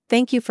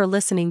Thank you for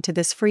listening to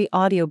this free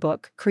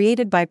audiobook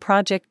created by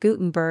Project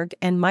Gutenberg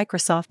and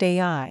Microsoft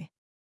AI.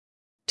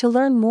 To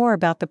learn more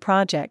about the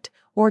project,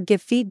 or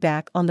give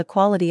feedback on the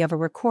quality of a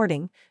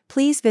recording,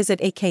 please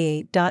visit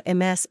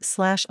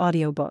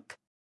aka.ms/audiobook.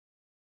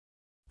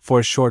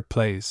 For Short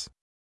Plays.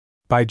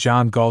 By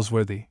John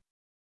Galsworthy.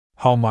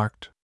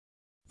 Hallmarked.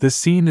 The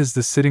scene is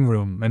the sitting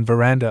room and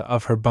veranda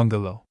of her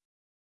bungalow.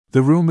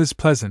 The room is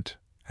pleasant,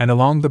 and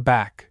along the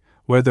back,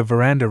 where the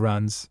veranda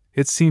runs,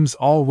 it seems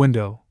all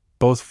window,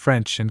 both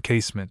French and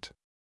casement.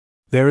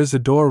 There is a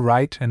door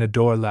right and a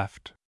door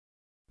left.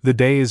 The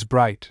day is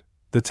bright,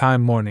 the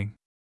time morning.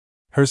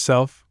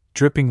 Herself,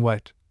 dripping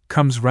wet,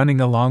 comes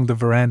running along the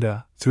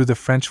veranda through the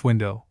French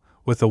window,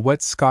 with a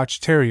wet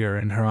Scotch terrier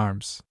in her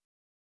arms.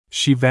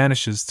 She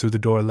vanishes through the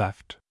door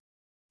left.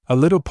 A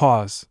little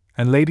pause,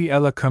 and Lady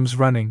Ella comes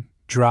running,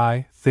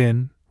 dry,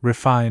 thin,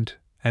 refined,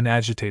 and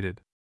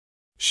agitated.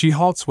 She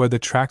halts where the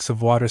tracks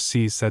of water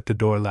cease at the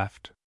door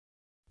left.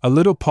 A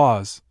little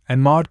pause,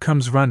 and Maud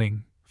comes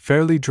running,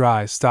 fairly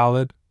dry,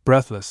 stolid,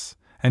 breathless,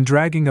 and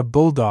dragging a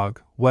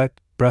bulldog,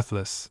 wet,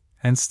 breathless,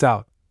 and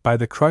stout, by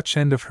the crutch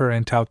end of her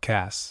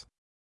outcasts.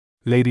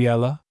 Lady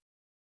Ella?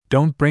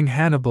 Don't bring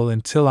Hannibal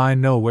in till I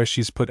know where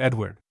she's put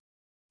Edward.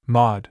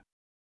 Maud.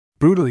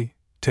 Brutally,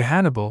 to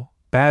Hannibal,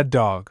 bad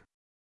dog.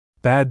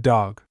 Bad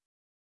dog.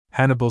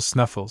 Hannibal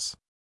snuffles.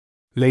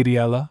 Lady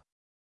Ella?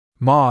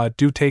 Maud,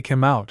 do take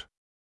him out.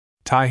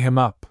 Tie him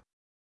up.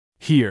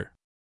 Here.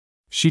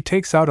 She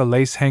takes out a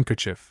lace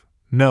handkerchief.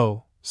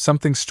 No,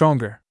 something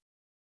stronger.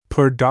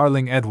 Poor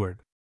darling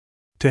Edward.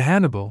 To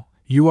Hannibal,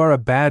 you are a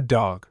bad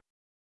dog.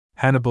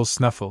 Hannibal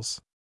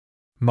snuffles.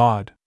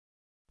 Maud.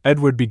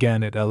 Edward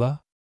began it, Ella.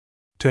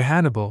 To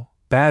Hannibal,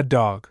 bad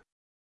dog.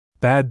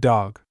 Bad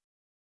dog.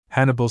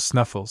 Hannibal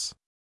snuffles.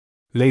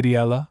 Lady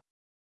Ella?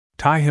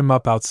 Tie him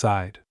up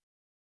outside.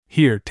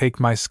 Here, take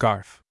my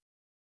scarf.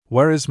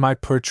 Where is my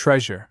poor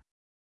treasure?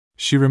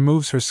 She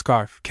removes her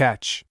scarf.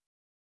 Catch.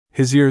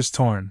 His ear's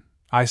torn.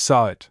 I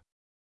saw it.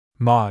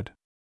 Maud.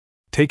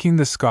 Taking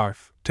the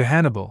scarf, to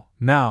Hannibal,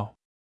 now.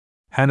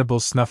 Hannibal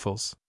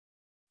snuffles.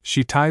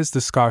 She ties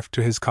the scarf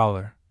to his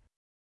collar.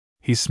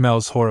 He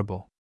smells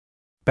horrible.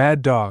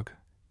 Bad dog,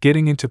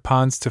 getting into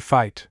ponds to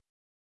fight.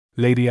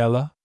 Lady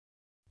Ella?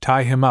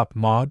 Tie him up,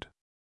 Maud.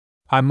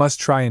 I must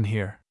try in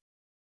here.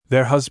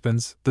 Their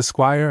husbands, the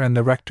squire and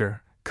the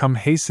rector, come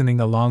hastening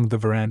along the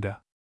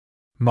veranda.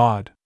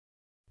 Maud.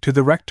 To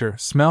the rector,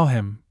 smell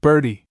him,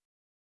 Bertie.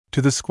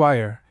 To the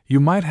squire, you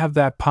might have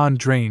that pond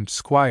drained,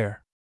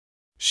 squire.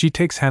 She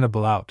takes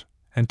Hannibal out,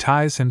 and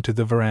ties him to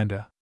the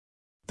veranda.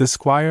 The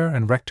squire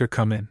and rector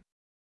come in.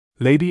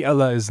 Lady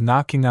Ella is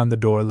knocking on the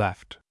door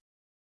left.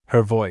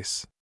 Her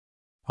voice.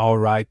 All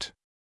right.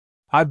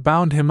 I've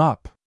bound him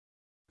up.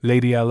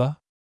 Lady Ella?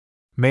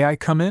 May I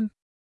come in?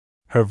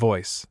 Her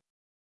voice.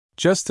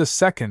 Just a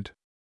second.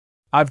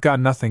 I've got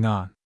nothing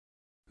on.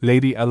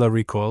 Lady Ella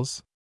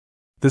recoils.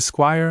 The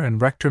squire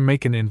and rector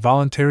make an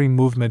involuntary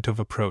movement of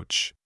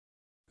approach.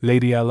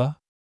 Lady Ella?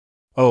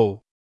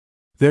 Oh.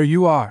 There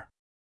you are.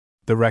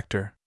 The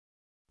rector.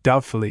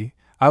 Doubtfully,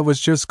 I was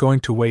just going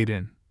to wade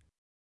in.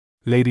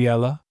 Lady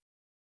Ella?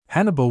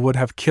 Hannibal would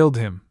have killed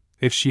him,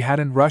 if she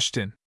hadn't rushed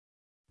in.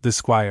 The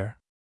squire.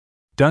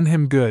 Done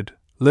him good,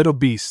 little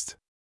beast.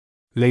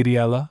 Lady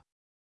Ella?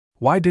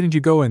 Why didn't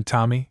you go in,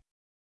 Tommy?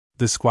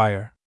 The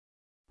squire.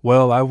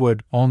 Well, I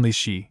would, only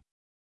she.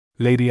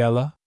 Lady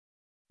Ella?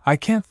 I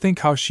can't think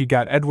how she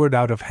got Edward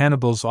out of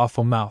Hannibal's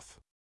awful mouth.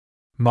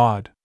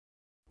 Maud.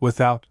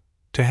 Without,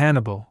 to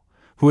Hannibal,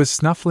 who is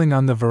snuffling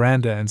on the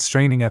veranda and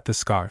straining at the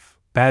scarf.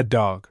 Bad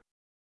dog.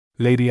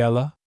 Lady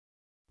Ella?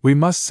 We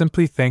must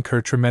simply thank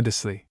her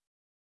tremendously.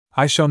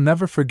 I shall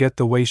never forget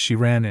the way she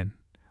ran in,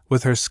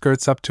 with her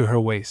skirts up to her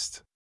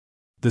waist.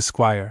 The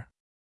squire.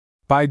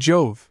 By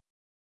Jove!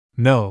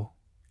 No,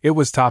 it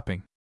was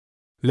topping.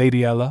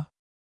 Lady Ella?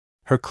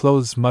 Her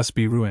clothes must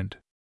be ruined.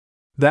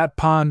 That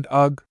pond,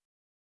 ugh!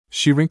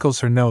 She wrinkles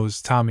her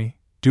nose. Tommy,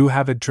 do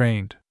have it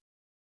drained.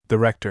 The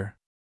rector.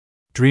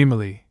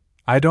 Dreamily,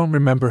 I don't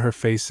remember her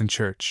face in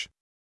church.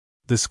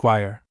 The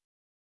squire.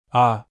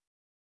 Ah.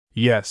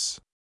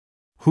 Yes.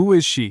 Who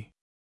is she?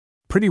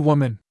 Pretty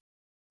woman.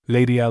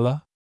 Lady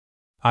Ella?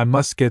 I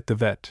must get the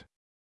vet.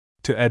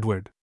 To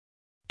Edward.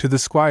 To the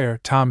squire.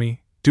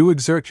 Tommy, do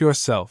exert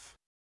yourself.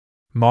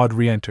 Maud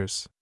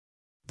re-enters.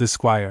 The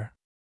squire.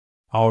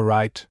 All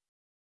right.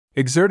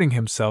 Exerting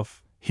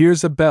himself,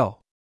 here's a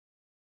bell.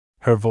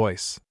 Her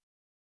voice.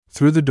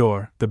 Through the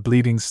door, the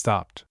bleeding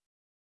stopped.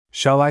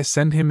 Shall I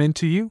send him in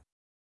to you?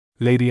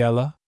 Lady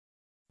Ella?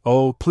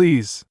 Oh,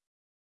 please.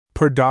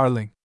 Poor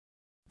darling.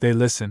 They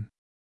listen.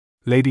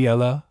 Lady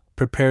Ella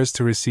prepares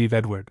to receive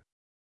Edward.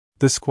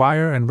 The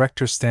squire and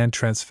rector stand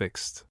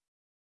transfixed.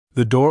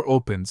 The door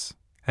opens,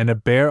 and a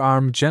bare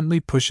arm gently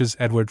pushes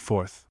Edward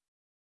forth.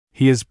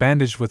 He is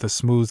bandaged with a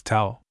smooth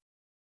towel.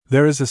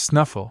 There is a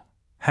snuffle.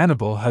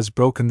 Hannibal has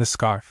broken the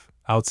scarf,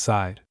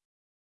 outside.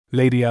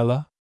 Lady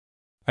Ella?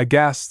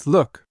 Aghast,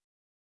 look!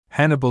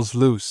 Hannibal's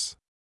loose.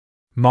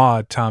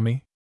 Maud,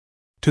 Tommy.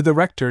 To the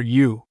rector,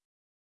 you.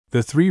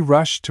 The three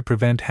rush to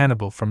prevent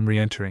Hannibal from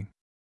re-entering.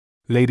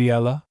 Lady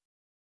Ella?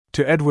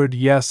 To Edward,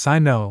 yes, I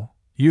know,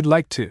 you'd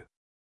like to.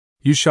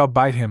 You shall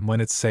bite him when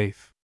it's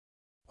safe.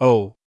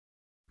 Oh,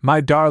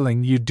 my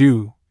darling, you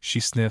do, she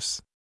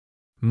sniffs.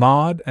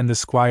 Maud and the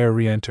squire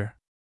re-enter.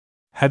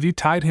 Have you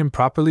tied him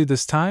properly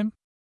this time?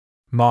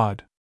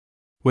 Maud.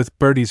 With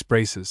Bertie's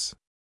braces.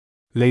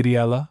 Lady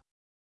Ella?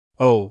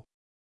 Oh.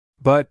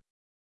 But.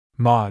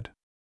 Maud.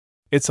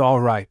 It's all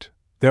right,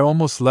 they're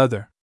almost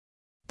leather.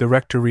 The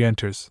rector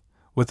re-enters,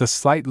 with a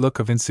slight look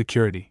of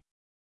insecurity.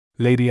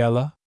 Lady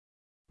Ella?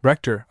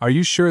 Rector, are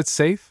you sure it's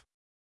safe?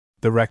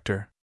 The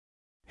rector.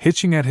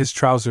 Hitching at his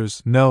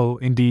trousers, no,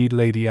 indeed,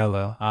 Lady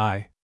Ella,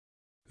 I.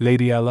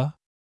 Lady Ella?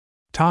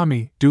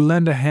 Tommy, do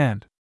lend a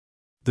hand.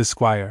 The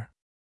squire.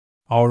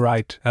 All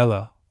right,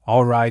 Ella,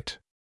 all right.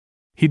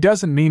 He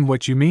doesn't mean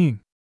what you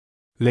mean.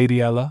 Lady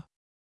Ella?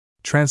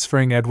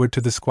 Transferring Edward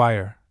to the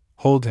squire.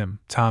 Hold him,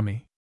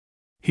 Tommy.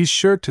 He's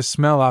sure to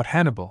smell out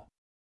Hannibal.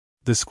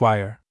 The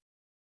squire.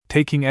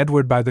 Taking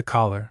Edward by the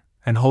collar,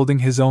 and holding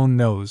his own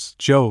nose,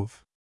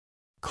 Jove.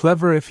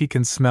 Clever if he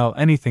can smell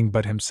anything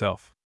but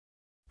himself.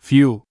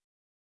 Phew.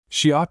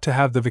 She ought to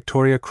have the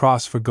Victoria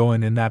Cross for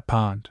going in that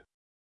pond.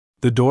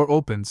 The door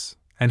opens,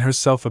 and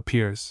herself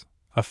appears,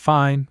 a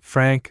fine,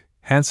 frank,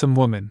 handsome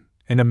woman,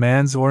 in a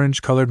man's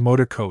orange-colored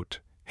motor coat,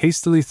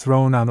 hastily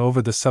thrown on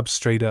over the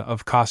substrata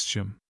of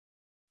costume.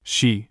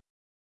 She,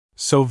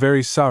 so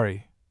very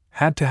sorry,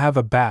 had to have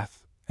a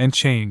bath, and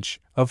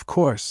change, of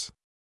course.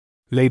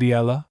 Lady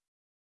Ella?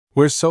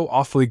 We're so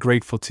awfully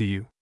grateful to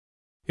you.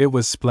 It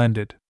was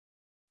splendid.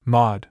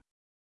 Maud.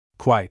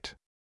 Quite.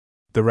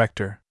 The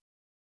rector.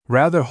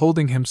 Rather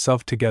holding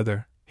himself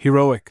together,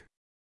 heroic.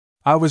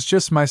 I was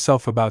just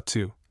myself about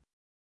to.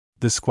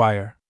 The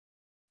squire.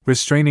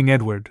 Restraining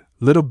Edward,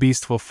 little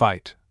beast will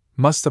fight,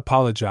 must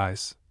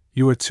apologize,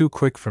 you were too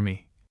quick for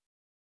me.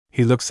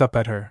 He looks up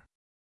at her.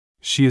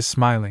 She is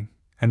smiling,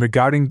 and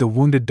regarding the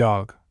wounded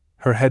dog,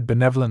 her head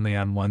benevolently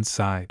on one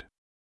side.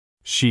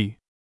 She.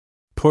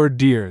 Poor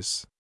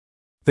dears.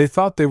 They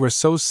thought they were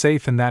so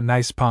safe in that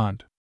nice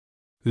pond.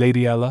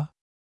 Lady Ella?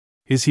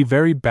 Is he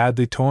very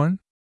badly torn?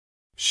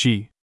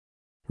 She.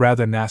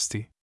 Rather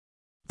nasty.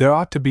 There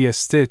ought to be a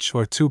stitch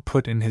or two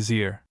put in his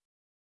ear.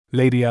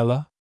 Lady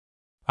Ella?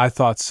 I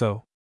thought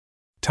so.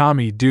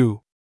 Tommy,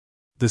 do.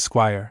 The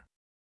squire.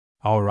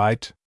 All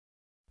right.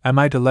 Am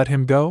I to let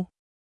him go?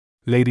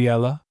 Lady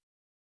Ella?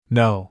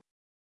 No.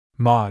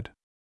 Maud.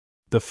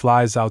 The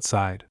flies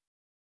outside.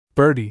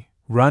 Bertie,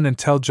 run and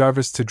tell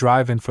Jarvis to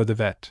drive in for the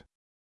vet.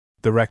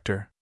 The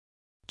rector.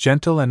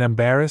 Gentle and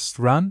embarrassed,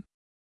 run?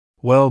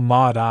 Well,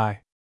 Maud,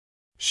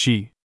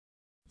 She.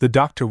 The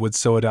doctor would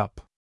sew it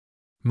up.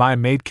 My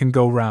maid can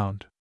go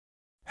round.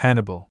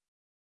 Hannibal.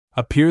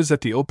 Appears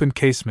at the open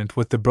casement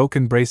with the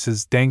broken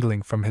braces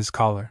dangling from his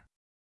collar.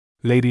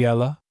 Lady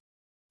Ella?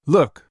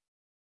 Look!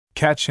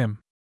 Catch him!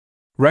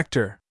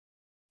 Rector!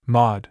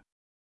 Maud.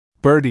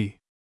 Bertie!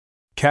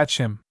 Catch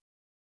him!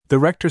 The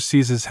rector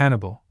seizes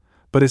Hannibal,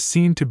 but is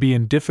seen to be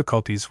in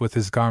difficulties with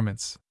his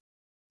garments.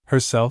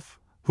 Herself,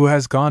 who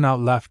has gone out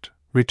left,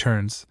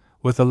 returns,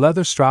 with a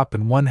leather strop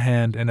in one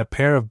hand and a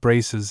pair of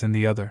braces in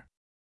the other.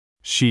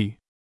 She.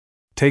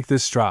 Take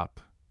this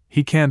strop,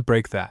 he can't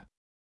break that.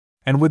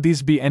 And would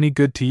these be any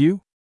good to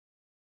you?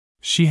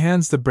 She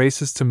hands the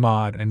braces to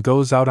Maud and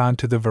goes out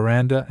onto the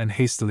veranda and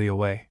hastily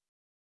away.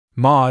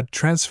 Maud,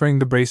 transferring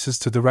the braces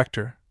to the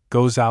rector,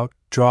 goes out,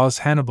 draws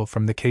Hannibal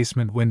from the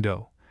casement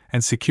window,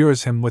 and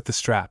secures him with the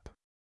strap.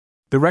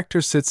 The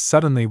rector sits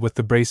suddenly with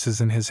the braces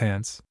in his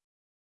hands.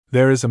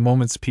 There is a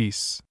moment's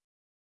peace.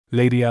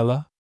 Lady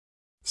Ella?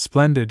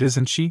 Splendid,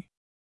 isn't she?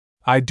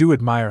 I do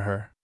admire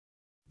her.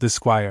 The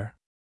squire.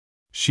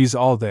 She's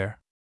all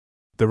there.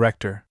 The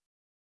rector.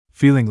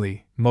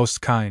 Feelingly,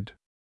 most kind.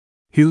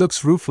 He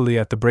looks ruefully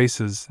at the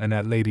braces and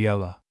at Lady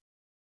Ella.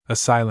 A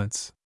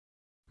silence.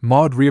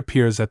 Maud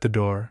reappears at the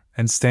door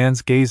and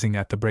stands gazing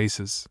at the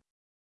braces.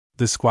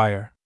 The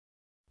squire.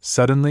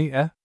 Suddenly,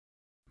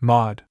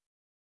 Maud.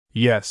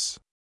 Yes.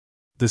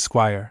 The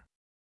squire.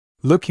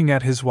 Looking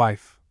at his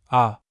wife,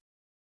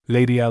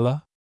 Lady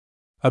Ella?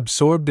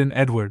 Absorbed in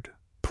Edward,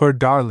 poor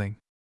darling.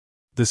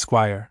 The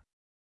squire.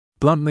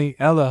 Bluntly,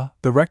 Ella,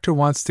 the rector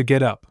wants to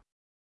get up.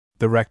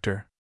 The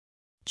rector.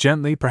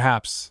 Gently,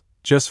 perhaps,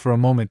 just for a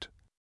moment.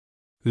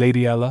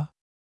 Lady Ella?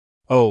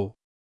 Oh.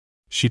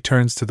 She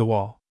turns to the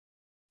wall.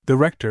 The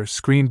rector,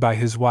 screened by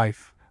his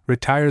wife,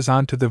 retires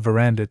onto the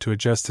veranda to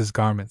adjust his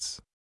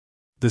garments.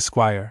 The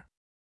squire.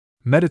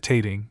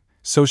 Meditating,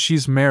 so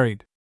she's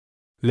married.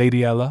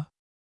 Lady Ella?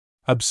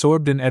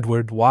 Absorbed in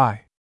Edward,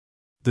 why?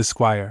 The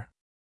squire.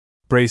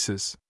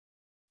 Braces.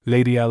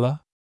 Lady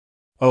Ella?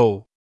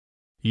 Oh.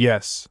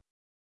 Yes.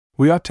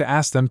 We ought to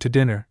ask them to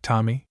dinner,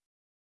 Tommy.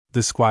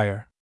 The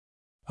squire.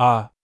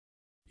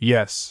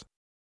 Yes.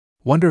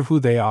 Wonder who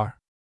they are.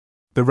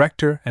 The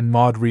rector and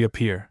Maud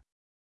reappear.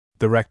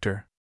 The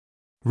rector.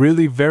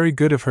 Really very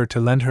good of her to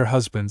lend her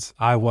husband's,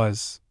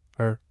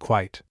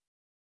 quite.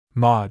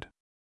 Maud.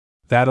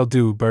 That'll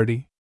do,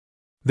 Bertie.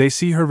 They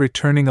see her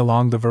returning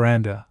along the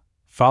veranda,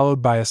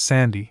 followed by a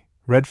sandy,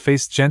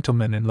 red-faced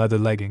gentleman in leather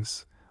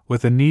leggings,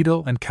 with a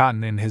needle and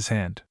cotton in his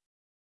hand.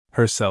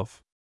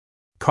 Herself.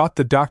 Caught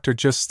the doctor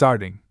just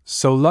starting,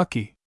 so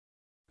lucky.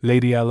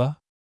 Lady Ella?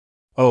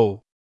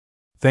 Oh.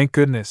 Thank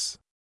goodness.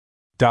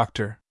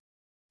 Doctor.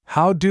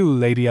 How do,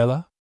 Lady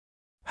Ella?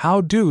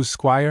 How do,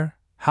 Squire?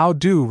 How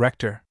do,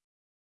 Rector?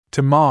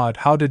 To Maud,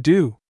 how to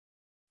do?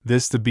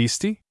 This the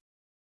beastie?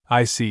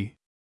 I see.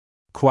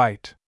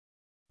 Quite.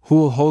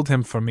 Who'll hold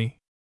him for me?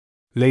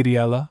 Lady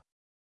Ella?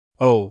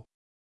 Oh.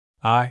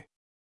 I?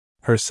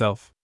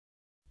 Herself.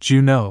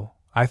 D'you know,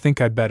 I think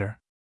I'd better.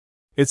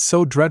 It's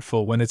so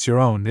dreadful when it's your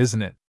own,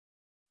 isn't it?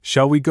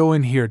 Shall we go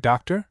in here,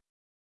 Doctor?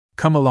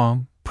 Come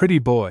along, pretty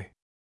boy.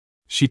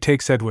 She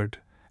takes Edward,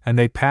 and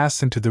they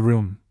pass into the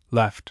room,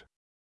 left.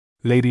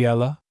 Lady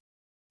Ella?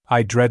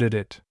 I dreaded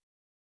it.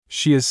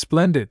 She is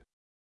splendid.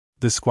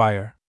 The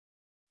Squire.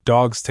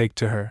 Dogs take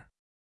to her.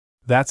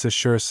 That's a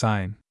sure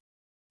sign.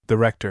 The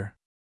Rector.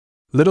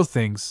 Little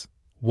things,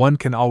 one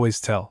can always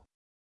tell.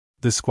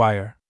 The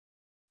Squire.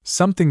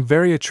 Something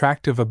very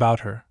attractive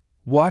about her.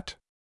 What?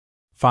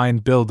 Fine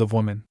build of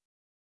woman.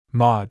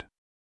 Maud.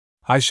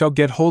 I shall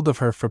get hold of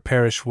her for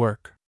parish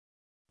work.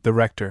 The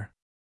Rector.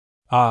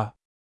 Ah.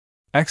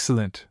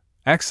 Excellent,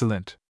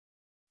 excellent.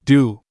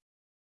 Do.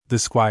 The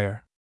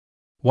Squire.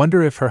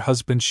 Wonder if her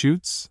husband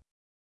shoots?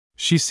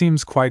 She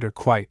seems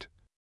quite.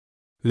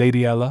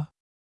 Lady Ella?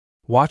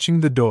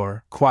 Watching the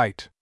door,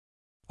 quite.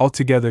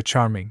 Altogether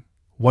charming,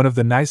 one of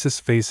the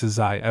nicest faces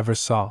I ever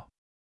saw.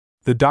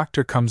 The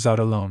doctor comes out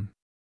alone.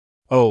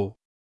 Oh.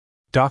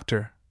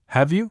 Doctor,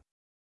 have you?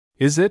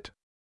 Is it?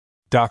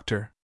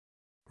 Doctor.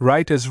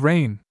 Right as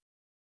rain.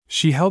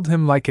 She held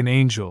him like an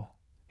angel,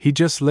 he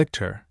just licked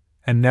her,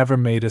 and never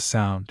made a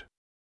sound.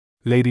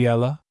 Lady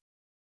Ella?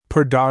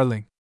 Poor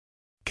darling.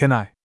 Can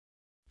I?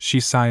 She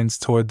signs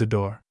toward the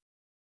door.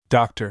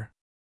 Doctor.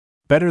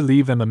 Better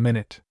leave him a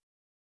minute.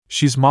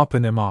 She's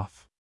mopping him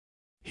off.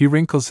 He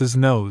wrinkles his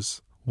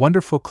nose,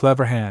 wonderful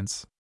clever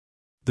hands.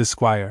 The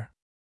Squire.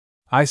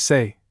 I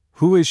say,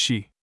 who is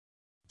she?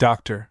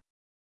 Doctor.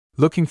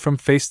 Looking from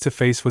face to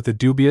face with a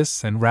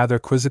dubious and rather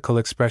quizzical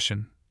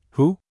expression.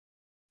 Who?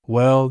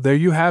 Well, there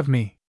you have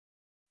me.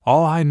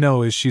 All I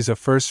know is she's a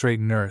first-rate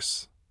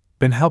nurse,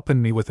 been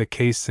helpin' me with a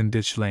case in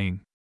Ditch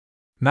Lane.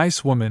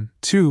 Nice woman,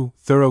 too,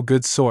 thorough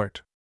good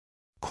sort.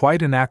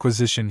 Quite an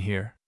acquisition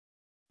here.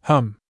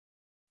 Hum.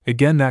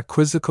 Again that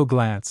quizzical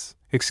glance,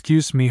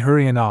 excuse me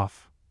hurryin'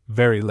 off,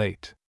 very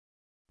late.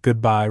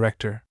 Goodbye,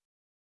 Rector.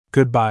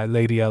 Goodbye,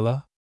 Lady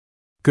Ella.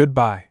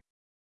 Goodbye.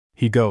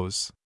 He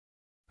goes.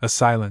 A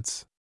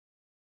silence.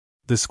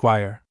 The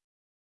Squire.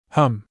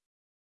 Hum.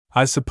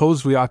 I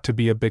suppose we ought to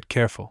be a bit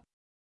careful.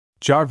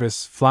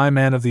 Jarvis,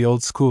 flyman of the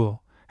old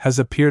school, has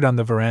appeared on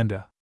the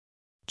veranda.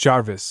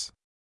 Jarvis.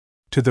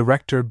 To the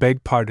Rector,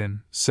 beg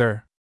pardon,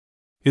 sir.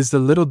 Is the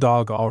little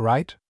dog all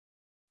right?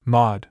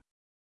 Maud.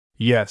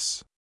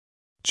 Yes.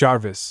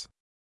 Jarvis.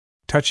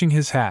 Touching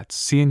his hat,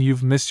 seein'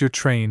 you've missed your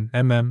train,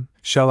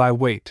 shall I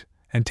wait,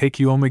 and take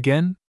you home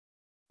again?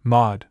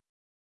 Maud.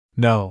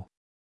 No.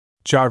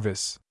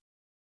 Jarvis.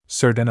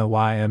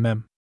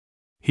 Certainly.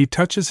 He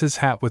touches his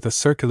hat with a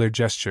circular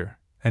gesture,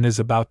 and is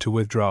about to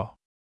withdraw.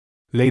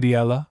 Lady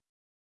Ella?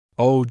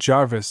 Oh,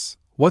 Jarvis,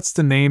 what's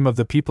the name of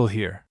the people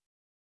here?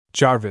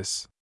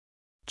 Jarvis.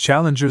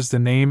 Challenger's the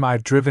name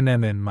I've driven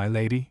em in, my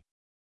lady.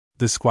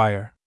 The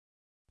Squire.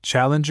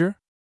 Challenger?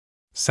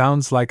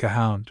 Sounds like a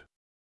hound.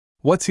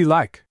 What's he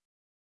like?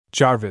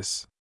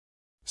 Jarvis.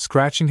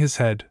 Scratching his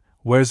head,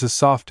 wears a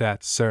soft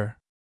hat, sir.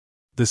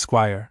 The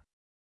Squire.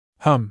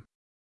 Hum.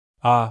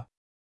 Ah.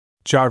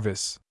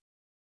 Jarvis.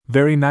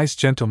 Very nice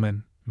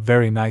gentleman,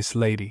 very nice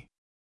lady.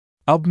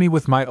 Helped me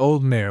with my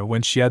old mare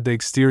when she had the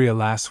exterior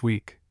last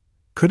week.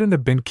 Couldn't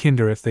have been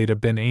kinder if they'd have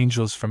been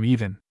angels from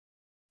even.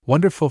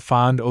 Wonderful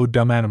fond o'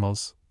 dumb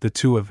animals, the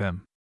two of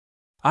them.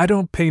 I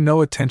don't pay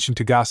no attention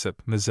to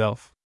gossip,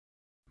 myself.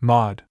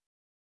 Maud.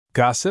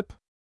 Gossip?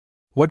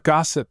 What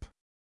gossip?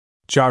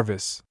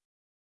 Jarvis.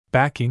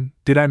 Backing,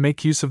 did I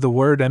make use of the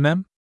word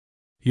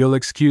You'll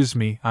excuse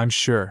me, I'm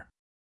sure.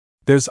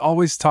 There's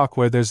always talk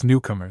where there's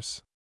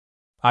newcomers.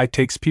 I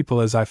takes people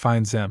as I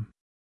finds them.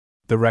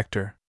 The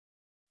Rector.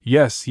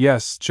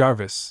 Yes,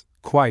 Jarvis,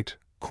 quite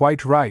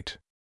right.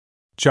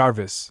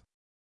 Jarvis.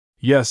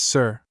 Yes,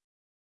 sir.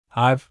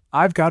 I've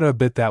got a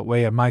bit that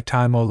way at my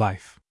time o'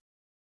 life.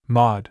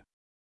 Maud.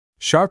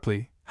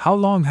 Sharply, how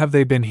long have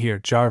they been here,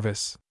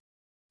 Jarvis?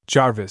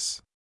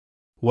 Jarvis.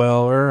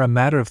 Well, a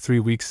matter of 3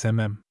 weeks,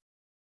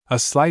 A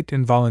slight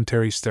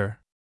involuntary stir.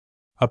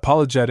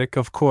 Apologetic,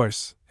 of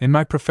course. In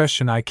my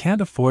profession I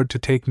can't afford to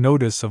take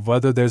notice of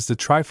whether there's the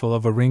trifle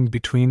of a ring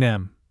between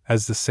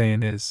as the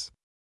sayin' is.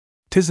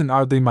 'Tisn't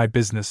hardly my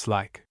business,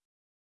 like.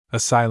 A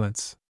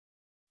silence.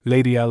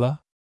 Lady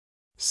Ella?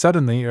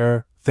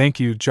 Suddenly, thank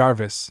you,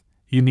 Jarvis,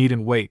 you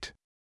needn't wait.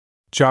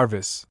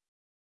 Jarvis.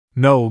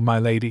 No, my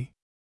lady.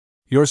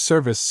 Your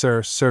service,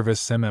 sir,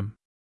 service,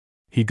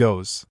 He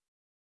goes.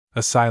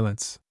 A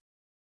silence.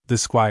 The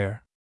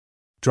Squire.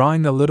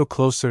 Drawing a little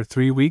closer,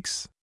 3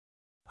 weeks?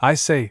 I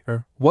say,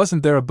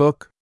 wasn't there a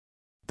book?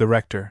 The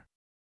Rector.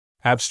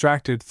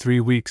 Abstracted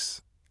 3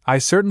 weeks. I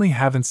certainly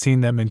haven't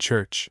seen them in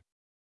church.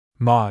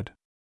 Maud.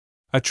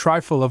 A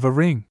trifle of a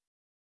ring.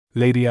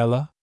 Lady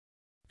Ella?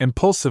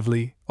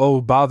 Impulsively,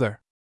 oh bother.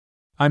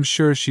 I'm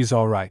sure she's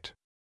all right.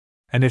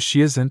 And if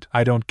she isn't,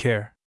 I don't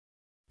care.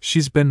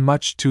 She's been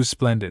much too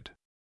splendid.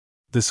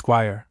 The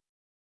squire.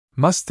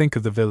 Must think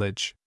of the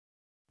village.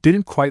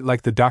 Didn't quite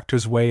like the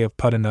doctor's way of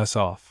putting us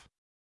off.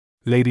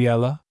 Lady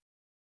Ella?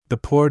 The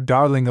poor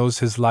darling owes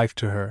his life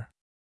to her.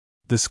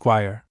 The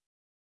squire.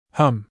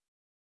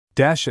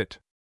 Dash it.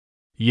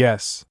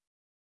 Yes.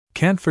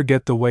 Can't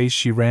forget the way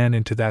she ran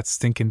into that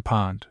stinking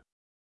pond.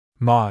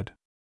 Maud.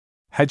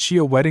 Had she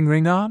a wedding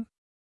ring on?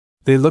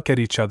 They look at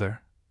each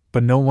other,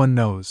 but no one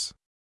knows.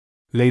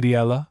 Lady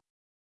Ella?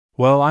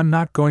 Well, I'm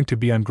not going to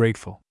be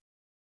ungrateful.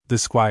 The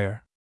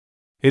squire.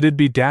 It'd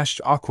be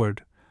dashed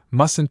awkward,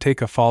 mustn't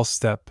take a false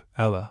step,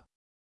 Ella.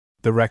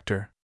 The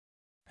rector.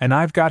 And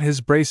I've got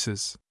his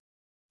braces.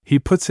 He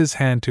puts his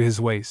hand to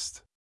his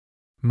waist.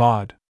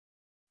 Maud.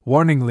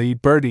 Warningly,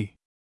 Bertie.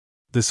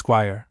 The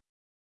squire.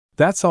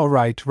 That's all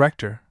right,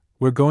 rector,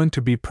 we're going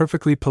to be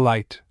perfectly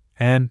polite,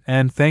 and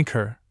thank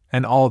her,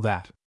 and all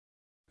that.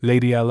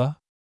 Lady Ella?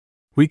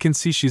 We can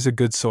see she's a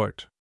good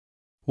sort.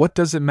 What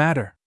does it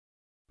matter?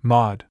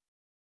 Maud.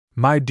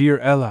 My dear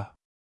Ella.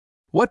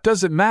 What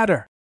does it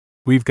matter?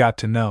 We've got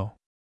to know.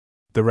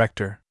 The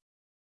rector.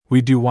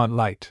 We do want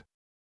light.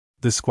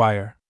 The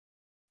squire.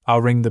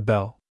 I'll ring the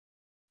bell.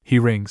 He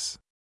rings.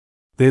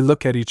 They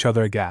look at each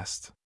other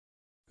aghast.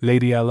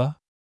 Lady Ella?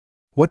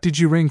 What did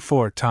you ring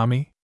for,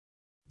 Tommy?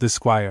 The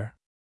squire.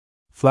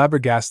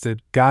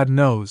 Flabbergasted, God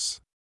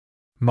knows.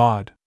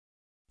 Maud.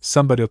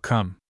 Somebody'll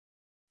come.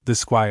 The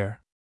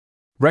squire.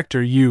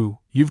 Rector,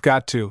 you've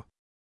got to.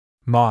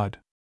 Maud.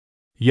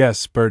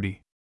 Yes,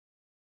 Bertie.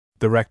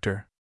 The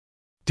rector.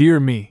 Dear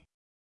me.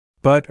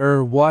 But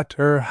what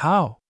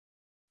how?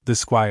 The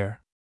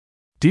squire.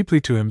 Deeply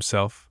to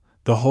himself,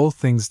 the whole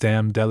thing's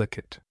damn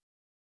delicate.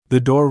 The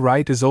door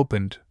right is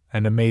opened,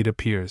 and a maid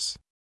appears.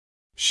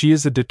 She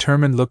is a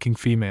determined-looking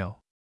female.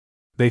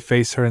 They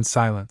face her in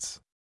silence.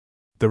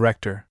 The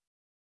rector.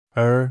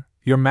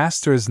 Your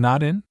master is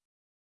not in?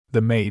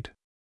 The maid.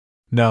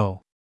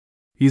 No.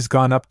 He's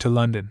gone up to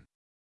London.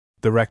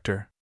 The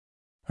rector.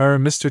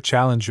 Mr.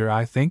 Challenger,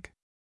 I think?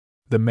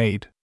 The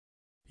maid.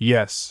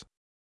 Yes.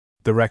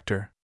 The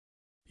rector.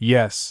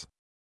 Yes.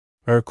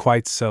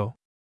 Quite so.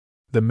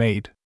 The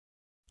maid.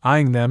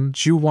 Eyeing them,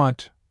 d'you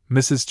want,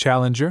 Mrs.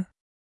 Challenger?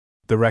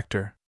 The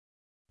rector.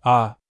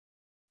 Ah.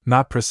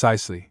 Not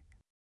precisely.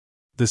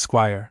 The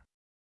squire.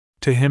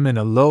 To him in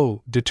a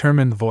low,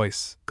 determined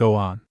voice, go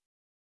on.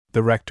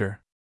 The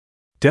rector.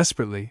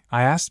 Desperately,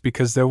 I asked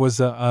because there was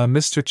a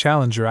Mr.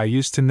 Challenger I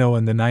used to know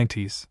in the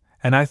 90s,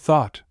 and I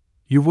thought,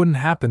 you wouldn't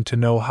happen to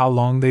know how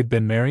long they'd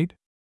been married?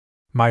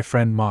 My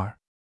friend Mar.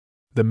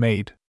 The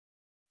maid.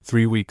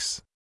 3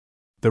 weeks.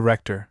 The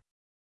rector.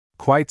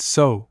 Quite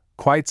so,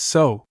 quite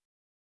so.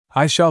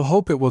 I shall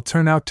hope it will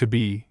turn out to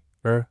be,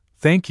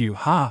 thank you,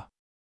 ha!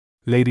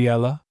 Lady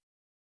Ella?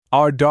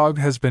 Our dog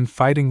has been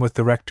fighting with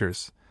the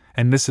rectors,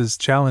 and Mrs.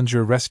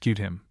 Challenger rescued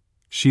him.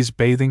 She's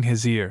bathing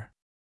his ear.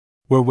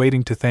 We're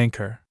waiting to thank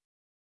her.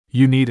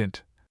 You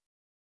needn't.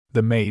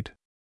 The maid.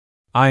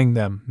 Eyeing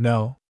them,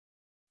 no.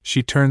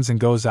 She turns and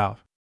goes out.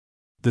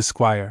 The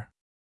squire.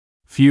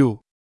 Phew!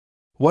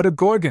 What a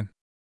gorgon!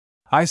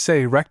 I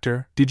say,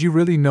 rector, did you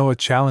really know a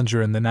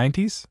Challenger in the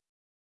 90s?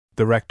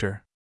 The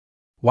rector.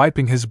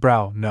 Wiping his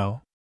brow,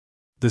 no.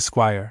 The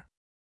squire.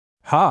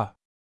 Ha!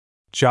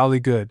 Jolly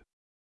good.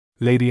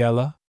 Lady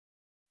Ella?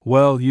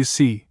 Well, you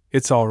see,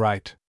 it's all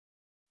right.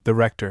 The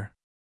rector.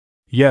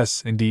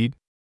 Yes, indeed.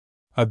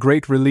 A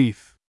great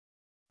relief.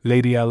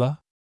 Lady Ella?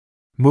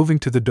 Moving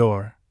to the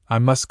door, I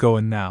must go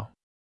in now.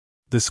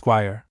 The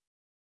squire.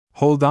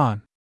 Hold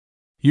on.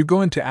 You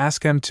going to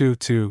ask him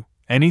to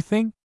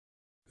anything?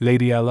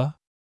 Lady Ella?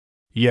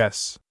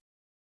 Yes.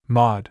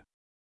 Maud.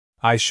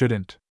 I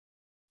shouldn't.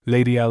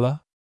 Lady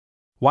Ella?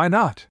 Why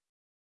not?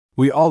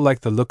 We all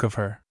like the look of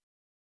her.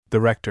 The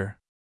rector.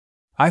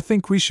 I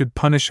think we should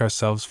punish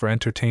ourselves for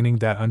entertaining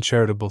that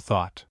uncharitable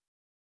thought.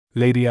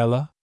 Lady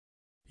Ella?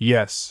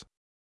 Yes.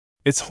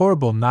 It's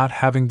horrible not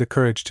having the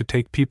courage to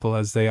take people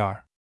as they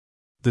are.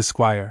 The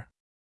squire.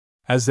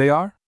 As they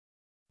are?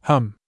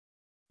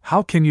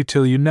 How can you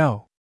till you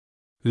know?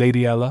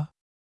 Lady Ella?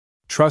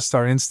 Trust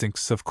our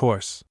instincts, of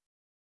course.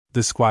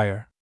 The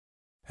squire.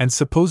 And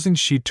supposing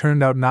she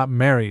turned out not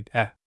married,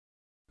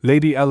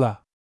 Lady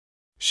Ella.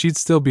 She'd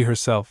still be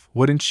herself,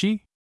 wouldn't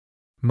she?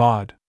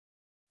 Maud.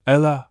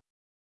 Ella.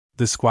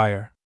 The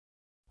squire.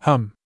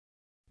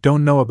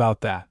 Don't know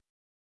about that.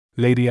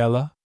 Lady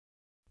Ella?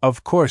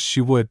 Of course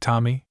she would,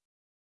 Tommy.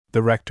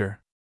 The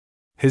rector.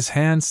 His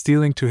hand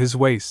stealing to his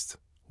waist.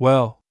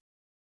 Well,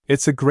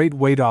 it's a great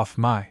weight off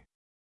my.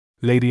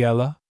 Lady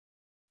Ella?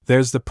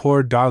 There's the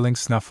poor darling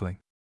snuffling.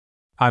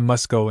 I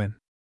must go in.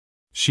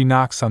 She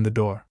knocks on the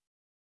door.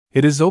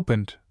 It is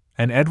opened,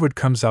 and Edward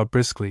comes out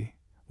briskly,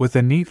 with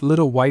a neat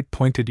little white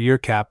pointed ear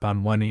cap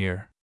on one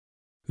ear.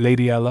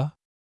 Lady Ella?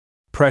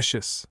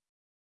 Precious.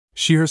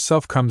 She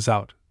herself comes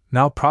out,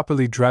 now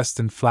properly dressed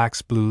in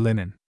flax blue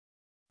linen.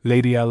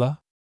 Lady Ella?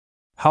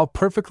 How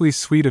perfectly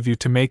sweet of you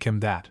to make him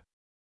that.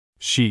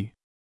 She.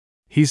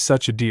 He's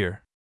such a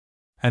dear.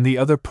 And the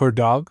other poor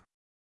dog?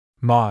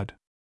 Maud.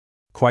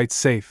 Quite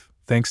safe,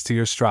 thanks to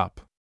your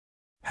strop.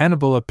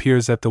 Hannibal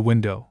appears at the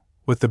window,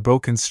 with the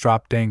broken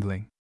strop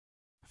dangling.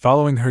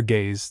 Following her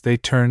gaze, they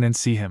turn and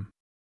see him.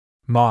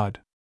 Maud.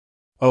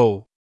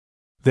 Oh.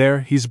 There,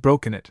 he's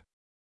broken it.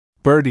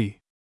 Bertie.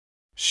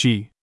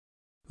 She.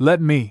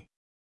 Let me.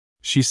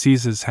 She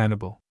seizes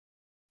Hannibal.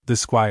 The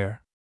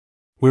squire.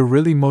 We're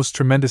really most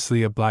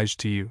tremendously obliged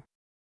to you.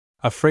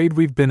 Afraid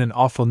we've been an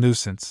awful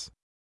nuisance.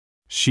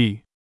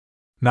 She.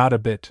 Not a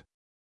bit.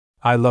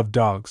 I love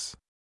dogs.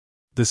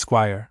 The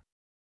squire.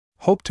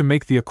 Hope to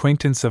make the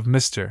acquaintance of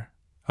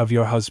of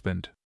your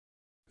husband.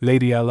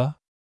 Lady Ella?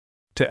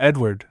 To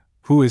Edward,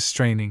 who is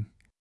straining.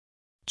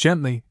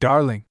 Gently,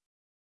 darling.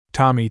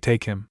 Tommy,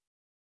 take him.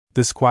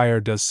 The squire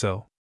does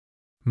so.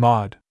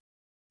 Maud.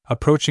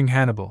 Approaching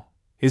Hannibal.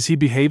 Is he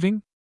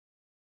behaving?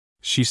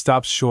 She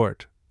stops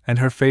short, and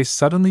her face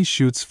suddenly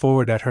shoots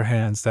forward at her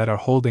hands that are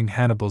holding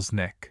Hannibal's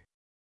neck.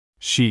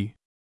 She.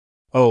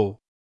 Oh.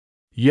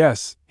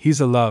 Yes, he's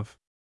a love.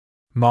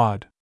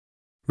 Maud.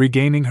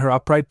 Regaining her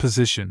upright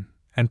position,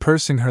 and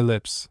pursing her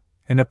lips,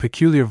 in a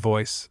peculiar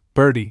voice,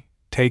 Bertie,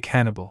 take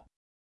Hannibal.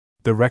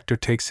 The rector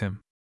takes him.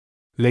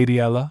 Lady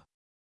Ella?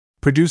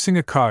 Producing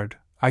a card,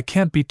 I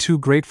can't be too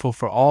grateful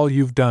for all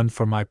you've done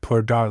for my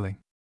poor darling.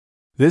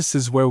 This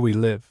is where we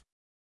live.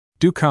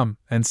 Do come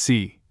and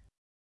see.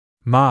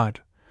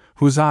 Maud,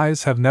 whose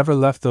eyes have never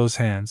left those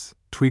hands,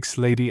 tweaks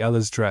Lady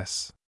Ella's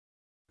dress.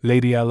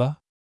 Lady Ella?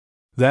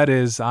 That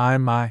is,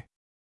 I.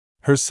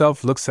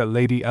 Herself looks at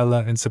Lady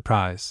Ella in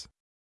surprise.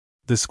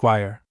 The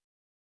squire.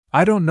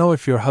 I don't know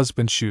if your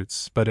husband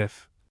shoots, but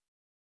if.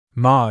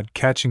 Maud,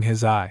 catching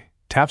his eye,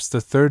 taps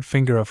the third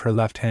finger of her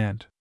left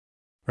hand.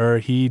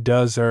 He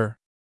does,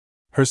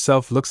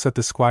 Herself looks at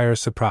the squire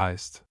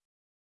surprised.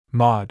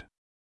 Maud,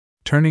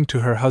 turning to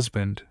her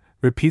husband,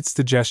 repeats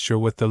the gesture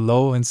with the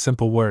low and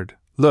simple word,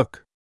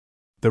 look.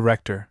 The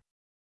rector.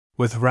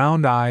 With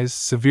round eyes,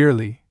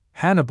 severely,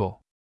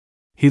 Hannibal.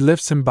 He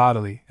lifts him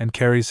bodily and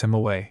carries him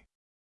away.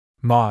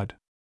 Maud.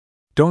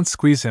 Don't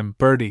squeeze him,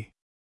 Bertie.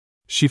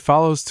 She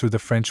follows through the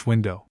French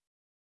window.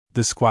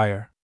 The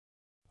squire.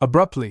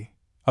 Abruptly,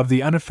 of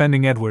the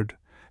unoffending Edward,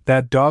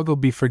 that dog'll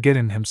be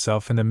forgetting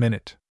himself in a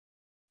minute.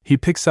 He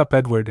picks up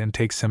Edward and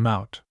takes him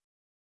out.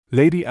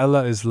 Lady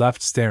Ella is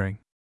left staring.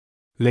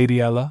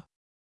 Lady Ella?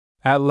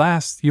 At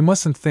last, you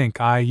mustn't think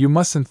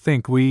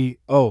we,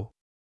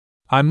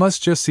 I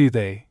must just see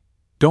they,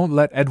 don't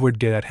let Edward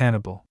get at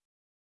Hannibal.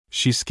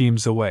 She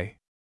schemes away.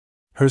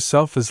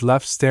 Herself is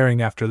left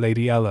staring after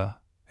Lady Ella,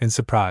 in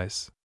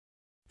surprise.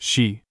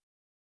 She.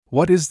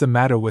 What is the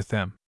matter with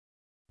them?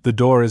 The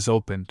door is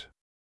opened.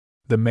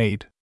 The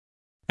maid.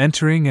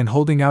 Entering and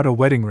holding out a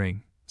wedding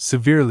ring,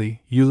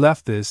 severely, you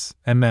left this,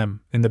 in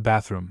the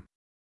bathroom.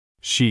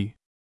 She.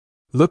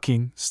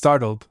 Looking,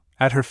 startled,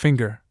 at her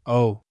finger,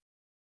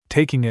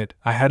 taking it,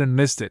 I hadn't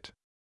missed it.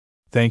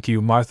 Thank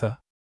you, Martha.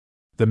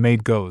 The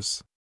maid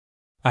goes.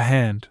 A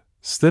hand,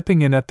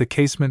 slipping in at the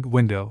casement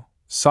window,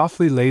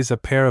 softly lays a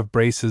pair of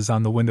braces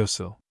on the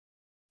windowsill.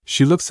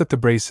 She looks at the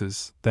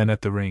braces, then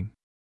at the ring.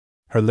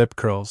 Her lip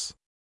curls.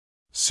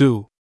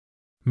 Sue.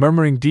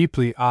 Murmuring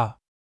deeply,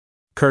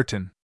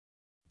 Curtain.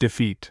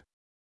 Defeat.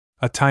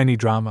 A tiny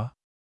drama.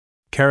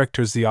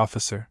 Characters: the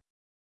officer.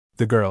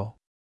 The girl.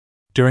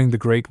 During the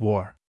Great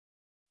War.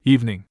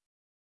 Evening.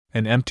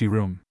 An empty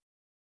room.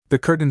 The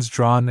curtains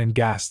drawn and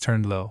gas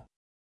turned low.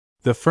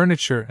 The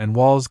furniture and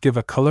walls give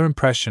a color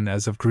impression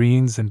as of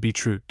greens and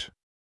beetroot.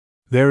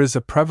 There is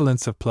a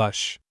prevalence of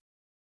plush.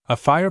 A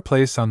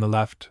fireplace on the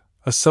left,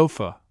 a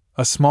sofa,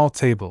 a small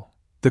table.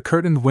 The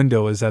curtained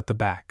window is at the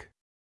back.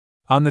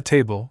 On the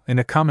table, in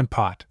a common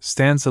pot,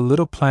 stands a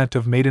little plant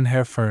of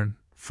maidenhair fern,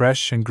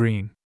 fresh and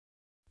green.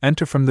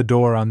 Enter from the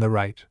door on the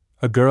right,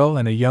 a girl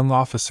and a young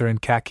officer in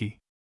khaki.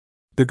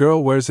 The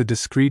girl wears a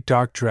discreet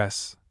dark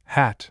dress,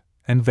 hat,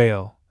 and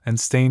veil, and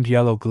stained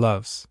yellow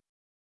gloves.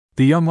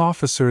 The young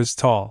officer is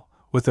tall,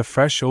 with a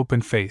fresh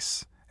open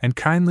face, and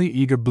kindly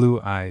eager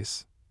blue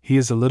eyes. He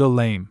is a little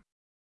lame.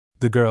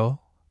 The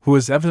girl, who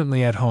is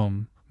evidently at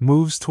home,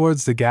 moves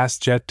towards the gas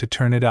jet to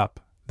turn it up,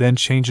 then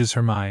changes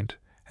her mind,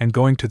 and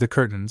going to the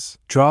curtains,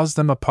 draws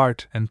them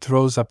apart and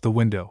throws up the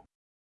window.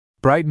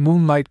 Bright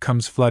moonlight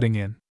comes flooding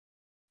in.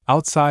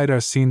 Outside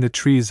are seen the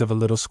trees of a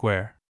little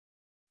square.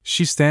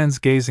 She stands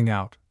gazing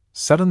out,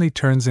 suddenly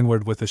turns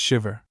inward with a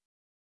shiver.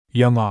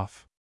 Young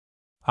off.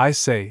 I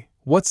say,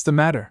 what's the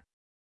matter?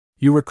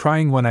 You were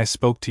crying when I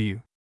spoke to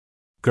you.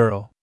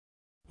 Girl.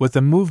 With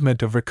a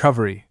movement of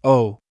recovery,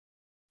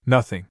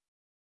 nothing.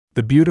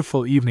 The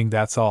beautiful evening,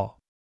 that's all.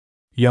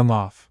 Young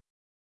off.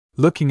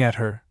 Looking at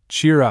her,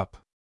 cheer up.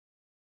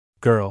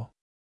 Girl.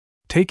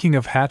 Taking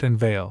of hat and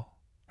veil.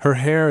 Her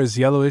hair is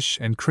yellowish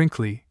and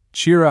crinkly,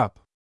 cheer up.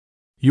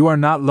 You are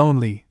not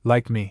lonely,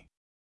 like me.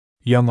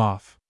 Young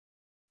off.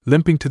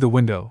 Limping to the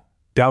window,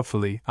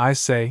 doubtfully, I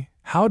say,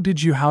 how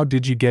did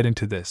you get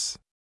into this?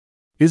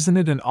 Isn't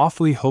it an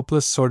awfully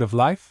hopeless sort of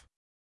life?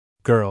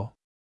 Girl.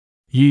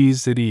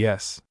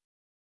 Yes.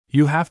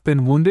 You have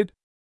been wounded?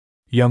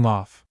 Young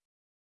off.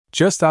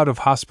 Just out of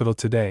hospital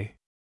today,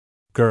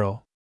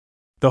 Girl.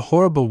 The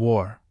horrible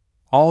war.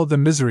 All the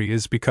misery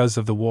is because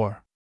of the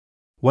war.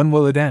 When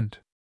will it end?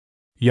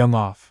 Young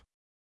off.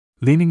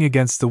 Leaning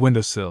against the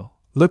windowsill,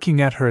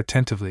 looking at her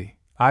attentively,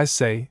 I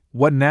say,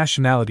 what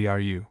nationality are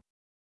you?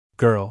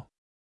 Girl.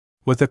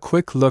 With a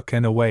quick look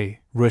and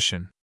away,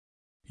 Russian.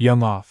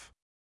 Young off.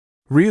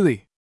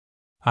 Really?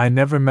 I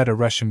never met a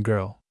Russian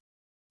girl.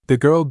 The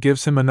girl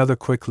gives him another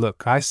quick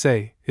look. I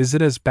say, is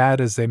it as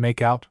bad as they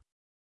make out?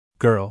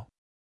 Girl.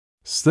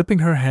 Slipping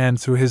her hand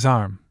through his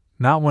arm,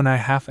 not when I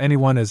have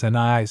anyone as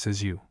nice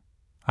as you.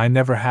 I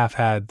never have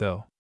had,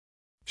 though.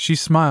 She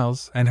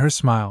smiles, and her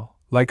smile,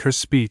 like her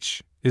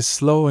speech, is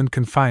slow and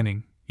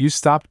confining. You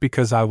stopped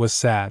because I was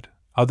sad,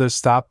 others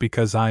stopped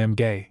because I am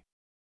gay.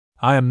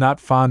 I am not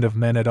fond of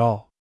men at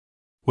all.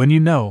 When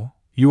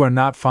you are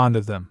not fond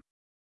of them.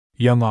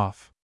 Young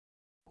off.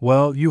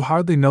 Well, you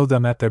hardly know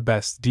them at their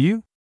best, do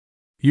you?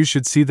 You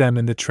should see them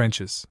in the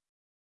trenches.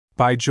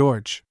 By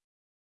George!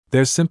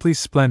 They're simply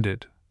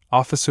splendid,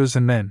 officers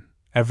and men,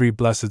 every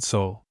blessed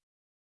soul.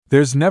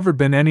 There's never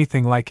been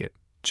anything like it,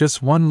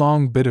 just one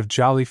long bit of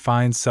jolly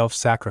fine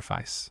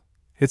self-sacrifice.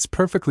 It's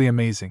perfectly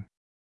amazing.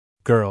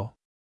 Girl.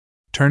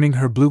 Turning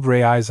her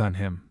blue-gray eyes on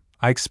him,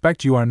 I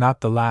expect you are not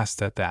the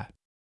last at that.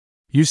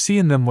 You see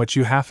in them what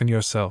you have in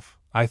yourself,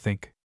 I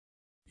think.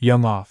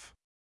 Young off.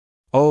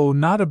 Oh,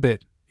 not a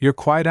bit, you're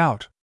quite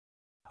out.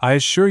 I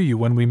assure you,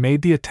 when we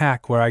made the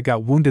attack where I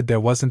got wounded,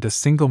 there wasn't a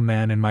single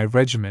man in my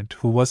regiment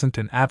who wasn't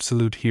an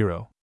absolute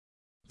hero.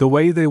 The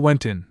way they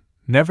went in,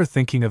 never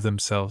thinking of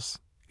themselves,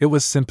 it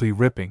was simply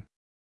ripping.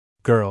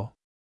 Girl.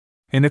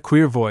 In a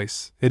queer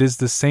voice, it is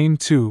the same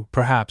too,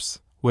 perhaps,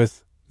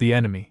 with the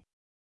enemy.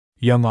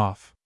 Young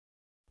off.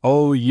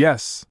 Oh,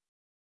 yes.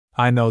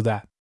 I know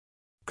that.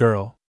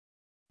 Girl.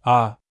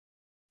 Ah.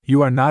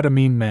 You are not a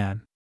mean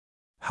man.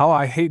 How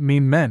I hate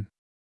mean men.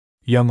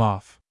 Young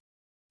off.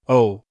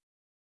 Oh.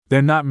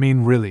 They're not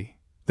mean really,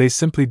 they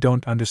simply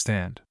don't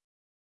understand.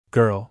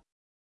 Girl.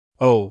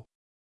 Oh.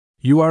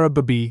 You are a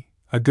baby,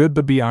 a good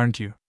baby, aren't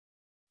you?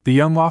 The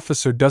young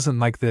officer doesn't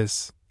like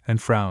this, and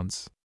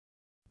frowns.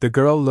 The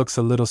girl looks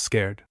a little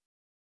scared.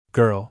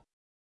 Girl.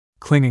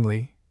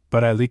 Clingingly,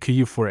 but I like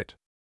you for it.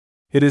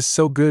 It is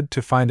so good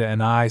to find a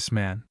nice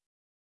man.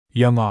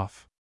 Young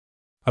off.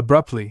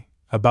 Abruptly,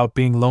 about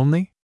being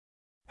lonely?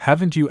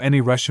 Haven't you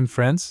any Russian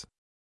friends?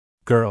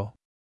 Girl.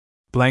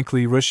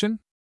 Blankly Russian?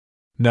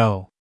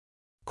 No.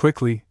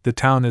 Quickly, the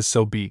town is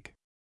so big.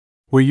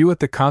 Were you at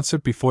the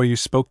concert before you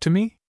spoke to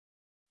me?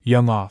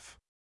 Young off.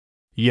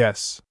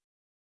 Yes.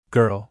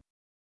 Girl.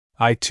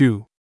 I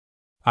too.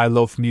 I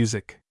love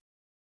music.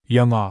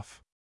 Young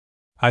off.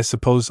 I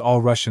suppose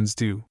all Russians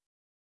do.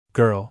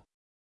 Girl.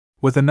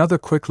 With another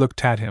quick look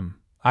at him,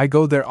 I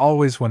go there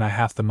always when I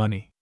have the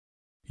money.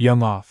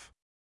 Young off.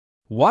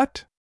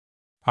 What?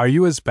 Are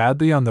you as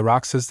badly on the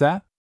rocks as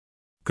that?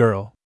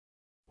 Girl.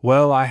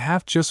 Well, I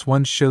have just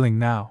 1 shilling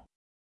now.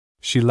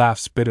 She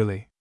laughs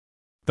bitterly.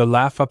 The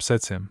laugh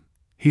upsets him.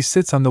 He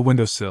sits on the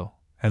windowsill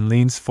and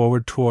leans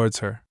forward towards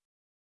her.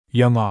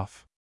 Young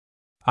off.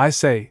 I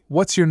say,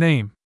 what's your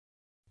name?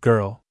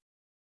 Girl.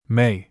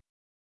 May.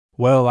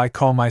 Well, I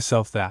call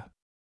myself that.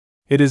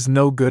 It is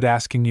no good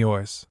asking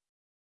yours.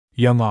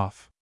 Young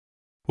off.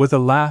 With a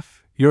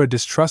laugh, you're a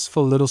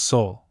distrustful little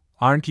soul,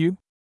 aren't you?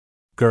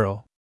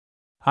 Girl.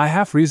 I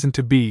have reason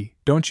to be,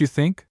 don't you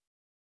think?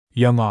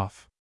 Young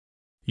off.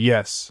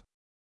 Yes.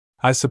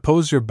 I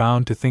suppose you're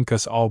bound to think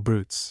us all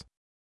brutes.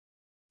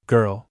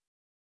 Girl.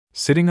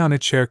 Sitting on a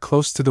chair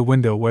close to the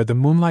window where the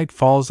moonlight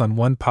falls on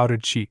one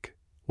powdered cheek.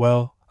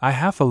 Well, I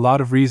have a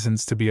lot of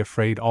reasons to be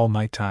afraid all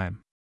my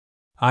time.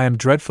 I am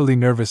dreadfully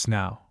nervous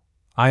now.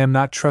 I am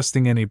not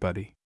trusting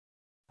anybody.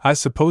 I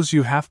suppose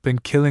you have been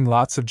killing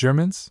lots of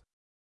Germans?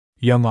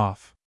 Young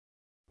off.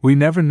 We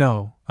never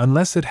know,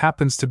 unless it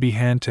happens to be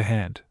hand to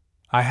hand.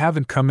 I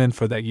haven't come in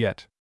for that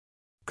yet.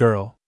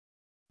 Girl.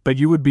 But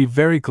you would be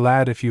very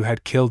glad if you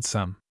had killed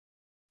some.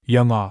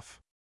 Young off.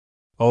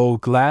 Oh,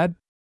 glad?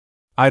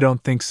 I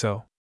don't think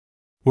so.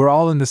 We're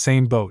all in the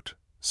same boat,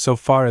 so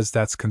far as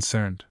that's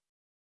concerned.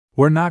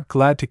 We're not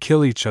glad to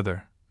kill each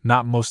other,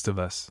 not most of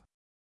us.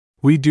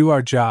 We do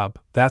our job,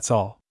 that's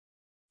all.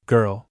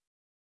 Girl.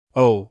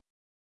 Oh.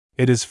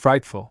 It is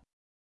frightful.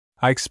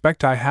 I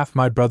expect I have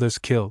my brothers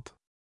killed.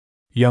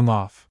 Young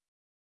off.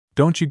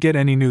 Don't you get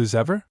any news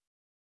ever?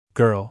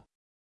 Girl.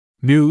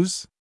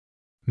 News?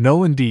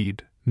 No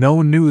indeed,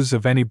 no news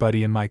of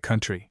anybody in my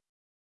country.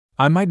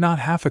 I might not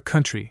have a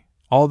country,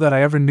 all that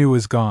I ever knew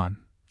is gone.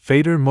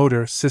 Vater,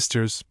 motor,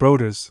 sisters,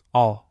 broders,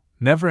 all,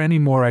 never any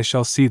more I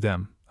shall see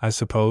them, I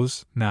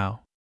suppose,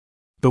 now.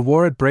 The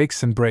war, it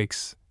breaks and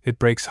breaks, it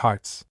breaks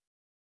hearts.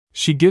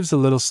 She gives a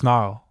little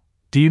snarl.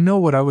 Do you know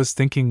what I was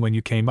thinking when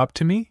you came up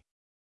to me?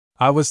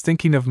 I was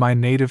thinking of my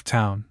native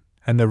town,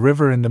 and the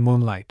river in the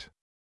moonlight.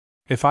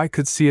 If I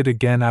could see it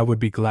again I would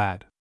be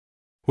glad.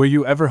 Were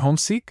you ever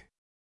homesick?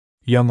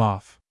 Young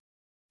off.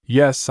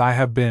 Yes, I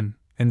have been,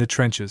 in the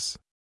trenches.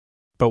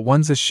 But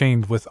one's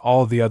ashamed with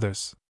all the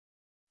others.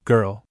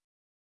 Girl.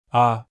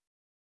 Ah.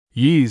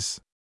 Yees.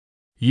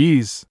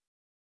 Yees.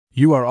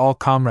 You are all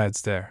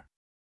comrades there.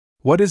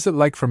 What is it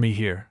like for me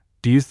here,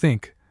 do you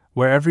think,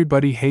 where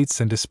everybody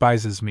hates and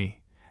despises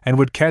me, and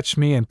would catch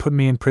me and put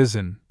me in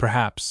prison,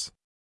 perhaps?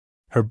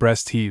 Her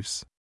breast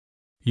heaves.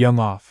 Young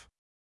off.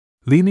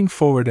 Leaning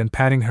forward and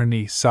patting her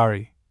knee,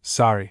 sorry.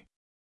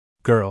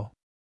 Girl.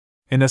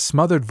 In a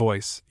smothered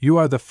voice, you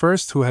are the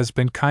first who has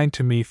been kind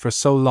to me for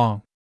so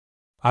long.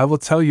 I will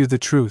tell you the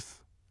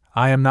truth.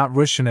 I am not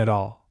Russian at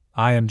all,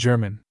 I am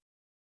German.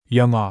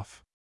 Young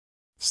off.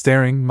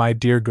 Staring, my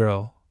dear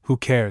girl, who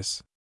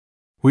cares?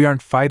 We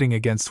aren't fighting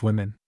against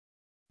women.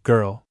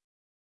 Girl.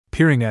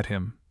 Peering at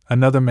him,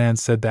 another man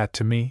said that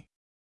to me.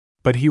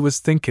 But he was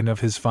thinking of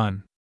his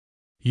fun.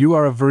 You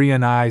are a very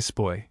nice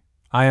boy.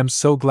 I am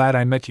so glad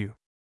I met you.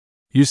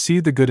 You see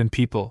the good in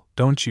people,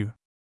 don't you?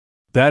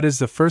 That is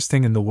the first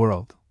thing in the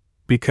world,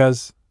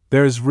 because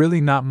there is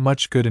really not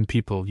much good in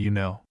people, you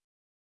know.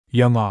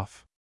 Young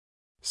off.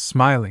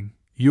 Smiling,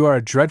 you are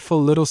a dreadful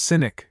little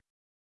cynic.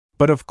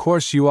 But of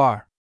course you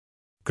are.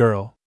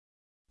 Girl.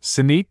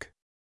 Cynic?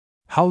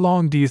 How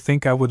long do you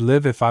think I would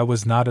live if I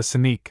was not a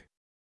cynic?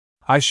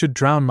 I should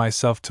drown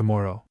myself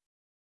tomorrow.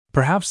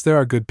 Perhaps there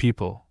are good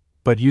people,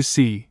 but you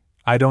see,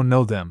 I don't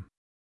know them.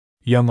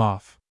 Young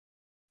off.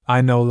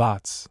 I know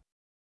lots.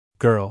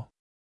 Girl.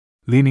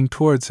 Leaning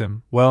towards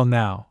him, well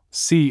now,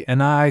 see,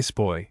 an ice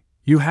boy,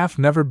 you have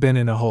never been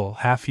in a hole,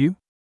 have you?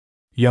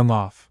 Young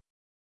off.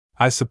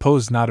 I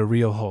suppose not a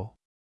real hole.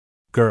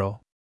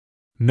 Girl.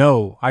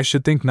 No, I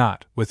should think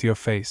not, with your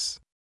face.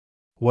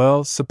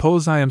 Well,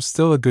 suppose I am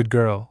still a good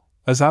girl,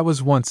 as I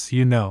was once,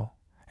 you know,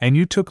 and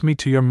you took me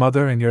to your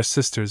mother and your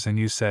sisters and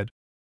you said,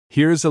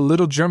 here's a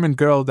little German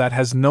girl that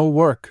has no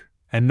work,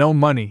 and no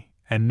money,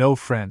 and no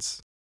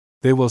friends.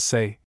 They will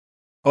say,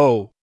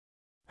 oh,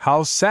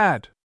 how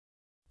sad!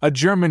 A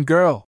German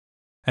girl!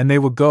 And they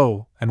will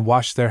go and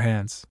wash their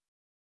hands.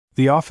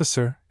 The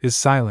officer is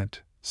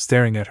silent,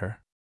 staring at her.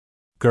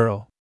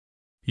 Girl.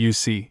 You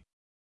see.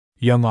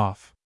 Young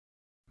off.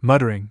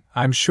 Muttering,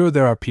 I'm sure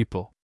there are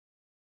people.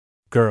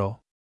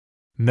 Girl.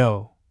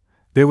 No.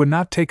 They would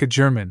not take a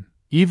German,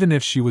 even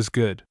if she was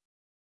good.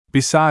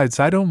 Besides,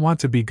 I don't want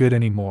to be good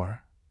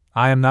anymore.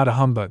 I am not a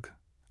humbug.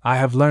 I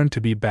have learned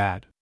to be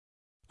bad.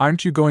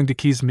 Aren't you going to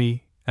kiss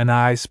me, an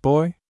ice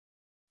boy?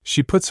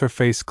 She puts her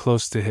face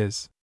close to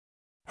his.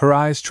 Her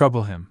eyes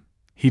trouble him.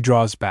 He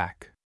draws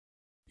back.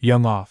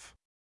 Young off.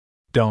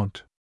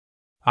 Don't.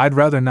 I'd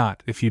rather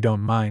not, if you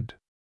don't mind.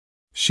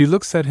 She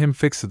looks at him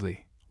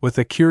fixedly, with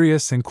a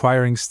curious,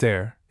 inquiring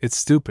stare. It's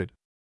stupid.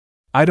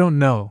 I don't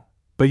know,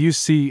 but you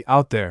see,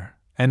 out there,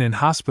 and in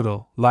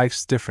hospital,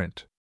 life's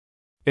different.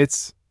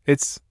 It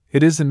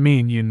isn't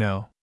mean, you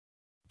know.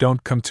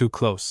 Don't come too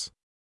close.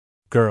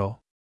 Girl.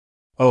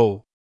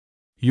 Oh.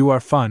 You are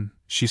fun,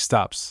 she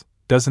stops.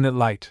 Doesn't it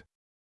light?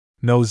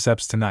 No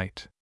Zeps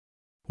tonight.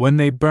 When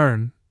they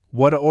burn,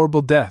 what a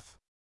horrible death!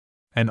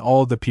 And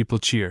all the people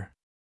cheer.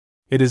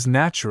 It is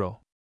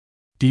natural.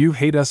 Do you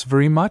hate us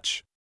very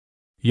much?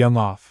 Young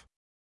off.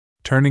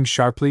 Turning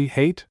sharply,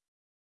 hate?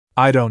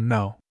 I don't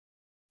know.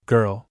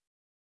 Girl.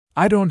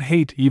 I don't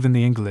hate even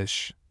the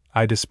English,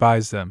 I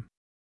despise them.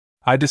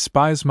 I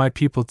despise my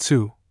people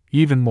too,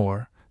 even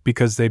more,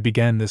 because they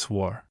began this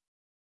war.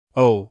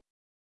 Oh.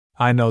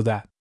 I know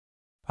that.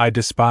 I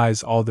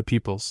despise all the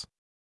peoples.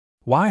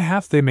 Why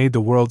have they made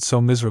the world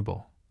so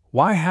miserable?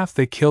 Why have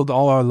they killed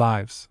all our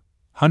lives,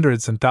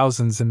 hundreds and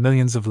thousands and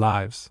millions of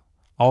lives,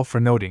 all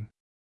for noting?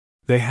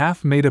 They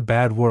have made a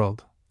bad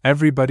world,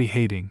 everybody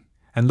hating,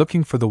 and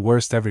looking for the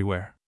worst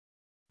everywhere.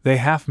 They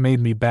have made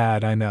me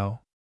bad, I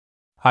know.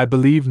 I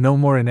believe no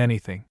more in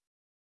anything.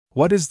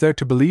 What is there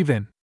to believe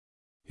in?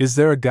 Is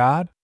there a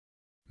God?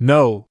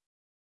 No.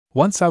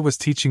 Once I was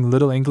teaching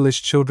little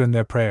English children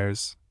their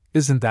prayers.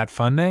 Isn't that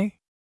fun, eh?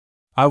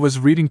 I was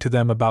reading to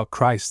them about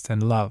Christ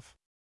and love.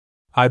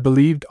 I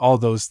believed all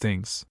those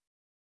things.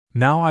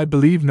 Now I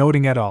believe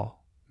nothing at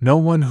all. No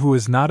one who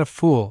is not a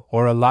fool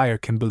or a liar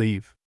can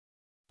believe.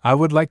 I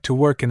would like to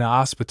work in a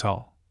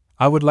hospital.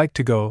 I would like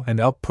to go and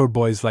help poor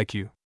boys like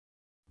you.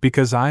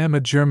 Because I am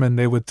a German,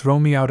 they would throw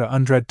me out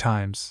 100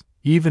 times,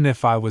 even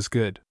if I was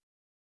good.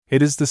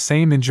 It is the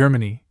same in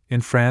Germany,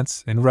 in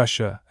France, in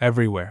Russia,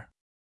 everywhere.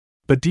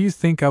 But do you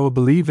think I will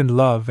believe in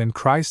love and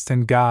Christ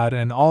and God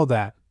and all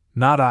that?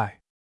 Not I.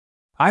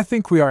 I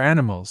think we are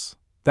animals,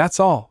 that's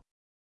all.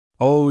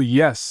 Oh,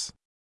 yes.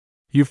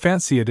 You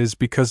fancy it is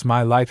because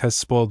my life has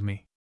spoiled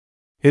me.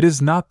 It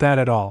is not that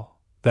at all.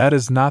 That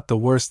is not the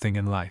worst thing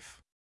in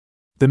life.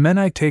 The men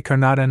I take are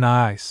not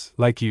nice,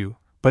 like you,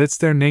 but it's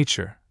their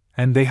nature,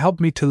 and they help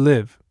me to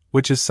live,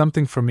 which is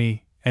something for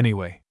me,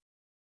 anyway.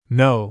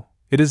 No,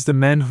 it is the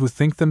men who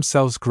think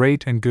themselves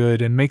great and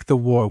good and make the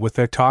war with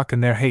their talk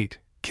and their hate,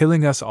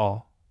 killing us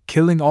all,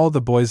 killing all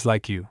the boys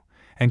like you,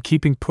 and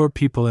keeping poor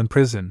people in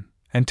prison,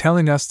 and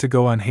telling us to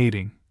go on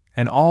hating,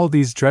 and all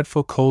these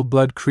dreadful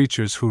cold-blood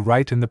creatures who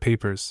write in the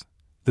papers,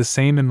 the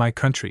same in my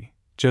country,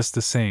 just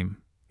the same.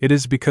 It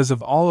is because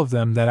of all of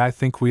them that I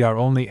think we are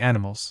only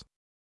animals.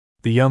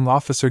 The young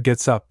officer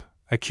gets up,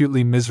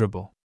 acutely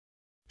miserable.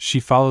 She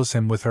follows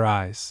him with her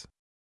eyes.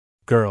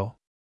 Girl.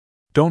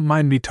 Don't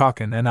mind me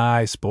talkin', an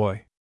ice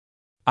boy.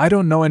 I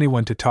don't know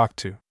anyone to talk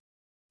to.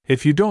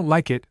 If you don't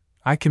like it,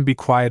 I can be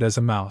quiet as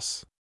a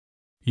mouse.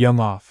 Young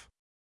off.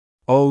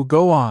 Oh,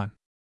 go on.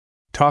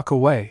 Talk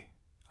away.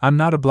 I'm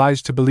not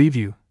obliged to believe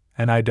you,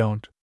 and I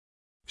don't.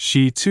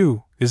 She,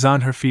 too, is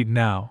on her feet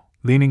now,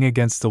 leaning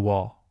against the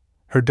wall,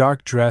 her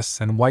dark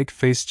dress and white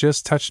face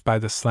just touched by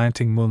the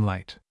slanting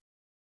moonlight.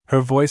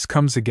 Her voice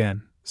comes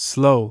again,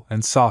 slow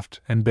and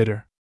soft and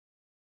bitter.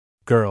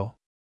 Girl.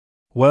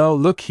 Well,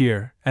 look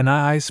here, an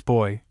ice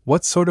boy,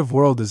 what sort of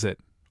world is it,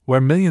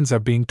 where millions are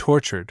being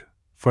tortured,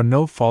 for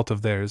no fault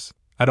of theirs,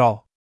 at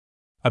all?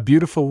 A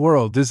beautiful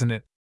world, isn't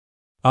it?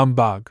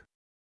 Umbog.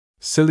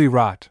 Silly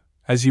rot,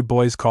 as you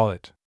boys call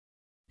it.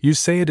 You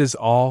say it is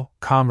all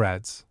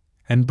comrades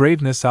and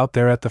braveness out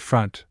there at the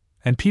front,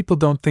 and people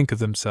don't think of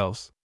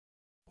themselves.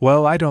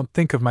 Well, I don't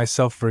think of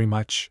myself very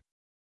much.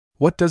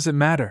 What does it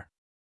matter?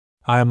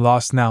 I am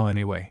lost now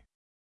anyway.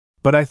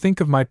 But I think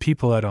of my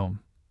people at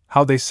home,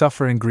 how they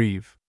suffer and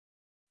grieve.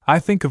 I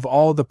think of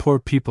all the poor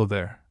people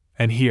there,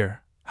 and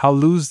here, how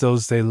lose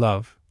those they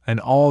love, and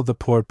all the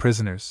poor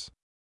prisoners.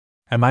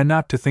 Am I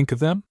not to think of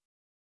them?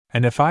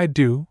 And if I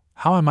do,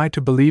 how am I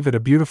to believe it a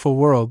beautiful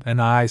world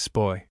and a ice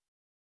boy?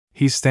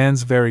 He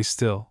stands very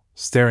still,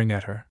 staring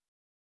at her.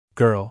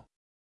 Girl.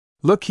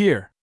 Look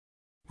here!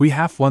 We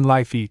have one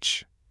life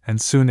each,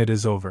 and soon it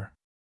is over.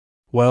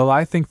 Well,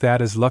 I think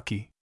that is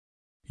lucky.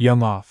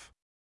 Young off.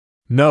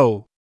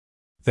 No!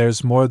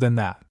 There's more than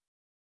that.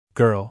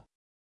 Girl.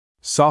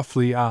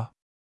 Softly, ah.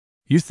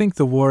 You think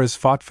the war is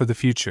fought for the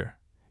future.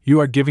 You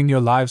are giving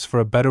your lives for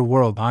a better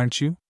world,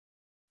 aren't you?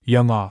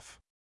 Young off.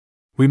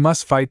 We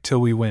must fight till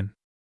we win.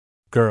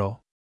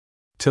 Girl.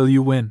 Till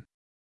you win.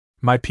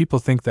 My people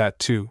think that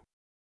too.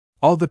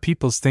 All the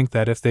peoples think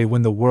that if they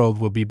win the world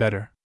will be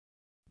better.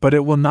 But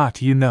it will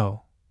not, you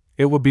know.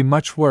 It will be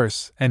much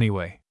worse,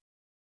 anyway.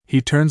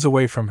 He turns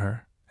away from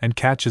her, and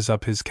catches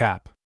up his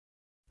cap.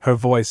 Her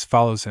voice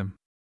follows him.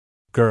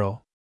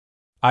 Girl.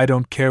 I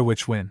don't care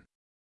which win.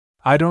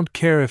 I don't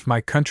care if my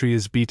country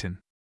is beaten.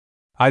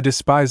 I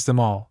despise them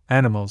all,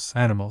 animals,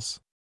 animals.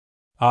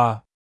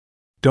 Ah.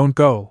 Don't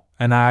go,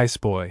 an ice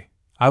boy,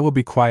 I will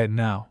be quiet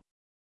now.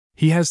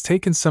 He has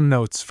taken some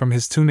notes from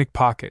his tunic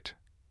pocket.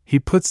 He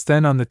puts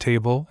them on the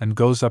table and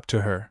goes up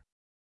to her.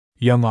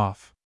 Young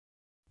off.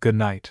 Good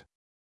night.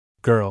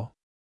 Girl.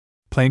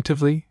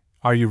 Plaintively,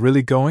 are you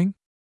really going?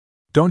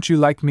 Don't you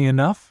like me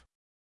enough?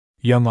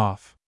 Young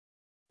off.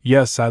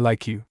 Yes, I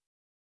like you.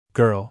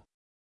 Girl.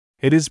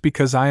 It is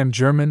because I am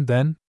German,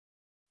 then?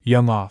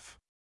 Young off.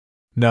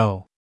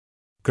 No.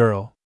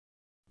 Girl.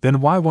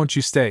 Then why won't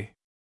you stay?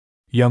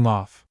 Young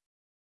off.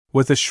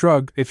 With a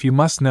shrug, if you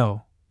must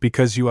know,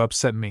 because you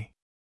upset me.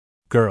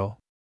 Girl.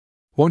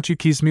 Won't you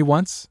kiss me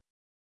once?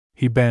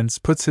 He bends,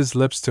 puts his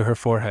lips to her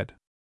forehead.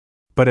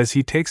 But as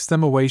he takes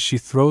them away, she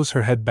throws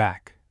her head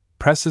back,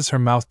 presses her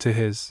mouth to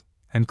his,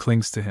 and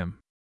clings to him.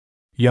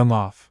 Young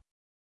off.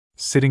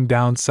 Sitting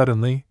down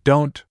suddenly,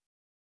 don't.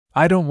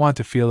 I don't want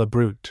to feel a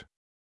brute.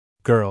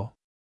 Girl.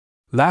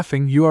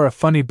 Laughing, you are a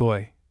funny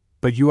boy,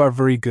 but you are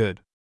very good.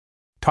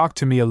 Talk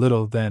to me a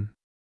little, then.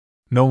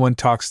 No one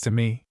talks to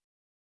me.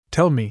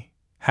 Tell me,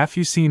 have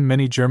you seen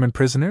many German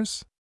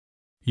prisoners?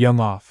 Young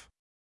off.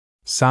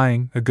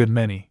 Sighing, a good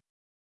many.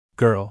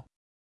 Girl.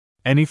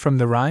 Any from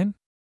the Rhine?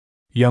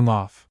 Young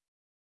off.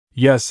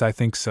 Yes, I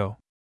think so.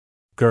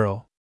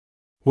 Girl.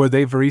 Were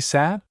they very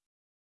sad?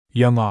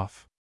 Young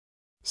off.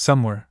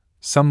 Some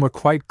were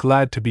quite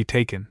glad to be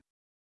taken.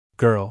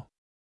 Girl.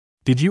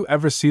 Did you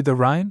ever see the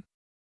Rhine?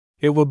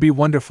 It will be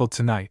wonderful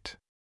tonight.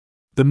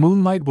 The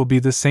moonlight will be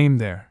the same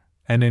there,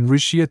 and in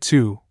Russia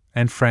too,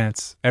 and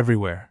France,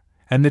 everywhere,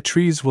 and the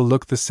trees will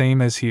look the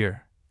same as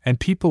here, and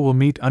people will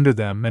meet under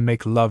them and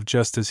make love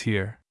just as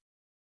here.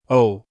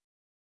 Oh!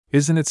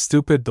 Isn't it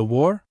stupid, the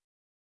war?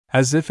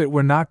 As if it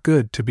were not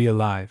good to be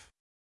alive.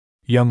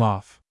 Young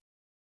off.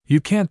 You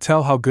can't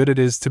tell how good it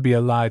is to be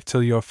alive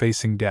till you're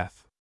facing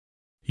death.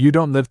 You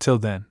don't live till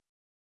then.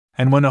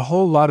 And when a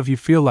whole lot of you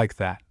feel like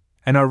that,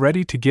 and are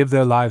ready to give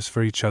their lives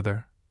for each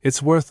other,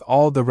 it's worth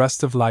all the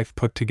rest of life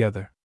put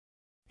together.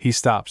 He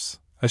stops,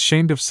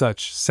 ashamed of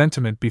such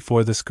sentiment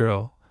before this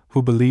girl,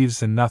 who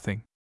believes in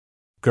nothing.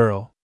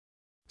 Girl.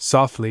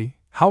 Softly,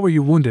 how were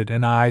you wounded,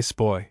 an ice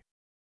boy?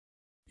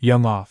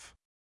 Young off.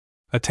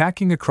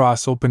 Attacking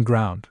across open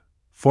ground.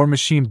 4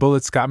 machine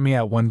bullets got me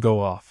at one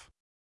go off.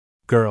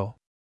 Girl.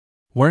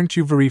 Weren't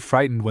you very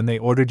frightened when they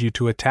ordered you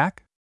to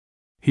attack?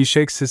 He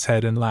shakes his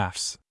head and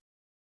laughs.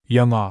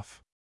 Young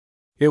off.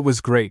 It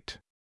was great.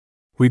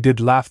 We did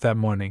laugh that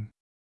morning.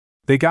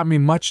 They got me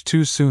much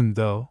too soon,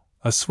 though,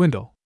 a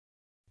swindle.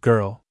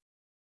 Girl.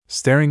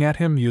 Staring at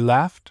him, you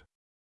laughed?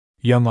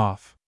 Young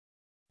off.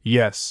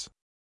 Yes.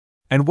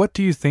 And what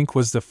do you think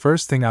was the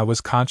first thing I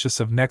was conscious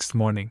of next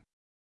morning?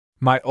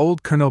 My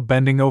old colonel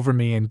bending over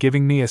me and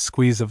giving me a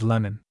squeeze of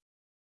lemon.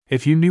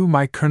 If you knew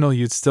my colonel,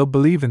 you'd still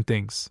believe in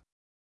things.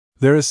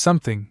 There is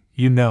something,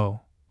 you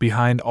know,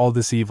 behind all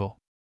this evil.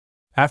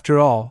 After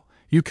all,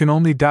 you can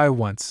only die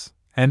once,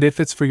 and if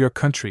it's for your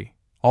country,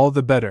 all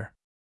the better.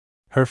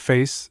 Her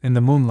face, in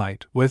the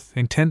moonlight, with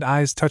intent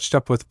eyes touched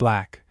up with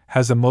black,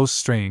 has a most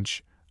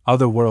strange,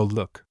 other-world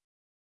look.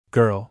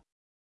 Girl.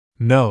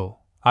 No,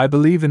 I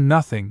believe in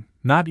nothing,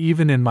 not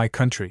even in my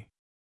country.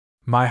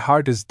 My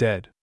heart is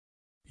dead.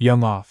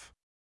 Young off.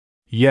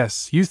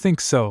 Yes, you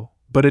think so,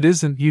 but it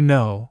isn't, you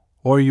know,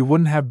 or you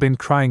wouldn't have been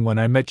crying when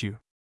I met you.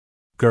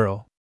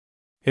 Girl.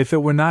 If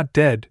it were not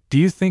dead, do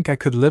you think I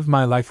could live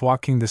my life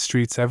walking the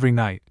streets every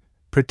night,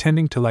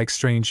 pretending to like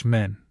strange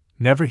men,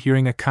 never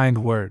hearing a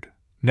kind word,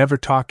 never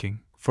talking,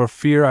 for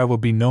fear I will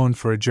be known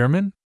for a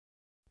German?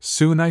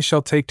 Soon I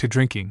shall take to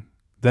drinking,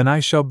 then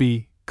I shall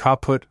be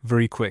kaput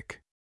very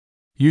quick.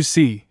 You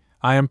see,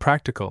 I am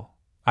practical,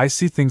 I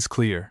see things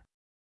clear.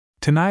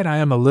 Tonight I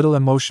am a little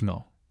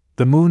emotional,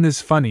 the moon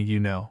is funny, you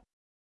know.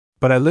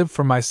 But I live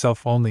for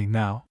myself only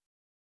now.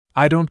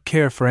 I don't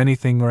care for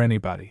anything or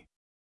anybody.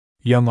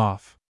 Young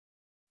off.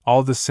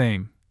 All the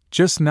same,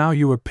 just now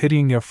you were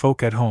pitying your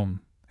folk at home,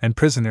 and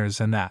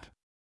prisoners and that.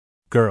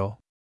 Girl.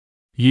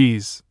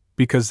 Yes,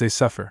 because they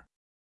suffer.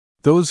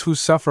 Those who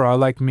suffer are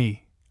like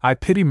me, I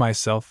pity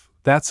myself,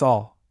 that's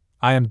all.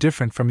 I am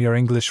different from your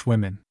English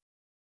women.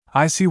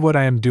 I see what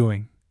I am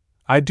doing.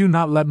 I do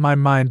not let my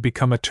mind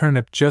become a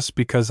turnip just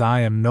because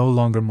I am no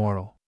longer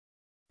moral.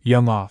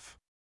 Young off.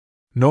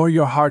 Nor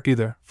your heart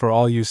either, for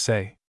all you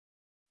say.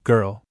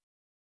 Girl.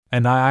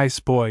 And ice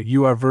boy,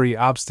 you are very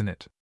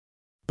obstinate.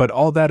 But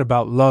all that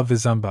about love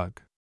is humbug.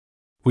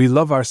 We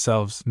love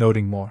ourselves,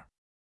 noting more.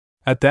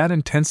 At that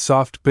intense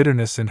soft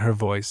bitterness in her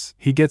voice,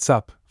 he gets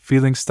up,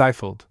 feeling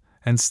stifled,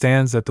 and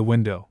stands at the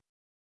window.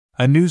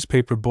 A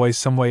newspaper boy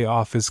some way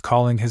off is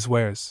calling his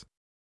wares.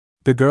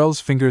 The girl's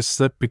fingers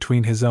slip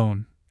between his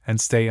own, and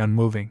stay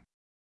unmoving.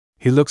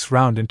 He looks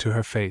round into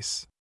her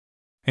face.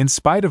 In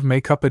spite of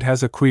makeup it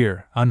has a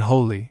queer,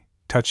 unholy,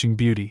 touching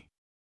beauty.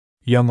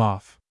 Young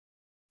off.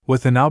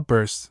 With an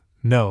outburst,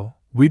 no,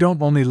 we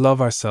don't only love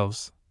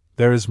ourselves,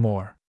 there is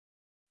more.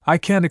 I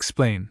can't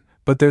explain,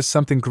 but there's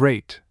something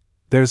great,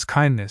 there's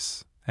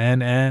kindness,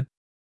 and…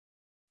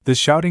 The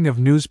shouting of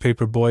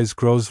newspaper boys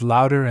grows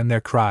louder and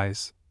their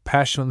cries,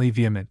 passionately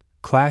vehement,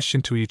 clash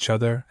into each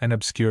other and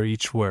obscure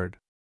each word.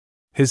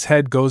 His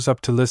head goes up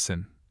to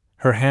listen,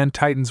 her hand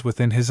tightens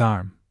within his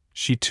arm,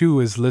 she too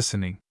is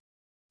listening.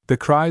 The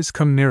cries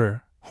come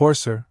nearer,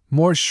 hoarser,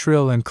 more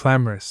shrill and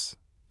clamorous.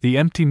 The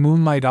empty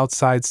moonlight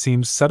outside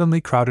seems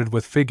suddenly crowded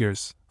with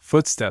figures,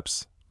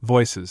 footsteps,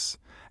 voices,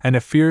 and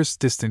a fierce,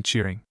 distant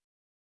cheering.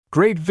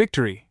 Great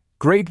victory!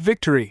 Great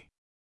victory!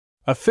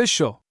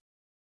 Official!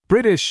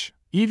 British!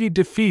 Evie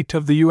defeat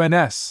of the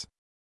UNS!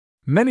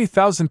 Many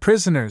thousand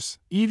prisoners!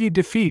 Evie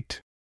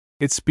defeat!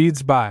 It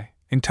speeds by,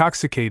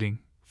 intoxicating,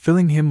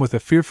 filling him with a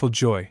fearful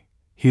joy.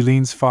 He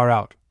leans far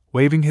out,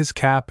 waving his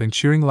cap and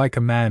cheering like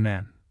a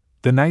madman.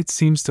 The night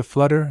seems to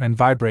flutter and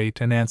vibrate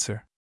and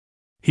answer.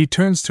 He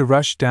turns to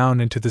rush down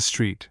into the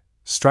street,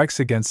 strikes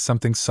against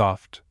something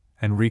soft,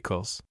 and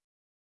recoils.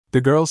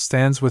 The girl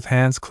stands with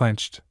hands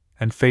clenched,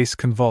 and face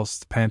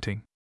convulsed,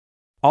 panting.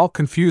 All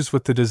confused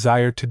with the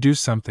desire to do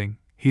something,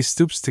 he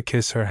stoops to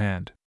kiss her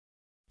hand.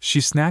 She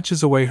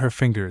snatches away her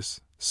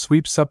fingers,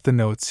 sweeps up the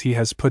notes he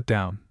has put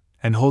down,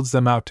 and holds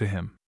them out to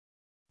him.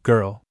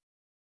 Girl.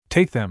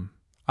 Take them.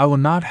 I will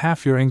not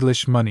have your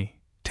English money,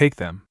 take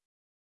them.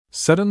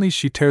 Suddenly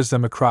she tears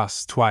them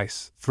across,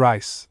 twice,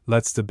 thrice,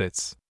 lets the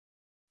bits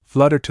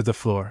flutter to the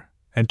floor,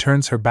 and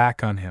turns her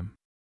back on him.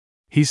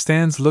 He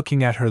stands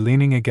looking at her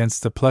leaning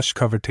against the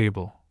plush-covered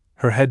table,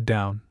 her head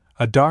down,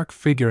 a dark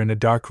figure in a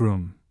dark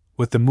room,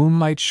 with the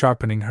moonlight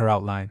sharpening her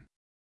outline.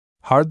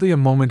 Hardly a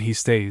moment he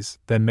stays,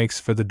 then makes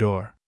for the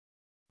door.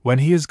 When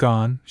he is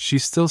gone, she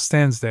still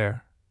stands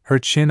there, her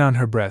chin on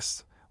her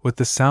breast, with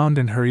the sound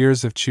in her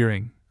ears of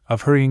cheering,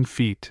 of hurrying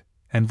feet,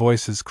 and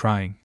voices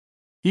crying.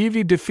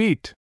 Evie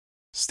defeat!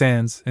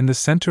 Stands in the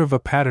center of a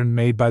pattern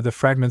made by the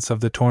fragments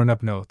of the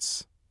torn-up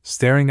notes,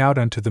 staring out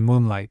onto the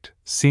moonlight,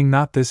 seeing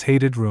not this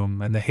hated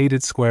room and the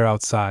hated square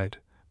outside,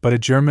 but a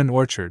German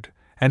orchard,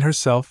 and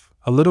herself,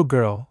 a little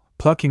girl,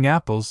 plucking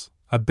apples,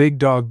 a big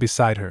dog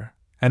beside her,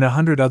 and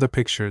 100 other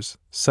pictures,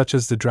 such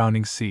as the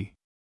drowning sea.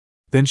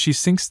 Then she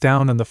sinks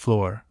down on the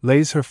floor,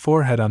 lays her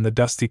forehead on the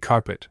dusty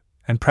carpet,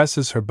 and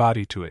presses her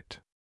body to it.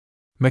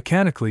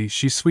 Mechanically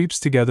she sweeps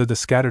together the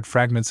scattered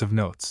fragments of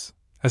notes,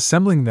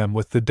 assembling them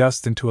with the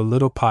dust into a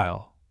little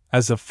pile,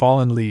 as of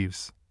fallen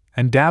leaves,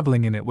 and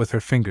dabbling in it with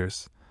her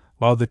fingers,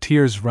 while the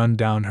tears run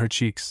down her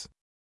cheeks.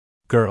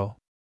 Girl.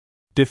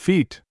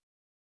 Defeat!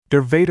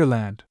 Der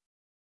Vaterland!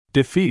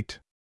 Defeat!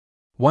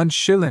 1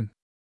 shilling!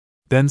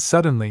 Then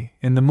suddenly,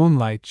 in the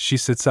moonlight, she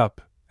sits up,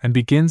 and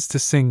begins to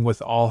sing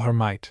with all her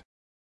might.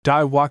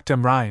 Die walk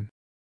dem Rhein!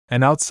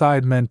 And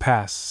outside men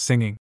pass,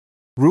 singing.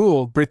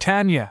 Rule,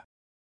 Britannia!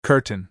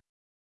 Curtain.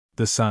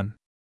 The sun.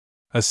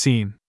 A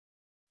scene.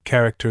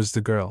 Characters: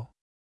 the girl.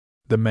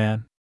 The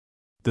man.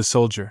 The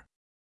soldier.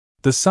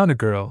 The sun, a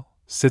girl,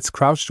 sits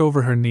crouched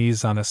over her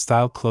knees on a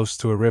stile close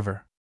to a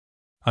river.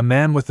 A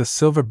man with a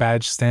silver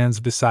badge stands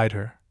beside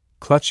her,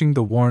 clutching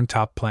the worn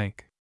top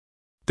plank.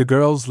 The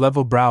girl's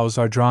level brows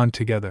are drawn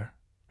together,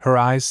 her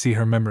eyes see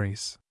her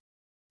memories.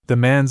 The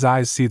man's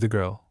eyes see the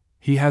girl,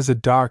 he has a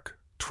dark,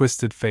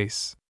 twisted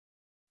face.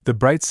 The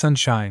bright sun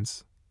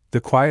shines, the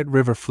quiet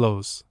river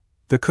flows,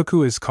 the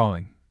cuckoo is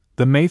calling,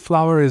 The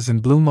Mayflower is in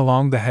bloom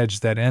along the hedge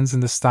that ends in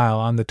the stile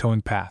on the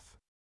towing path.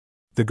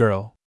 The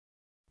girl.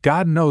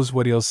 God knows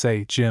what he'll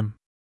say, Jim.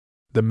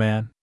 The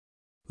man.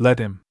 Let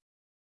him.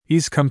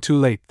 He's come too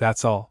late,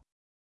 that's all.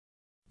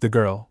 The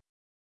girl.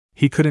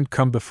 He couldn't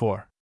come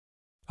before.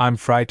 I'm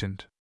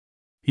frightened.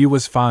 He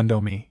was fond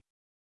o' me.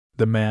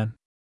 The man.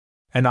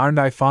 And aren't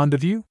I fond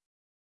of you?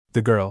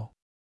 The girl.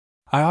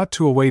 I ought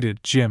to 'a' waited,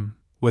 Jim,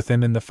 with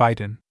him in the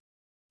fightin'.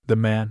 The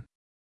man.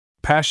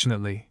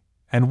 Passionately.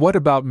 And what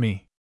about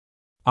me?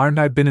 Aren't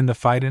I been in the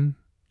fightin',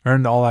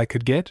 earned all I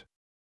could get?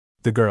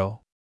 The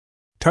girl.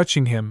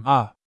 Touching him,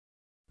 ah.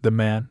 The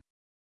man.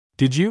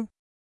 Did you?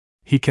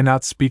 He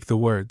cannot speak the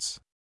words.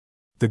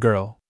 The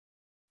girl.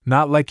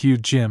 Not like you,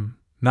 Jim,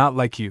 not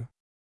like you.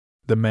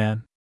 The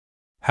man.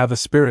 Have a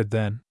spirit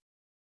then.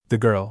 The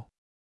girl.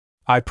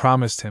 I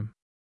promised him.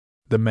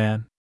 The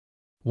man.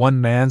 One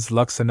man's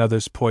luck's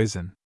another's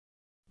poison.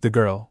 The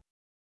girl.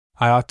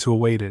 I ought to 'a'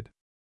 waited.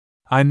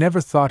 I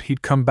never thought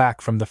he'd come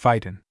back from the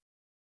fightin'.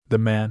 The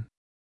man.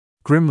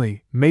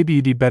 Grimly, maybe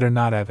you'd better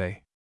not have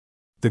a.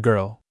 The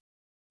girl.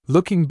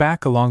 Looking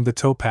back along the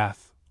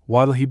towpath,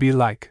 what'll he be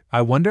like,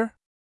 I wonder?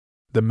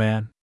 The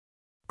man.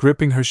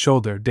 Gripping her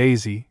shoulder,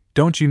 Daisy,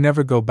 don't you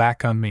never go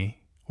back on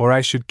me, or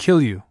I should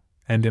kill you,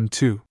 and him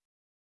too.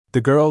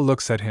 The girl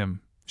looks at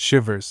him,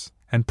 shivers,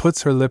 and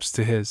puts her lips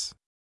to his.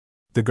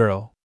 The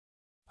girl.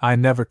 I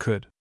never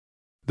could.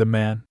 The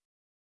man.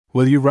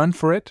 Will you run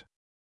for it?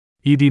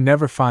 Edie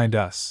never find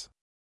us.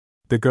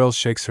 The girl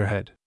shakes her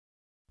head.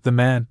 The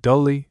man,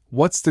 dully,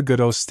 what's the good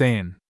o'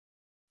 stayin'?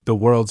 The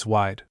world's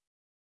wide.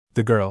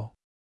 The girl.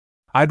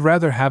 I'd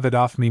rather have it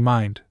off me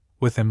mind,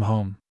 with him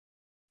home.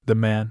 The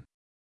man.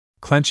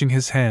 Clenching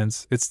his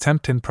hands, it's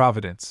temptin'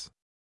 Providence.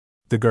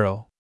 The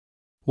girl.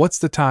 What's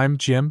the time,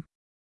 Jim?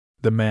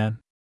 The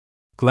man.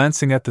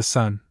 Glancing at the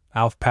sun,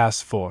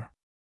 4:30.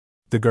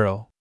 The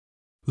girl.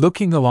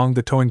 Looking along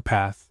the towing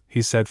path,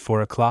 he said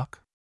 4:00.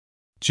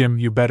 Jim,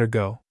 you better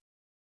go.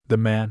 The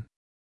man.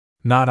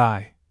 Not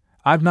I.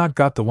 I've not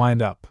got the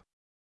wind up.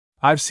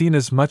 I've seen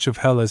as much of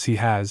hell as he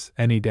has,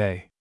 any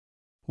day.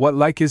 What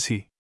like is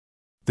he?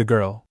 The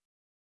girl.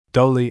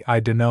 Dully, I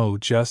dunno,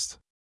 just.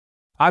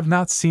 I've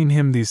not seen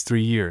him these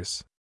 3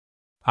 years.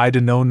 I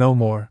dunno no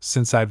more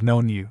since I've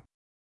known you.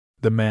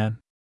 The man.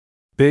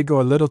 Big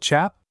or little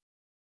chap?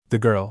 The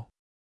girl.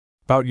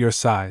 'Bout your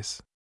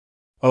size.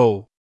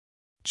 Oh.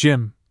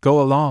 Jim, go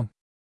along.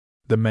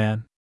 The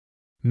man.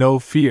 No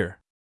fear.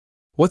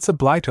 What's a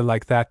blighter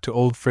like that to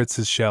old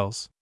Fritz's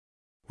shells?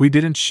 We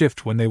didn't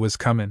shift when they was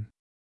comin'.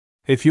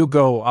 If you'll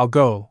go, I'll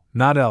go,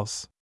 not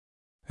else.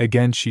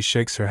 Again she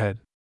shakes her head.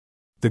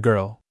 The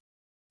girl.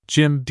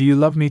 Jim, do you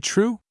love me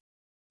true?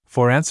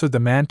 For answer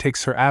the man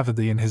takes her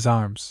avidly in his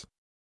arms.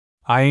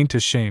 I ain't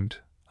ashamed,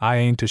 I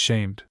ain't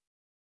ashamed.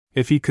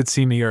 If he could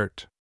see me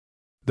 'urt.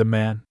 The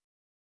man.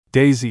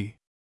 Daisy.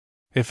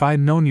 If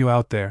I'd known you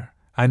out there,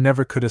 I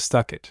never could 'a'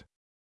 stuck it.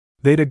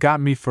 They'd 'a' got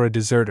me for a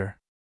deserter.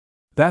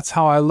 That's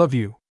how I love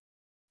you.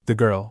 The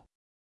girl.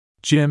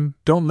 Jim,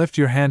 don't lift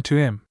your hand to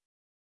him.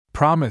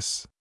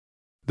 Promise.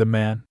 The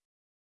man.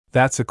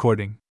 That's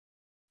according.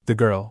 The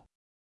girl.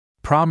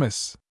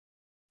 Promise.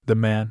 The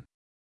man.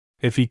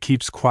 If he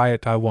keeps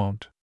quiet, I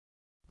won't.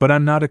 But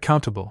I'm not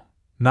accountable,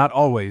 not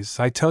always,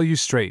 I tell you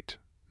straight,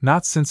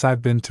 not since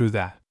I've been through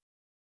that.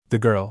 The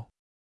girl.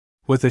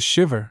 With a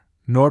shiver,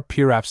 nor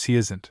perhaps he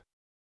isn't.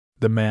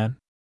 The man.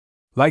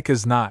 Like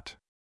as not.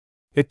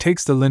 It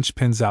takes the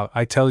linchpins out,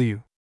 I tell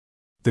you.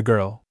 The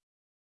girl.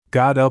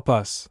 God help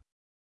us.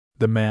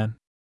 The man.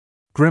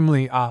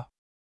 Grimly, ah.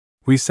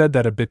 We said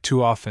that a bit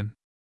too often.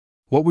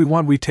 What we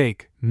want we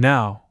take,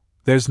 now,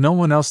 there's no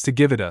one else to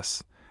give it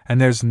us, and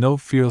there's no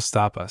fear'll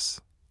stop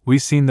us, we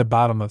seen the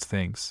bottom of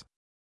things.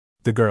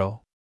 The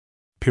girl.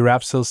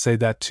 Perhaps he'll say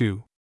that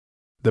too.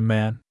 The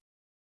man.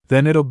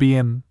 Then it'll be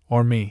him,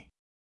 or me.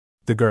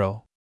 The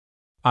girl.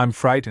 I'm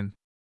frightened.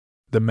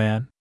 The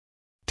man.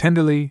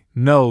 Tenderly,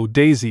 no,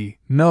 Daisy,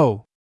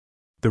 no.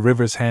 The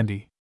river's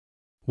handy.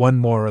 One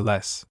more or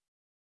less.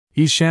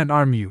 He shan't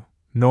harm you,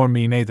 nor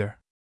me neither.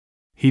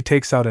 He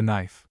takes out a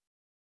knife.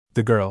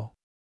 The girl.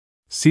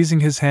 Seizing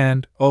his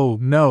hand, oh,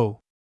 no.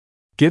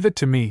 Give it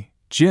to me,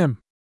 Jim.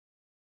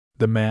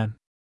 The man.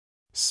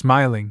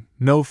 Smiling,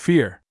 no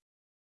fear.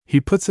 He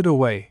puts it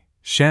away,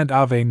 shan't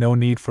ave no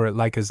need for it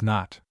like as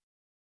not.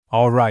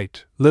 All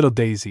right, little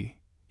Daisy,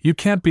 you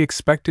can't be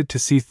expected to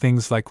see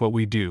things like what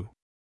we do.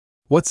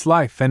 What's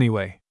life,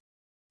 anyway?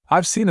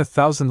 I've seen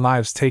 1,000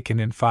 lives taken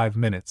in 5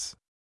 minutes.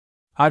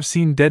 I've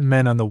seen dead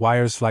men on the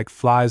wires like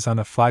flies on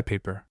a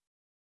flypaper.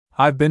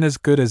 I've been as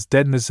good as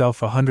dead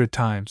myself 100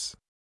 times.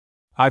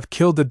 I've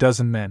killed a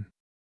dozen men.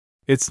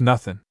 It's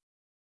nothin'.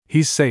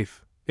 He's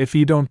safe, if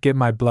he don't get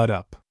my blood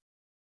up.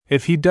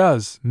 If he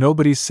does,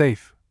 nobody's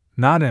safe,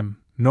 not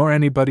him, nor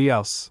anybody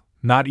else,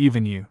 not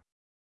even you.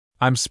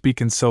 I'm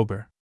speakin'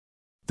 sober.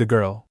 The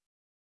girl.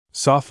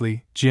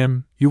 Softly,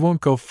 Jim, you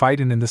won't go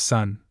fightin' in the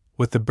sun,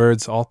 with the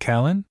birds all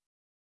callin'?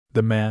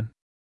 The man.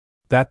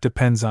 That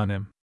depends on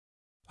him.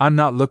 I'm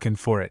not lookin'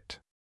 for it.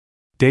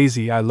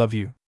 Daisy, I love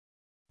you.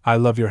 I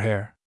love your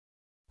hair.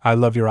 I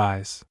love your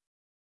eyes.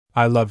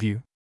 I love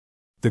you.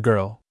 The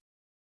girl.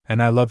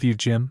 And I love you,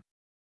 Jim.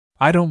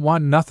 I don't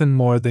want nothing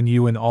more than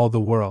you in all the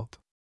world.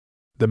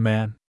 The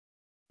man.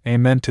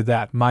 Amen to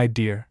that, my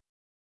dear.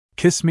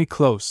 Kiss me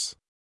close.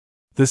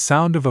 The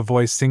sound of a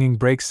voice singing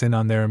breaks in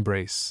on their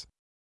embrace.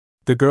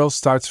 The girl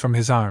starts from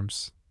his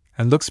arms,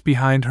 and looks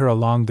behind her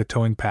along the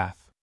towing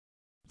path.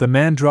 The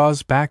man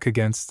draws back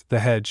against the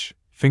hedge,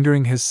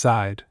 fingering his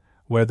side,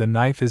 where the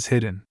knife is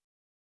hidden.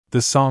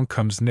 The song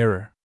comes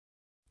nearer.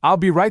 I'll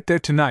be right there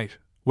tonight,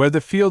 where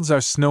the fields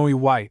are snowy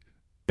white,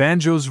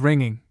 banjos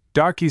ringing,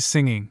 darkies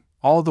singing,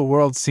 all the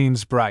world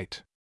seems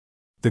bright.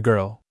 The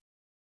girl.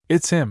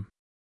 It's him.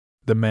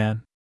 The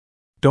man.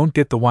 Don't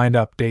get the wind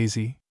up,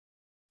 Daisy.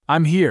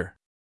 I'm here.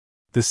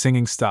 The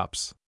singing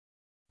stops.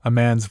 A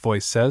man's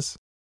voice says,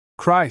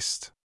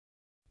 Christ!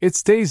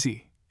 It's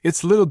Daisy!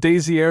 It's little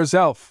Daisy Ayres'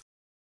 elf!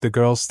 The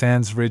girl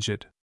stands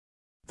rigid.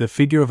 The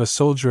figure of a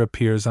soldier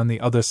appears on the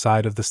other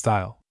side of the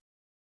stile.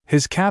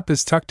 His cap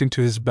is tucked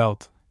into his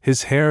belt,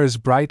 his hair is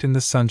bright in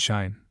the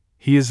sunshine,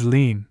 he is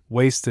lean,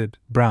 wasted,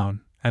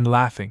 brown, and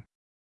laughing.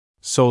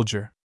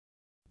 Soldier.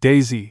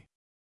 Daisy!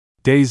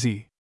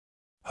 Daisy!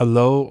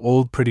 Hello,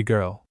 old pretty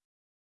girl.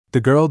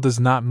 The girl does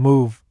not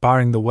move,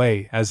 barring the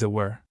way, as it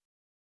were.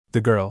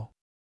 The girl.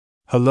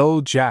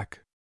 Hello,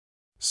 Jack.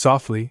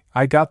 Softly,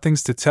 I got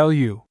things to tell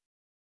you.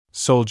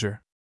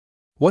 Soldier.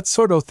 What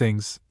sort o'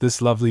 things,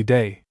 this lovely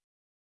day?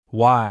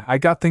 Why, I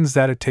got things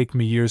that'd take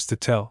me years to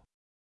tell.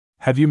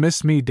 Have you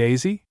missed me,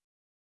 Daisy?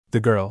 The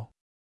girl.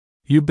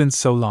 You've been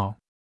so long.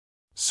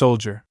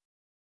 Soldier.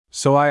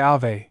 So I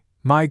ave,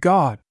 my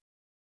God!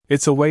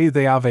 It's a way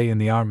they ave in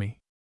the army.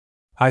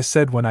 I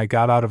said when I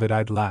got out of it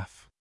I'd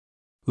laugh.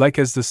 Like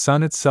as the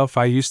sun itself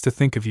I used to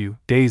think of you,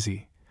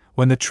 Daisy,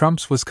 when the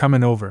trumps was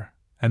comin' over,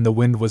 and the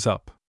wind was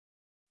up.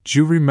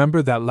 D'you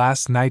remember that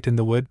last night in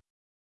the wood?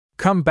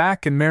 Come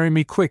back and marry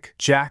me quick,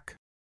 Jack!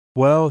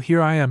 Well,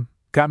 here I am,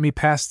 got me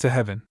passed to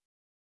heaven.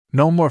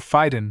 No more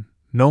fightin',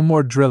 no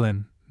more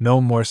drillin',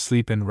 no more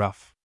sleepin'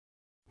 rough.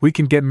 We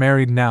can get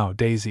married now,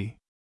 Daisy.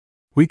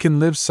 We can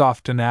live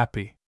soft and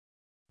 'appy.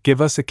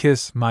 Give us a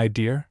kiss, my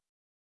dear?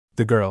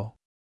 The girl.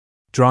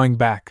 Drawing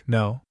back,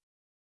 no.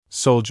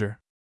 Soldier.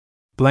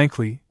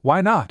 Blankly,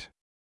 why not?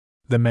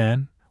 The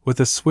man, with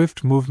a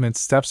swift movement,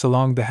 steps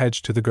along the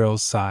hedge to the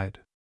girl's side.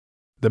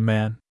 The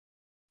man.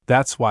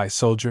 That's why,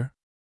 soldier.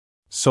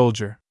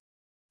 Soldier.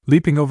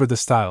 Leaping over the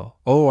stile.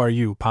 Oh, are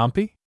you,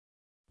 Pompey?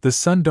 The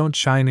sun don't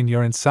shine in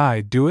your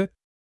inside, do it?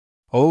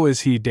 Oh,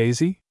 is he,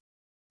 Daisy?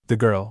 The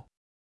girl.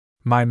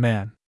 My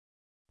man.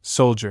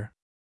 Soldier.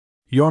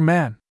 Your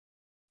man.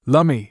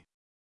 Lummy.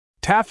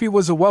 Taffy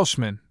was a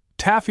Welshman.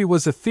 Taffy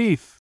was a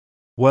thief.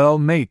 Well,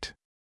 mate.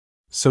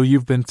 So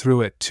you've been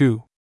through it,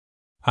 too.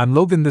 I'm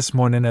Logan this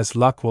mornin' as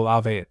luck will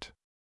ave it.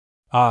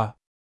 Ah.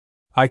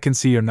 I can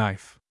see your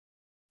knife.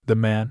 The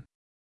man.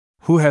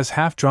 Who has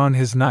half drawn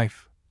his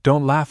knife,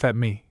 don't laugh at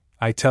me,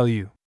 I tell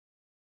you.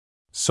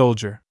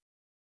 Soldier.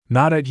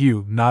 Not at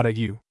you, not at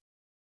you.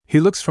 He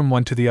looks from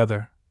one to the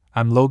other.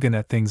 I'm Logan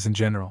at things in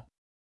general.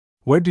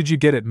 Where did you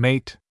get it,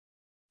 mate?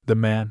 The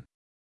man.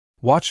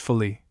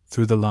 Watchfully,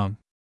 through the lung.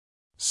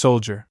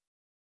 Soldier.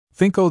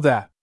 Think o'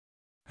 that.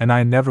 And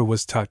I never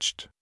was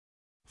touched.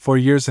 For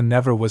years and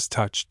never was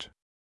touched.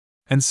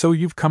 And so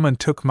you've come and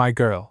took my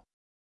girl.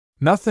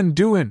 Nothin'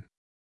 doin'.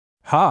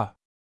 Ha!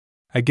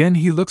 Again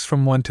he looks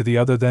from one to the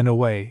other, then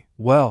away.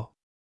 Well,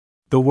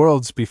 the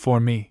world's before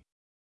me.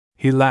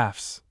 He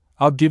laughs.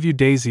 I'll give you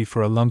Daisy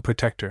for a lung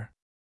protector.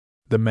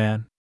 The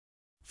man.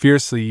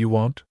 Fiercely, you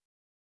won't?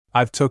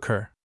 I've took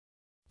her.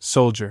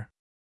 Soldier.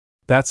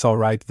 That's all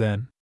right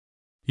then.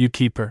 You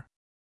keep her.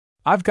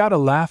 I've got a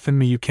laugh in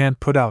me you can't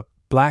put out,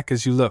 black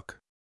as you look.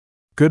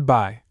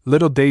 Goodbye,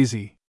 little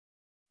Daisy.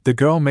 The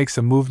girl makes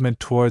a movement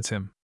towards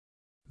him.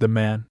 The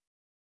man.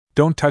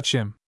 Don't touch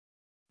him.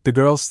 The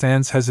girl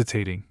stands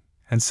hesitating,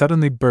 and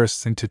suddenly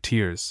bursts into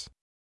tears.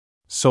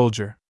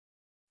 Soldier.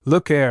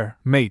 Look 'ere,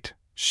 mate,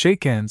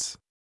 shake hands.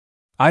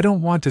 I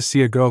don't want to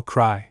see a girl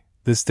cry,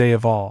 this day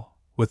of all,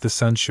 with the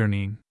sun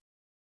shining.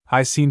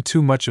 I seen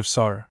too much of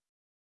sorrer.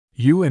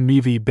 You and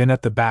me've been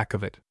at the back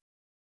of it.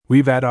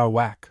 We've had our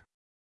whack.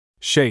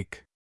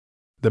 Shake.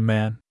 The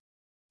man.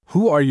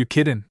 Who are you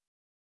kiddin'?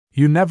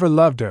 You never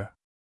loved her.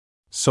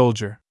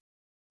 Soldier.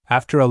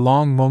 After a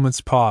long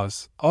moment's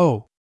pause,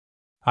 oh!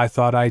 I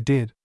thought I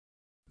did.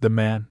 The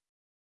man.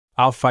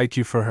 I'll fight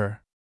you for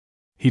her.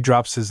 He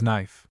drops his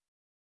knife.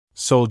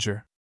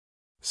 Soldier.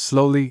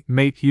 Slowly,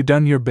 mate, you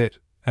done your bit,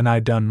 and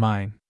I done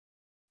mine.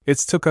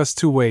 It's took us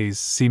two ways,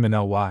 seaman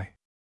ly.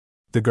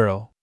 The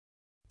girl.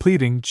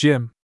 Pleading,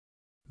 Jim.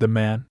 The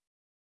man.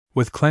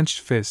 With clenched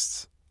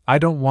fists, I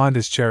don't want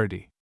his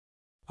charity.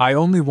 I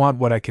only want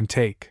what I can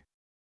take.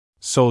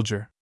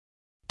 Soldier.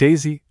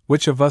 Daisy,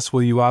 which of us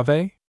will you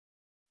ave?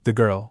 The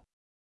girl.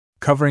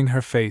 Covering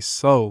her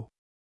face, oh.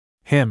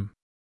 Him.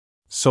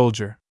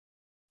 Soldier.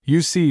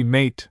 You see,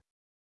 mate.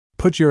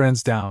 Put your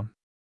ends down.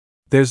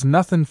 There's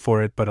nothin'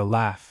 for it but a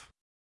laugh.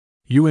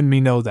 You and me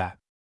know that.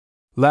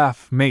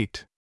 Laugh,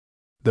 mate.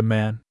 The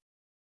man.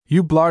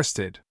 You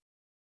blarsted.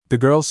 The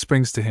girl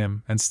springs to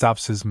him and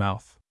stops his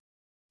mouth.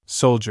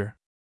 Soldier.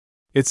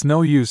 It's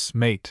no use,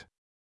 mate.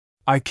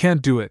 I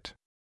can't do it.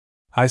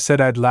 I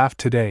said I'd laugh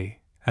today,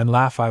 and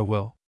laugh I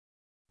will.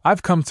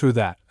 I've come through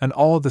that, and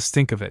all the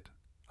stink of it.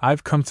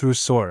 I've come through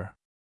sorer.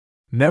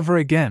 Never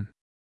again.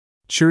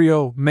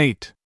 Cheerio,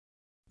 mate.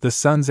 The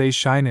sun's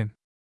shinin'.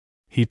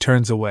 He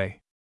turns away.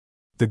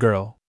 The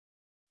girl.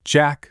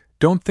 Jack,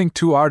 don't think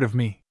too hard of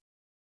me.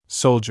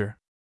 Soldier.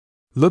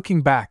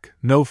 Looking back,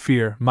 no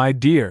fear, my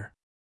dear.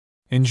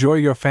 Enjoy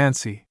your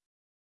fancy.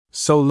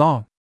 So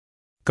long.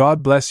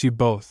 God bless you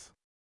both.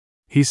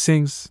 He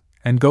sings,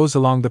 and goes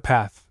along the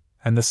path,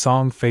 and the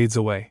song fades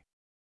away.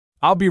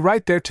 I'll be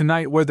right there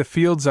tonight where the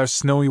fields are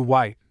snowy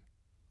white.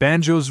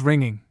 Banjos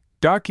ringing,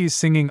 darkies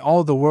singing,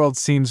 all the world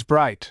seems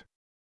bright.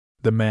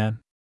 The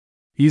man.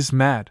 He's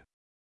mad.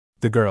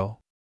 The girl.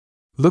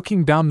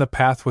 Looking down the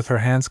path with her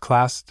hands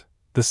clasped,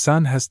 the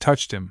sun has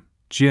touched him,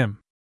 Jim.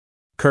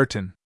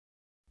 Curtain.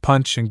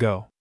 Punch and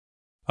Go.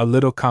 A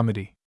little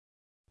comedy.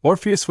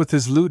 Orpheus with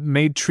his lute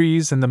made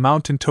trees and the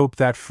mountain tope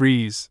that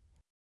freeze.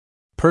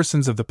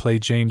 Persons of the play: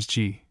 James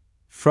G.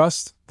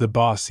 Frust, the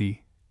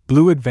bossy,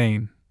 Blewett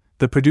Vane,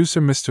 the producer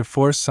Mr.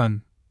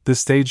 Forson, the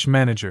stage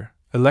manager,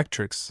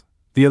 Electrics,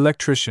 the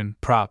electrician,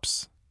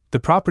 Props, the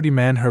property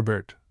man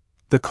Herbert,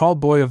 the call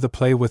boy of the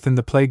play within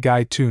the play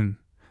Guy Toon,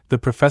 the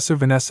professor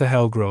Vanessa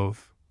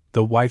Hellgrove,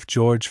 the wife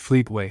George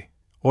Fleetway,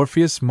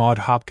 Orpheus Maud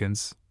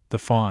Hopkins, the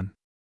faun.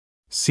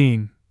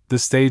 Scene, the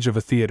stage of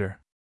a theater.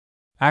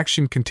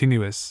 Action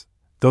continuous,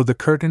 though the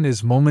curtain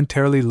is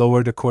momentarily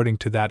lowered according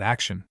to that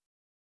action.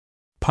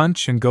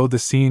 Punch and Go. The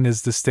scene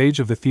is the stage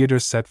of the theater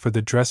set for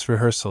the dress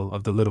rehearsal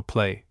of the little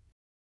play.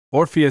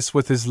 Orpheus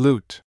with his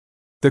lute.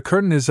 The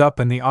curtain is up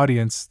and the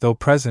audience, though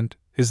present,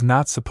 is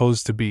not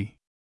supposed to be.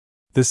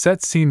 The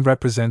set scene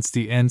represents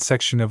the end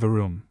section of a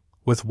room,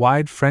 with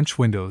wide French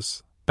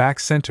windows, back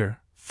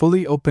center,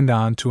 fully opened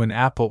on to an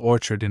apple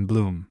orchard in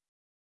bloom.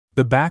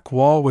 The back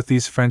wall with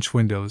these French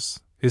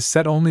windows is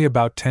set only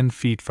about 10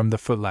 feet from the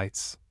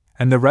footlights,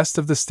 and the rest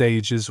of the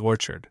stage is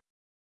orchard.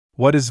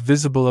 What is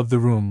visible of the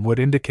room would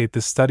indicate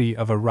the study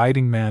of a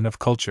writing man of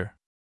culture.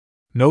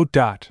 No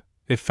doubt,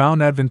 if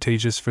found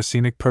advantageous for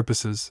scenic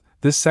purposes,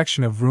 this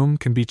section of room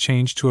can be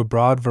changed to a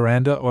broad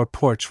veranda or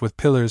porch with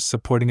pillars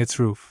supporting its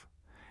roof.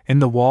 In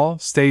the wall,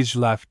 stage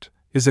left,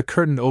 is a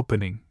curtain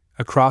opening,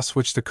 across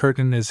which the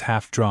curtain is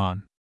half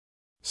drawn.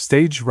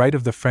 Stage right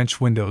of the French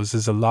windows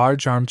is a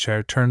large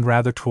armchair turned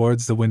rather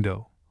towards the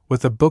window,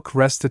 with a book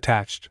rest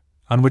attached,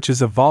 on which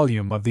is a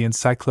volume of the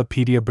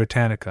Encyclopedia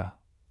Britannica,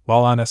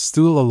 while on a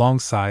stool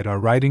alongside are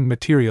writing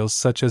materials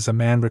such as a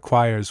man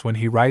requires when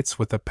he writes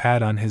with a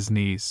pad on his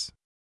knees.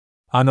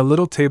 On a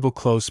little table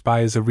close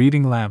by is a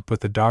reading lamp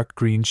with a dark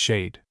green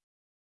shade.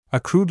 A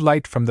crude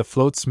light from the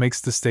floats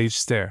makes the stage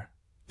stare.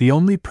 The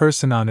only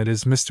person on it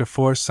is Mr.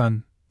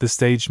 Forson, the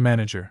stage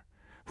manager,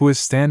 who is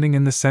standing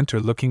in the center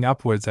looking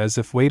upwards as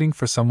if waiting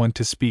for someone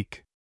to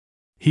speak.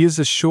 He is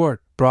a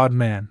short, broad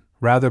man,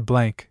 rather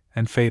blank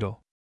and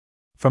fatal.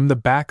 From the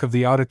back of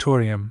the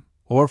auditorium,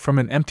 or from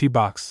an empty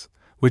box,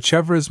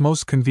 whichever is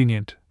most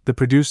convenient, the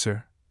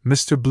producer,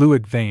 Mr.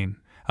 Blewett Vane,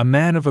 a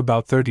man of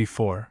about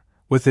 34,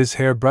 with his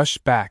hair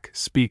brushed back,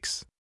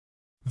 speaks.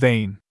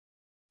 Vane.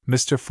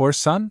 Mr.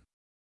 Forson?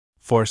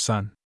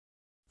 Forson.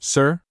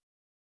 Sir?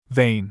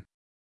 Vane.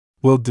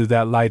 We'll do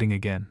that lighting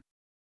again.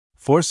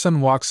 Forson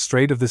walks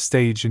straight of the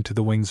stage into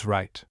the wing's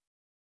right.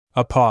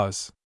 A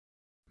pause.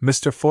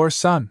 Mr.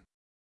 Forson.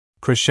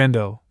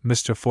 Crescendo,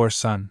 Mr.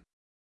 Forson.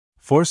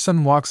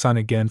 Forson walks on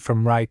again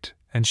from right,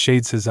 and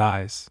shades his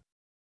eyes.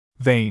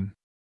 Vane.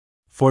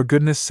 For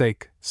goodness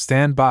sake,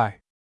 stand by.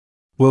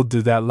 We'll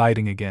do that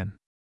lighting again.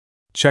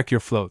 Check your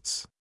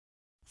floats.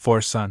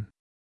 Forson.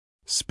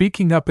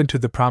 Speaking up into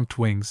the prompt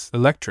wings,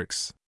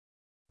 Electrics.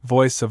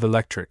 Voice of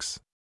Electrics.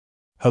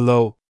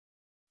 Hello.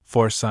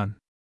 Forson.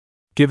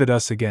 Give it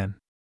us again.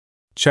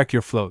 Check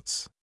your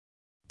floats.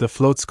 The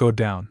floats go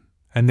down,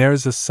 and there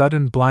is a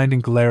sudden blinding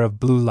glare of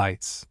blue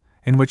lights,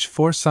 in which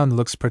Forson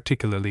looks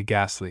particularly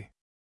ghastly.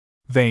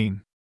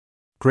 Vane.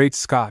 Great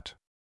Scott!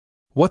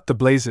 What the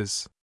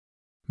blazes?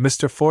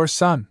 Mr.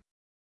 Forson!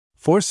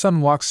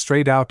 Forson walks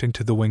straight out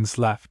into the wing's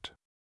left.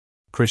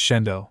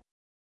 Crescendo.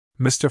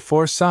 Mr.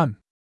 Forson!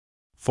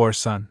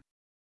 Forson.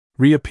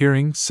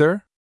 Reappearing,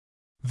 sir?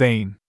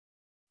 Vane.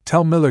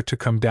 Tell Miller to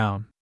come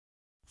down.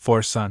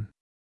 Forson.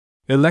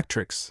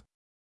 Electrics.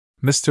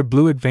 Mr.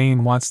 Blewett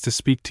Vane wants to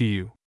speak to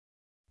you.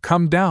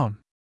 Come down.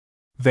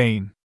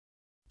 Vane.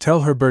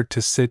 Tell Herbert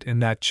to sit in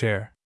that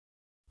chair.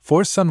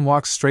 Forson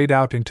walks straight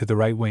out into the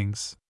right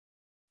wings.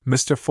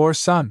 Mr.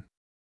 Forson.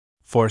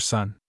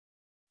 Forson.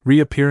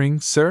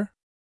 Reappearing, sir?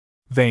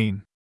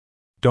 Vane.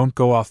 Don't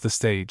go off the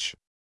stage.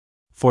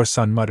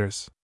 Forson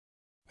mutters.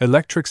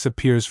 Electrics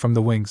appears from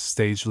the wings,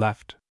 stage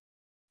left.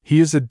 He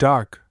is a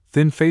dark,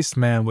 thin-faced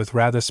man with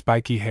rather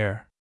spiky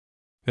hair.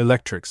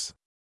 Electrics.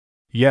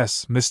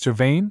 Yes, Mr.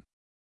 Vane?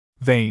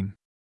 Vane.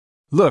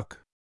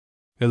 Look.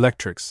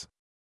 Electrics.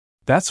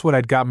 That's what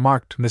I'd got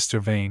marked, Mr.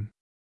 Vane.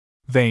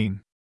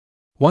 Vane.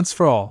 Once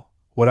for all,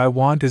 what I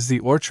want is the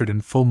orchard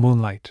in full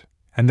moonlight,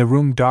 and the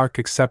room dark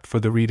except for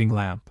the reading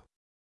lamp.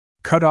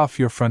 Cut off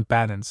your front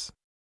battens.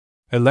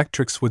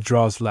 Electrics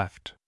withdraws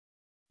left.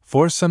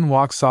 Forson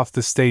walks off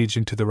the stage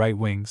into the right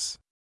wings.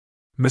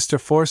 Mr.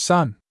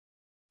 Forson.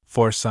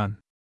 Forson.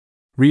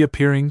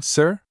 Reappearing,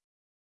 sir?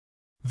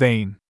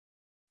 Vane.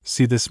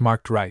 See this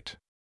marked right.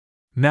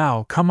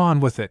 Now, come on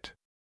with it.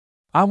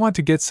 I want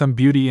to get some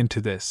beauty into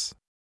this.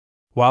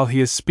 While he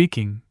is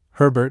speaking,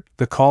 Herbert,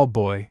 the call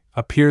boy,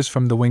 appears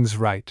from the wing's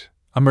right,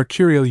 a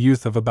mercurial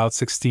youth of about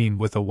 16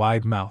 with a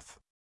wide mouth.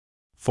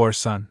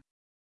 Forson.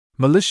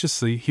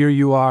 Maliciously, here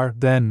you are,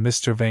 then,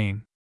 Mr.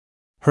 Vane.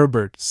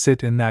 Herbert,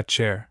 sit in that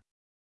chair.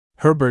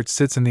 Herbert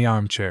sits in the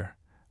armchair,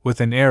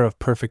 with an air of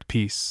perfect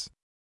peace.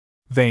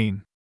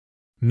 Vane.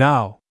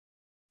 Now.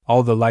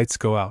 All the lights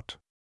go out.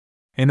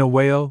 In a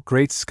wail,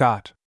 Great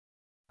Scott!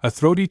 A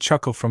throaty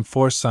chuckle from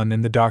Forson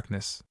in the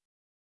darkness.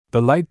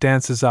 The light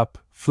dances up,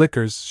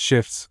 flickers,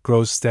 shifts,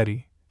 grows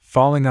steady,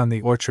 falling on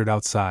the orchard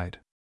outside.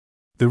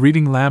 The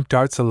reading lamp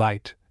darts a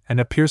light, and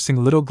a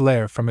piercing little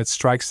glare from it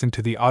strikes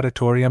into the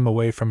auditorium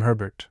away from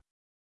Herbert.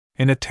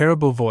 In a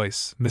terrible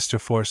voice, Mr.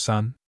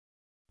 Forson.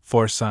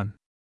 Forson.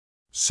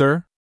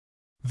 Sir?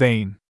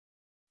 Vane.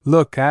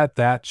 Look at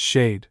that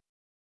shade.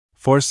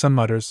 Forson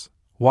mutters,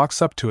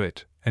 walks up to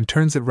it, and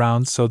turns it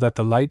round so that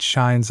the light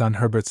shines on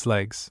Herbert's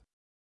legs.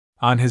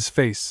 On his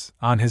face,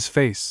 on his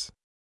face.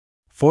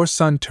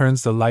 Forson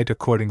turns the light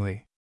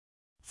accordingly.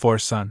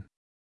 Forson.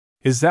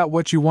 Is that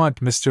what you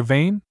want, Mr.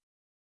 Vane?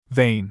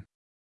 Vane.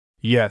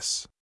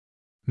 Yes.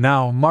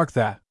 Now, mark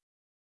that.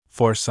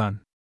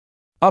 Forson.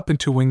 Up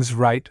into wings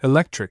right,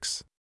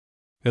 electrics.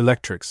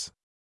 Electrics.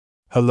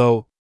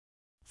 Hello.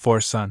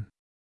 Forson.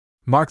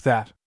 Mark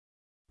that.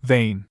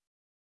 Vane.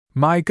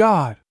 My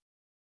God!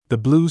 The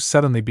blue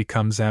suddenly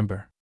becomes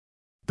amber.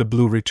 The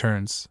blue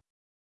returns.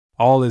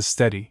 All is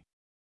steady.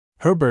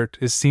 Herbert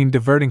is seen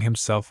diverting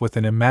himself with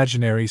an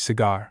imaginary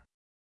cigar.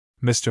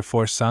 Mr.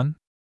 Forson?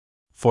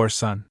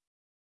 Forson.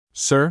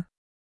 Sir?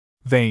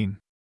 Vane.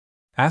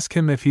 Ask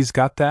him if he's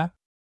got that?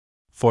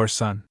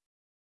 Forson.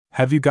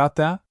 Have you got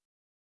that?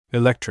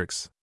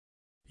 Electrics.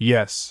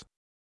 Yes.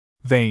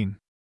 Vane.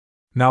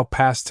 Now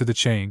pass to the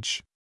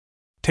change.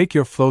 Take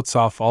your floats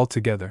off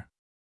altogether.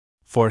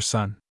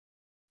 Forson.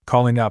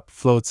 Calling up,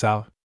 floats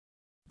out.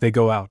 They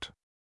go out.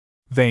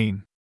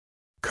 Vane.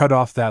 Cut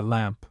off that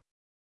lamp.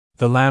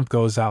 The lamp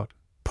goes out.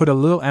 Put a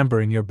little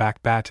ember in your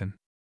back batten.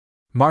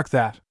 Mark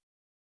that.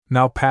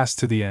 Now pass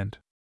to the end.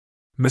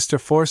 Mr.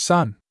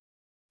 Forson.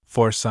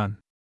 Forson.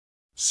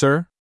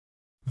 Sir?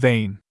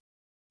 Vane.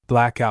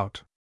 Black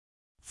out.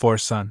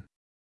 Forson.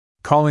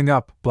 Calling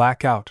up,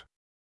 black out.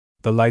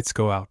 The lights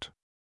go out.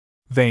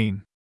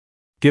 Vane.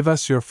 Give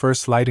us your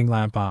first lighting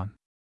lamp on.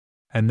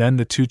 And then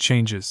the two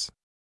changes.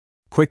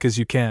 Quick as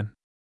you can.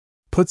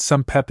 Put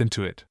some pep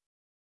into it.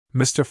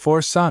 Mr.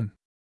 Forson.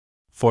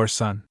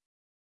 Forson.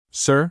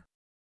 Sir?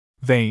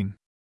 Vane.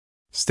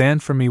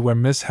 Stand for me where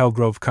Miss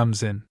Helgrove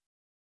comes in.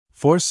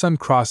 Forson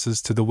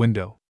crosses to the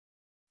window.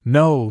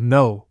 No,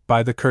 no,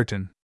 by the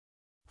curtain.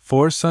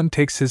 Forson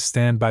takes his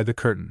stand by the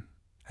curtain,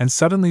 and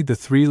suddenly the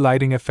three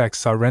lighting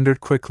effects are rendered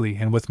quickly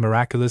and with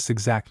miraculous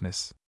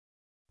exactness.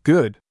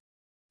 Good.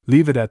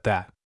 Leave it at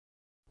that.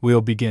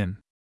 We'll begin.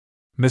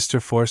 Mr.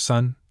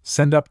 Forson,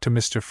 send up to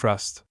Mr.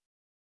 Frust.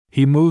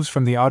 He moves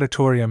from the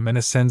auditorium and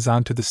ascends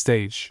onto the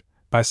stage,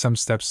 by some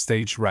steps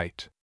stage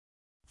right.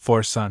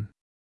 Forson.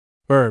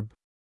 Herb.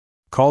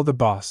 Call the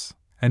boss,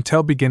 and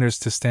tell beginners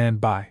to stand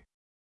by.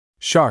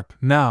 Sharp,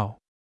 now.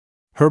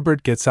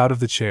 Herbert gets out of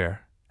the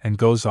chair, and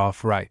goes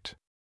off right.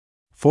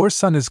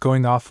 Forson is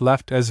going off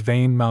left as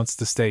Vane mounts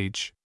the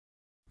stage.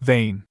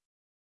 Vane.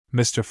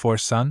 Mr.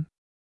 Forson?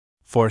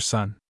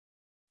 Forson.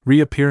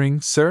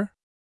 Reappearing, sir?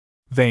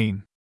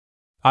 Vane.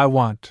 I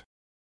want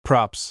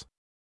props.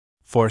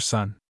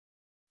 Forson.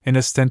 In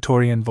a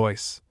stentorian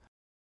voice.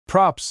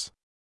 Props!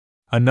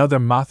 Another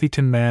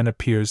moth-eaten man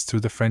appears through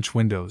the French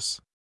windows.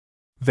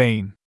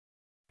 Vane.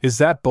 Is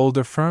that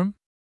Boulder firm?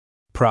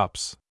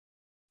 Props.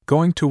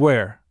 Going to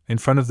where, in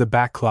front of the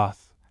back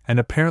cloth, and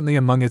apparently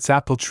among its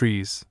apple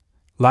trees,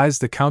 lies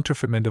the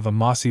counterfeitment of a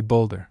mossy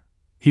boulder.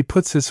 He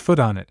puts his foot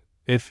on it,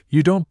 if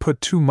you don't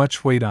put too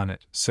much weight on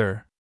it,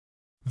 sir.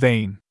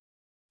 Vane.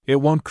 It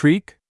won't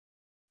creak?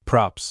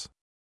 Props.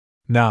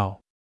 Now.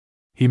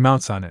 He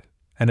mounts on it,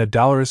 and a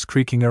dolorous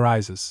creaking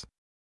arises.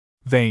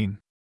 Vane.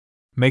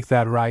 Make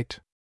that right.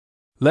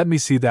 Let me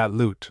see that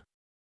loot.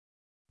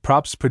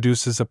 Props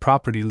produces a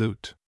property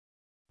loot.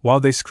 While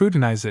they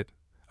scrutinize it,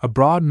 a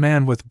broad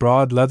man with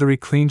broad, leathery,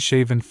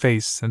 clean-shaven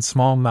face and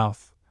small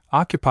mouth,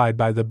 occupied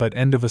by the butt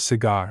end of a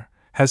cigar,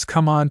 has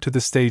come on to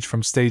the stage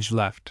from stage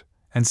left,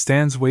 and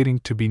stands waiting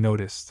to be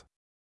noticed.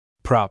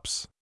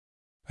 Props.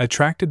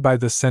 Attracted by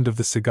the scent of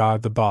the cigar,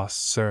 the boss,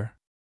 sir.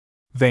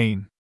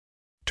 Vane.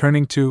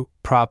 Turning to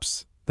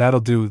Props, that'll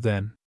do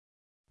then.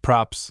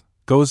 Props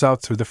goes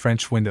out through the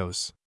French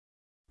windows.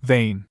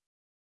 Vane.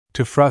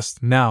 To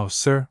Frust, now,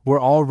 sir, we're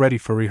all ready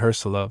for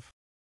rehearsal of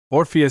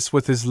Orpheus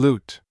with his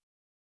lute.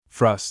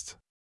 Frust.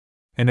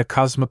 In a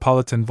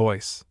cosmopolitan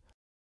voice.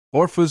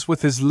 Orpheus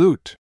with his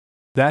lute.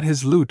 That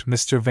his lute,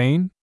 Mr.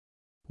 Vane?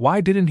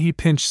 Why didn't he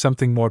pinch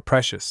something more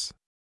precious?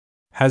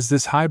 Has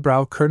this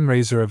highbrow curtain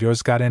raiser of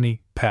yours got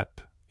any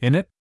pep in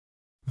it?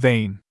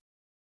 Vain.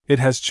 It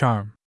has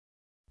charm.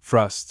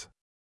 Frust.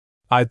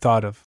 I'd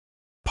thought of.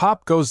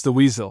 Pop goes the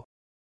weasel.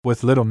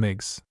 With little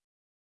Miggs.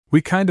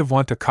 We kind of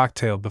want a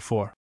cocktail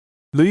before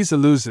Louisa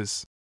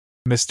loses.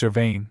 Mr.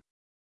 Vane.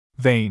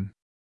 Vane.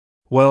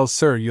 Well,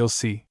 sir, you'll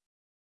see.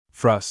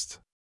 Frust.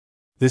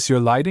 This your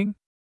lighting?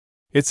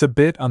 It's a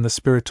bit on the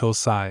spiritual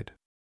side.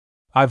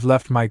 I've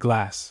left my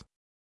glass.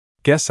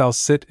 Guess I'll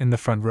sit in the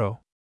front row.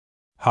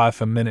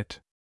 Half a minute.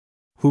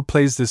 Who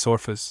plays this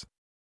Orpheus?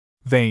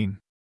 Vane.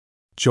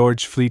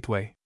 George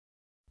Fleetway.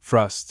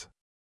 Frust.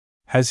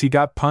 Has he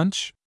got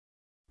punch?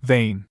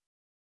 Vane.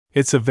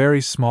 It's a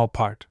very small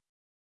part.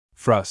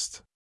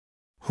 Frust.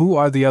 Who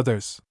are the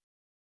others?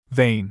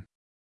 Vane.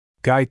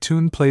 Guy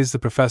Toon plays the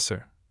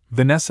professor,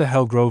 Vanessa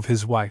Hellgrove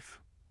his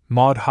wife,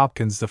 Maud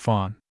Hopkins the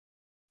fawn.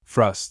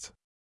 Frust.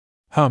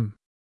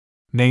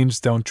 Names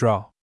don't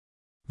draw.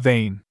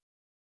 Vane.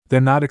 They're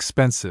not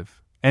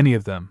expensive, any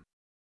of them.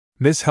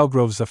 Miss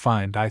Hellgrove's a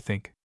find, I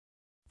think.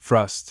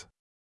 Frust.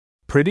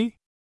 Pretty?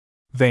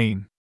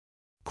 Vane.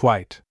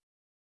 Quite.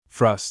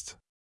 Frust.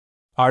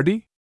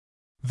 Arty?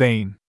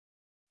 Vane.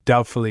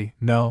 Doubtfully,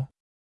 no.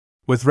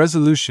 With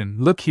resolution,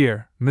 look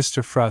here,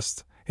 Mr.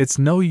 Frust, it's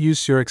no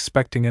use you're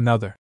expecting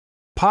another.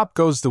 Pop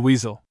goes the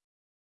weasel.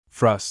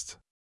 Frust.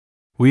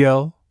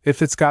 Well,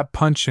 if it's got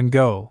punch and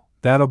go,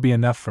 that'll be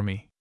enough for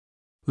me.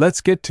 Let's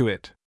get to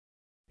it.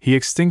 He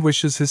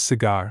extinguishes his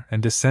cigar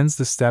and descends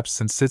the steps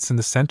and sits in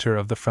the center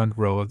of the front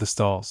row of the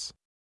stalls.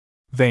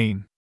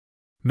 Vane.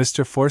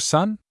 Mr.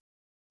 Forson?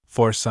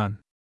 Forson.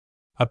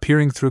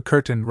 Appearing through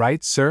curtain,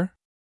 right, sir?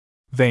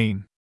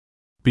 Vane.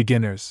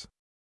 Beginners.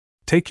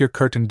 Take your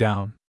curtain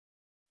down.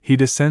 He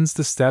descends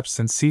the steps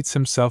and seats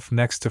himself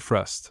next to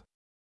Frust.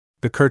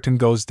 The curtain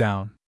goes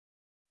down.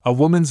 A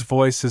woman's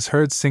voice is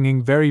heard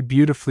singing very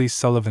beautifully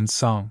Sullivan's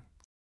song.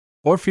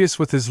 Orpheus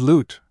with his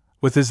lute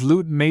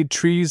made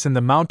trees and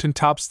the mountain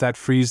tops that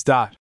freeze.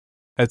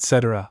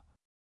 Etc.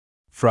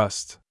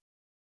 Frust.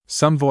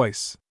 Some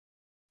voice.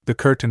 The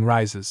curtain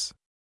rises.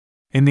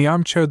 In the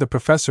armchair the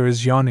professor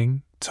is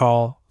yawning,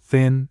 tall,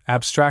 thin,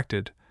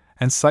 abstracted,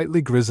 and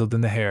slightly grizzled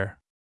in the hair.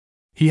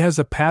 He has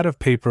a pad of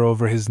paper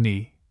over his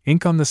knee,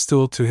 ink on the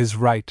stool to his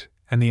right,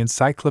 and the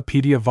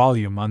encyclopedia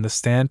volume on the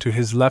stand to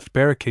his left,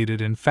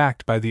 barricaded in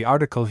fact by the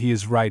article he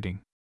is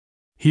writing.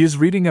 He is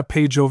reading a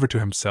page over to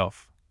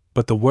himself,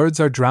 but the words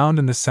are drowned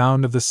in the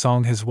sound of the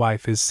song his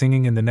wife is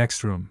singing in the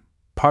next room,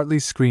 partly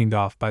screened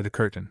off by the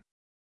curtain.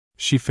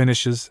 She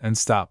finishes and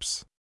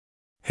stops.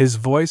 His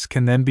voice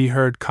can then be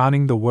heard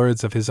conning the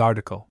words of his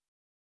article.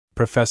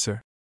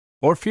 Professor.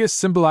 Orpheus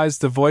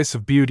symbolized the voice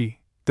of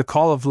beauty, the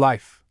call of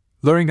life,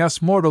 luring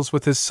us mortals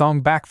with his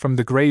song back from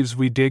the graves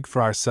we dig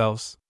for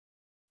ourselves.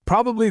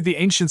 Probably the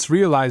ancients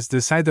realized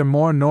this either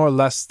more nor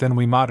less than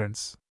we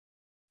moderns.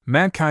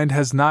 Mankind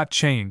has not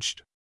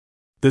changed.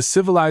 The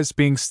civilized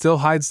being still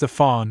hides the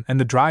fawn and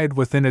the dryad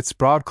within its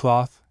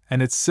broadcloth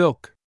and its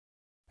silk.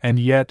 And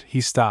yet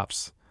he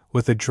stops,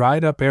 with a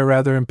dried-up air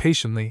rather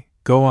impatiently.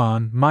 Go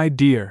on, my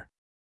dear.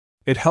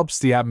 It helps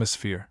the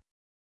atmosphere.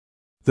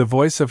 The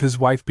voice of his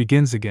wife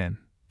begins again,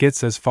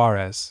 gets as far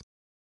as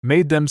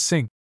made them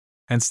sing,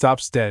 and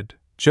stops dead,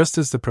 just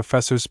as the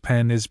professor's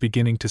pen is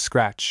beginning to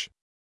scratch.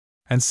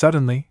 And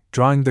suddenly,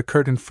 drawing the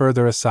curtain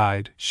further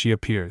aside, she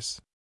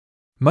appears.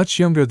 Much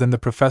younger than the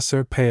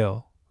professor,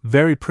 pale,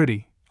 very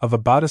pretty, of a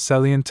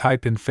Botticellian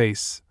type in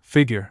face,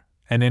 figure,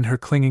 and in her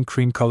clinging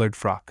cream-colored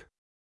frock.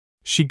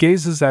 She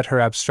gazes at her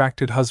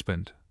abstracted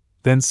husband,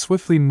 then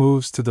swiftly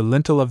moves to the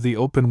lintel of the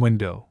open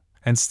window,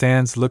 and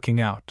stands looking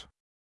out.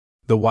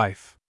 The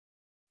wife.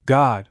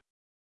 God!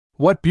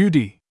 What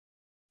beauty!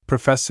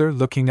 Professor,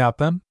 looking at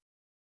them?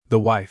 The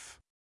wife.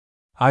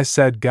 I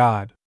said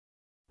God!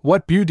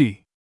 What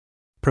beauty!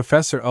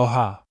 Professor,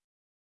 oha!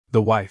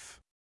 The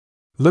wife.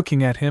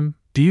 Looking at him,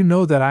 do you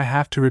know that I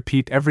have to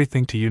repeat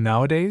everything to you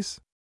nowadays?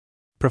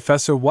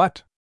 Professor,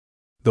 what?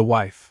 The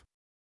wife.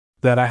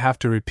 That I have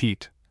to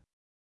repeat.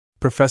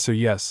 Professor,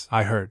 yes,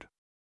 I heard.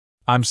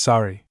 I'm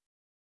sorry.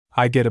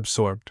 I get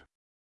absorbed.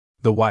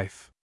 The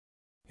wife.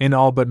 In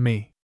all but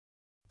me.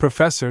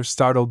 Professor,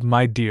 startled,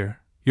 my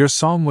dear, your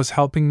song was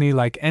helping me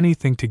like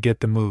anything to get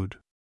the mood.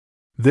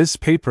 This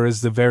paper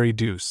is the very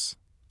deuce,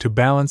 to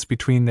balance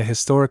between the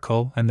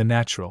historical and the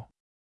natural.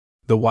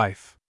 The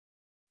wife.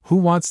 Who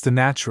wants the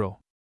natural?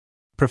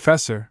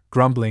 Professor,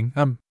 grumbling,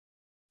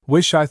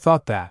 Wish I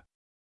thought that.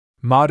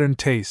 Modern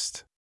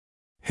taste.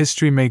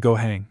 History may go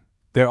hang,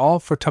 they're all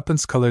for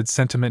tuppence-colored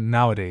sentiment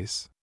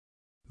nowadays.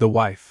 The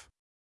wife.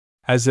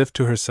 As if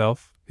to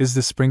herself, is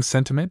the spring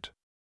sentiment?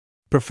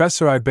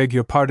 Professor, I beg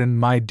your pardon,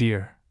 my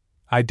dear,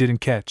 I didn't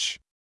catch.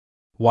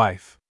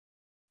 Wife.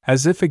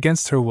 As if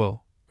against her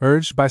will,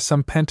 urged by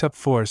some pent-up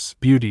force,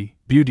 beauty,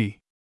 beauty.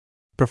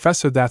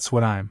 Professor, that's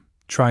what I'm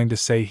trying to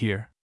say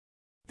here.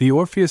 The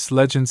Orpheus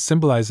legend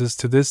symbolizes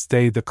to this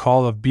day the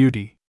call of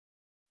beauty.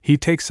 He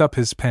takes up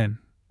his pen,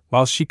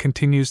 while she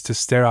continues to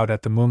stare out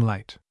at the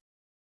moonlight.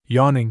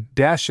 Yawning,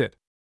 dash it!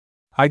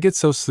 I get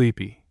so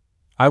sleepy.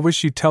 I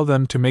wish you'd tell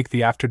them to make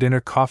the after-dinner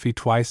coffee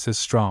twice as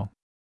strong.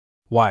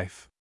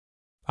 Wife.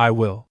 I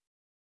will.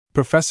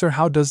 Professor,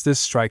 how does this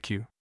strike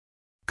you?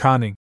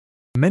 Conning.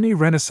 Many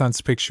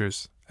Renaissance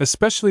pictures,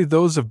 especially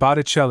those of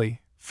Botticelli,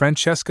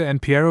 Francesca,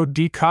 and Piero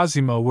di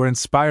Cosimo, were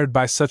inspired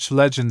by such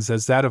legends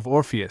as that of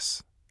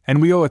Orpheus,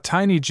 and we owe a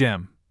tiny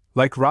gem,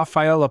 like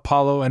Raphael,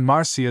 Apollo, and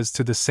Marsyas,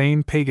 to the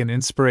same pagan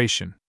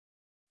inspiration.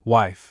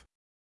 Wife.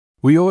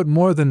 We owe it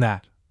more than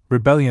that,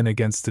 rebellion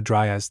against the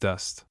dry as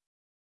dust.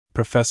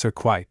 Professor,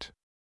 quite.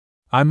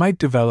 I might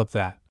develop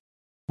that.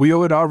 We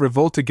owe it our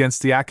revolt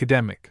against the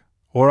academic,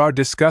 or our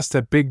disgust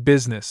at big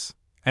business,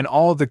 and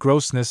all the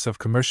grossness of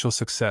commercial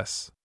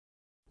success.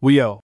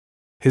 We owe.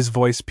 His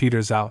voice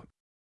peters out.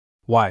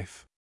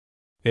 Wife.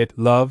 It,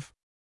 love?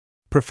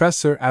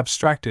 Professor,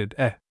 abstracted,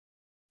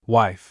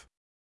 Wife.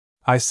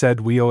 I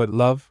said we owe it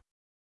love?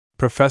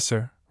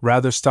 Professor,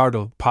 rather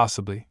startled,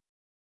 possibly.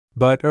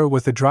 But,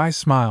 with a dry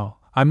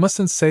smile, I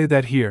mustn't say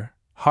that here,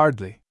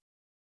 hardly.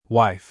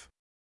 Wife.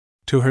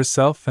 To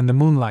herself and the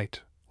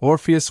moonlight,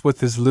 Orpheus with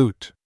his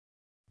lute.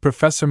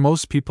 Professor,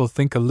 most people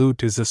think a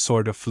lute is a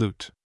sort of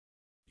flute.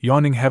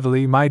 Yawning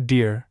heavily, my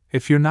dear,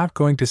 if you're not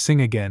going to sing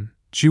again,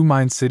 do you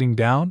mind sitting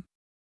down?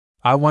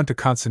 I want to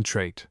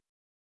concentrate.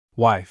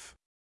 Wife.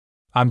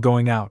 I'm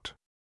going out.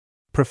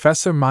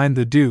 Professor, mind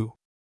the dew.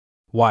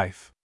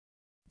 Wife.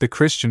 The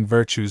Christian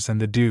virtues and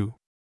the dew.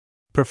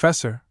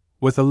 Professor,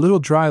 with a little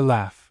dry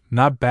laugh,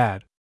 not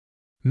bad.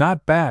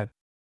 Not bad.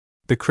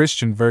 The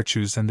Christian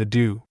virtues and the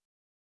dew.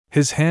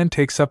 His hand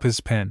takes up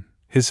his pen,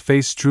 his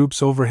face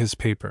droops over his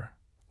paper,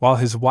 while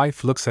his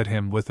wife looks at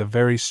him with a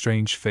very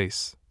strange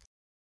face.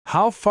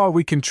 How far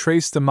we can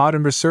trace the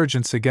modern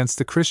resurgence against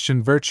the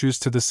Christian virtues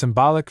to the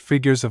symbolic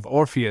figures of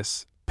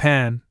Orpheus,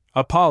 Pan,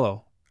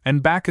 Apollo,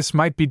 and Bacchus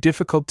might be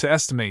difficult to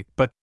estimate,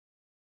 but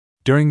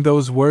during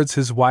those words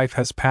his wife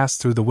has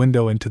passed through the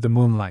window into the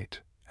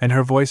moonlight, and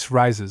her voice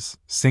rises,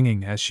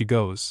 singing as she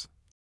goes.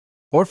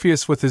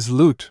 Orpheus with his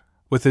lute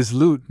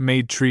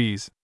made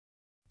trees.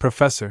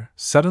 Professor,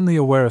 suddenly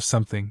aware of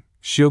something,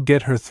 she'll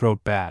get her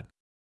throat bad.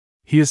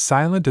 He is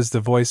silent as the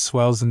voice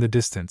swells in the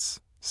distance.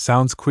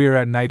 Sounds queer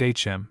at night,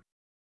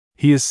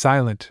 He is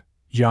silent,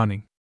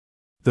 yawning.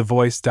 The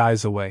voice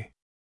dies away.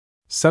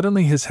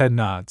 Suddenly his head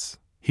nods.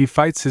 He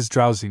fights his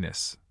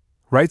drowsiness,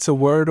 writes a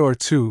word or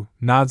two,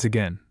 nods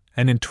again,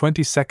 and in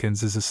 20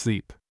 seconds is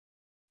asleep.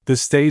 The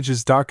stage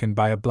is darkened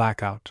by a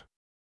blackout.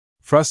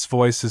 Frust's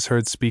voice is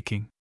heard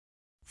speaking.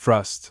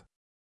 Frust.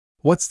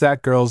 What's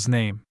that girl's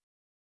name?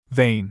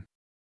 Vane.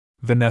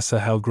 Vanessa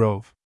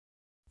Hellgrove.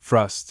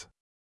 Frust.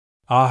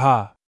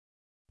 Aha!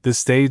 The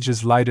stage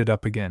is lighted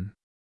up again.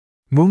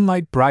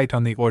 Moonlight bright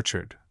on the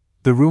orchard,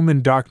 the room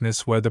in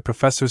darkness where the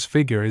professor's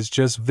figure is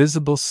just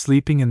visible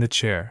sleeping in the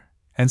chair,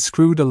 and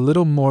screwed a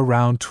little more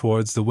round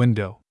towards the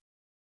window.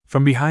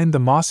 From behind the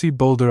mossy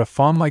boulder a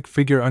fawn-like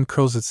figure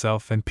uncurls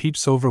itself and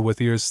peeps over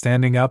with ears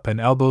standing up and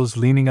elbows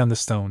leaning on the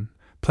stone,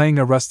 playing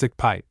a rustic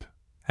pipe,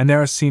 and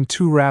there are seen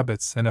 2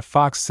 rabbits and a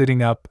fox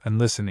sitting up and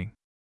listening.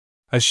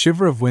 A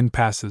shiver of wind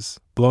passes,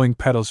 blowing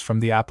petals from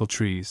the apple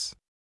trees.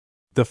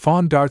 The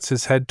fawn darts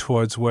his head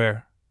towards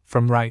where,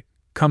 from right,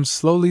 comes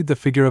slowly the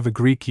figure of a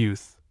Greek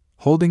youth,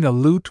 holding a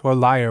lute or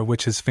lyre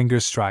which his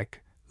fingers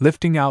strike,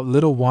 lifting out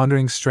little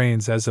wandering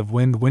strains as of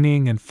wind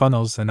whinnying in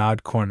funnels and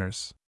odd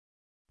corners.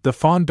 The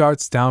fawn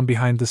darts down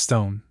behind the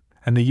stone,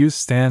 and the youth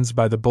stands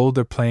by the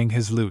boulder playing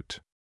his lute.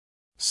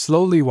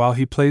 Slowly, while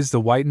he plays,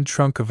 the whitened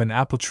trunk of an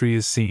apple tree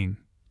is seen,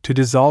 to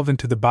dissolve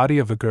into the body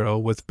of a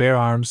girl with bare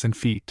arms and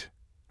feet,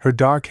 her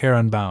dark hair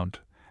unbound,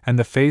 and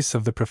the face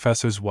of the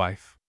professor's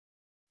wife.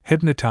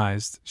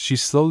 Hypnotized, she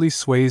slowly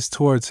sways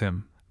towards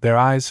him, their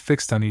eyes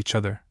fixed on each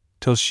other,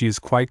 till she is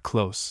quite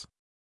close.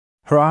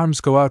 Her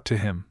arms go out to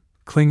him,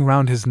 cling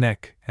round his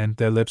neck, and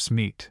their lips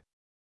meet.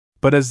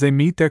 But as they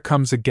meet there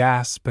comes a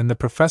gasp, and the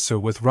professor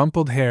with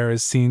rumpled hair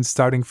is seen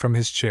starting from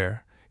his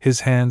chair,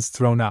 his hands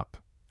thrown up,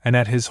 and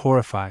at his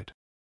horrified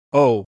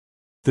 "Oh!"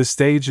 the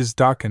stage is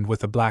darkened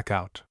with a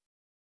blackout.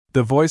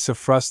 The voice of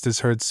Frust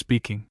is heard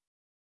speaking.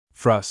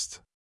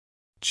 Frust.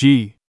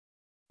 Gee!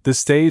 The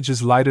stage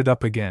is lighted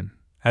up again,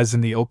 as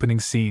in the opening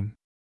scene.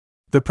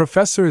 The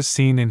professor is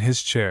seen in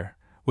his chair,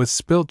 with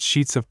spilt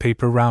sheets of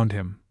paper round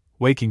him,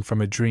 waking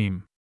from a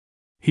dream.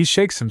 He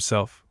shakes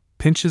himself,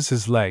 pinches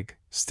his leg,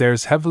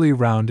 stares heavily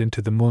round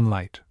into the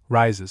moonlight,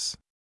 rises.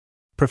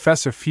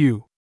 Professor,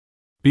 phew!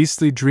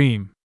 Beastly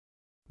dream!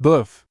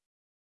 Bluff!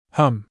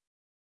 Hum!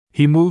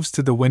 He moves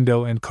to the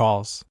window and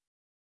calls.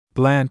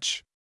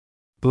 Blanche!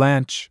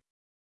 Blanche!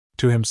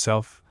 To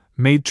himself,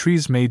 made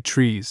trees, made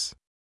trees!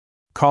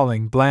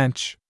 Calling,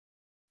 Blanche!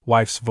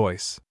 Wife's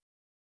voice.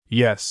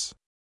 Yes.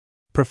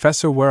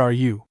 Professor, where are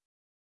you?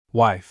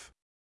 Wife.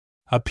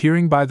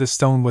 Appearing by the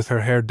stone with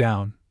her hair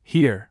down,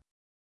 here.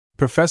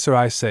 Professor,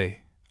 I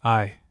say,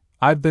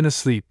 I've been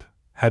asleep,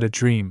 had a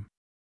dream.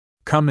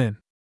 Come in.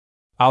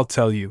 I'll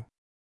tell you.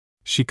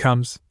 She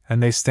comes,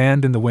 and they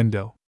stand in the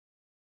window.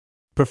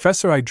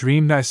 Professor, I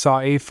dreamed I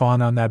saw a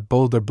fawn on that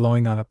boulder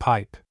blowing on a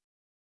pipe.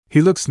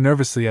 He looks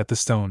nervously at the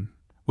stone,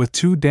 with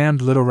 2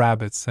 damned little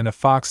rabbits and a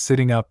fox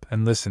sitting up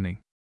and listening.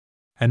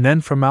 And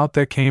then from out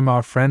there came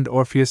our friend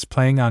Orpheus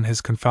playing on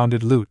his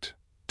confounded lute,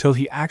 till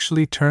he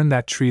actually turned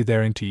that tree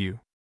there into you.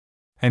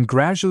 And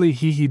gradually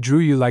he drew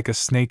you like a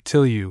snake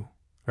till you,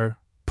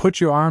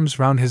 put your arms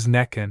round his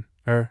neck and,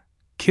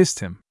 kissed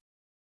him.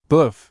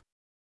 Bluff!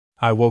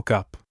 I woke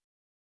up.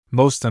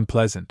 Most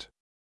unpleasant.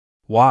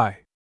 Why?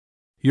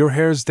 Your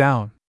hair's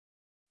down.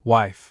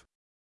 Wife.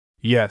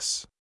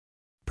 Yes.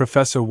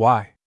 Professor,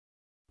 why?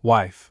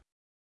 Wife.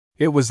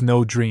 It was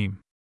no dream.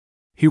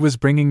 He was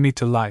bringing me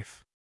to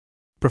life.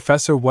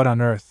 Professor, what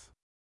on earth?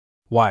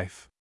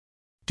 Wife.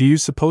 Do you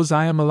suppose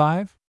I am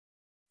alive?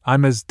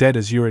 I'm as dead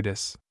as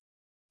Eurydice.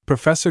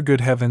 Professor,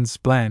 good heavens,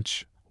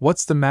 Blanche,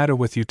 what's the matter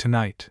with you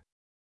tonight?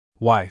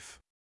 Wife.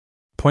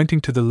 Pointing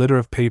to the litter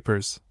of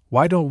papers,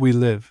 why don't we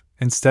live,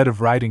 instead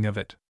of writing of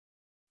it?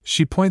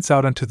 She points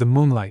out onto the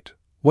moonlight,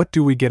 what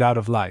do we get out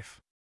of life?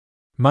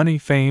 Money,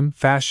 fame,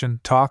 fashion,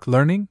 talk,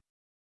 learning?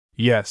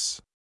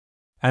 Yes.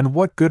 And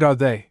what good are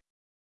they?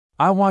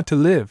 I want to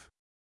live.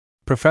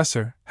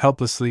 Professor,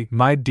 helplessly,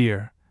 my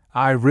dear,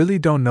 I really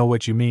don't know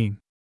what you mean.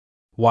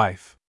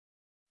 Wife.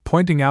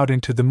 Pointing out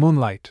into the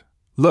moonlight,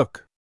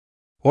 look!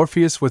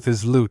 Orpheus with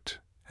his lute,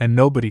 and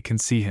nobody can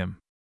see him.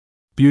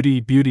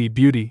 Beauty, beauty,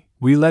 beauty,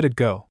 we let it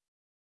go.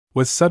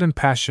 With sudden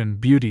passion,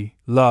 beauty,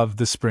 love,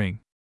 the spring.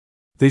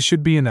 They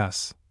should be in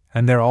us,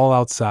 and they're all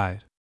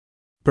outside.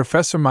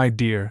 Professor, my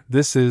dear,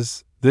 this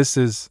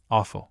is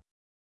awful.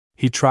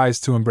 He tries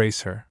to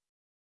embrace her.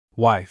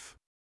 Wife.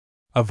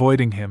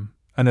 Avoiding him,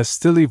 in a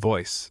stilly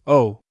voice,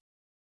 oh!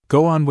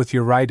 Go on with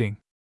your writing.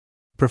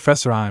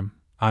 Professor,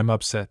 I'm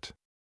upset.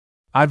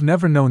 I've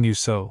never known you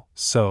so.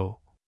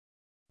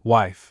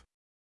 Wife.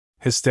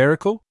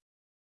 Hysterical?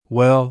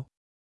 Well,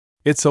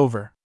 it's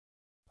over.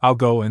 I'll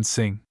go and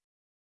sing.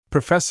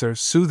 Professor,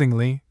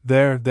 soothingly,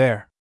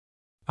 there.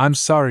 I'm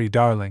sorry,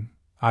 darling,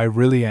 I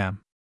really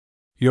am.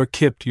 You're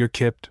kipped.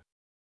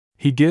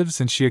 He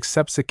gives and she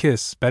accepts a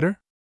kiss, better?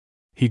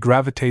 He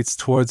gravitates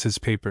towards his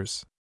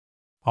papers.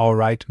 All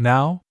right,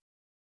 now?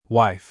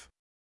 Wife.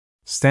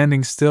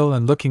 Standing still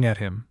and looking at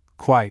him,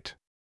 quite.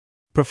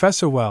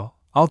 Professor, well,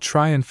 I'll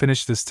try and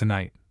finish this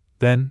tonight,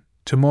 then,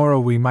 tomorrow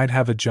we might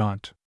have a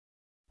jaunt.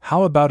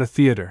 How about a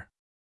theater?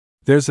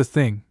 There's a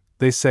thing,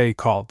 they say,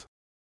 called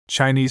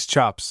Chinese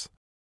chops.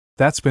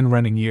 That's been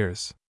running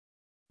years.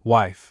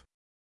 Wife.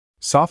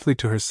 Softly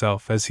to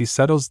herself as he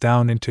settles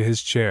down into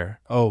his chair,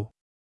 oh,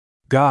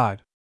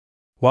 God!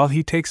 While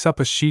he takes up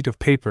a sheet of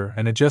paper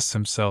and adjusts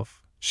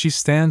himself, she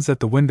stands at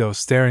the window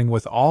staring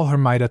with all her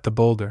might at the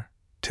boulder,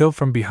 till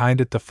from behind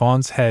it the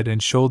fawn's head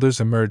and shoulders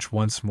emerge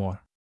once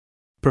more.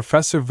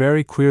 Professor,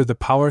 very queer the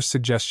power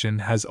suggestion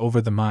has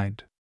over the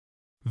mind.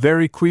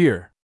 Very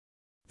queer.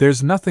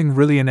 There's nothing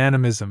really in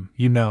animism,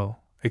 you know,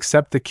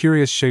 except the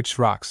curious shapes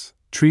rocks,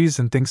 trees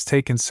and things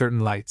take in certain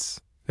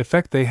lights,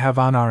 effect they have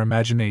on our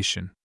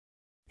imagination.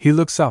 He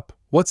looks up,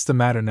 what's the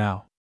matter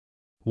now?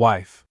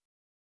 Wife.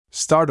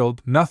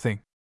 Startled,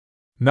 nothing.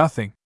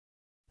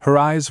 Her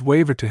eyes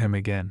waver to him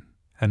again,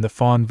 and the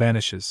fawn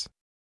vanishes.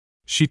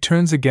 She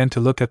turns again to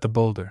look at the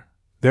boulder.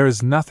 There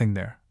is nothing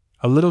there.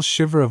 A little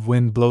shiver of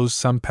wind blows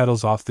some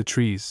petals off the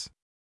trees.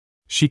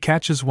 She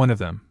catches one of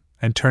them,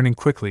 and turning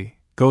quickly,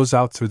 goes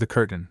out through the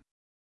curtain.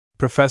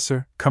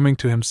 Professor, coming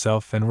to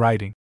himself and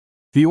writing.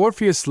 The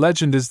Orpheus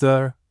legend is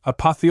the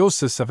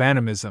apotheosis of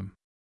animism.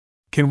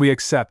 Can we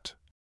accept?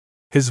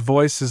 His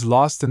voice is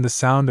lost in the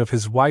sound of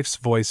his wife's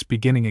voice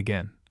beginning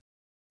again.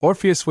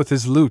 Orpheus with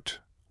his lute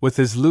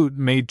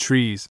made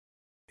trees.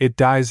 It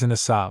dies in a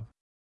sob.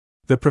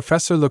 The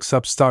professor looks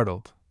up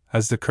startled,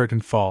 as the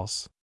curtain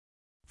falls.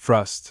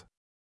 Frust.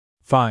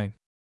 Fine.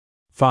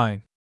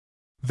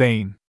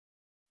 Vain.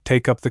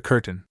 Take up the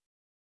curtain.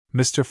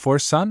 Mr.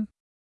 Forson?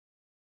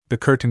 The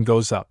curtain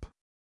goes up.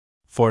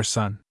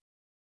 Forson.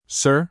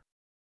 Sir?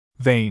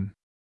 Vain.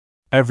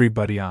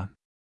 Everybody on.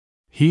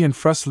 He and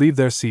Frust leave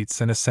their seats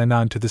and ascend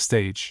on to the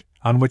stage,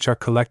 on which are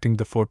collecting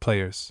the 4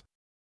 players.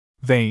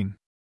 Vain.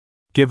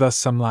 Give us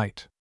some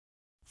light.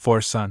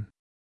 Forson.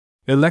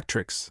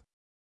 Electrics.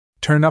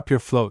 Turn up your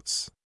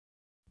floats.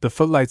 The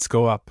footlights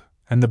go up,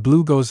 and the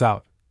blue goes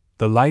out.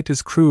 The light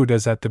is crude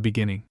as at the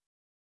beginning.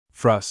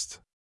 Frust.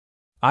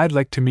 I'd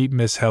like to meet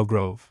Miss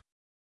Hellgrove.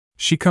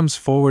 She comes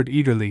forward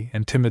eagerly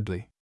and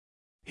timidly.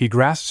 He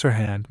grasps her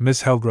hand.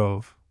 Miss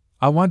Hellgrove,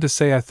 I want to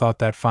say I thought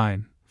that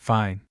fine.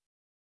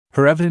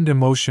 Her evident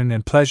emotion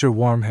and pleasure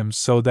warm him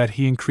so that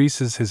he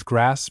increases his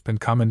grasp and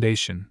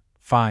commendation.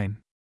 Fine.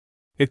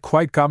 It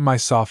quite got my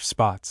soft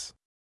spots.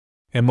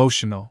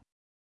 Emotional.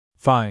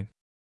 Fine.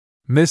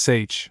 Miss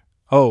H.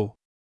 Oh.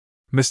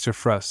 Mr.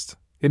 Frust,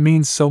 it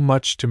means so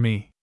much to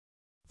me.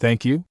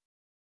 Thank you?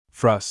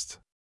 Frust.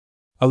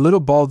 A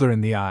little balder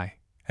in the eye,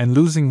 and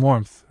losing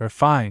warmth,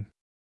 fine.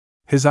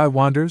 His eye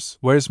wanders,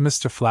 where's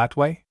Mr.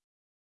 Flatway?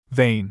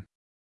 Vain.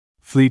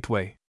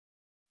 Fleetway.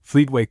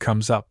 Fleetway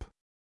comes up.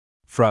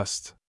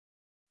 Frust.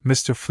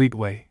 Mr.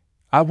 Fleetway,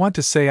 I want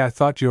to say I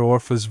thought your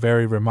Orpheus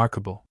very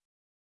remarkable.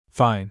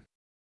 Fine.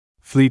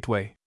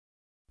 Fleetway.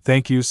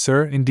 Thank you,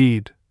 sir,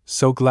 indeed,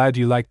 so glad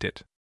you liked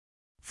it.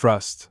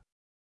 Frust.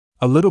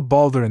 A little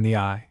balder in the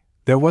eye,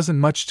 there wasn't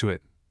much to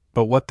it,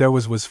 but what there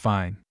was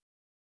fine.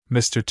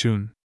 Mr.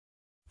 Toon.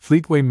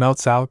 Fleetway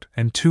melts out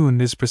and Toon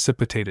is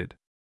precipitated.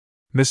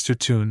 Mr.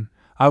 Toon,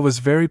 I was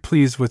very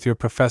pleased with your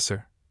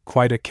professor,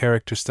 quite a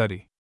character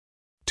study.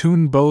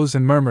 Toon bows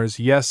and murmurs,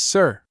 yes,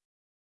 sir.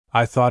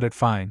 I thought it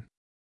fine.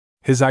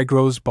 His eye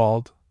grows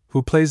bald.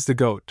 Who plays the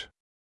goat?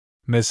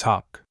 Miss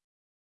Hawk.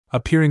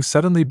 Appearing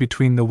suddenly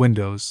between the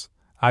windows,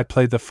 I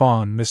play the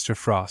fawn, Mr.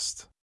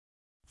 Frost.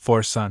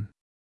 For son.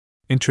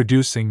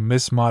 Introducing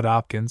Miss Maud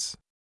Hopkins.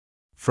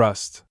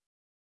 Frost.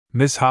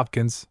 Miss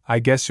Hopkins, I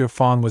guess your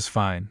fawn was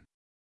fine.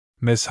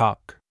 Miss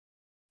Hawk.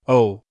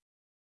 Oh.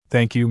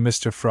 Thank you,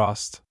 Mr.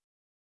 Frost.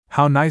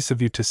 How nice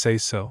of you to say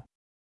so.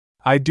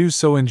 I do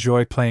so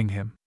enjoy playing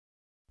him.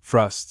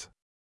 Frost.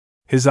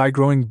 His eye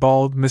growing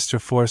bald, Mr.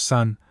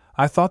 Forson,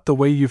 I thought the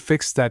way you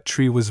fixed that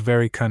tree was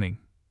very cunning.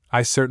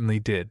 I certainly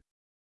did.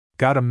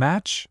 Got a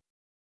match?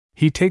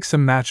 He takes a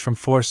match from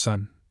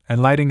Forson,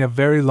 and lighting a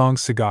very long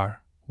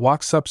cigar,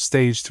 walks up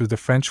stage through the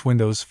French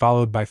windows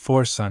followed by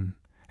Forson,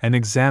 and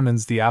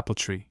examines the apple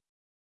tree.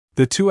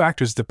 The two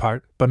actors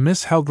depart, but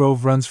Miss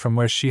Hellgrove runs from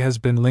where she has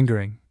been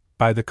lingering,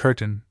 by the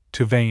curtain,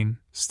 to Vane,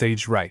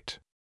 stage right.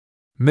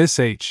 Miss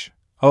H.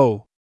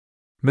 Oh.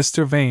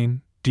 Mr.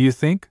 Vane, do you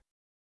think?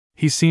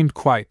 He seemed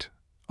quite.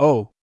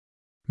 Oh.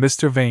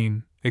 Mr.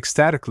 Vane,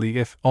 ecstatically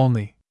if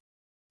only.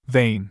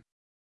 Vane.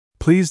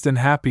 Pleased and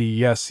happy,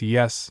 yes,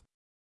 yes.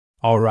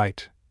 All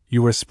right,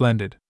 you were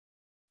splendid.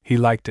 He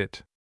liked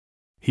it.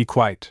 He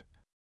quite.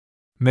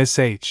 Miss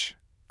H.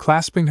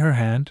 Clasping her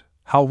hand,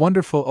 how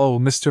wonderful, oh,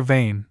 Mr.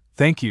 Vane,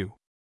 thank you.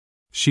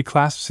 She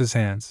clasps his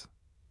hands,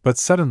 but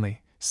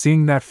suddenly,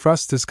 seeing that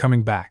Frost is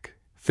coming back,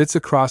 fits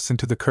across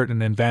into the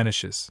curtain and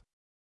vanishes.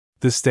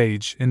 The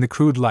stage, in the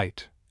crude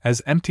light,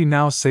 as empty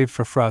now save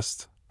for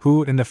Frost,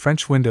 who, in the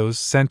French window's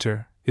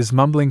center, is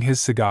mumbling his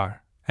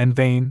cigar, and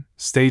Vane,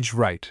 stage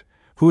right,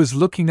 who is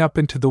looking up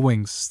into the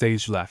wings,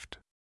 stage left.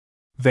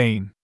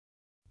 Vane.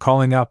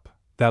 Calling up,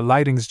 that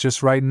lighting's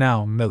just right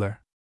now, Miller.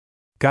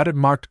 Got it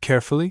marked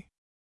carefully?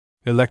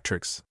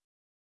 Electrics.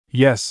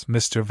 Yes,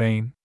 Mr.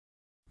 Vane.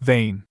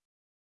 Vane.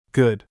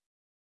 Good.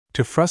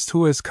 To Frost,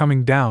 who is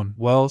coming down,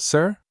 well,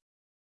 sir?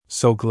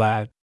 So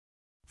glad.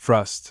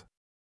 Frost.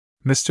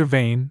 Mr.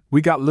 Vane,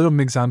 we got little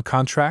Migs on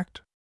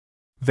contract?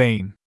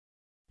 Vane.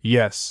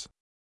 Yes.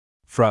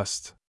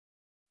 Frost.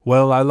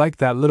 Well, I like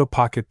that little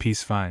pocket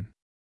piece fine.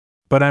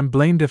 But I'm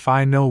blamed if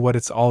I know what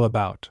it's all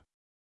about.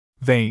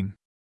 Vane.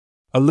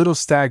 A little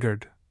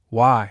staggered,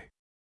 why?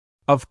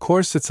 Of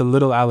course it's a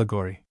little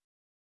allegory.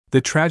 The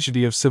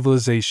tragedy of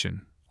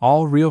civilization,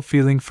 all real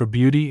feeling for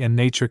beauty and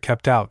nature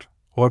kept out,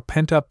 or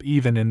pent up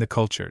even in the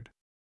cultured.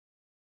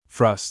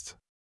 Frost.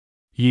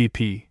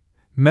 Yee-pee.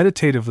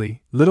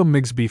 Meditatively, little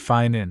Migs be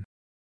fine in.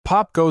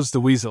 Pop goes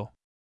the weasel.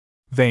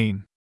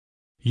 Vane.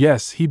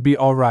 Yes, he'd be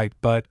all right,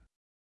 but.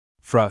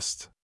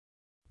 Frost.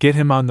 Get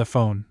him on the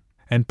phone,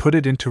 and put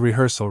it into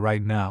rehearsal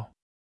right now.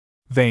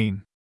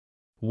 Vane.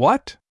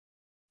 What?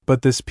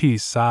 But this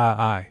piece,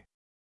 I.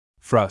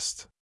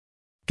 Frost.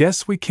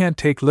 Guess we can't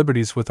take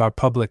liberties with our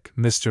public,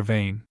 Mr.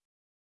 Vane.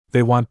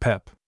 They want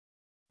pep.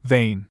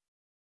 Vane.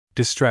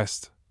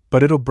 Distressed,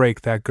 but it'll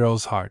break that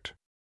girl's heart.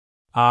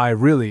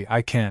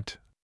 I can't.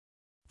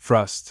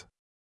 Frost.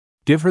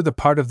 Give her the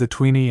part of the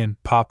tweenie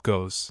and Pop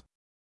goes.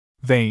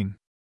 Vane.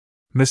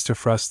 Mr.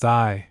 Frost,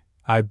 I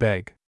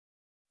beg.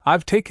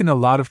 I've taken a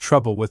lot of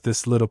trouble with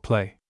this little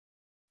play.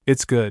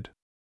 It's good.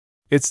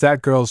 It's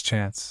that girl's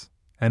chance,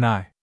 and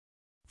I.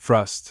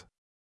 Frost.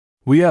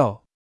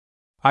 Well.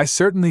 I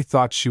certainly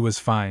thought she was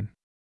fine.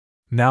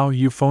 Now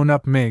you phone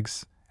up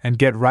Migs, and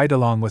get right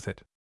along with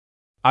it.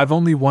 I've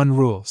only one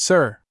rule,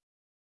 sir.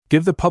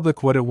 Give the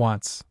public what it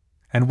wants,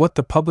 and what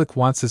the public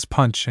wants is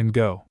punch and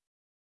go.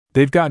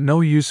 They've got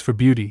no use for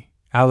beauty,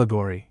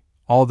 allegory,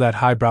 all that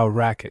highbrow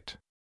racket.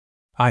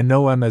 I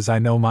know 'em as I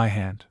know my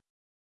hand.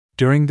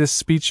 During this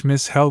speech,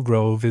 Miss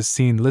Hellgrove is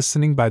seen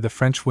listening by the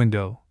French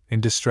window,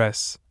 in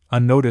distress,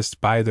 unnoticed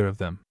by either of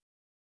them.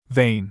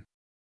 Vane.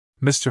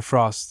 Mr.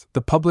 Frost,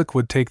 the public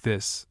would take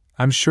this,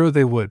 I'm sure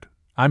they would,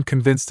 I'm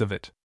convinced of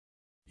it.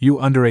 You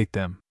underrate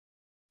them.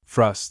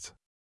 Frost.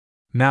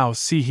 Now,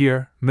 see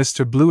here,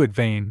 Mr. Blewett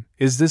Vane,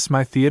 is this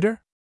my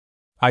theater?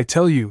 I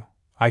tell you,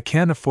 I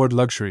can't afford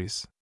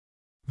luxuries.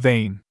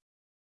 Vane.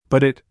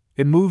 But it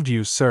moved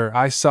you, sir,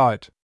 I saw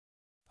it.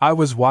 I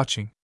was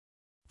watching.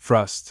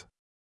 Frost.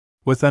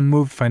 With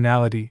unmoved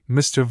finality,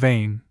 Mr.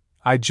 Vane,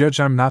 I judge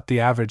I'm not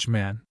the average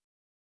man.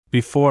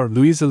 Before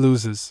Louisa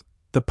loses,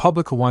 the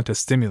public'll want a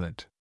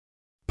stimulant.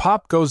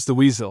 Pop goes the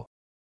weasel.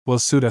 Will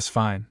suit us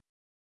fine.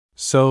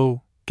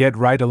 So, get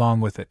right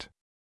along with it.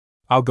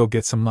 I'll go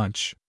get some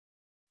lunch.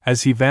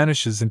 As he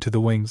vanishes into the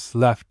wings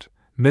left,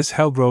 Miss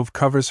Hellgrove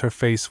covers her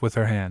face with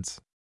her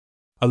hands.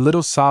 A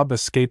little sob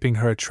escaping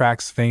her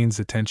attracts Vane's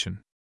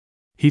attention.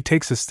 He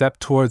takes a step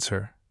towards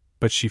her,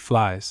 but she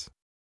flies.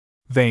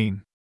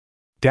 Vane.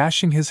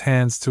 Dashing his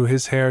hands through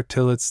his hair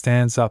till it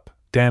stands up,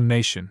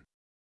 damnation.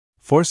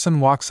 Forson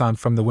walks on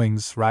from the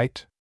wings,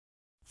 right?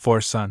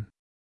 Forson.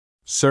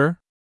 Sir?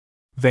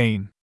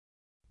 Vane.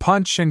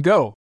 Punch and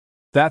go!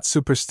 That's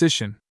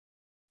superstition.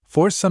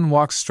 Forson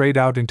walks straight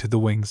out into the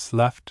wings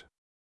left.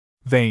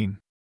 Vane.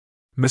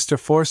 Mr.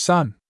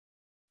 Forson.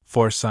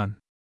 Forson.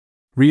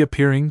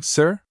 Reappearing,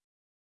 sir?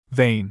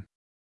 Vain.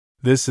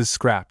 This is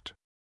scrapped.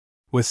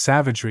 With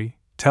savagery,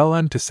 tell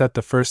Un to set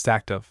the first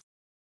act of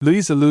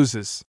Louisa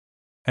Loses,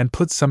 and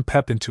put some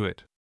pep into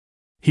it.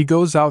 He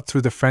goes out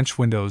through the French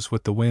windows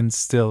with the wind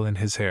still in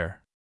his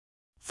hair.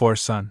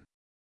 Forson.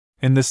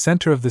 In the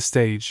center of the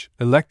stage,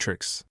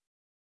 electrics.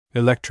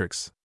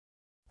 Electrics.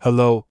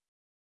 Hello.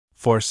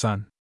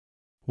 Forson.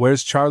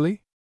 Where's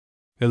Charlie?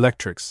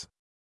 Electrics.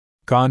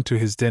 Gone to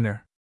his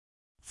dinner.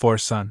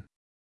 Forson.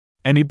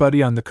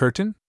 Anybody on the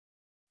curtain?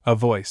 A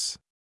voice.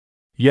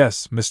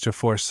 Yes, Mr.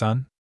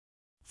 Forson.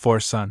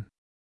 Forson.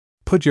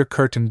 Put your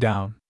curtain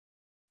down.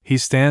 He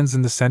stands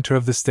in the center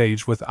of the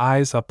stage with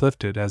eyes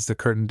uplifted as the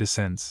curtain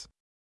descends.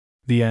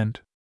 The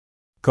end.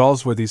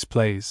 Galsworthy's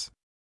plays.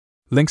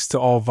 Links to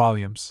all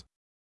volumes.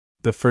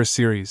 The first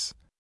series.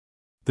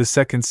 The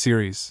second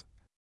series.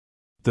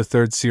 The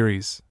third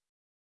series.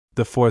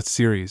 The fourth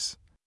series.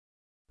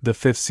 The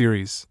fifth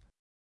series.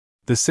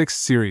 The sixth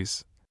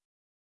series.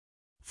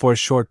 4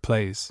 short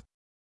plays.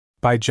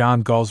 By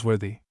John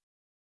Galsworthy.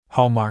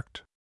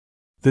 Hallmarked.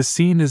 The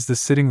scene is the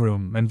sitting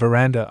room and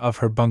veranda of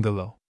her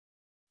bungalow.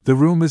 The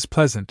room is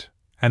pleasant,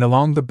 and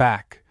along the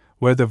back,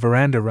 where the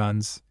veranda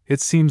runs,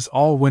 it seems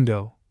all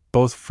window,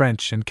 both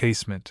French and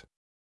casement.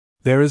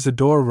 There is a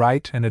door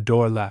right and a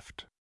door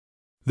left.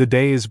 The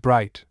day is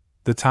bright,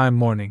 the time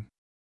morning.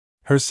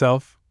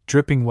 Herself,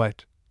 dripping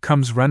wet,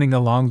 comes running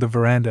along the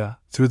veranda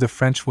through the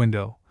French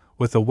window,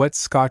 with a wet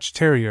Scotch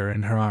terrier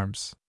in her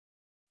arms.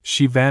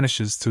 She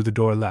vanishes through the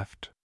door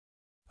left.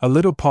 A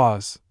little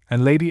pause,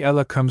 and Lady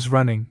Ella comes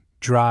running,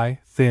 dry,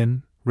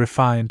 thin,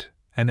 refined,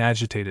 and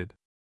agitated.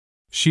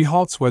 She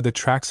halts where the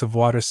tracks of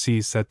water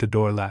cease at the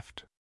door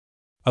left.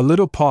 A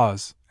little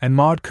pause, and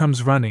Maud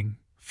comes running,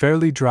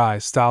 fairly dry,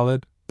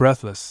 stolid,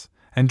 breathless,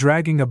 and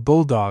dragging a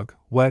bulldog,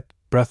 wet,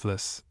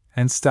 breathless,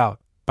 and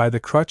stout, by the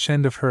crutch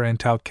end of her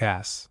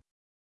outcasts.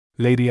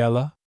 Lady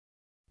Ella?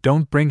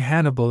 Don't bring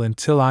Hannibal in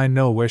till I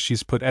know where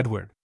she's put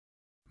Edward.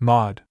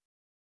 Maud.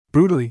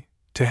 Brutally,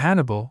 to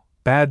Hannibal,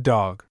 bad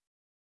dog.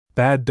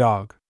 Bad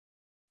dog.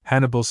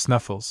 Hannibal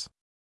snuffles.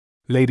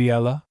 Lady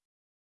Ella?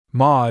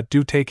 Maud,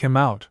 do take him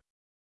out.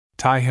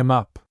 Tie him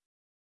up.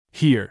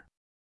 Here.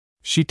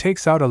 She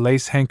takes out a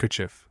lace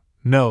handkerchief.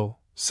 No,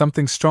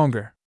 something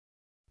stronger.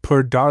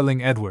 Poor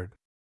darling Edward.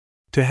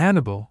 To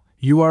Hannibal,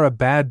 you are a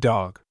bad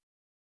dog.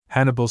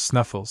 Hannibal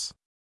snuffles.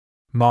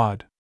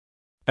 Maud.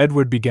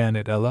 Edward began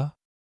it, Ella.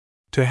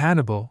 To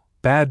Hannibal,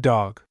 bad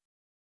dog.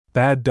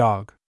 Bad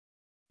dog.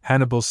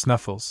 Hannibal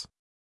snuffles.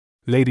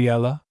 Lady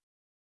Ella?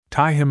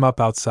 Tie him up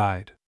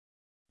outside.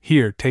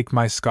 Here, take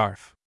my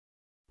scarf.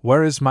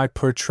 Where is my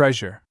poor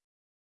treasure?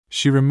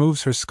 She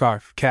removes her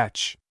scarf.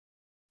 Catch.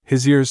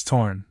 His ear's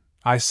torn.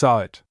 I saw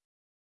it.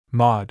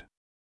 Maud.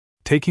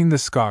 Taking the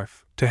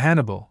scarf, to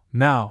Hannibal,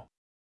 now.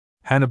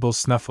 Hannibal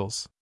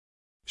snuffles.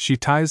 She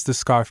ties the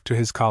scarf to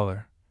his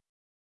collar.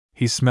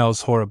 He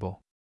smells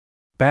horrible.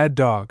 Bad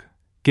dog,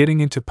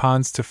 getting into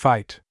ponds to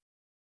fight.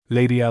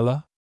 Lady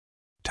Ella?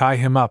 Tie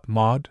him up,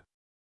 Maud.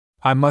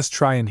 I must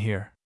try in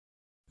here.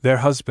 Their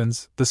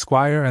husbands, the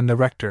squire and the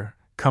rector,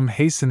 come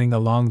hastening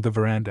along the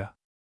veranda.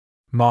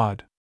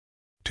 Maud.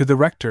 To the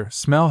rector,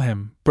 smell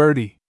him,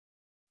 Bertie.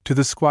 To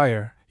the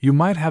squire, you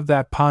might have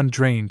that pond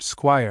drained,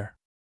 squire.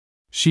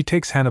 She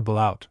takes Hannibal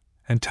out,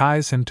 and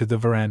ties him to the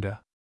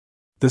veranda.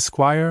 The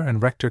squire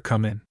and rector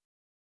come in.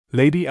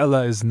 Lady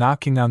Ella is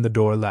knocking on the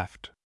door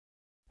left.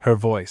 Her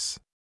voice.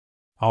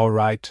 All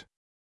right.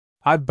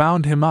 I've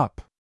bound him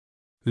up.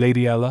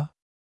 Lady Ella?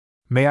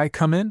 May I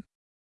come in?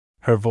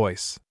 Her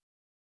voice.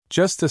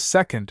 Just a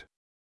second.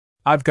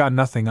 I've got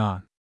nothing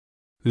on.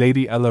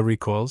 Lady Ella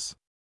recoils.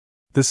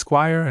 The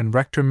squire and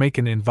rector make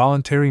an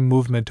involuntary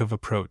movement of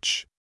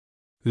approach.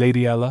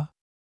 Lady Ella?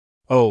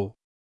 Oh.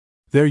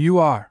 There you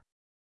are.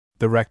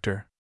 The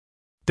rector.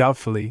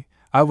 Doubtfully,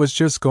 I was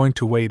just going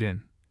to wade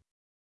in.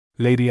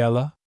 Lady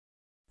Ella?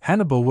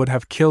 Hannibal would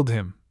have killed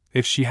him,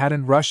 if she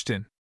hadn't rushed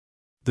in.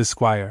 The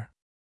squire.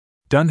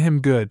 Done him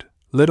good,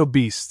 little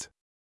beast.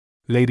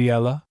 Lady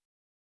Ella?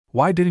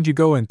 Why didn't you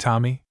go in,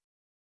 Tommy?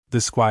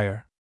 The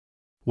squire.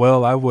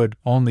 Well, I would,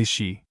 only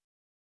she.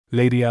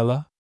 Lady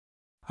Ella?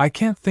 I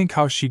can't think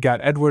how she got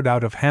Edward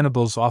out of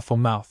Hannibal's awful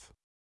mouth.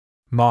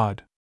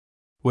 Maud.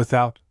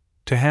 Without,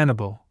 to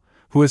Hannibal,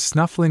 who is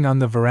snuffling on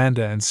the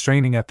veranda and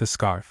straining at the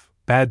scarf.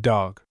 Bad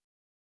dog.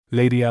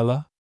 Lady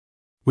Ella?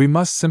 We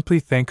must simply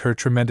thank her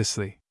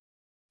tremendously.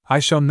 I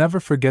shall never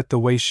forget the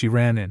way she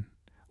ran in,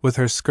 with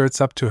her skirts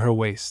up to her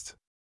waist.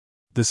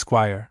 The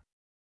squire.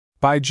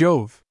 By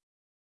Jove!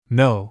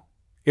 No,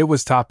 it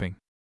was topping.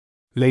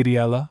 Lady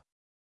Ella?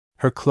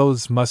 Her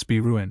clothes must be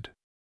ruined.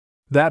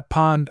 That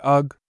pond,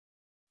 ugh!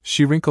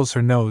 She wrinkles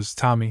her nose.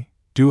 Tommy,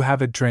 do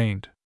have it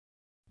drained.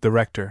 The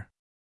rector.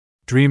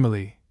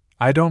 Dreamily,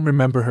 I don't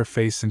remember her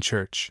face in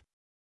church.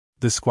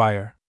 The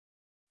squire.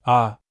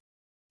 Ah.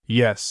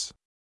 Yes.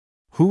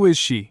 Who is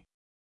she?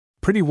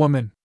 Pretty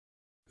woman.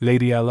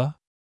 Lady Ella?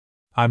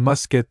 I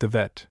must get the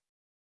vet.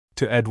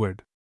 To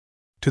Edward.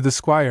 To the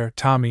squire.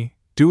 Tommy,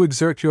 do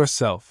exert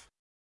yourself.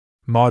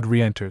 Maud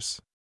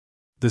re-enters.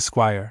 The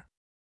squire.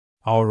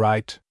 All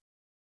right.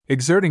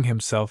 Exerting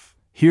himself,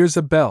 here's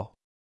a bell.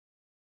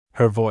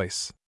 Her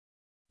voice.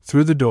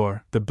 Through the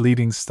door, the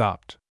bleeding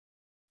stopped.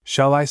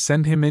 Shall I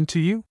send him in to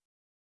you?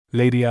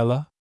 Lady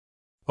Ella?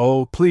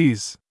 Oh,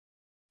 please.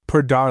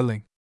 Poor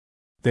darling.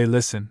 They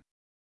listen.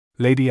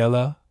 Lady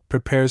Ella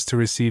prepares to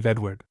receive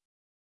Edward.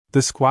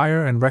 The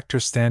squire and rector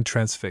stand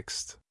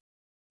transfixed.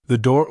 The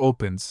door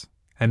opens,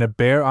 and a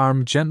bare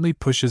arm gently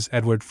pushes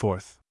Edward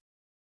forth.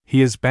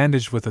 He is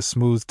bandaged with a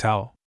smooth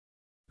towel.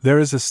 There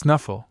is a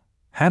snuffle.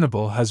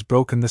 Hannibal has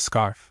broken the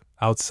scarf,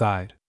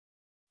 outside.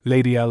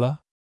 Lady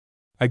Ella?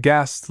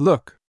 Aghast,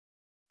 look!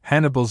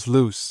 Hannibal's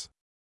loose.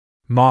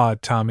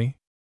 Maud, Tommy.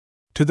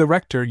 To the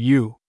rector,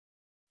 you.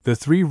 The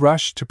three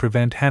rush to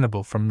prevent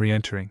Hannibal from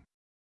re-entering.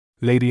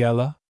 Lady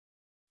Ella?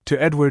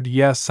 To Edward,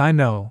 yes, I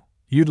know,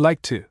 you'd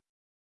like to.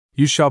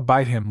 You shall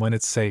bite him when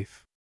it's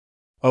safe.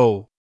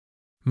 Oh,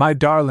 my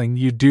darling,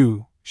 you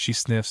do, she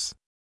sniffs.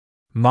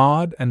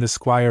 Maud and the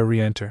squire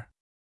re-enter.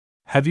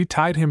 Have you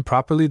tied him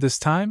properly this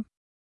time?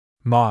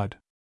 Maud.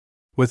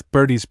 With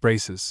Bertie's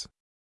braces.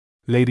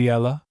 Lady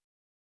Ella?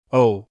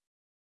 Oh.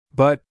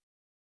 But.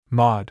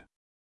 Maud.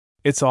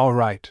 It's all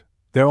right,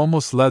 they're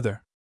almost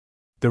leather.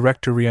 The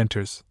rector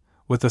re-enters,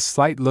 with a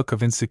slight look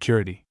of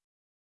insecurity.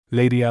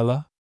 Lady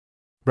Ella?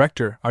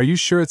 Rector, are you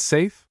sure it's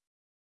safe?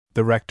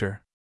 The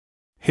rector.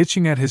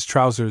 Hitching at his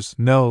trousers,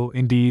 no,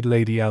 indeed,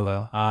 Lady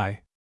Ella,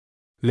 I.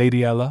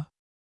 Lady Ella?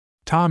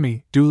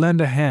 Tommy, do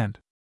lend a hand.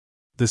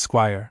 The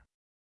squire.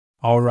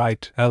 All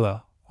right,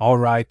 Ella, all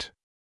right.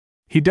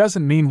 He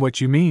doesn't mean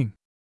what you mean.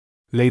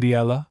 Lady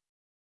Ella?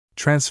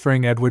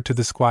 Transferring Edward to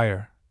the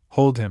squire.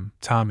 Hold him,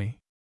 Tommy.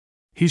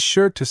 He's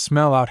sure to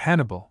smell out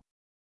Hannibal.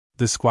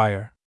 The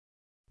squire.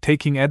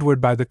 Taking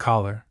Edward by the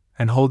collar,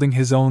 and holding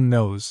his own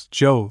nose,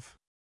 Jove.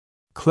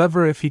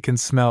 Clever if he can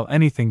smell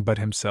anything but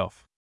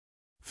himself.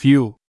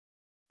 Phew!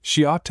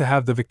 She ought to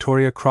have the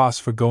Victoria Cross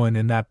for going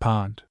in that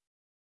pond.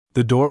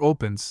 The door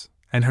opens,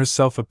 and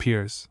herself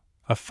appears,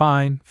 a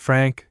fine,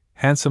 frank,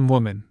 handsome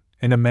woman,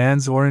 in a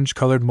man's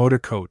orange-colored motor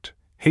coat,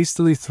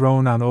 hastily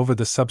thrown on over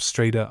the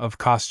substrata of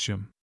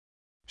costume.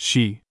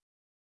 She,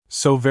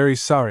 so very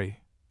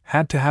sorry,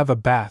 had to have a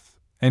bath,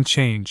 and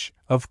change,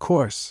 of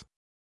course.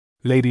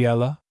 Lady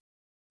Ella?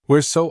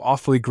 We're so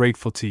awfully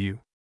grateful to you.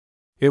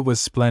 It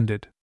was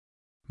splendid.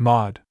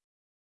 Maud.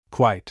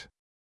 Quite.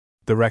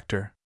 The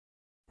rector.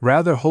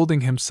 Rather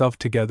holding himself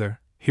together,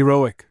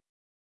 heroic.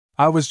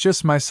 I was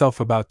just myself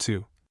about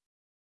to.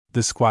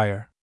 The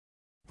squire.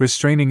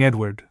 Restraining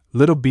Edward,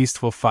 little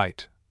beast will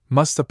fight,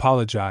 must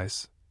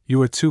apologize, you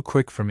were too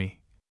quick for me.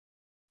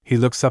 He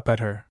looks up at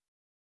her.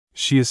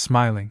 She is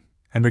smiling,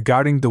 and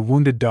regarding the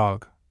wounded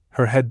dog,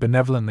 her head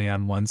benevolently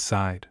on one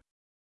side.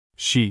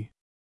 She.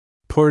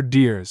 Poor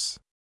dears.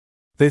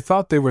 They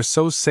thought they were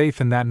so safe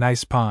in that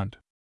nice pond.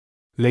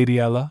 Lady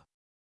Ella?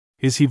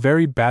 Is he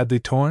very badly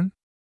torn?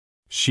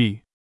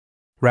 She.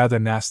 Rather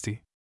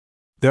nasty.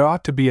 There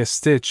ought to be a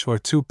stitch or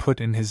two put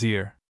in his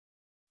ear.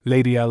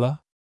 Lady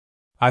Ella?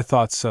 I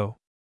thought so.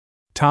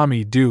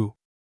 Tommy, do.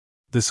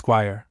 The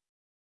squire.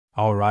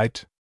 All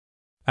right.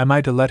 Am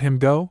I to let him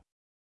go?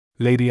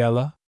 Lady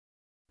Ella?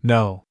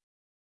 No.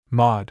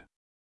 Maud.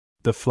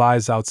 The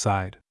flies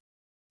outside.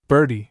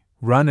 Bertie,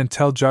 run and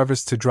tell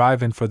Jarvis to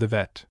drive in for the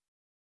vet.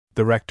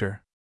 The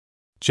rector.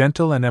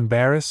 Gentle and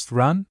embarrassed,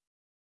 run?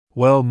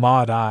 Well,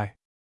 Maud,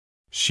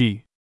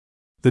 She.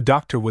 The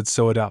doctor would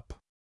sew it up.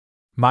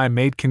 My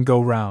maid can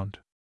go round.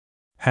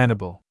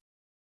 Hannibal.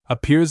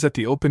 Appears at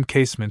the open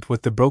casement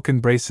with the broken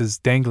braces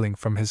dangling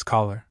from his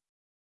collar.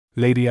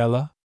 Lady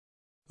Ella?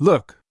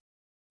 Look!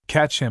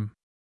 Catch him!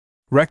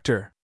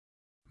 Rector!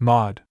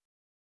 Maud.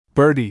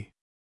 Bertie!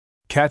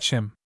 Catch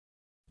him!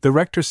 The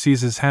rector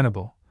seizes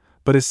Hannibal,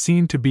 but is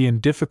seen to be in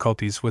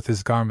difficulties with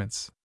his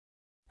garments.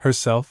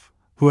 Herself,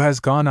 who has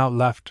gone out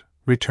left,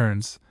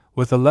 returns,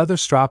 with a leather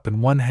strop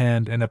in one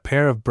hand and a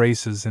pair of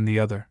braces in the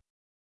other.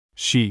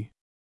 She.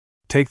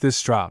 Take this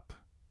strop,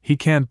 he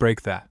can't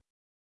break that.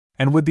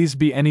 And would these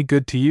be any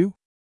good to you?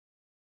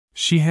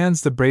 She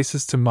hands the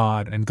braces to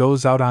Maud and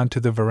goes out onto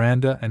the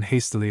veranda and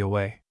hastily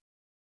away.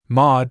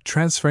 Maud,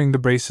 transferring the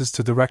braces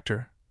to the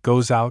rector,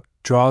 goes out,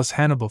 draws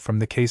Hannibal from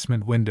the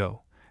casement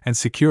window, and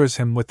secures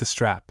him with the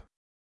strap.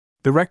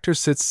 The rector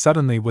sits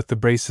suddenly with the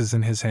braces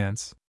in his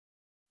hands.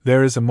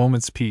 There is a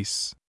moment's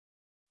peace.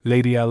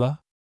 Lady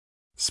Ella?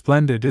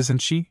 Splendid, isn't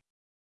she?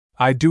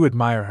 I do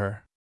admire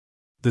her.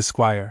 The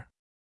squire.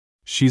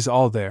 She's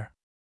all there.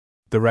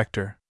 The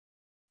rector.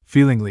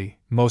 Feelingly,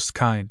 most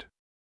kind.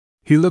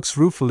 He looks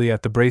ruefully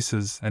at the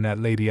braces and at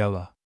Lady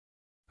Ella.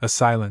 A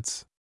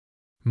silence.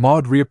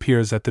 Maud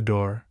reappears at the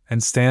door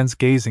and stands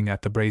gazing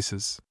at the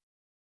braces.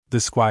 The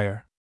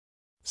squire.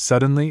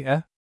 Suddenly,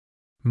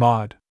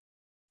 Maud.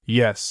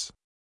 Yes.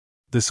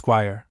 The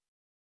squire.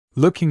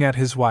 Looking at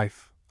his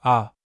wife,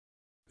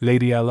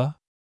 Lady Ella?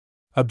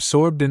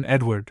 Absorbed in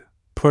Edward,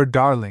 poor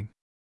darling.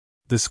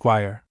 The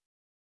squire.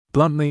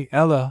 Bluntly,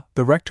 Ella,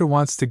 the rector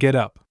wants to get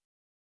up.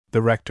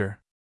 The rector.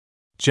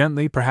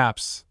 Gently,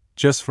 perhaps,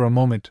 just for a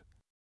moment.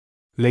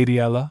 Lady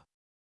Ella?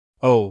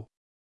 Oh.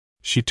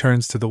 She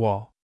turns to the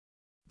wall.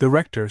 The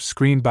rector,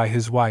 screened by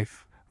his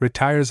wife,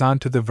 retires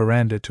onto the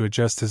veranda to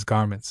adjust his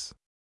garments.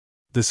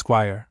 The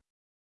squire.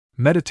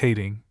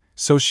 Meditating,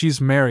 so she's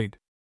married.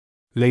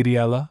 Lady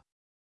Ella?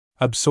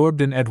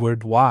 Absorbed in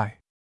Edward, why?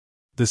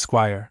 The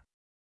squire.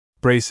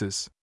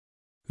 Braces.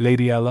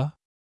 Lady Ella?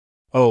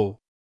 Oh.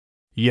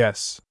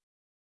 Yes.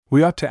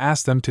 We ought to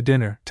ask them to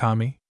dinner,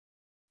 Tommy.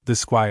 The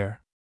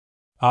squire.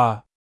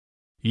 Ah.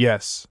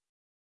 Yes.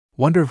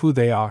 Wonder who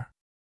they are.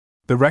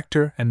 The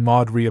rector and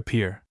Maud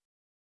reappear.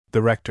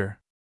 The rector.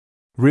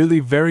 Really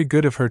very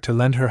good of her to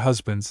lend her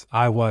husband's.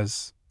 I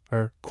was,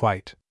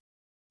 quite.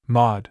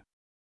 Maud.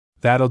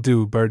 That'll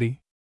do,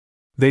 Bertie.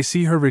 They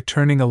see her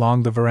returning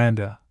along the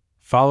veranda,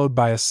 followed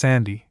by a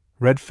sandy,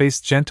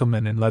 red-faced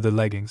gentleman in leather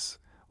leggings,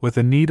 with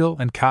a needle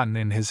and cotton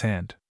in his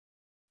hand.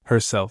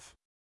 Herself.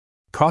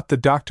 Caught the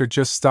doctor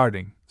just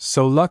starting,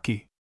 so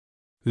lucky.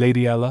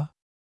 Lady Ella?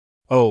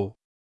 Oh.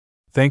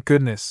 Thank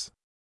goodness.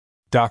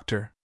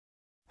 Doctor.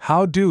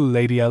 How do,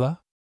 Lady Ella?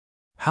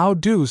 How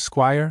do,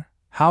 Squire?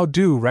 How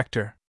do,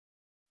 Rector?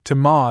 To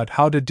Maud,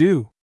 how to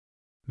do?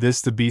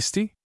 This the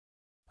beastie?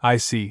 I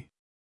see.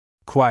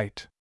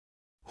 Quite.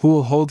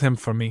 Who'll hold him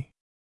for me?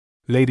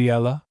 Lady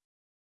Ella?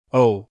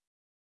 Oh.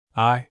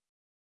 I?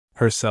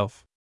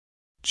 Herself.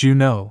 D'you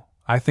know,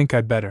 I think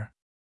I'd better.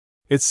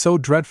 It's so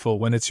dreadful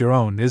when it's your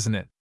own, isn't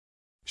it?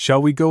 Shall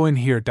we go in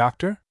here,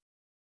 Doctor?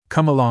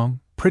 Come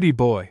along, pretty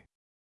boy.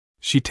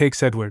 She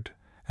takes Edward,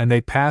 and they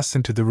pass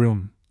into the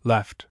room,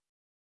 left.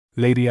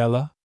 Lady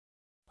Ella?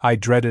 I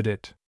dreaded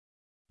it.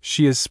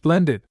 She is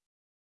splendid.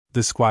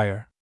 The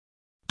squire.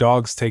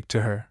 Dogs take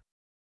to her.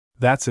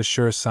 That's a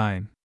sure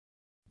sign.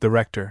 The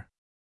rector.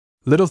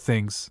 Little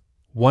things,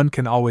 one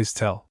can always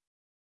tell.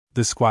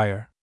 The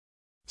squire.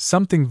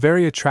 Something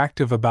very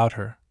attractive about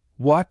her.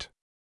 What?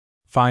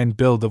 Fine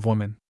build of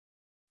woman.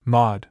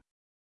 Maud.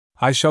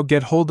 I shall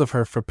get hold of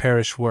her for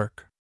parish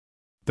work.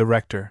 The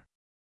rector.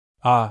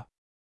 Ah.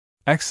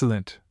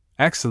 Excellent,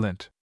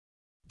 excellent.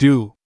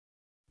 Do.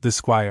 The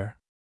squire.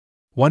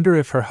 Wonder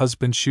if her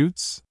husband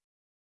shoots?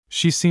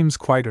 She seems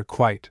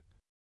quite.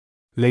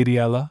 Lady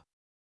Ella?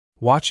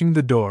 Watching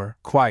the door,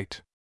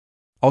 quite.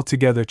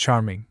 Altogether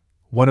charming,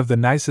 one of the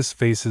nicest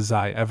faces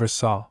I ever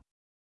saw.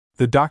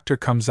 The doctor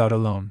comes out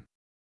alone.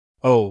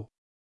 Oh.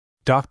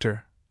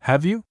 Doctor,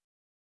 have you?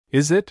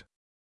 Is it?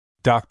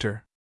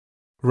 Doctor.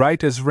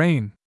 Right as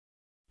rain.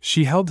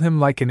 She held him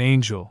like an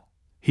angel,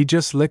 he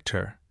just licked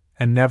her,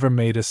 and never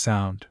made a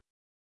sound.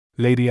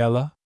 Lady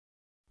Ella?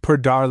 Poor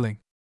darling.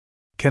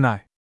 Can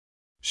I?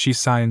 She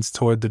signs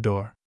toward the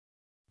door.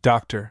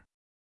 Doctor.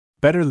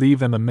 Better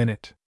leave him a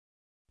minute.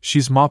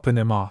 She's mopping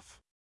him off.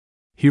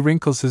 He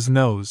wrinkles his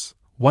nose,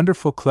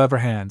 wonderful clever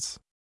hands.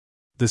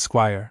 The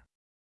squire.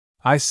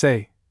 I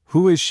say,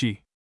 who is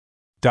she?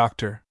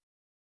 Doctor.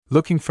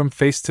 Looking from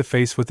face to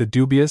face with a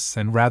dubious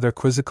and rather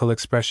quizzical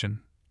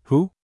expression.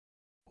 Who?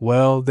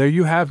 Well, there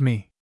you have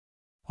me.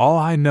 All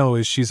I know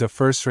is she's a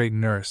first-rate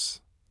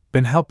nurse,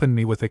 been helpin'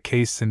 me with a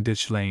case in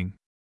Ditch Lane.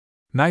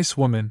 Nice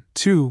woman,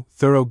 too,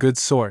 thorough good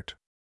sort.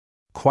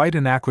 Quite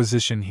an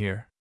acquisition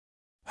here.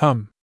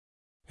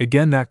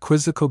 Again that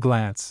quizzical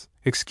glance,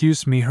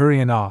 excuse me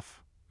hurryin'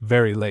 off,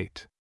 very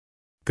late.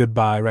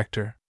 Goodbye,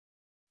 Rector.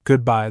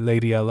 Goodbye,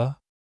 Lady Ella.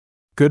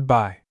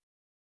 Goodbye.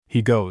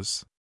 He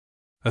goes.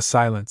 A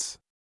silence.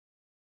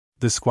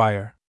 The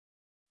squire.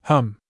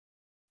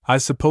 I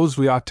suppose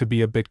we ought to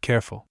be a bit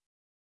careful.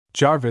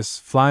 Jarvis,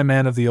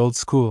 flyman of the old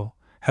school,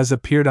 has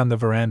appeared on the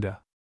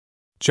veranda.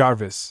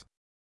 Jarvis.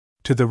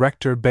 To the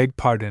rector, beg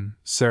pardon,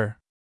 sir.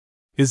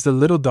 Is the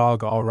little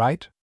dog all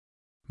right?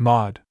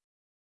 Maud.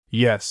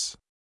 Yes.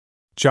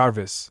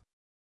 Jarvis.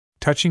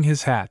 Touching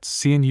his hat,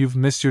 seein' you've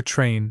missed your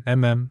train,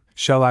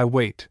 shall I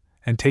wait,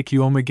 and take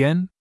you home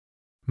again?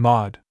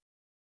 Maud.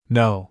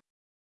 No.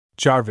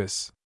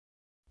 Jarvis.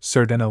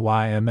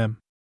 Certainly.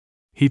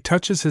 He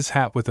touches his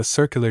hat with a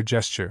circular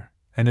gesture,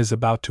 and is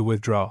about to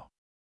withdraw.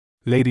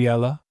 Lady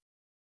Ella?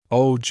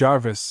 Oh,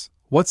 Jarvis,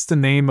 what's the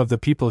name of the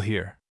people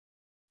here?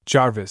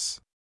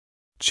 Jarvis.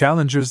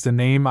 Challenger's the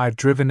name I've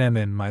driven em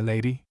in, my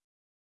lady.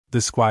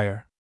 The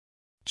squire.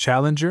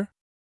 Challenger?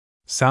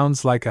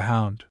 Sounds like a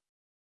hound.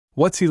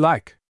 What's he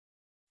like?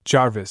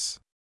 Jarvis.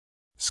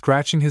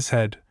 Scratching his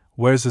head,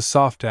 wears a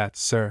soft hat,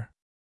 sir.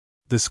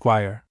 The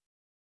squire.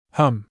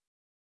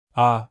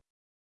 Ah.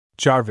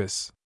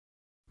 Jarvis.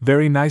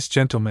 Very nice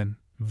gentleman,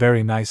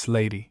 very nice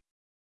lady.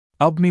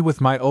 Helped me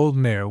with my old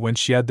mare when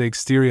she had the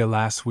exterior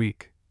last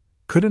week.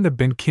 Couldn't have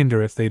been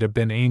kinder if they'd have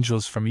been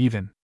angels from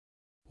even.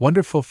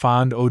 Wonderful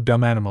fond o'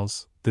 dumb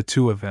animals, the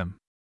two of 'em.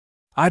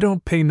 I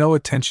don't pay no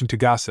attention to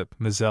gossip,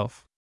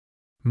 myself.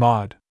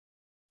 Maud.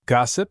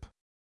 Gossip?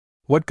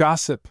 What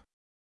gossip?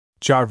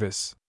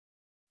 Jarvis.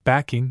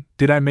 Backing,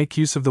 did I make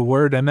use of the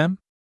word,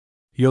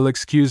 You'll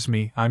excuse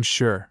me, I'm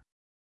sure.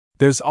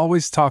 There's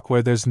always talk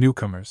where there's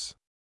newcomers.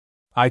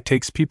 I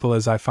takes people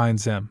as I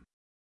finds 'em.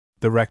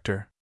 The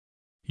rector.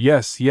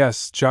 Yes,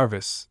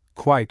 Jarvis,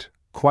 quite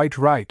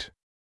right.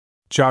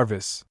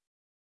 Jarvis.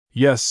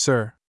 Yes,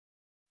 sir.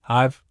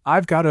 I've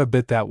got a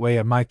bit that way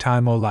at my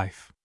time o'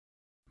 life.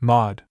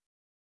 Maud.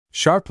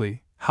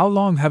 Sharply, how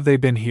long have they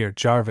been here,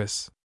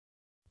 Jarvis?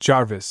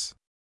 Jarvis.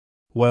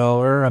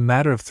 Well, a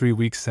matter of 3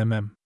 weeks,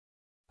 mm.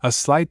 A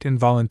slight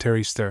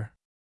involuntary stir.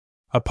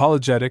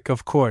 Apologetic,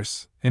 of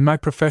course. In my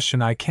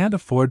profession I can't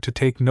afford to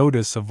take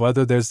notice of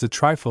whether there's the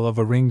trifle of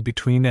a ring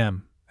between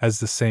 'em, as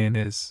the sayin'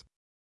 is.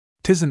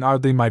 'Tisn't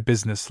hardly my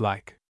business,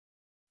 like.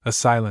 A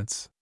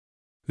silence.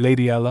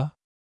 Lady Ella?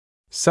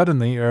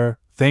 Suddenly,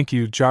 thank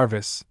you,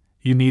 Jarvis,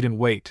 you needn't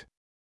wait.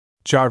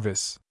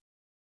 Jarvis.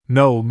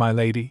 No, my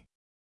lady.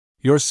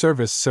 Your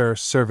service, sir,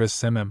 service,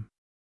 mm.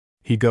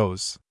 He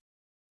goes.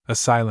 A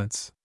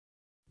silence.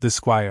 The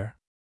squire.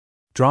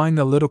 Drawing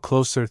a little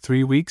closer.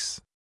 3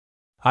 weeks?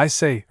 I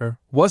say,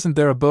 wasn't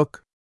there a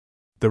book?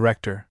 The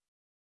rector.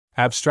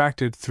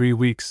 Abstracted. 3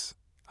 weeks.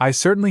 I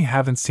certainly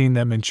haven't seen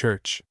them in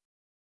church.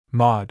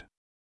 Maud.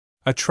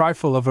 A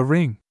trifle of a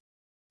ring.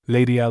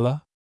 Lady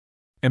Ella?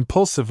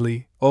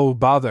 Impulsively, oh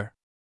bother.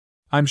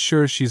 I'm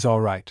sure she's all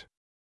right.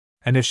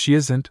 And if she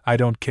isn't, I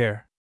don't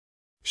care.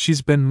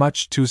 She's been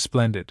much too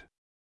splendid.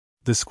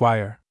 The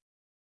squire.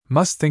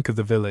 Must think of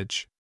the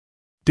village.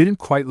 Didn't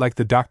quite like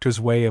the doctor's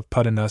way of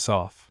putting us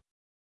off.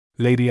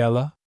 Lady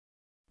Ella?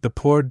 The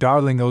poor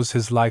darling owes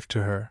his life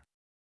to her.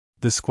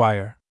 The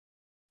squire.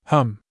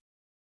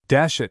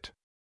 Dash it.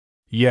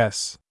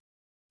 Yes.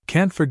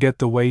 Can't forget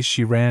the way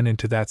she ran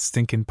into that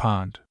stinking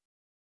pond.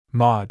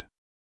 Maud.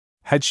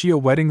 Had she a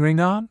wedding ring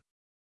on?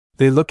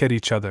 They look at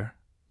each other,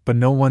 but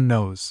no one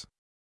knows.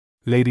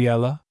 Lady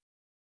Ella?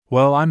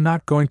 Well, I'm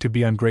not going to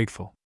be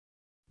ungrateful.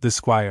 The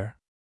squire.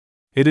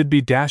 It'd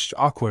be dashed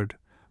awkward,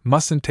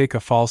 mustn't take a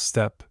false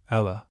step,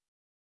 Ella.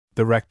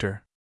 The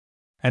rector.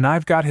 And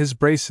I've got his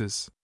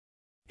braces.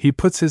 He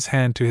puts his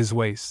hand to his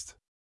waist.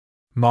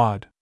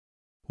 Maud.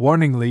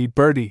 Warningly,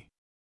 Bertie.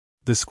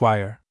 The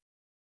squire.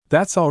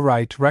 That's all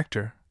right,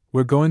 rector,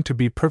 we're going to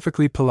be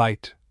perfectly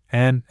polite,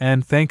 and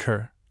thank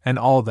her, and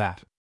all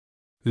that.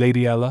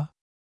 Lady Ella?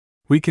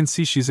 We can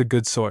see she's a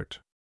good sort.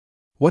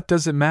 What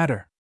does it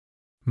matter?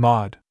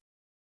 Maud.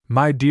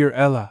 My dear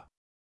Ella.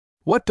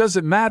 What does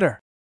it matter?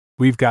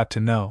 We've got to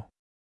know.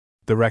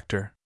 The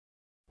rector.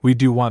 We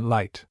do want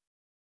light.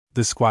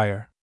 The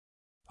squire.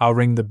 I'll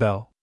ring the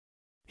bell.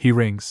 He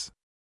rings.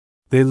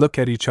 They look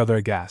at each other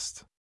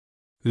aghast.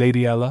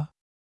 Lady Ella?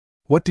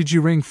 What did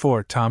you ring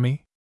for,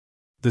 Tommy?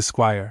 The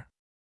squire.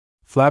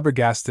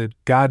 Flabbergasted,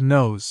 God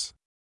knows.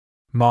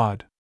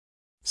 Maud.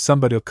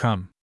 Somebody'll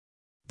come.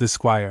 The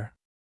squire.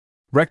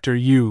 Rector,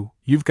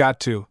 you've got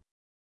to.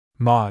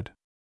 Maud.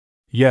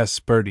 Yes,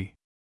 Bertie.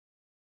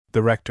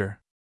 The rector.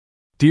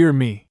 Dear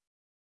me.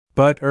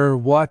 But,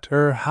 what,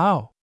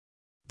 how?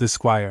 The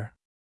squire.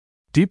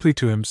 Deeply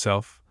to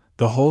himself,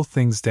 the whole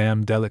thing's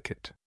damn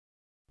delicate.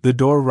 The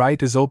door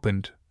right is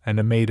opened, and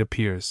a maid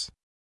appears.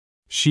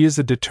 She is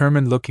a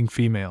determined-looking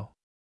female.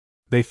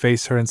 They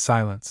face her in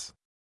silence.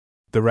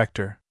 The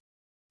rector.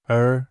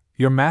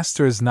 Your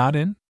master is not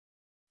in?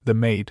 The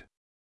maid.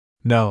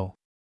 No.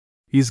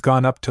 He's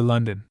gone up to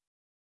London.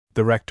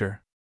 The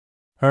rector.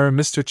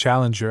 Mr.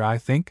 Challenger, I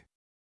think?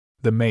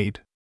 The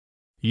maid.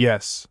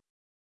 Yes.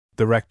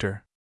 The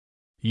rector.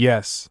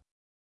 Yes.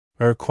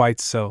 Quite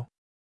so.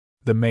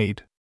 The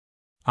maid.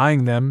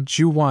 Eyeing them,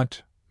 d'you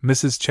want,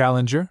 Mrs.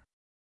 Challenger?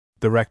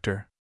 The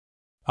rector.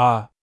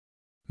 Ah.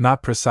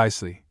 Not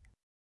precisely.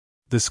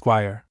 The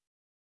squire.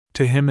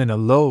 To him in a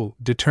low,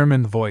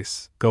 determined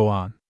voice, go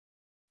on.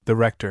 The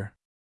rector.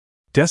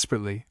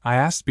 Desperately, I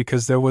asked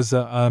because there was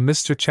a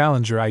Mr.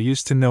 Challenger I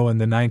used to know in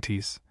the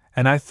 90s,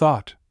 and I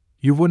thought,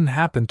 you wouldn't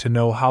happen to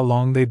know how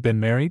long they'd been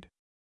married?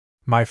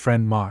 My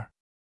friend Mar.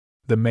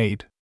 The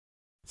maid.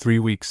 3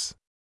 weeks.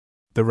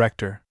 The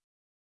rector.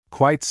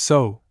 Quite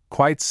so,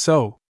 quite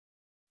so.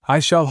 I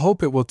shall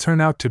hope it will turn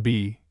out to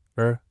be,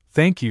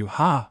 thank you,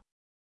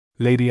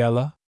 Lady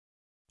Ella?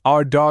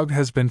 Our dog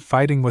has been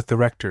fighting with the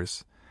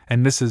rector's,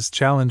 and Mrs.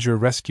 Challenger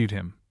rescued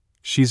him.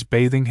 She's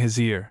bathing his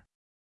ear.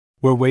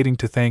 We're waiting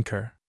to thank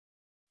her.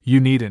 You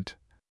needn't.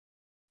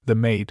 The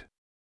maid.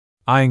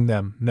 Eyeing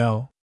them,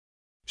 no.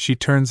 She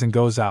turns and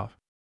goes out.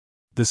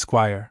 The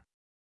squire.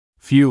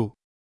 Phew.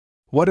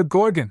 What a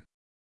gorgon!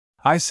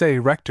 I say,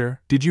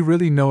 rector, did you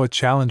really know a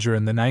Challenger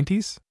in the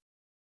 90s?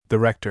 The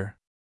rector.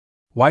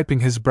 Wiping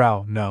his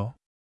brow, no.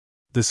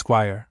 The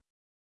squire.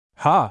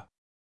 Ha!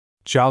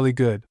 Jolly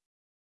good.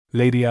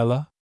 Lady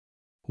Ella?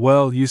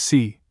 Well, you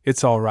see,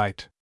 it's all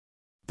right.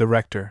 The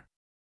rector.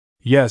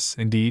 Yes,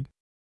 indeed.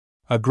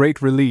 A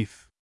great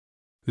relief.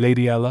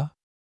 Lady Ella?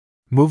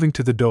 Moving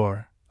to the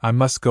door, I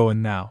must go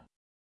in now.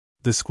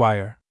 The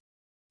squire.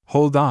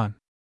 Hold on.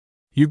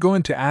 You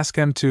going to ask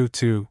him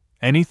to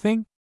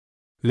anything?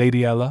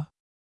 Lady Ella?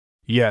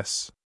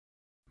 Yes.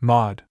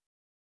 Maud.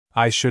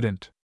 I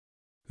shouldn't.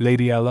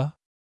 Lady Ella?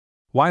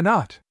 Why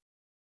not?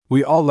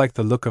 We all like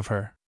the look of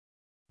her.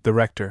 The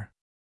rector.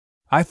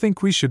 I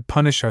think we should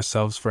punish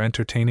ourselves for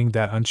entertaining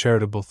that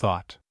uncharitable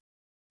thought.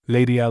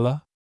 Lady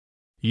Ella?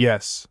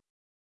 Yes.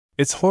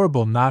 It's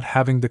horrible not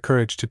having the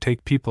courage to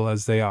take people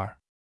as they are.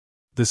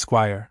 The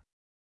squire.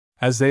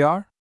 As they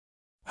are?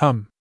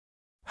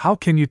 How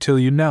can you till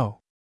you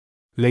know?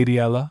 Lady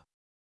Ella?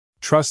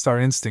 Trust our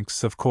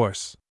instincts, of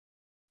course.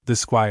 The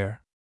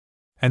squire.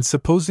 And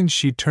supposing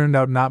she turned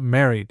out not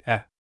married,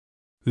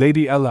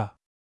 Lady Ella.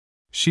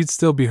 She'd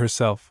still be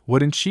herself,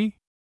 wouldn't she?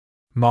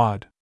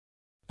 Maud.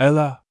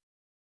 Ella.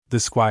 The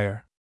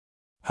squire.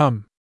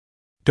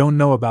 Don't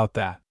know about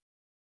that.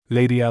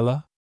 Lady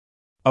Ella?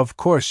 Of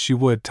course she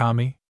would,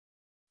 Tommy.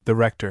 The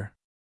rector.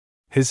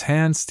 His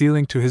hand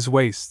stealing to his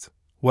waist.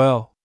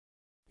 Well,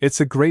 it's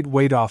a great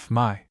weight off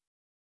my.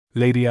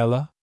 Lady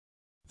Ella?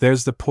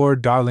 There's the poor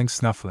darling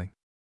snuffling.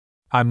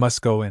 I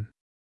must go in.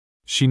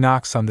 She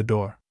knocks on the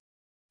door.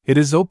 It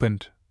is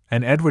opened,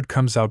 and Edward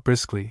comes out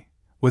briskly,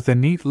 with a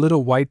neat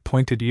little white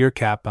pointed ear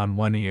cap on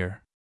one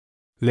ear.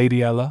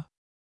 Lady Ella?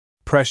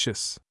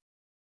 Precious.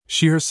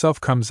 She herself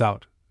comes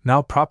out,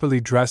 now properly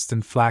dressed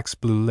in flax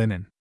blue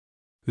linen.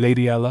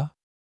 Lady Ella?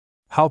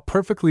 How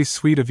perfectly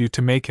sweet of you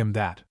to make him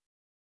that.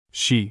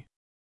 She.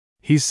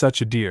 He's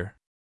such a dear.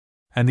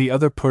 And the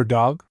other poor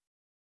dog?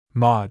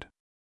 Maud.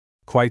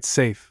 Quite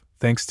safe,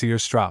 thanks to your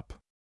strop.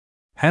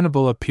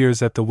 Hannibal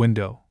appears at the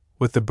window,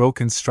 with the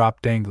broken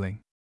strop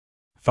dangling.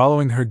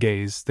 Following her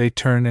gaze, they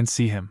turn and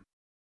see him.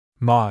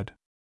 Maud.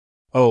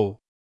 Oh.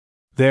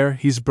 There,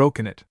 he's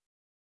broken it.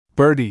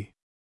 Bertie.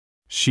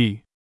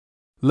 She.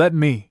 Let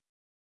me.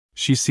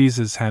 She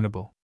seizes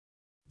Hannibal.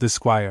 The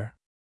squire.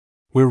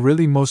 We're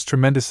really most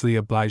tremendously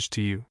obliged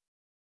to you.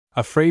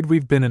 Afraid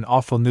we've been an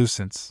awful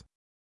nuisance.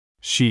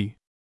 She.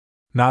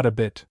 Not a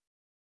bit.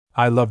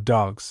 I love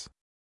dogs.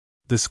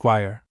 The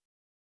squire.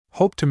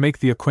 Hope to make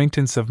the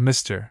acquaintance of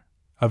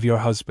of your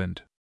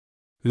husband.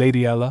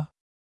 Lady Ella?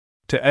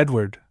 To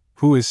Edward,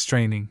 who is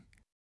straining.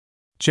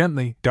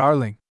 Gently,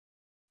 darling.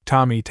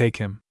 Tommy, take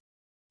him.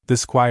 The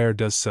squire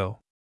does so.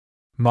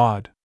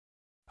 Maud.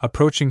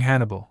 Approaching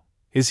Hannibal.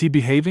 Is he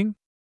behaving?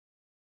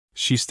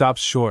 She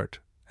stops short,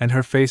 and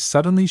her face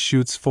suddenly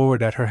shoots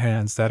forward at her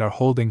hands that are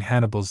holding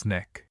Hannibal's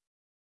neck.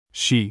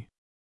 She.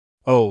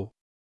 Oh.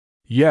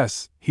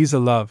 Yes, he's a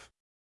love.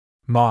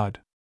 Maud.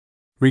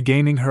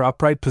 Regaining her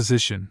upright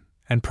position,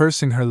 and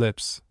pursing her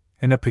lips,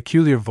 in a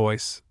peculiar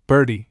voice,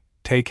 Bertie,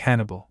 take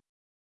Hannibal.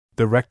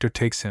 The rector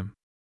takes him.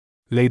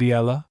 Lady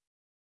Ella?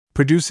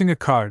 Producing a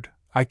card,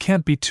 I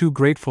can't be too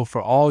grateful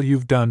for all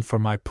you've done for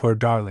my poor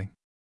darling.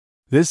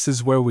 This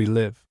is where we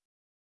live.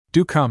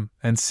 Do come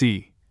and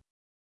see.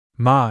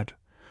 Maud,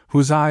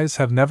 whose eyes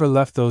have never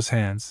left those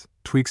hands,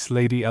 tweaks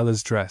Lady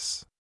Ella's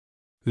dress.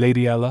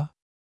 Lady Ella?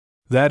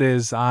 That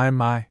is,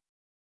 I.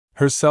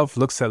 Herself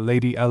looks at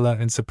Lady Ella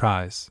in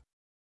surprise.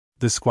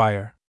 The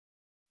squire.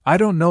 I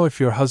don't know if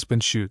your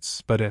husband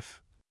shoots, but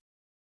if.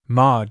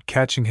 Maud,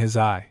 catching his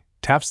eye,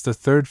 taps the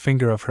third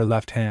finger of her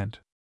left hand.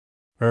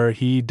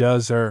 He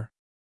does,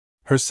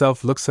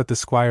 Herself looks at the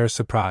squire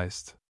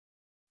surprised.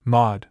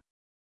 Maud,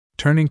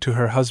 turning to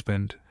her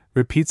husband,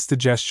 repeats the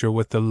gesture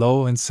with the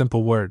low and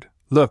simple word,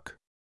 look.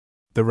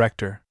 The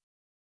rector.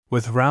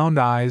 With round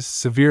eyes,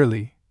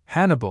 severely,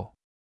 Hannibal.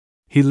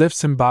 He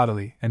lifts him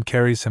bodily and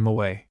carries him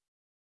away.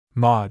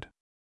 Maud.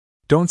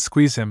 Don't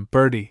squeeze him,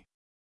 Bertie.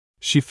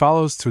 She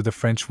follows through the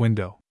French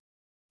window.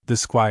 The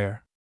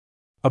squire.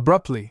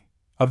 Abruptly,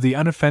 of the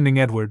unoffending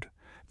Edward,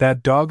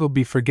 that dog'll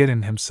be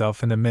forgetting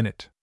himself in a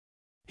minute.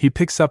 He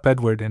picks up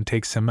Edward and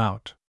takes him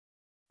out.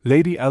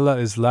 Lady Ella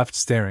is left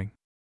staring.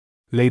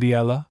 Lady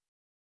Ella?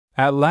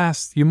 At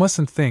last, you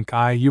mustn't think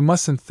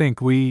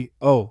we,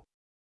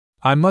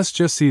 I must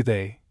just see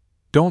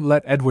don't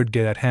let Edward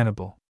get at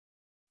Hannibal.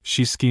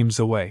 She schemes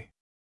away.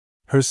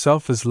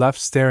 Herself is left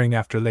staring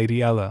after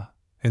Lady Ella,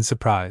 in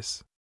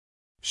surprise.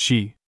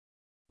 She.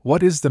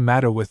 What is the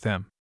matter with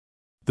them?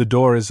 The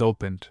door is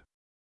opened.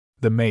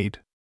 The maid.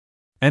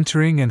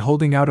 Entering and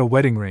holding out a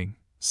wedding ring,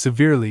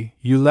 severely,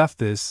 you left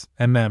this,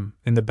 in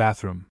the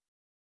bathroom.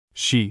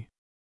 She.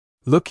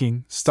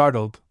 Looking,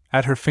 startled,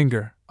 at her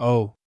finger,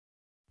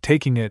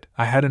 taking it,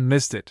 I hadn't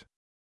missed it.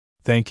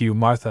 Thank you,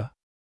 Martha.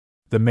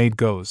 The maid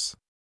goes.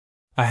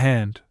 A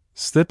hand,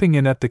 slipping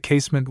in at the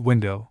casement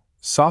window,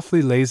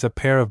 softly lays a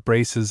pair of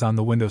braces on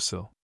the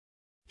windowsill.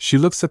 She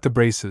looks at the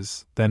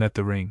braces, then at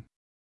the ring.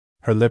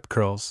 Her lip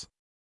curls.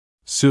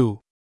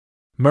 Sue.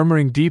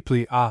 Murmuring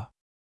deeply,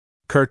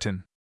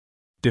 Curtain.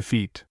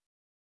 Defeat.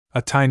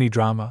 A tiny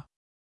drama.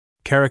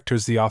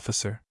 Characters: the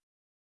officer.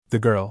 The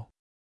girl.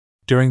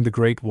 During the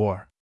Great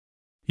War.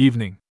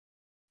 Evening.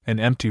 An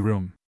empty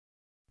room.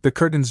 The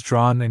curtains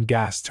drawn and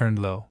gas turned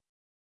low.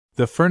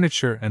 The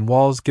furniture and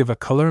walls give a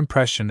color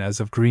impression as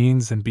of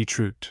greens and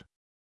beetroot.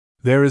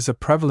 There is a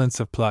prevalence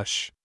of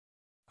plush.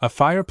 A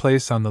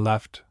fireplace on the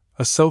left,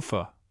 a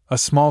sofa, a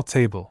small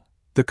table.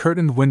 The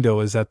curtained window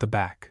is at the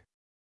back.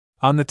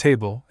 On the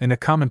table, in a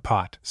common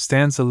pot,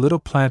 stands a little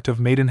plant of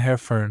maidenhair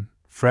fern,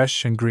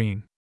 fresh and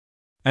green.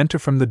 Enter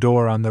from the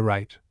door on the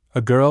right,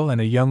 a girl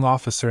and a young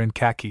officer in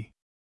khaki.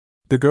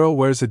 The girl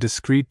wears a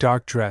discreet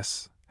dark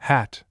dress,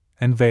 hat,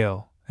 and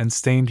veil, and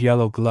stained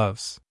yellow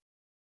gloves.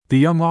 The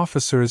young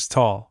officer is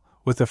tall,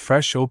 with a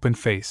fresh open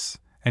face,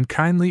 and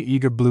kindly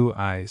eager blue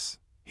eyes.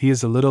 He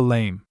is a little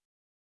lame.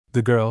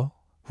 The girl,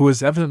 who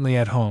is evidently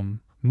at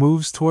home,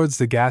 moves towards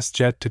the gas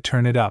jet to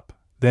turn it up,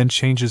 then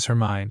changes her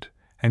mind,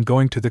 and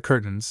going to the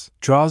curtains,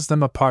 draws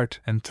them apart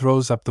and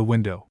throws up the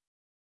window.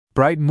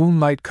 Bright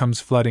moonlight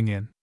comes flooding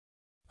in.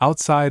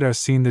 Outside are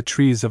seen the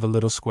trees of a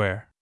little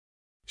square.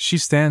 She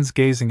stands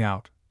gazing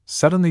out,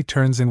 suddenly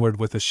turns inward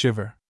with a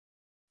shiver.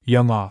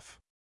 Young off.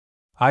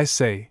 I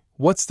say,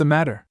 what's the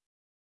matter?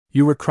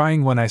 You were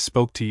crying when I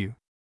spoke to you.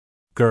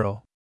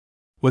 Girl.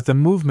 With a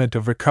movement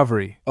of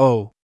recovery,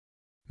 oh.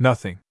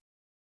 Nothing.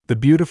 The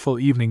beautiful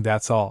evening,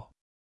 that's all.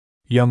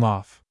 Young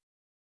off.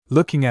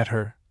 Looking at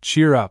her,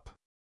 cheer up.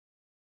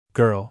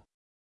 Girl.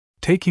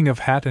 Taking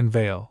of hat and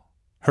veil.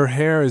 Her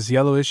hair is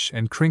yellowish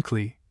and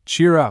crinkly,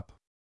 cheer up.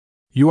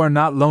 You are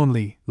not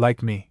lonely,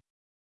 like me.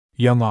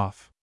 Young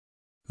off.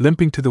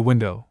 Limping to the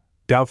window,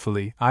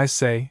 doubtfully, I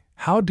say,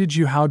 how did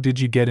you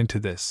get into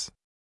this?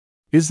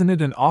 Isn't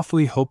it an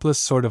awfully hopeless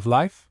sort of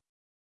life?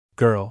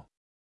 Girl.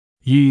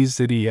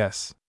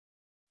 Yes.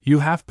 You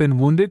have been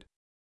wounded?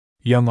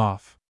 Young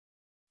off.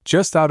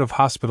 Just out of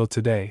hospital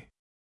today.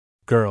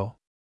 Girl.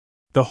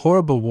 The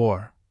horrible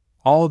war.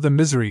 All the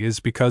misery is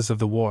because of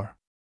the war.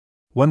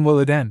 When will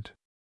it end?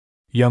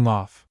 Young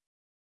off.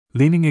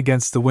 Leaning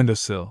against the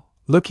windowsill,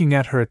 looking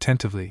at her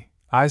attentively,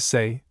 I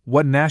say,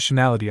 what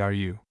nationality are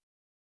you?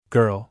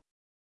 Girl.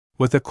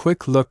 With a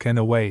quick look and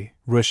away,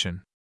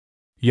 Russian.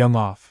 Young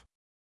off.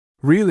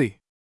 Really?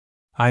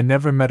 I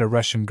never met a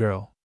Russian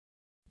girl.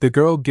 The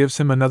girl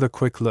gives him another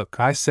quick look.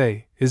 I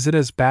say, is it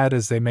as bad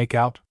as they make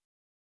out?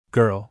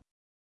 Girl.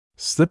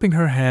 Slipping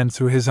her hand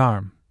through his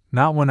arm,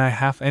 not when I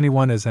have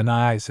anyone as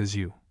nice as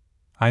you.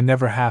 I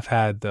never have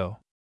had, though.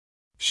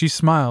 She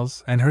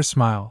smiles, and her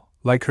smile,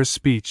 like her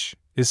speech,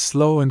 is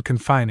slow and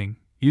confining.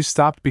 You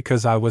stopped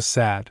because I was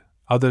sad,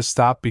 others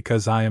stop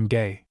because I am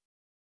gay.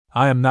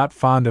 I am not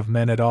fond of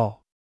men at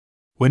all.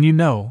 When you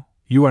know,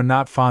 you are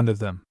not fond of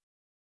them.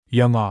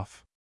 Young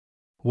off.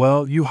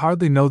 Well, you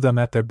hardly know them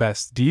at their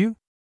best, do you?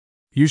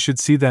 You should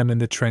see them in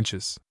the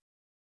trenches.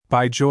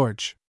 By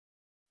George!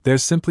 They're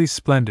simply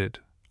splendid,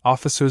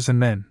 officers and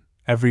men,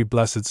 every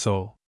blessed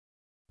soul.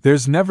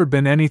 There's never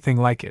been anything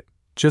like it,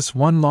 just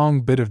one long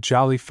bit of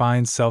jolly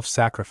fine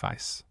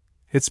self-sacrifice.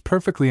 It's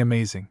perfectly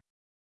amazing.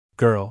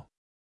 Girl.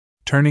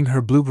 Turning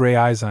her blue-gray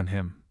eyes on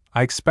him,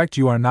 I expect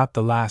you are not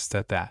the last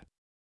at that.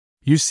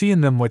 You see in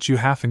them what you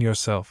have in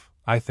yourself,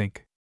 I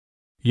think.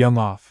 Young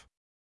off.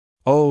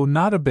 Oh,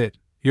 not a bit,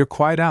 you're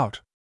quite out.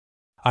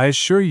 I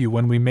assure you,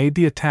 when we made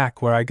the attack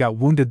where I got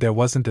wounded, there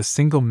wasn't a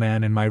single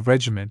man in my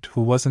regiment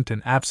who wasn't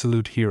an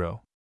absolute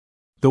hero.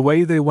 The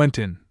way they went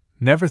in,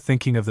 never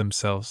thinking of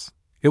themselves,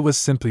 it was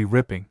simply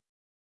ripping.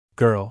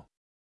 Girl.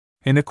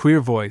 In a queer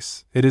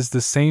voice, it is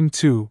the same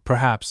too,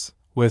 perhaps,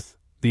 with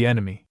the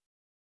enemy.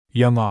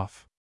 Young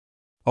off.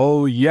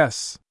 Oh,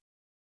 yes.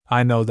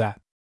 I know that.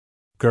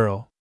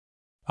 Girl.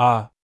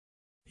 Ah.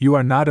 You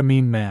are not a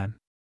mean man.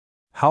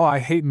 How I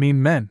hate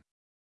mean men.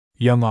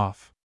 Young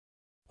off.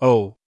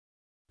 Oh.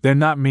 They're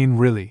not mean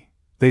really,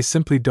 they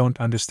simply don't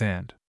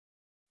understand.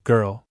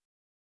 Girl.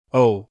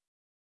 Oh.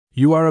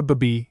 You are a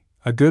baby,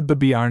 a good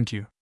baby, aren't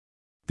you?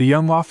 The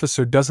young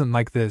officer doesn't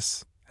like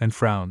this, and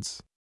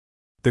frowns.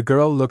 The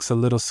girl looks a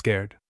little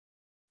scared.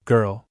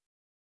 Girl.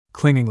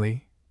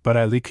 Clingingly, but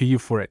I like you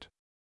for it.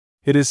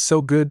 It is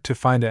so good to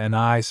find a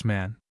nice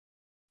man.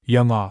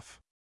 Young off.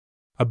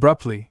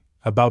 Abruptly,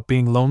 about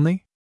being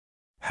lonely?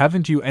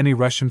 Haven't you any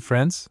Russian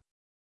friends?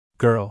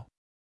 Girl.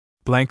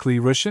 Blankly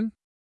Russian?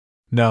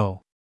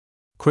 No.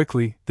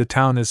 Quickly, the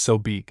town is so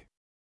big.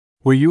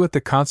 Were you at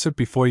the concert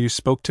before you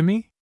spoke to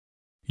me?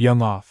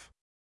 Young off.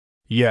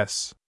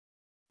 Yes.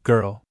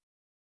 Girl.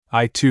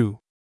 I too.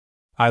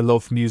 I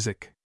love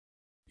music.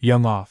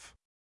 Young off.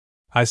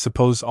 I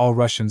suppose all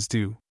Russians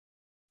do.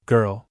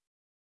 Girl.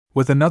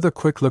 With another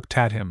quick look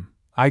at him,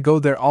 I go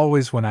there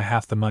always when I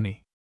have the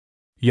money.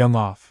 Young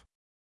off.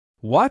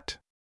 What?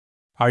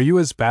 Are you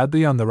as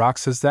badly on the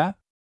rocks as that?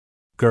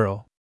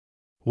 Girl.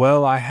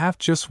 Well, I have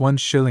just 1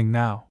 shilling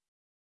now.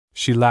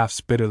 She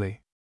laughs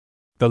bitterly.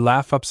 The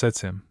laugh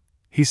upsets him.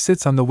 He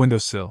sits on the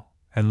windowsill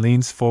and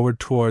leans forward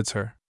towards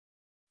her.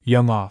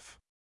 Young off.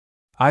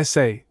 I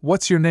say,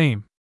 what's your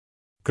name?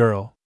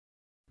 Girl.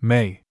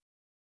 May.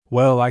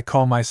 Well, I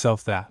call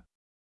myself that.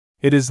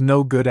 It is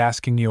no good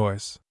asking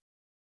yours.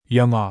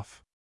 Young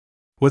off.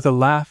 With a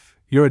laugh,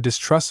 you're a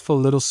distrustful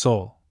little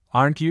soul,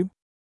 aren't you?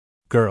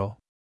 Girl.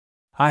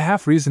 I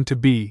have reason to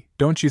be,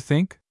 don't you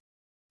think?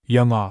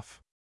 Young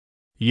off.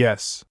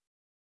 Yes.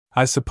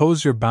 I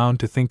suppose you're bound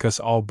to think us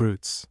all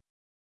brutes.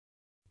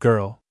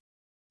 Girl.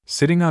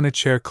 Sitting on a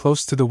chair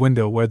close to the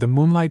window where the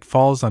moonlight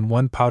falls on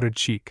one powdered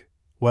cheek.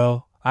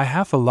 Well, I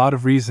have a lot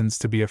of reasons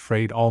to be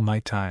afraid all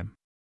my time.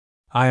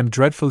 I am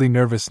dreadfully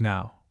nervous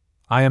now.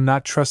 I am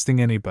not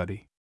trusting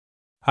anybody.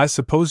 I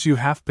suppose you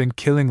have been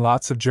killing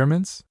lots of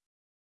Germans?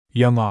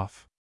 Young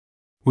off.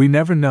 We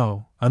never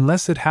know,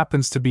 unless it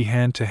happens to be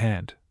hand to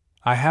hand.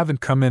 I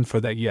haven't come in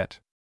for that yet.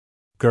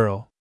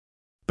 Girl.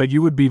 But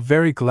you would be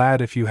very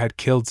glad if you had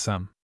killed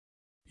some.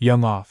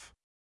 Young off.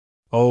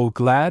 Oh,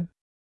 glad?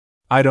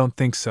 I don't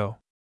think so.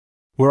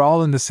 We're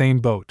all in the same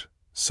boat,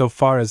 so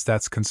far as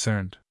that's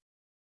concerned.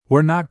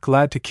 We're not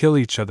glad to kill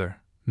each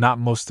other, not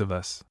most of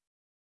us.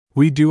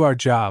 We do our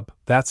job,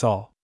 that's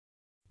all.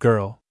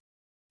 Girl.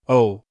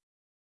 Oh.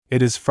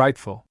 It is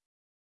frightful.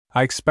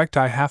 I expect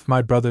I have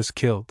my brothers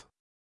killed.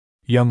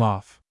 Young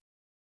off.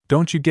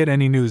 Don't you get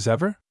any news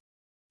ever?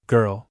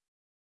 Girl.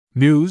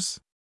 News?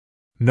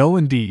 No,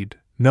 indeed,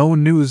 no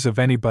news of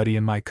anybody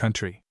in my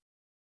country.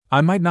 I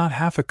might not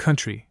have a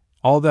country,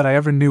 all that I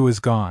ever knew is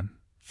gone.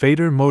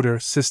 Vater, motor,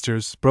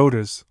 sisters,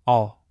 broders,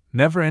 all,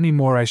 never any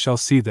more I shall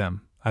see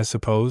them, I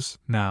suppose,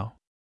 now.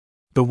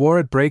 The war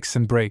it breaks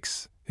and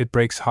breaks, it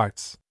breaks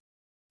hearts.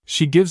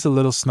 She gives a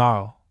little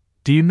snarl.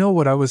 Do you know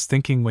what I was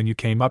thinking when you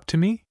came up to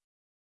me?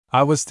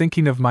 I was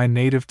thinking of my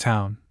native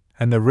town,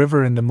 and the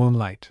river in the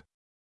moonlight.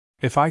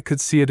 If I could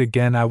see it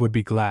again I would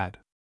be glad.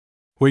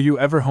 Were you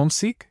ever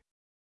homesick?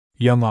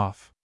 Young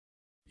off.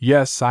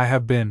 Yes, I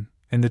have been,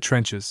 in the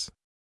trenches.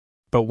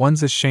 But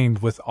one's ashamed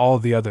with all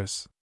the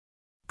others.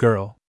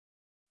 Girl.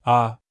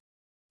 Ah.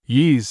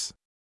 Yees.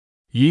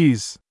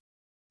 Yees.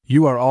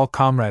 You are all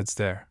comrades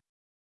there.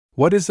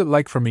 What is it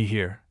like for me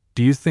here,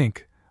 do you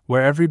think,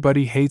 where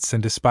everybody hates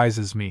and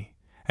despises me,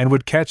 and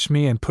would catch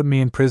me and put me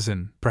in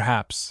prison,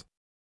 perhaps?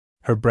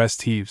 Her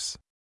breast heaves.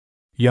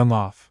 Young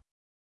off.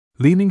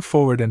 Leaning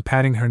forward and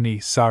patting her knee,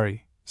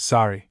 sorry.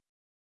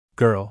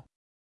 Girl.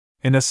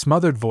 In a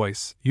smothered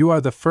voice, you are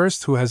the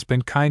first who has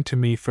been kind to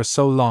me for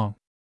so long.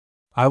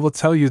 I will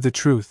tell you the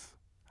truth.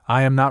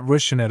 I am not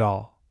Russian at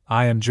all,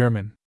 I am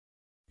German.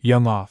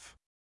 Young off.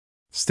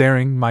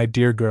 Staring, my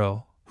dear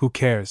girl, who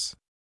cares?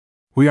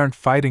 We aren't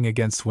fighting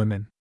against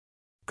women.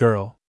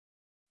 Girl.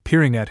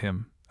 Peering at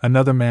him,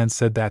 another man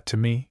said that to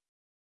me.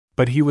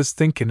 But he was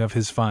thinking of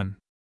his fun.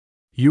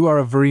 You are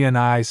a very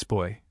nice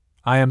boy.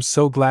 I am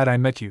so glad I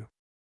met you.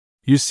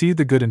 You see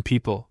the good in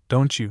people,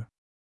 don't you?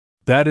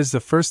 That is the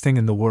first thing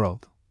in the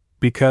world,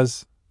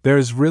 because there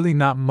is really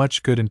not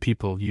much good in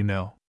people, you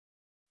know.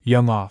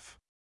 Young off.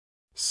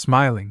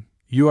 Smiling,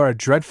 you are a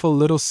dreadful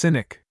little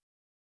cynic.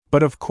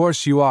 But of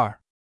course you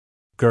are.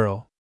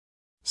 Girl.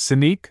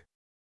 Cynic?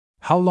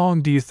 How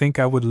long do you think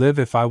I would live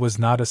if I was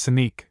not a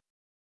cynic?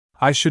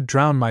 I should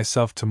drown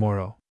myself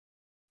tomorrow.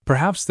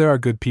 Perhaps there are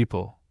good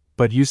people,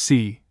 but you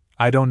see,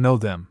 I don't know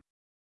them.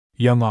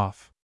 Young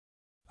off.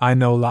 I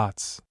know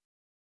lots.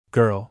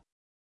 Girl.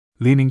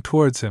 Leaning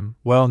towards him,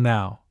 well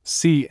now,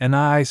 see, an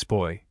ice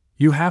boy,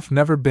 you have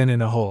never been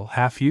in a hole,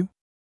 have you?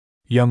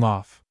 Young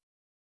off.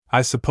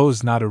 I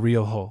suppose not a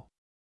real hole.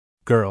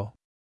 Girl.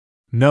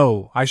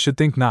 No, I should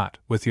think not,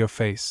 with your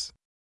face.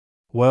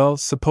 Well,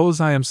 suppose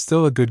I am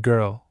still a good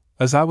girl,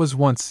 as I was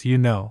once, you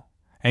know,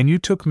 and you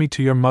took me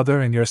to your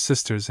mother and your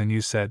sisters and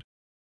you said,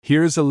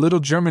 here's a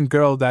little German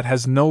girl that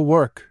has no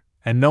work,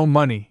 and no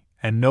money,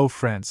 and no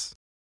friends.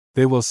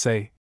 They will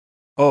say,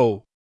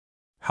 oh,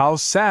 how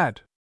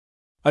sad!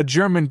 A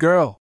German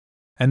girl!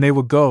 And they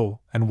will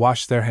go and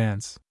wash their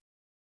hands.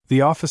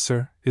 The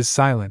officer is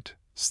silent,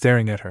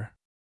 staring at her.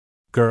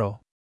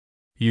 Girl.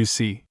 You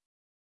see.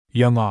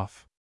 Young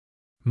off.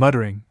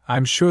 Muttering,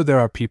 I'm sure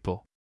there are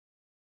people.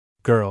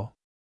 Girl.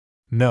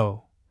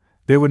 No.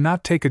 They would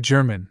not take a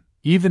German,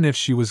 even if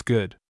she was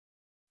good.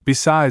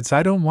 Besides,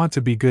 I don't want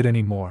to be good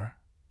any more.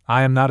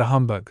 I am not a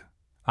humbug.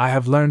 I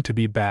have learned to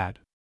be bad.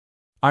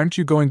 Aren't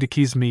you going to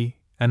kiss me,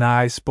 an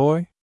ice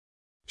boy?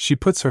 She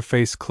puts her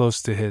face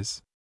close to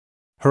his.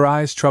 Her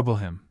eyes trouble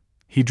him.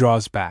 He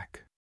draws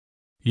back.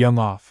 Young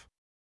off.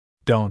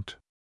 Don't.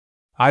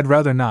 I'd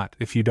rather not,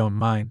 if you don't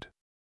mind.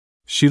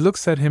 She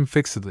looks at him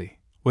fixedly,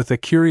 with a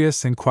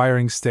curious,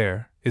 inquiring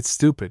stare. It's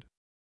stupid.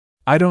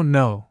 I don't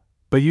know,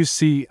 but you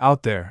see,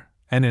 out there,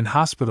 and in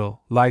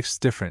hospital, life's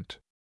different.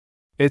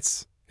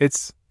 It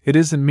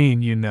isn't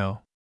mean, you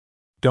know.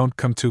 Don't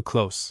come too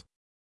close.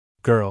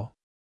 Girl.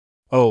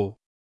 Oh.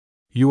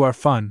 You are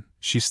fun,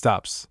 she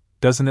stops,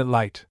 doesn't it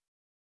light?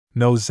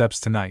 No Zeps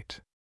tonight.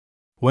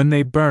 When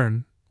they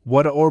burn,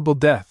 what a horrible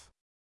death!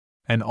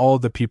 And all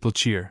the people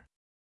cheer.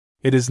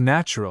 It is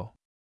natural.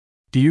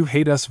 Do you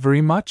hate us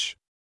very much?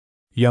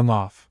 Young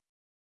off.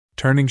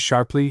 Turning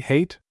sharply,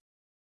 hate?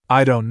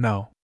 I don't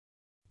know.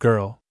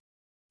 Girl.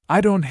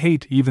 I don't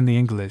hate even the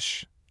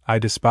English, I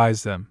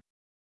despise them.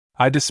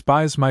 I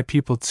despise my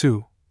people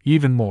too,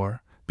 even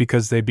more,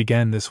 because they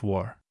began this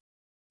war.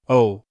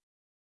 Oh.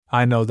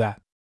 I know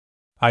that.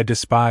 I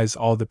despise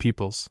all the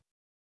peoples.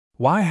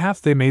 Why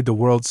have they made the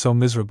world so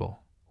miserable?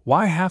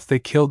 Why have they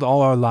killed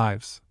all our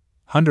lives,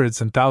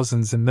 hundreds and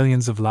thousands and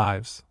millions of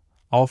lives,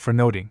 all for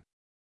noting?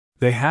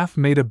 They have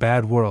made a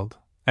bad world,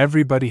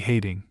 everybody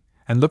hating,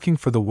 and looking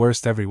for the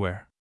worst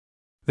everywhere.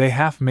 They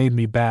have made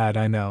me bad,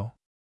 I know.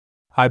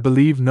 I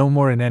believe no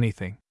more in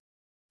anything.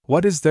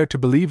 What is there to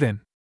believe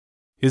in?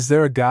 Is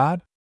there a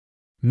God?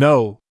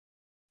 No.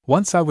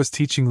 Once I was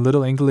teaching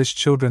little English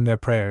children their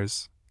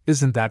prayers.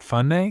 Isn't that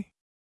fun, eh?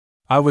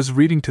 I was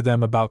reading to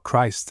them about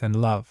Christ and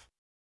love.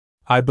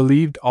 I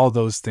believed all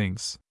those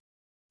things.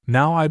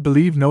 Now I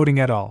believe nothing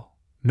at all.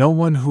 No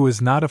one who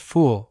is not a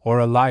fool or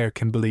a liar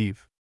can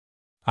believe.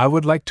 I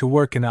would like to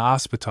work in a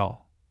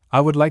hospital.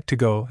 I would like to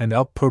go and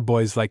help poor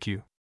boys like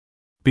you.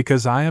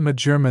 Because I am a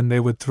German, they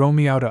would throw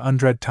me out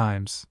 100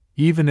 times,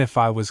 even if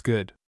I was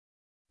good.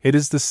 It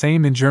is the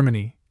same in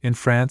Germany, in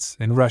France,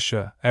 in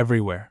Russia,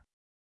 everywhere.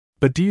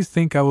 But do you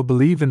think I will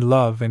believe in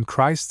love and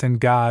Christ and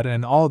God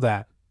and all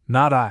that?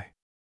 Not I.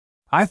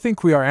 I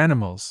think we are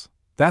animals,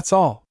 that's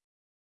all.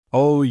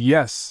 Oh,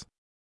 yes.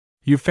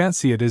 You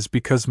fancy it is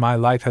because my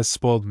life has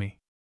spoiled me.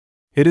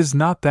 It is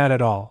not that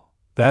at all.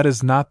 That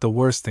is not the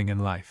worst thing in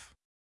life.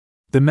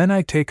 The men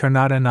I take are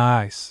not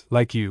nice,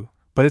 like you,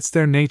 but it's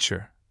their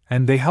nature,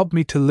 and they help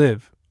me to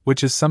live,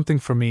 which is something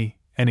for me,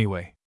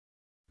 anyway.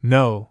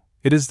 No,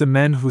 it is the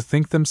men who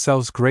think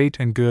themselves great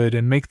and good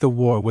and make the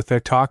war with their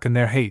talk and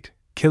their hate,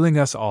 killing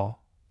us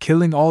all,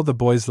 killing all the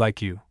boys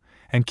like you,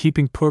 and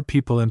keeping poor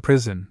people in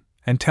prison,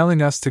 and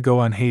telling us to go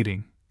on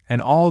hating,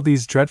 and all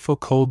these dreadful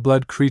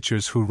cold-blooded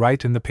creatures who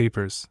write in the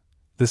papers,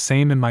 the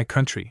same in my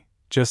country,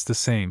 just the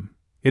same.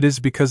 It is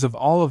because of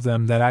all of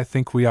them that I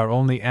think we are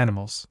only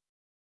animals.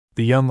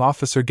 The young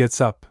officer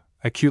gets up,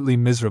 acutely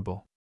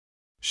miserable.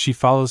 She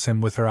follows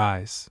him with her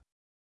eyes.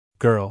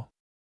 Girl.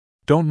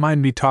 Don't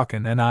mind me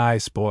talkin'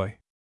 nice, boy.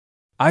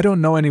 I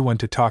don't know anyone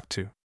to talk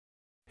to.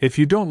 If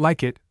you don't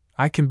like it,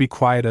 I can be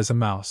quiet as a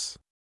mouse.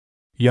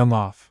 Young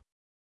off.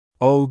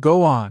 Oh,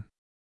 go on.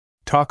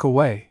 Talk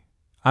away.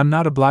 I'm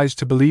not obliged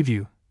to believe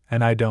you,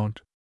 and I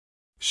don't.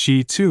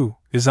 She, too,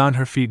 is on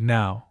her feet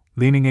now,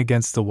 leaning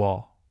against the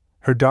wall,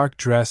 her dark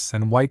dress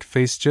and white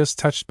face just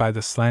touched by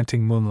the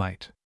slanting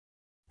moonlight.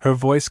 Her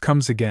voice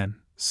comes again,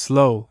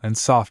 slow and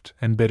soft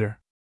and bitter.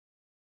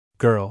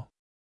 Girl.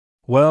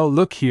 Well,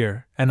 look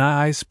here,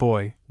 nice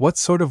boy, what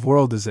sort of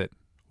world is it,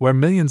 where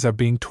millions are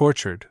being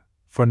tortured,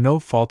 for no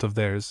fault of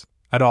theirs,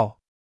 at all?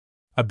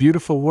 A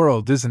beautiful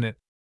world, isn't it?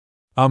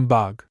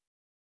 Humbug.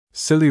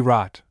 Silly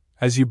rot,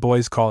 as you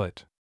boys call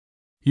it.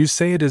 You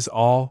say it is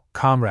all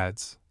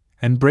comrades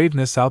and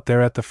braveness out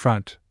there at the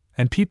front,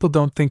 and people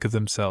don't think of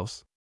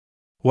themselves.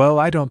 Well,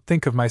 I don't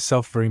think of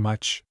myself very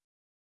much.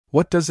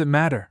 What does it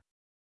matter?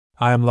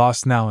 I am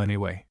lost now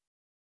anyway.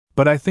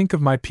 But I think of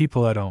my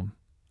people at home,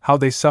 how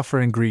they suffer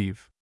and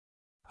grieve.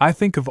 I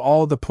think of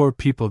all the poor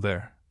people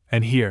there,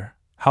 and here,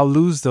 how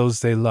lose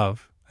those they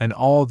love, and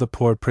all the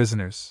poor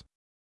prisoners.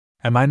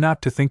 Am I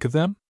not to think of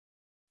them?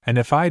 And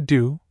if I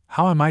do,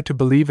 how am I to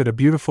believe it a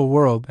beautiful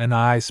world,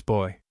 nice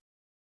boy?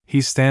 He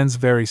stands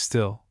very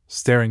still,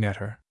 staring at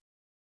her.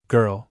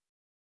 Girl.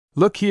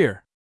 Look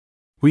here.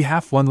 We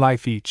have one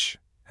life each,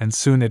 and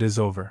soon it is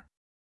over.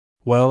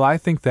 Well, I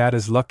think that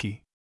is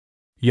lucky.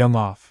 Young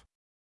off.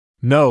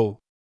 No.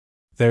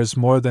 There's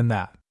more than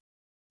that.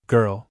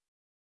 Girl.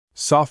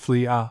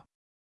 Softly,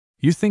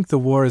 You think the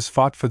war is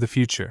fought for the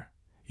future.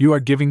 You are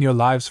giving your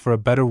lives for a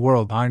better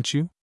world, aren't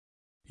you?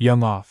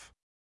 Young off.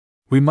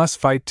 We must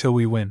fight till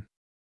we win.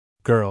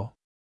 Girl.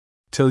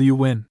 Till you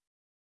win.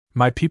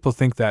 My people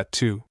think that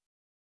too.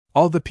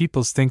 All the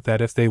peoples think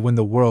that if they win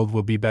the world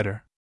will be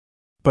better.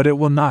 But it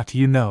will not,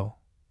 you know.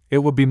 It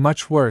will be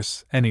much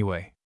worse,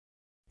 anyway.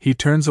 He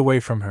turns away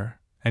from her,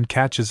 and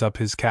catches up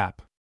his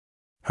cap.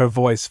 Her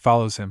voice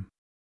follows him.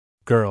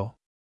 Girl.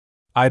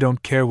 I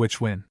don't care which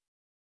win.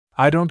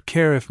 I don't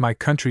care if my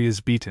country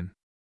is beaten.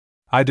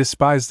 I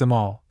despise them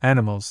all,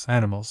 animals,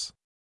 animals.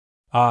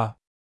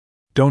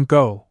 Don't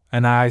go,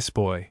 nice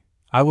boy,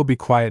 I will be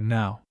quiet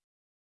now.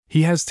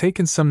 He has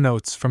taken some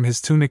notes from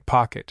his tunic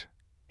pocket.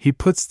 He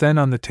puts them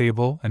on the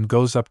table and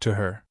goes up to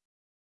her.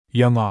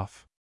 Young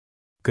off.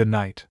 Good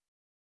night.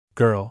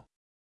 Girl.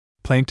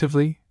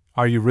 Plaintively,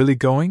 are you really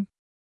going?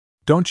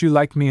 Don't you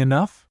like me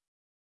enough?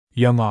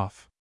 Young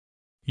off.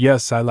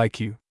 Yes, I like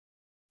you.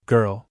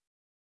 Girl.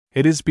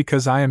 It is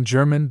because I am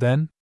German,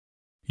 then?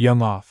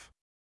 Young off.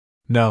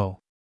 No.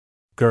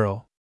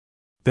 Girl.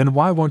 Then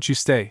why won't you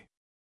stay?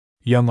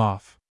 Young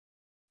off.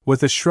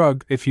 With a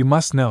shrug, if you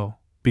must know,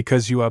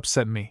 because you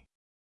upset me.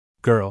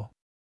 Girl.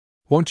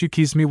 Won't you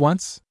kiss me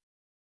once?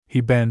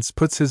 He bends,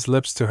 puts his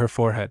lips to her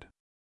forehead.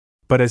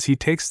 But as he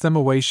takes them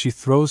away, she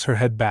throws her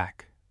head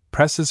back,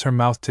 presses her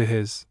mouth to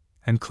his,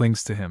 and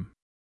clings to him.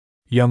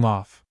 Young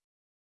off.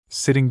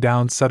 Sitting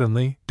down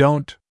suddenly,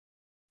 don't.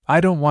 I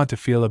don't want to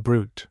feel a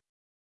brute.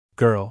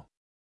 Girl.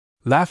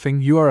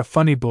 Laughing, you are a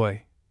funny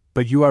boy,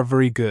 but you are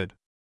very good.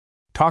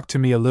 Talk to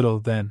me a little,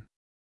 then.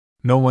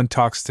 No one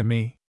talks to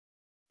me.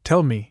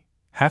 Tell me,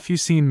 have you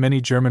seen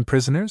many German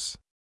prisoners?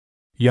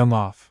 Young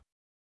off.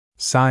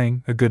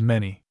 Sighing, a good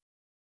many.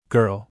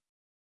 Girl.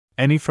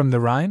 Any from the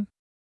Rhine?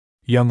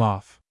 Young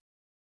off.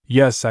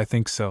 Yes, I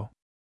think so.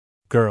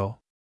 Girl.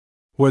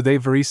 Were they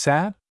very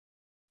sad?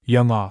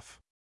 Young off.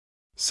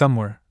 Some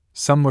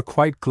were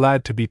quite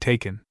glad to be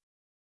taken.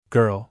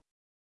 Girl.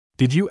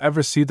 Did you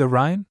ever see the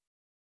Rhine?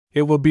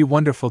 It will be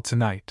wonderful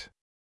tonight.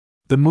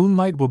 The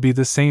moonlight will be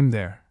the same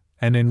there,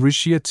 and in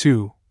Russia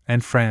too,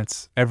 and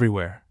France,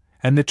 everywhere,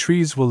 and the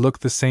trees will look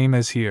the same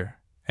as here,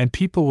 and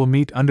people will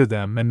meet under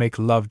them and make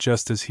love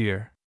just as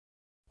here.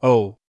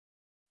 Oh!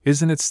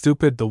 Isn't it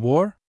stupid, the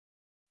war?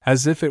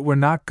 As if it were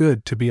not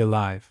good to be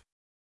alive.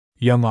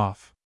 Young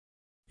off.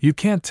 You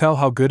can't tell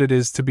how good it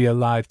is to be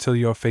alive till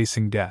you're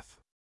facing death.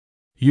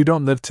 You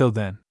don't live till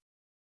then.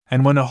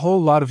 And when a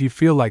whole lot of you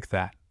feel like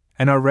that,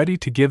 and are ready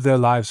to give their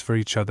lives for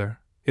each other,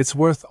 it's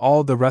worth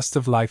all the rest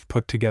of life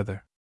put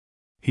together.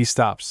 He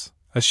stops,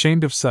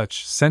 ashamed of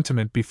such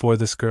sentiment before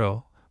this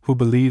girl, who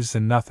believes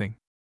in nothing.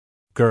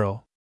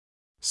 Girl.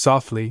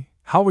 Softly,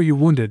 how were you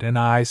wounded,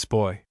 nice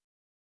boy?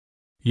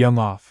 Young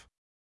off.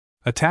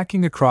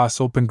 Attacking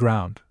across open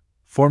ground.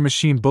 4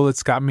 machine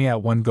bullets got me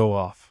at one go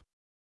off.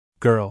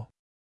 Girl.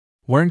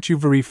 Weren't you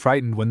very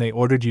frightened when they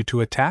ordered you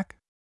to attack?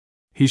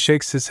 He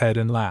shakes his head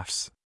and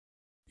laughs.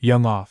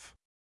 Young off.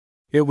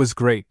 It was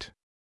great.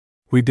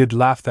 We did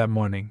laugh that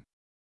morning.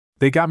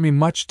 They got me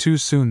much too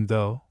soon,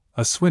 though,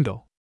 a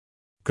swindle.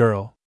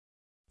 Girl.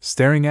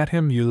 Staring at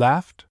him, you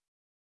laughed?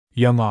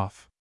 Young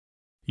off.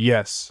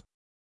 Yes.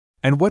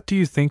 And what do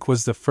you think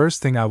was the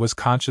first thing I was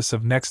conscious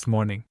of next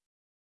morning?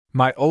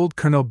 My old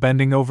colonel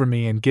bending over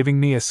me and giving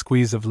me a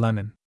squeeze of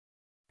lemon.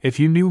 If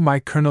you knew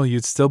my colonel,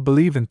 you'd still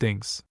believe in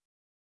things.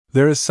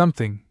 There is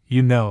something,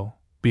 you know,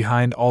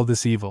 behind all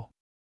this evil.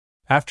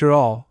 After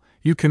all,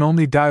 you can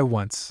only die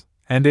once,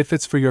 and if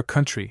it's for your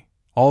country,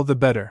 all the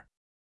better.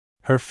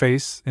 Her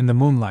face, in the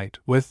moonlight,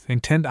 with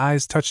intent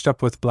eyes touched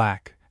up with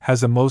black,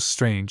 has a most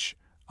strange,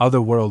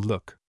 other-world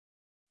look.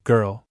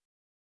 Girl.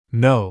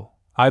 No,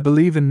 I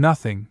believe in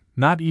nothing,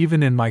 not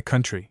even in my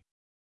country.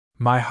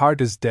 My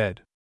heart is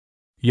dead.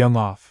 Young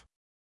off.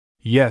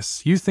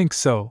 Yes, you think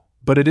so,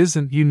 but it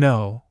isn't, you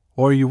know,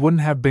 or you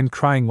wouldn't have been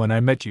crying when I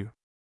met you.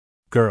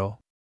 Girl.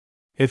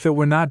 If it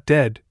were not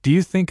dead, do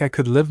you think I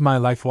could live my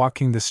life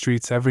walking the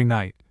streets every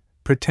night,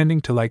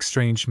 pretending to like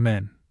strange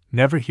men,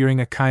 never hearing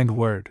a kind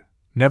word,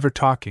 never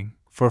talking,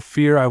 for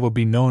fear I will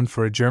be known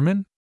for a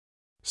German?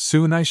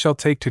 Soon I shall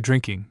take to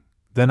drinking,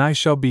 then I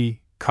shall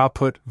be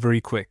kaput very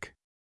quick.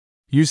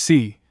 You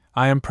see,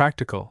 I am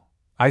practical,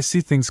 I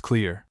see things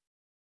clear.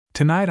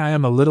 Tonight I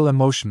am a little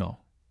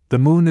emotional, the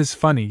moon is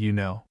funny, you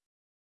know.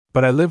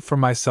 But I live for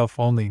myself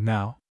only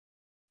now.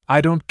 I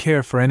don't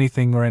care for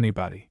anything or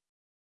anybody.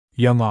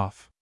 Young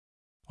off.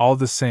 All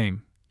the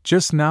same,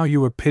 just now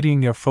you were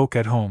pitying your folk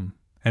at home,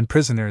 and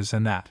prisoners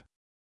and that.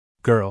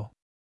 Girl.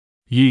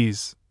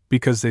 Yes,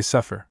 because they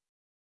suffer.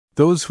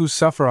 Those who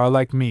suffer are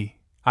like me,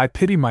 I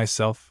pity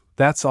myself,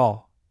 that's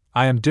all.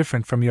 I am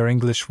different from your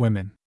English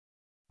women.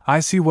 I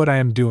see what I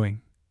am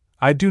doing.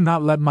 I do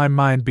not let my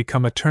mind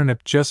become a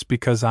turnip just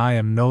because I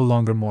am no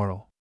longer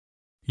moral.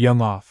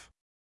 Young off.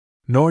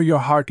 Nor your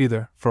heart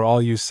either, for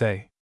all you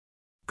say.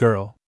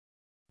 Girl.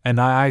 And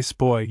ice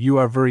boy, you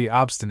are very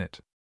obstinate.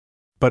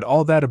 But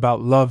all that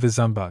about love is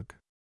humbug.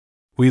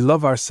 We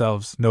love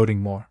ourselves, noting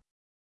more.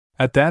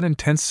 At that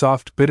intense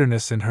soft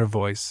bitterness in her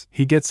voice,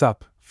 he gets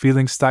up,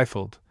 feeling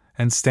stifled,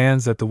 and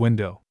stands at the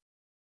window.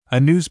 A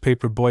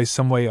newspaper boy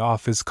some way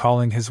off is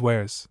calling his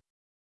wares.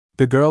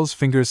 The girl's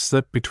fingers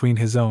slip between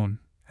his own,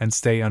 and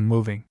stay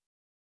unmoving.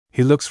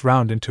 He looks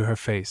round into her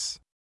face.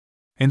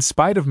 In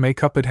spite of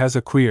makeup, it has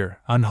a queer,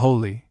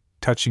 unholy,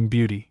 touching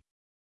beauty.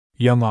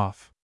 Young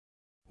off.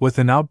 With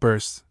an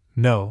outburst,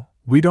 no,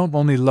 we don't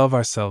only love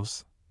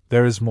ourselves,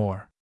 there is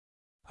more.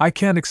 I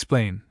can't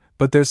explain,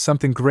 but there's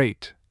something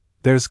great,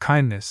 there's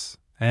kindness,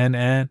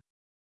 and.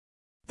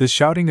 The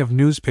shouting of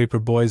newspaper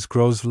boys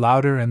grows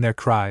louder and their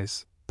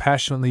cries,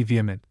 passionately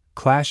vehement,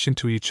 clash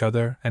into each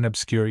other and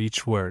obscure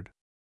each word.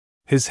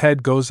 His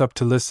head goes up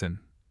to listen,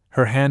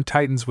 her hand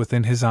tightens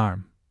within his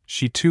arm,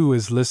 she too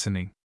is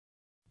listening.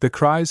 The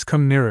cries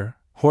come nearer,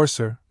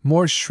 hoarser,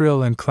 more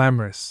shrill and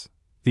clamorous.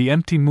 The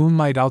empty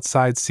moonlight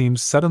outside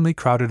seems suddenly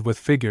crowded with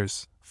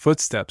figures,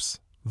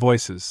 footsteps,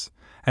 voices,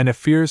 and a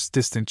fierce,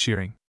 distant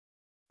cheering.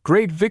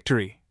 Great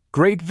victory!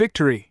 Great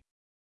victory!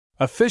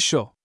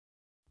 Official!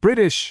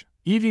 British!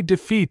 Evie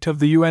defeat of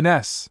the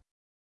UNS!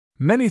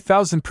 Many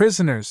thousand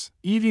prisoners!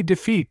 Evie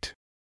defeat!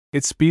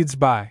 It speeds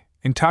by,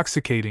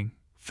 intoxicating,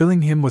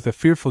 filling him with a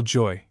fearful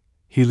joy.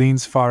 He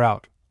leans far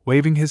out,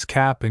 waving his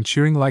cap and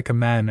cheering like a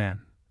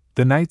madman.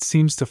 The night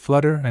seems to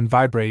flutter and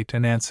vibrate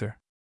and answer.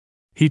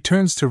 He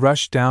turns to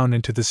rush down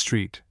into the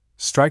street,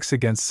 strikes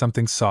against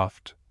something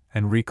soft,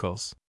 and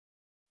recoils.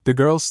 The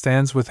girl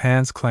stands with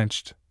hands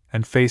clenched,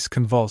 and face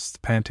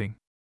convulsed, panting.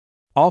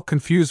 All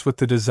confused with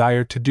the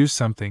desire to do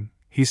something,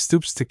 he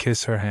stoops to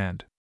kiss her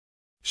hand.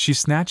 She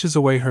snatches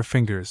away her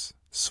fingers,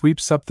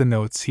 sweeps up the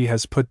notes he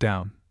has put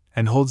down,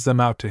 and holds them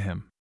out to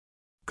him.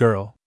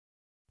 Girl.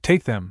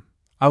 Take them.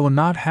 I will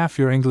not have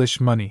your English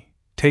money,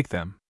 take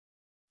them.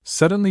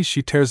 Suddenly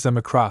she tears them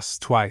across,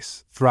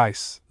 twice,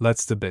 thrice,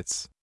 lets the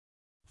bits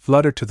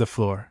flutter to the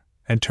floor,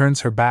 and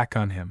turns her back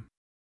on him.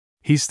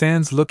 He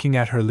stands looking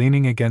at her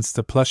leaning against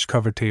the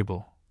plush-covered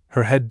table,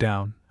 her head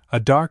down, a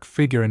dark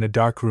figure in a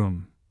dark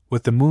room,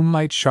 with the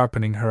moonlight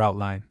sharpening her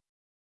outline.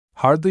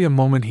 Hardly a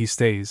moment he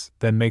stays,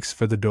 then makes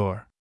for the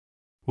door.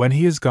 When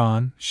he is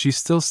gone, she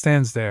still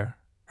stands there,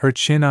 her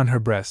chin on her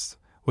breast,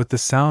 with the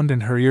sound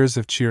in her ears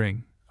of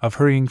cheering, of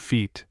hurrying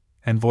feet,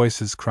 and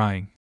voices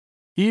crying.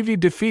 Evie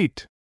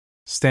defeat!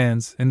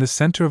 Stands in the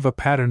center of a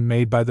pattern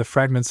made by the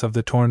fragments of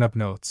the torn-up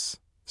notes,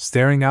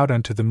 staring out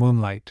onto the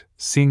moonlight,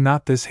 seeing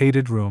not this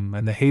hated room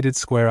and the hated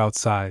square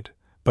outside,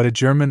 but a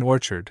German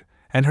orchard,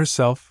 and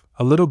herself,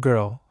 a little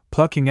girl,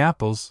 plucking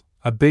apples,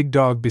 a big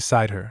dog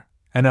beside her,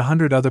 and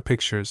 100 other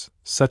pictures,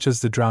 such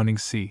as the drowning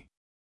sea.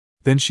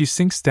 Then she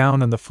sinks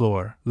down on the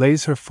floor,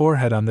 lays her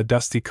forehead on the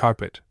dusty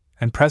carpet,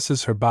 and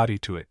presses her body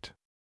to it.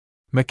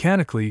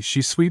 Mechanically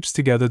she sweeps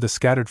together the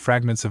scattered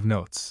fragments of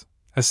notes,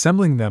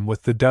 assembling them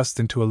with the dust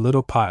into a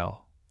little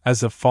pile,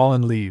 as of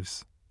fallen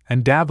leaves,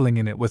 and dabbling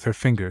in it with her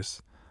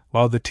fingers,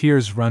 while the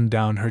tears run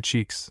down her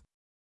cheeks.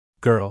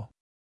 Girl.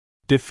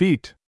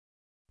 Defeat!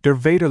 Der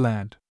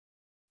Vaterland.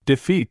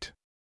 Defeat.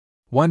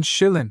 1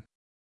 shillin'.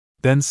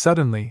 Then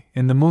suddenly,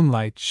 in the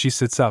moonlight, she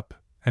sits up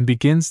and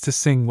begins to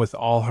sing with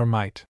all her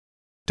might.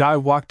 Die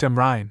walked am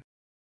Rhein.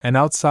 And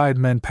outside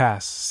men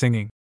pass,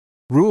 singing,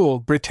 Rule,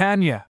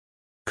 Britannia!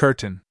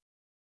 Curtain.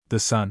 The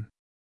sun.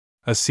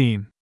 A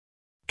scene.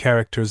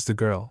 Characters: the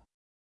girl.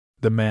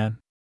 The man.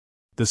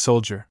 The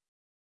soldier.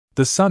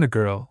 The sun. A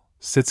girl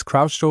sits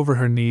crouched over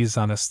her knees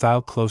on a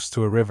stile close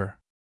to a river.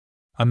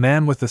 A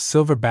man with a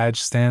silver badge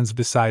stands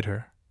beside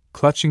her,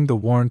 clutching the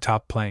worn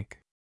top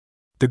plank.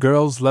 The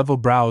girl's level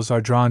brows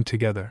are drawn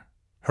together.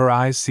 Her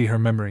eyes see her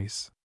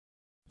memories.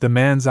 The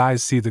man's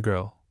eyes see the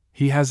girl.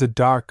 He has a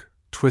dark,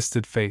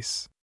 twisted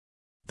face.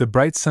 The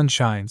bright sun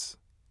shines.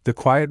 The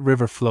quiet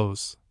river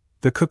flows.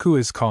 The cuckoo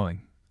is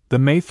calling. The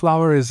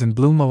Mayflower is in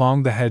bloom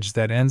along the hedge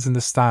that ends in the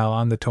stile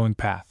on the towing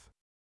path.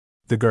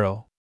 The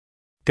girl.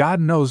 God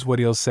knows what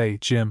he'll say,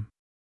 Jim.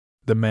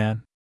 The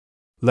man.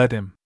 Let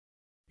him.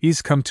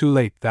 He's come too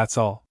late, that's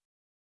all.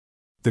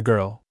 The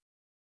girl.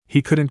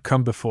 He couldn't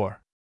come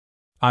before.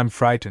 I'm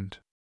frightened.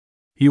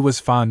 He was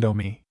fond o'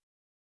 me.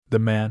 The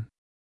man.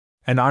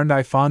 And aren't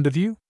I fond of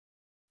you?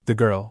 The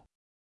girl.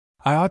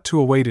 I ought to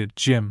 'a' waited,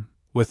 Jim,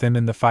 with him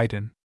in the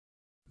fightin'.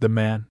 The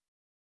man.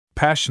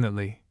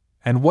 Passionately.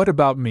 And what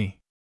about me?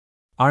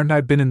 Aren't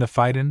I been in the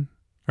fightin',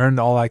 earned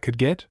all I could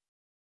get?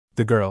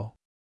 The girl.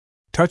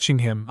 Touching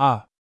him,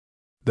 ah.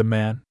 The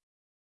man.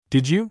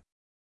 Did you?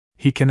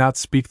 He cannot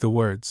speak the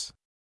words.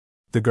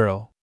 The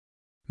girl.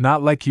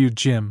 Not like you,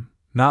 Jim,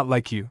 not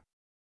like you.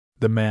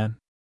 The man.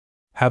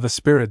 Have a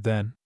spirit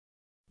then.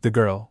 The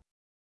girl.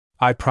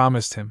 I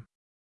promised him.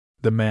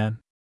 The man.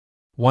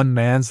 One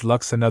man's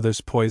luck's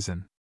another's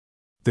poison.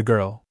 The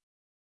girl.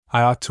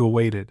 I ought to 'a'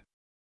 waited.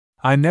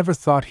 I never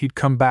thought he'd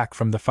come back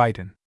from the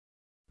fightin'.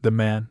 The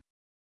man.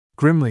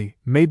 Grimly,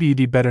 maybe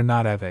you'd better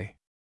not have a.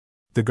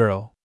 The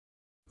girl.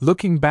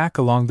 Looking back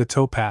along the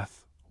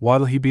towpath,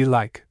 what'll he be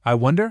like, I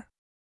wonder?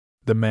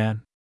 The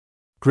man.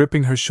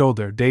 Gripping her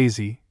shoulder,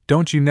 Daisy,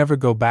 don't you never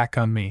go back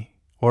on me,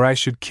 or I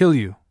should kill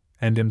you,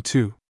 and him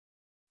too.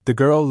 The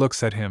girl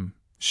looks at him,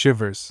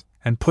 shivers,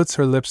 and puts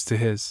her lips to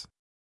his.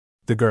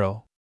 The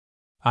girl.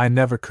 I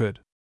never could.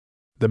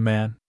 The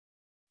man.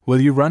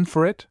 Will you run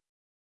for it?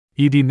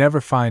 Edie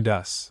never find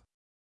us.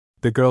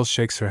 The girl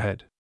shakes her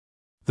head.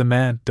 The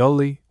man,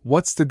 dully,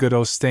 what's the good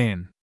o'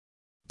 stayin'?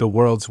 The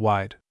world's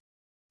wide.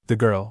 The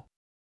girl.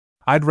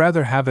 I'd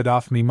rather have it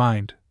off me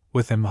mind,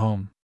 with him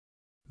home.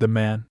 The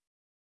man.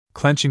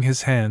 Clenching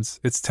his hands,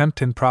 it's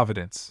temptin'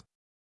 Providence.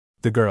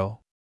 The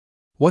girl.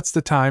 What's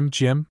the time,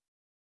 Jim?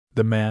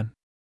 The man.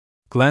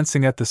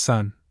 Glancing at the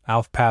sun,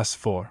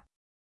 4:30.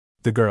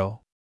 The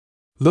girl.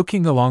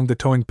 Looking along the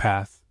towing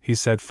path, he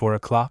said 4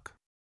 o'clock.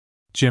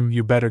 Jim,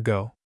 you better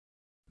go.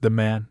 The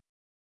man.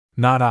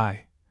 Not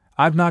I.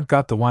 I've not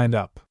got the wind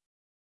up.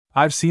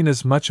 I've seen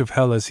as much of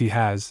hell as he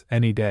has,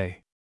 any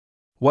day.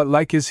 What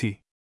like is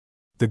he?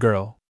 The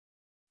girl.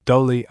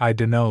 Dully, I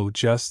dunno,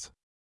 just.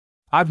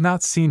 I've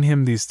not seen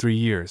him these 3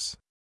 years.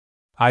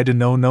 I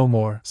dunno no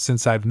more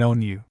since I've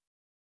known you.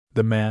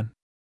 The man.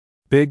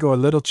 Big or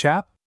little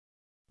chap?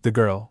 The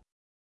girl.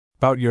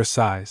 'Bout your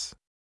size.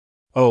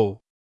 Oh.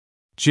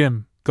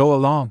 Jim, go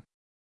along.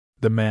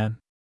 The man.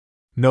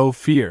 No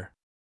fear.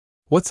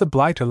 What's a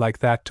blighter like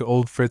that to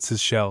old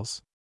Fritz's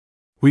shells?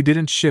 We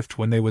didn't shift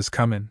when they was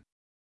comin'.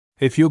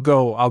 If you'll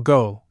go, I'll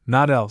go,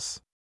 not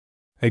else.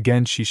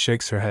 Again she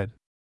shakes her head.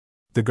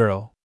 The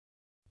girl.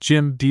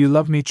 Jim, do you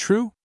love me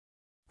true?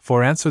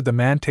 For answer the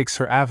man takes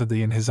her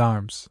avidly in his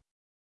arms.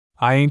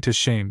 I ain't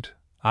ashamed,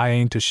 I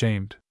ain't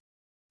ashamed.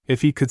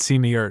 If he could see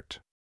me 'urt.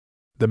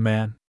 The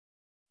man.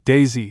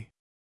 Daisy.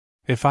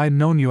 If I'd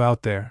known you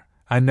out there,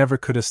 I never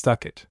could 'a'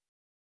 stuck it.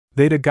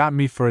 They'd 'a' got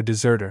me for a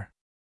deserter.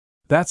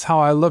 That's how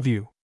I love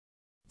you.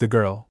 The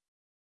girl.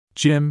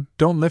 Jim,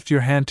 don't lift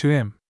your hand to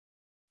him.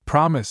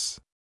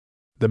 Promise.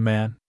 The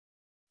man.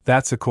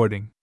 That's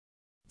according.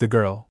 The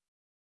girl.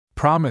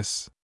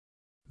 Promise.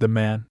 The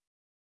man.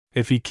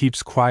 If he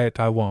keeps quiet,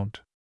 I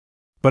won't.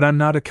 But I'm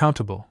not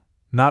accountable,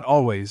 not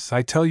always,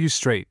 I tell you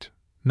straight,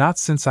 not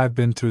since I've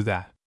been through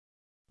that.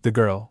 The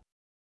girl.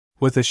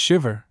 With a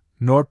shiver,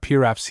 nor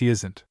p'raps he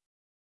isn't.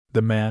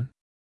 The man.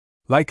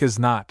 Like as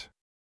not.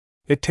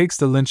 It takes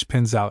the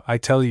linchpins out, I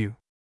tell you.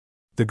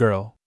 The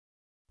girl.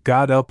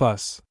 God help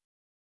us.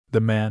 The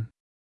man.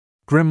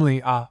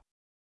 Grimly, ah.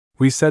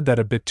 We said that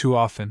a bit too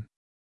often.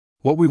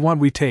 What we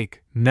want we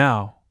take,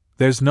 now,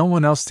 there's no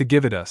one else to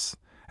give it us,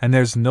 and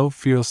there's no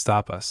fear'll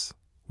stop us.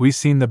 We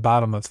seen the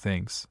bottom of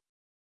things.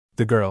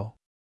 The girl.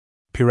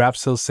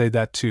 P'raps he'll say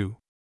that too.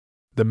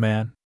 The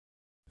man.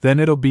 Then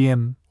it'll be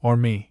him, or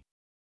me.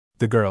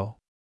 The girl.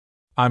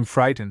 I'm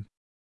frightened.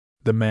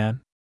 The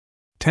man.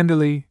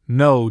 Tenderly,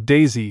 no,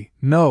 Daisy,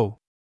 no.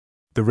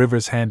 The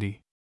river's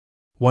handy.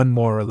 One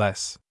more or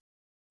less.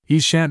 He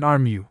shan't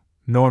harm you,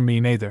 nor me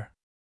neither.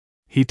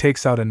 He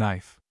takes out a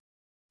knife.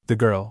 The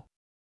girl.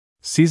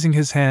 Seizing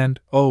his hand,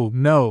 oh,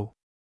 no.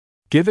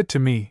 Give it to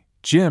me,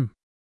 Jim.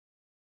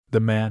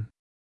 The man.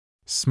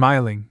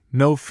 Smiling,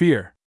 no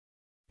fear.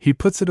 He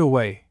puts it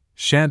away,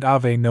 shan't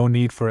ave no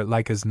need for it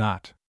like as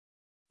not.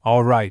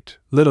 All right,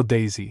 little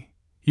Daisy,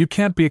 you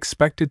can't be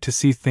expected to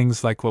see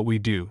things like what we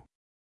do.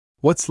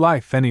 What's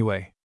life,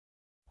 anyway?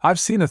 I've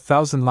seen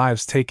 1,000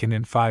 lives taken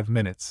in 5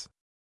 minutes.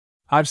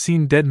 I've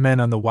seen dead men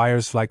on the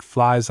wires like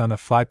flies on a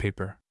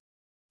flypaper.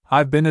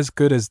 I've been as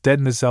good as dead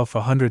myself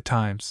 100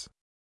 times.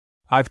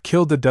 I've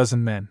killed a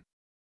dozen men.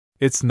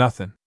 It's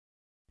nothing.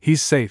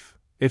 He's safe,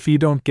 if he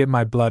don't get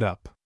my blood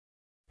up.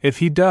 If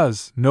he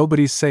does,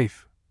 nobody's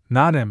safe,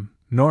 not him,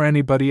 nor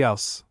anybody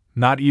else,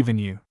 not even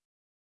you.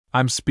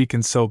 I'm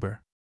speaking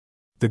sober.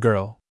 The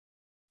girl.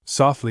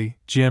 Softly,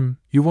 Jim,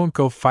 you won't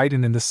go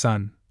fightin' in the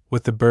sun,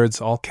 with the birds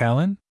all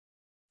callin'?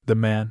 The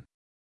man.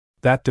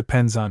 That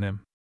depends on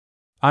him.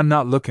 I'm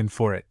not looking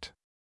for it.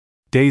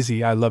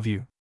 Daisy, I love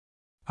you.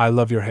 I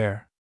love your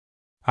hair.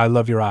 I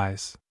love your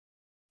eyes.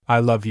 I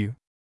love you.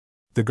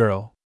 The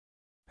girl.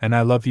 And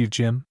I love you,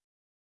 Jim.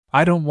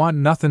 I don't want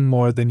nothing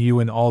more than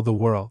you in all the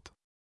world.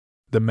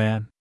 The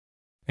man.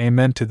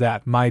 Amen to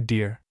that, my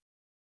dear.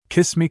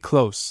 Kiss me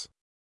close.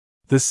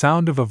 The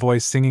sound of a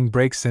voice singing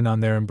breaks in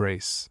on their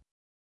embrace.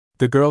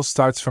 The girl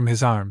starts from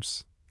his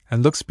arms,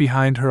 and looks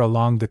behind her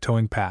along the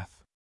towing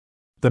path.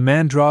 The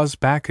man draws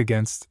back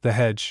against the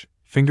hedge,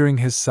 fingering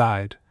his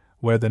side,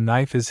 where the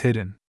knife is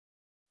hidden.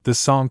 The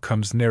song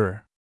comes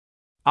nearer.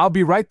 I'll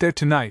be right there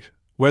tonight,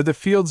 where the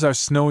fields are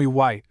snowy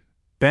white,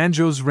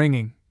 banjos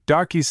ringing,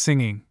 darkies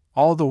singing,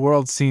 all the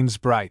world seems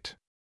bright.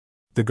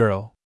 The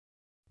girl.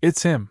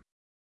 It's him.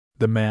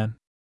 The man.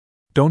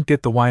 Don't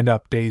get the wind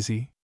up,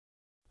 Daisy.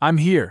 I'm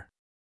here.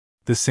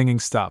 The singing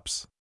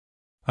stops.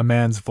 A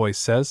man's voice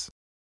says,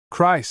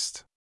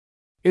 Christ!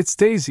 It's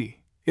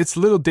Daisy! It's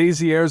little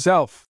Daisy Ayres'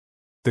 elf!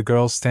 The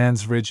girl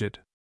stands rigid.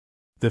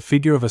 The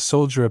figure of a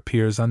soldier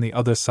appears on the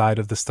other side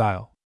of the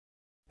stile.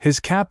 His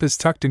cap is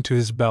tucked into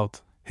his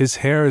belt, his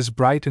hair is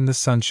bright in the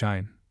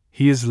sunshine,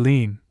 he is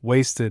lean,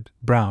 wasted,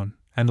 brown,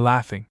 and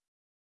laughing.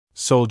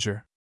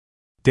 Soldier.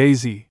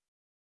 Daisy!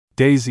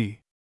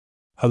 Daisy!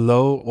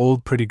 Hello,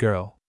 old pretty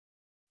girl.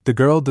 The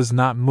girl does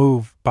not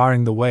move,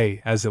 barring the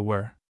way, as it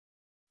were.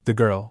 The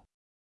girl.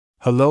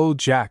 Hello,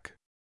 Jack.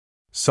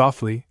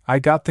 Softly, I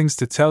got things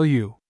to tell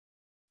you.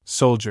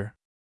 Soldier.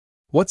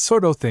 What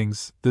sort o'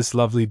 things, this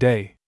lovely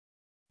day?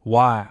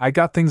 Why, I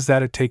got things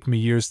that'd take me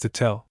years to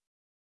tell.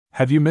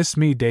 Have you missed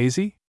me,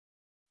 Daisy?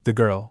 The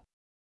girl.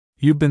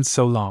 You've been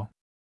so long.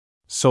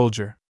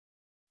 Soldier.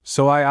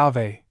 So I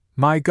ave,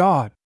 my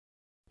God!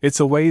 It's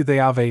a way they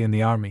ave in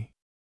the army.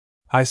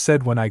 I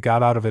said when I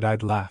got out of it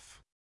I'd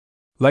laugh.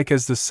 Like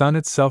as the sun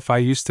itself I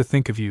used to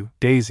think of you,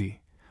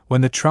 Daisy,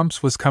 when the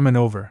trumps was comin'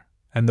 over,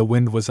 and the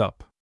wind was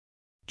up.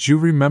 D'you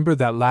remember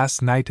that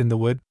last night in the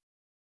wood?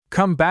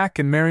 Come back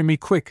and marry me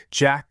quick,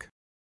 Jack!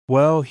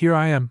 Well, here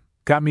I am,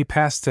 got me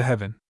passed to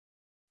heaven.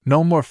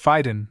 No more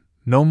fightin',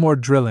 no more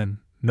drillin',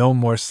 no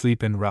more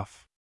sleepin'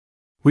 rough.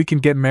 We can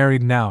get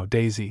married now,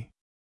 Daisy.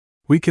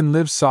 We can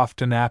live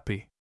soft and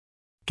 'appy.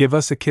 Give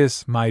us a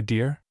kiss, my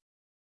dear?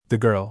 The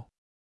girl.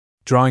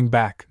 Drawing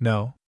back,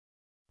 no.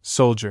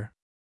 Soldier.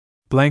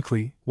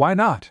 Blankly, why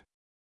not?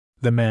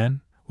 The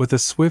man, with a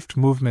swift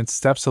movement,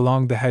 steps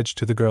along the hedge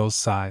to the girl's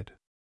side.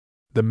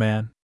 The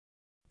man.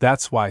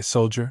 That's why,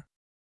 soldier.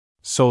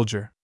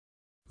 Soldier.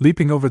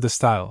 Leaping over the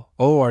stile.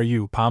 Oh, are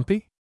you,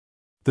 Pompey?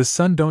 The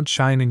sun don't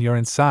shine in your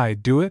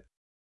inside, do it?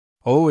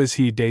 Oh, is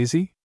he,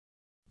 Daisy?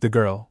 The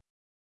girl.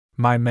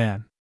 My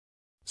man.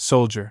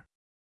 Soldier.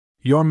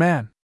 Your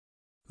man.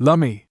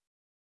 Lummy.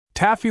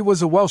 Taffy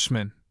was a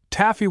Welshman.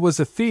 Taffy was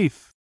a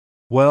thief.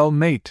 Well,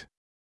 mate.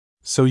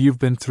 So you've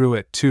been through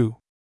it, too.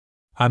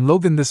 I'm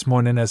Logan this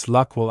mornin' as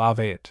luck will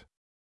ave it.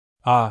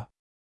 Ah.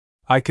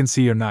 I can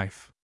see your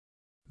knife.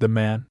 The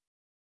man.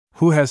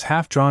 Who has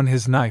half drawn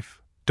his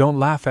knife, don't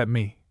laugh at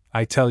me,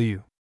 I tell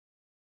you.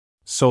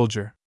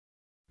 Soldier.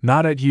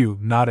 Not at you,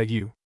 not at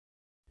you.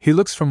 He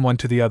looks from one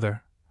to the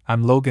other.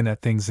 I'm Logan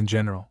at things in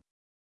general.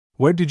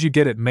 Where did you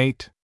get it,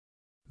 mate?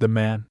 The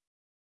man.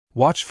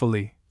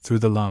 Watchfully, through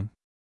the lung.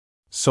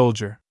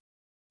 Soldier.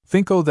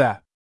 Think o'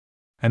 that.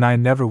 And I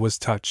never was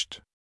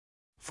touched.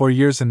 For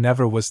years and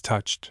never was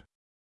touched.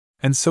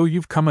 And so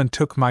you've come and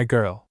took my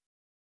girl.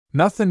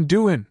 Nothin'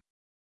 doin'.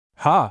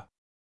 Ha!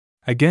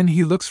 Again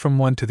he looks from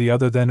one to the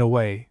other, then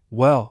away.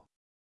 Well,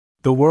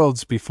 the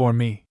world's before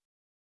me.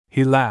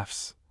 He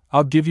laughs.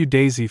 I'll give you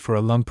Daisy for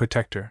a lung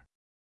protector.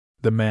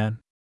 The man.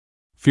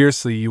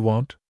 Fiercely, you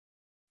won't?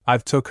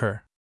 I've took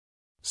her.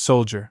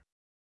 Soldier.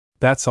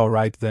 That's all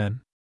right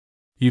then.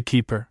 You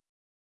keep her.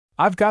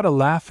 I've got a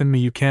laugh in me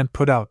you can't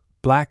put out,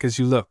 black as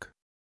you look.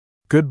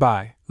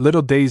 Goodbye,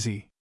 little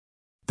Daisy.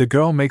 The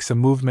girl makes a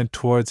movement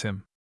towards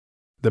him.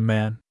 The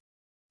man.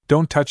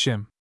 Don't touch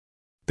him.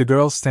 The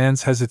girl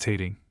stands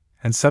hesitating,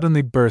 and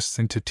suddenly bursts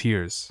into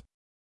tears.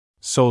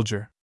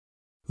 Soldier.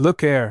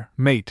 Look 'ere,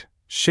 mate,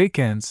 shake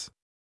hands.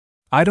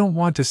 I don't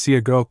want to see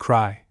a girl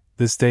cry,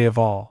 this day of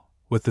all,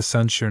 with the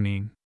sun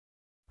shining.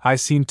 I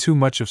seen too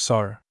much of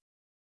sorrer.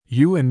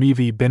 You and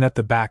me've been at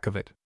the back of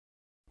it.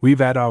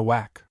 We've 'ad our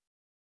whack.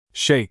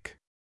 Shake.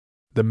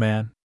 The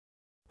man.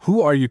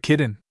 Who are you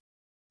kiddin'?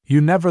 You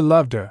never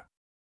loved her.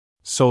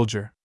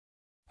 Soldier.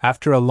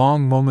 After a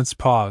long moment's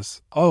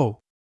pause, oh!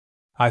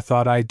 I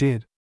thought I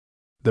did.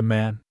 The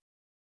man.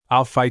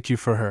 I'll fight you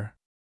for her.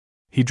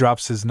 He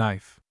drops his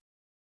knife.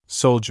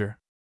 Soldier.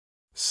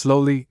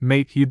 Slowly,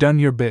 mate, you done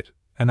your bit,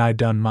 and I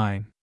done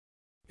mine.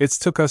 It's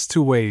took us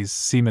 2 ways,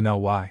 seaman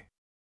ly.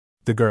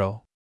 The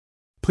girl.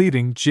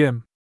 Pleading,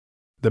 Jim.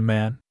 The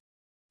man.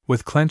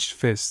 With clenched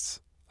fists,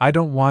 I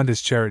don't want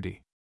his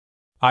charity.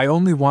 I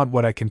only want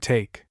what I can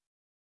take.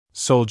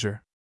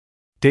 Soldier.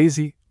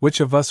 Daisy, which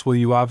of us will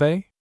you have?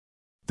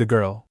 The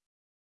girl.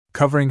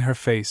 Covering her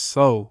face,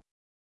 oh.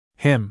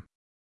 Him.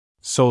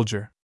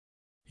 Soldier.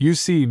 You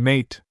see,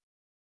 mate.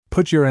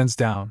 Put your ends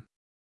down.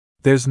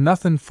 There's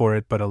nothin' for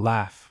it but a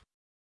laugh.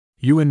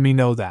 You and me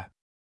know that.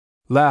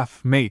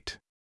 Laugh, mate.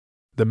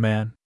 The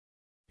man.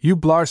 You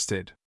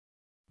blarsted.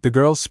 The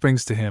girl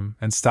springs to him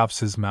and stops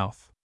his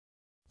mouth.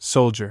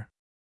 Soldier.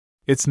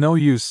 It's no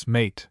use,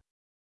 mate.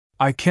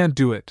 I can't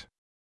do it.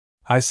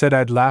 I said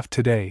I'd laugh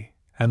today,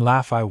 and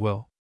laugh I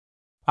will.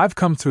 I've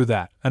come through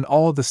that, and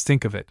all the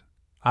stink of it.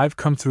 I've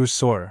come through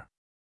sorer.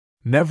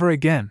 Never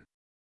again.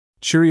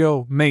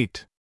 Cheerio,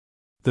 mate.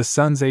 The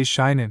sun's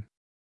shinin'.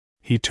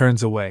 He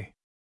turns away.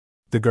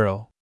 The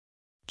girl.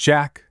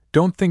 Jack,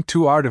 don't think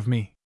too hard of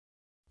me.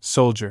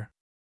 Soldier.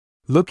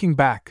 Looking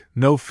back,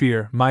 no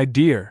fear, my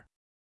dear.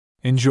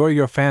 Enjoy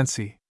your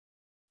fancy.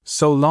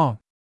 So long.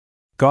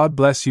 God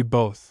bless you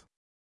both.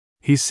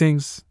 He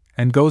sings,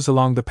 and goes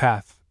along the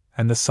path,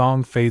 and the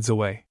song fades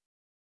away.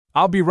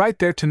 I'll be right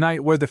there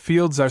tonight where the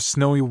fields are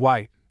snowy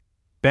white.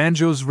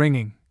 Banjos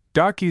ringing,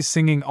 darkies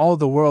singing, all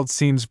the world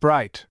seems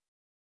bright.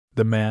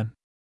 The man.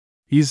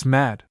 He's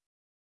mad.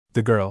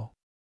 The girl.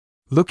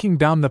 Looking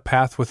down the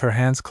path with her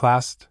hands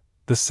clasped,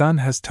 the sun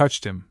has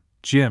touched him,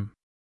 Jim.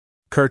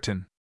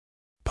 Curtain.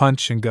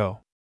 Punch and go.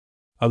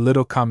 A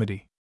little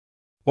comedy.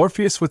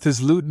 Orpheus with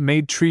his lute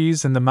made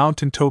trees and the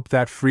mountain tope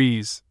that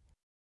freeze.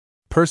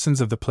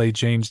 Persons of the play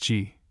James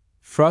G.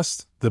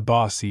 Frust, the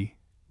bossy,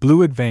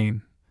 Blewett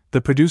Vane, the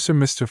producer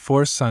Mr.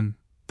 Forson,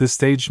 the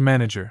stage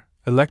manager,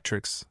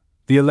 electrics,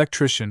 the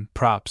electrician,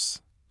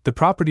 props, the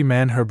property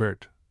man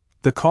Herbert,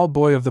 the call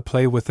boy of the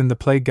play within the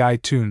play Guy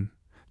Toon,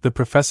 the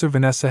professor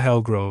Vanessa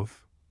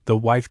Hellgrove, the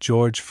wife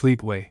George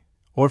Fleetway,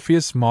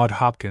 Orpheus Maud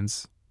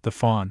Hopkins, the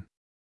faun.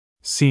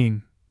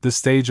 Scene, the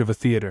stage of a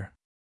theater.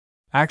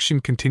 Action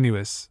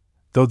continuous,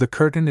 though the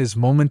curtain is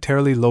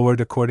momentarily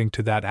lowered according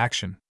to that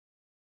action.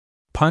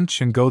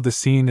 Punch and go. The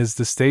scene is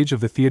the stage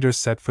of the theater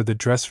set for the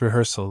dress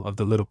rehearsal of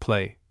the little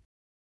play.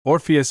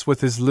 Orpheus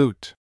with his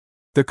lute.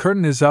 The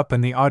curtain is up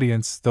and the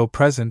audience, though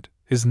present,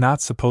 is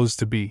not supposed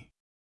to be.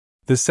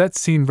 The set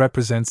scene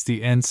represents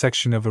the end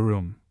section of a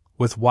room,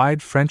 with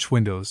wide French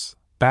windows,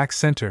 back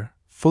center,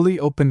 fully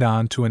opened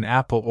on to an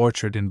apple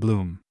orchard in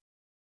bloom.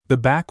 The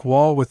back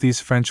wall with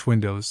these French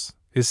windows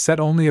is set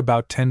only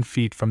about 10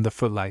 feet from the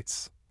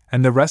footlights,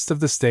 and the rest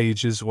of the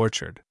stage is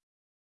orchard.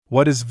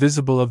 What is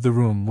visible of the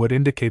room would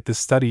indicate the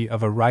study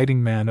of a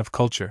writing man of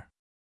culture.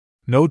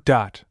 Note.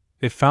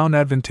 If found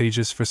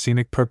advantageous for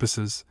scenic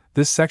purposes,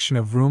 this section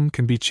of room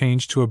can be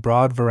changed to a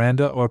broad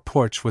veranda or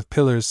porch with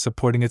pillars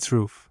supporting its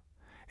roof.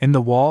 In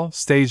the wall,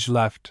 stage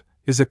left,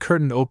 is a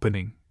curtain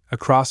opening,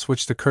 across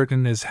which the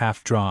curtain is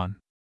half drawn.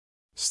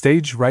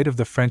 Stage right of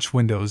the French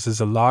windows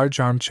is a large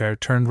armchair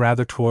turned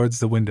rather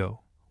towards the window,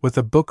 with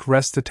a book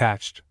rest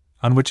attached,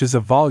 on which is a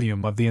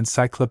volume of the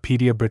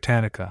Encyclopaedia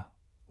Britannica,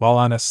 while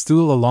on a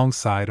stool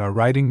alongside are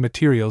writing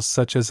materials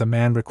such as a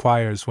man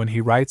requires when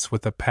he writes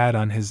with a pad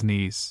on his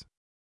knees.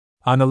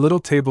 On a little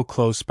table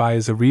close by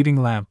is a reading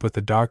lamp with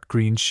a dark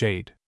green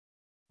shade.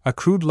 A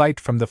crude light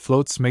from the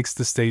floats makes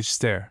the stage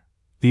stare.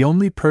 The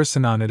only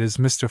person on it is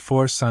Mr.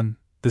 Forson,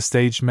 the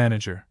stage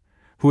manager,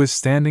 who is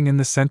standing in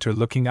the center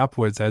looking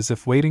upwards as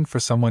if waiting for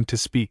someone to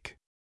speak.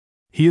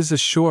 He is a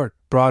short,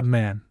 broad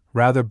man,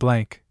 rather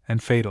blank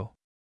and fatal.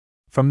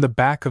 From the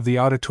back of the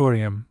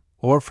auditorium,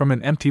 or from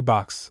an empty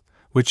box,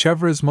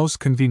 whichever is most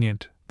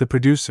convenient, the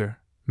producer,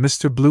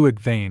 Mr. Blewett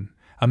Vane,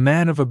 a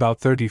man of about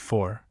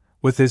 34,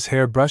 with his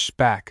hair brushed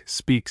back,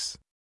 speaks.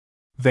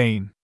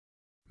 Vane.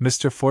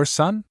 Mr.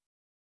 Forson?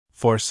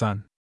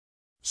 Forson.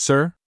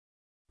 Sir?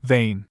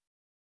 Vane.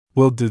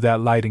 We'll do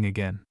that lighting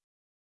again.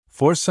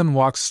 Forson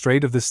walks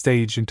straight of the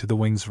stage into the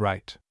wing's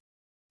right.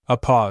 A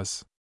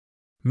pause.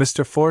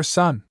 Mr.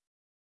 Forson.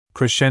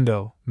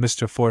 Crescendo,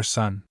 Mr.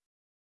 Forson.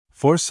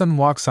 Forson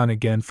walks on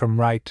again from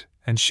right,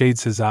 and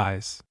shades his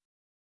eyes.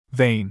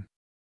 Vane.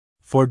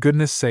 For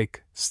goodness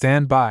sake,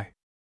 stand by.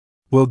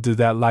 We'll do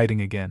that lighting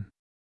again.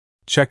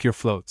 Check your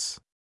floats.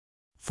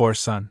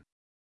 Forson.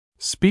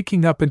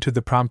 Speaking up into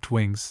the prompt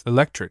wings,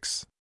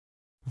 electrics.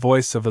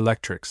 Voice of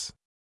electrics.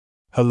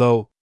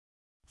 Hello.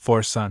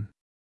 Forson.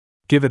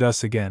 Give it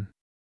us again.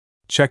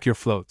 Check your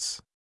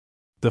floats.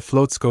 The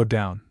floats go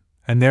down,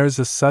 and there is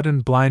a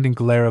sudden blinding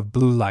glare of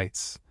blue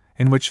lights,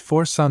 in which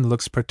Forson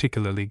looks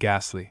particularly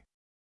ghastly.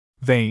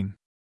 Vane.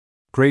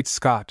 Great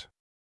Scott!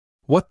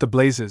 What the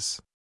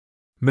blazes?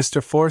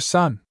 Mr.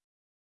 Forson!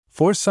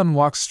 Forson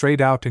walks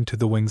straight out into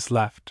the wing's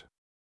left.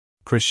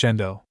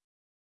 Crescendo.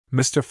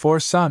 Mr.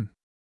 Forson!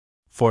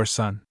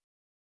 Forson.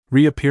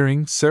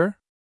 Reappearing, sir?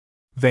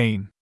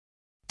 Vane.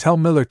 Tell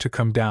Miller to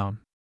come down.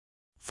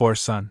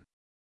 Forson.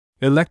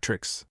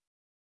 Electrics.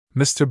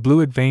 Mr.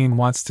 Blewett Vane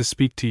wants to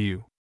speak to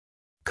you.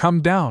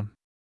 Come down.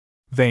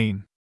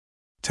 Vane.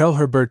 Tell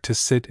Herbert to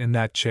sit in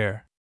that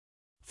chair.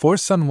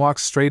 Forson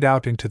walks straight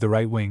out into the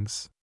right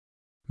wings.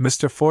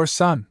 Mr.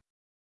 Forson.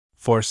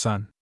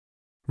 Forson.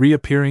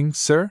 Reappearing,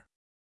 sir?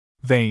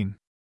 Vane.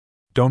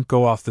 Don't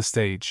go off the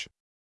stage.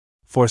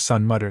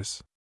 Forson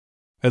mutters.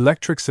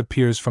 Electrix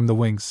appears from the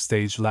wings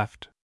stage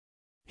left.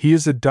 He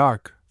is a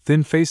dark,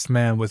 thin-faced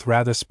man with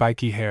rather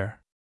spiky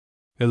hair.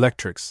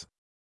 Electrix.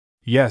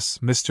 Yes,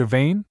 Mr.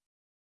 Vane?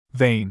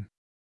 Vane.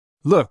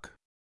 Look.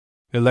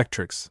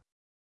 Electrix.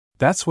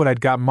 That's what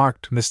I'd got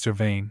marked, Mr.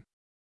 Vane.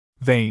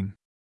 Vane.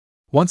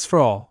 Once for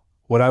all,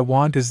 what I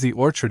want is the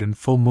orchard in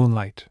full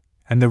moonlight,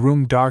 and the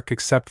room dark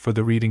except for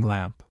the reading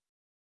lamp.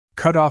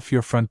 Cut off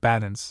your front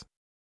battens.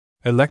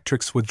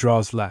 Electrix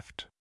withdraws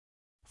left.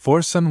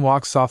 Forson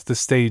walks off the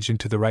stage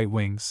into the right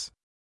wings.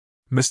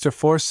 Mr.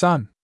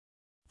 Forson.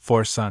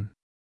 Forson.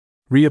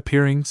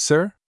 Reappearing,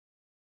 sir?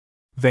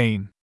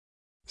 Vane.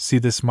 See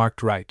this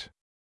marked right.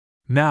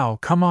 Now,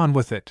 come on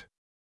with it.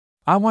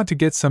 I want to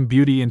get some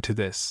beauty into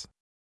this.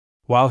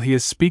 While he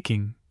is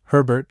speaking,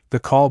 Herbert, the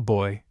call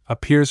boy,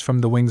 appears from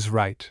the wings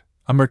right,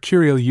 a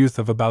mercurial youth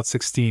of about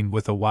 16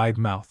 with a wide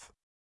mouth.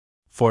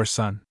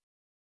 Forson.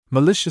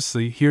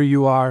 Maliciously, here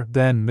you are,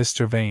 then,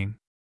 Mr. Vane.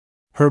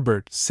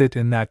 Herbert, sit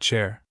in that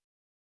chair.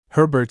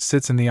 Herbert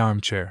sits in the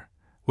armchair,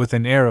 with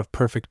an air of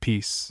perfect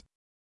peace.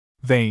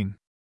 Vane.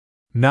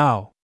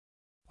 Now.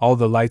 All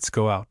the lights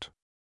go out.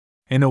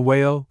 In a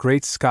wail,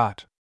 Great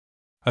Scott!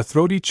 A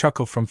throaty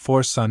chuckle from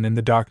Forson in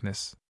the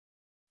darkness.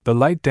 The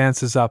light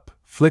dances up,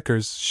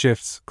 flickers,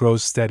 shifts,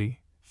 grows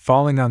steady,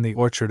 falling on the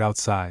orchard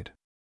outside.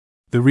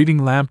 The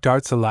reading lamp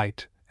darts a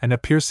light, and a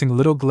piercing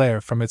little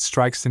glare from it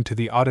strikes into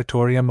the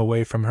auditorium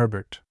away from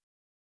Herbert.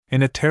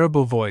 In a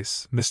terrible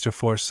voice, Mr.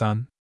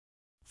 Forson.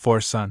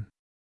 Forson.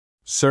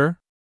 Sir?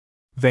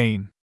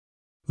 Vane.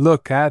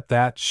 Look at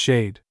that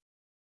shade.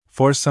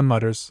 Forson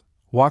mutters,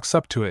 walks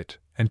up to it,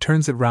 and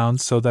turns it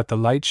round so that the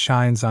light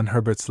shines on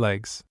Herbert's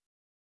legs.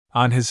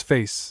 On his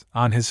face,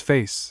 on his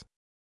face.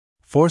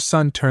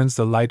 Forson turns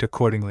the light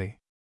accordingly.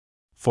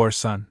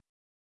 Forson.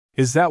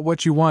 Is that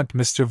what you want,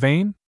 Mr.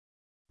 Vane?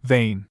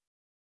 Vane.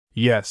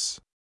 Yes.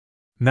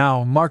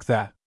 Now, mark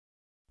that.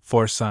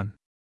 Forson.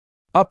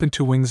 Up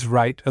into wings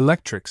right,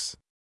 Electrix.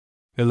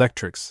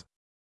 Electrix.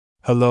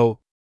 Hello.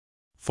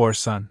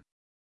 Forson.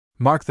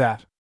 Mark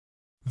that.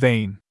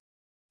 Vane.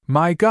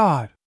 My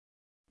God!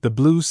 The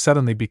blue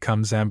suddenly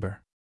becomes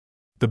amber.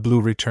 The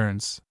blue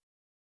returns.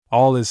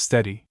 All is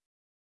steady.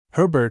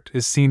 Herbert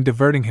is seen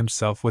diverting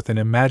himself with an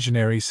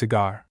imaginary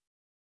cigar.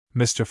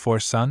 Mr.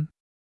 Forson?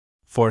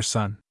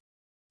 Forson.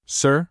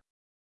 Sir?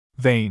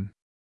 Vane.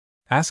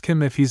 Ask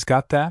him if he's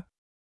got that?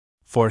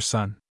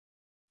 Forson.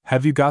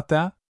 Have you got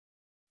that?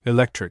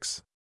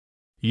 Electrix.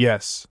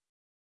 Yes.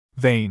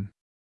 Vane.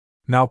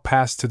 Now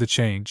pass to the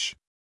change.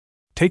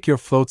 Take your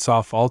floats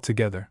off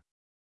altogether.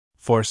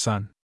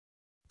 Forson.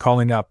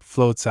 Calling up,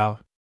 floats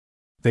out.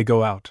 They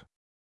go out.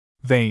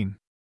 Vane.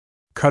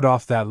 Cut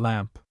off that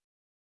lamp.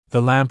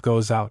 The lamp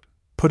goes out.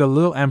 Put a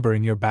little ember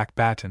in your back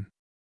batten.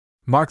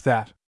 Mark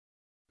that.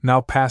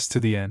 Now pass to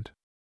the end.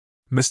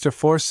 Mr.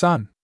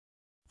 Forson.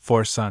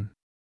 Forson.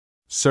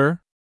 Sir?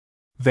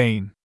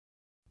 Vane.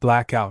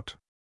 Black out.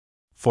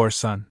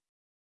 Forson.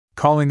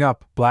 Calling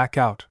up, black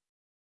out.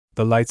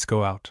 The lights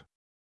go out.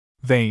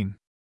 Vane.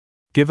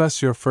 Give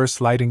us your first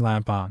lighting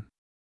lamp on.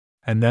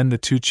 And then the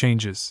two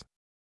changes.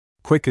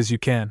 Quick as you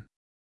can.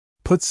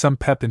 Put some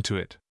pep into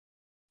it.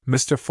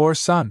 Mr.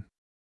 Forson.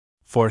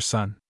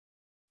 Forson.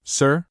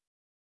 Sir?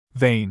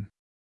 Vane.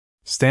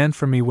 Stand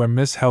for me where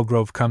Miss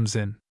Helgrove comes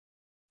in.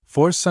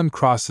 Forson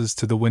crosses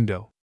to the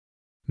window.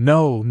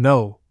 No,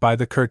 no, by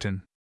the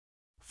curtain.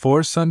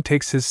 Forson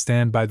takes his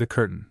stand by the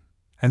curtain,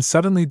 and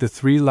suddenly the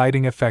three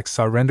lighting effects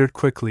are rendered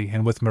quickly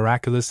and with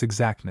miraculous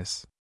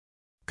exactness.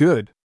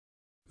 Good.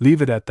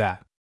 Leave it at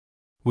that.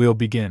 We'll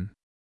begin.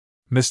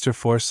 Mr.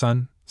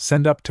 Forson,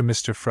 send up to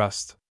Mr.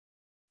 Frust.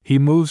 He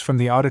moves from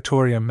the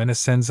auditorium and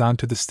ascends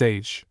onto the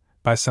stage,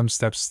 by some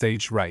steps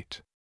stage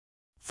right.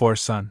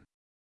 Forson.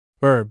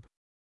 Herb.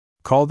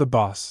 Call the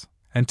boss,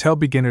 and tell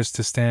beginners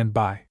to stand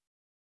by.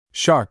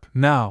 Sharp,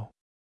 now.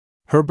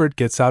 Herbert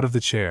gets out of the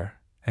chair,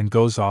 and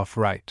goes off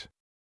right.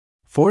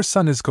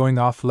 Forson is going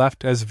off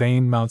left as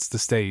Vane mounts the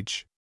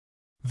stage.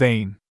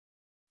 Vane.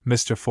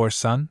 Mr.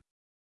 Forson?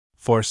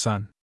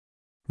 Forson.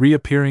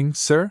 Reappearing,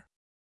 sir?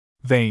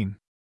 Vane.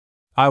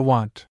 I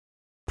want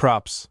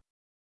props.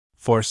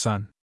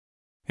 Forson.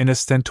 In a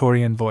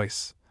stentorian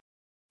voice.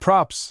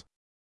 Props!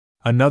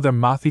 Another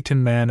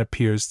moth-eaten man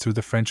appears through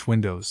the French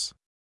windows.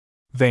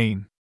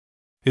 Vane.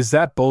 Is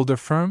that boulder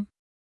firm?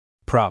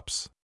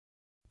 Props.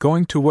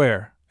 Going to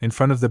where, in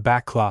front of the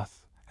back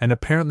cloth, and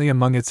apparently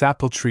among its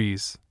apple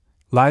trees,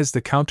 lies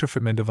the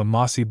counterfeitment of a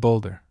mossy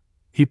boulder.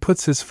 He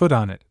puts his foot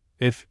on it,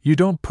 if you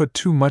don't put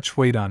too much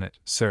weight on it,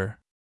 sir.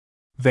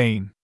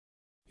 Vane.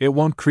 It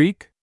won't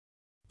creak?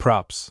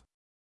 Props.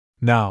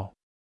 Now.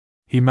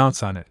 He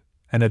mounts on it,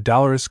 and a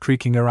dolorous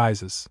creaking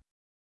arises.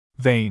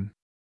 Vane.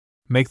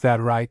 Make that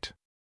right?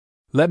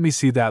 Let me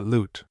see that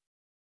loot.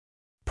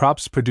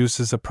 Props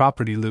produces a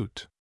property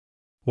lute.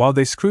 While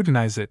they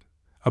scrutinize it,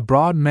 a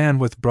broad man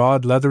with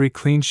broad, leathery,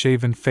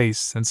 clean-shaven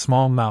face and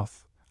small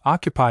mouth,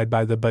 occupied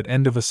by the butt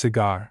end of a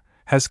cigar,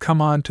 has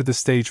come on to the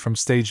stage from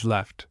stage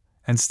left,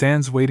 and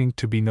stands waiting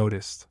to be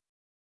noticed.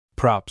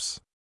 Props.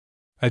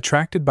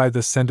 Attracted by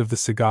the scent of the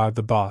cigar,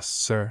 the boss,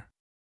 sir.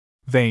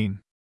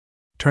 Vane.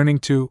 Turning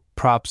to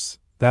Props,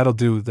 that'll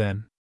do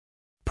then.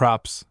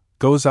 Props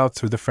goes out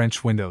through the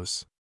French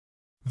windows.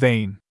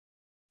 Vane.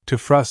 To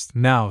Frust,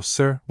 now,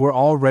 sir, we're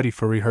all ready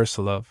for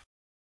rehearsal of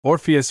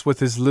Orpheus with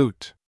his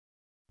lute.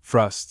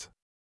 Frust.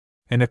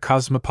 In a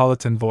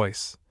cosmopolitan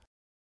voice.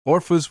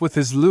 Orpheus with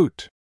his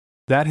lute.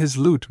 That his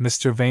lute,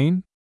 Mr.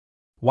 Vane?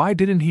 Why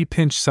didn't he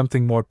pinch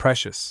something more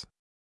precious?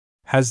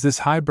 Has this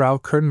highbrow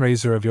curtain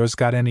raiser of yours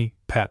got any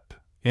pep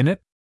in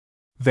it?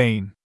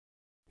 Vane.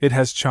 It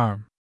has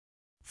charm.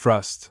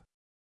 Frust.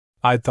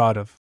 I'd thought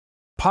of.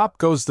 Pop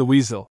goes the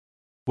weasel.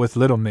 With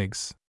little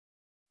Miggs.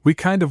 We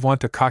kind of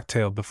want a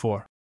cocktail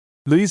before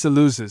Louisa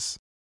loses.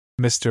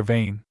 Mr.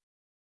 Vane.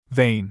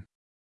 Vane.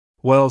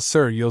 Well,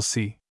 sir, you'll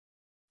see.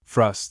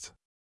 Frust.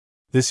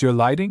 This your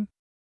lighting?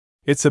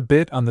 It's a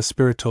bit on the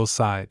spiritual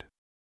side.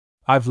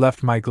 I've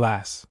left my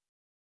glass.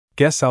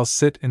 Guess I'll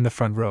sit in the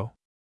front row.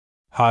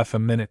 Half a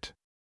minute.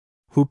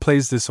 Who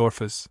plays this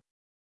Orpheus?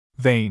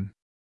 Vane.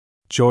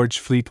 George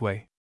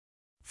Fleetway.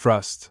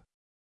 Frust.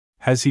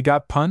 Has he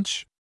got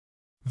punch?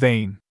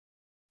 Vane.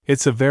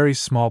 It's a very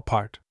small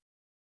part.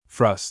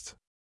 Frust.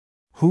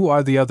 Who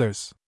are the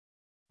others?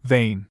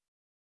 Vane.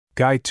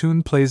 Guy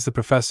Toon plays the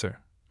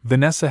professor,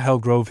 Vanessa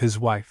Hellgrove his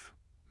wife,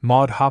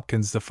 Maud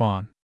Hopkins the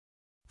fawn.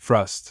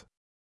 Frust.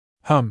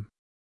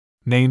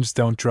 Names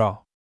don't draw.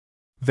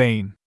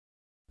 Vane.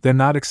 They're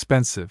not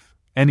expensive,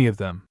 any of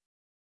them.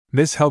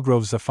 Miss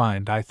Hellgrove's a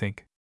find, I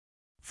think.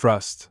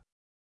 Frust.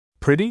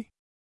 Pretty?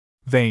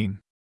 Vane.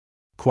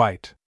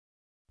 Quite.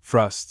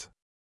 Frust.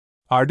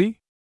 Arty?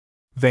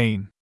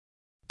 Vane.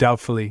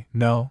 Doubtfully,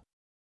 no.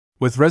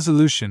 With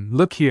resolution,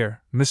 look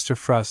here, Mr.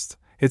 Frust,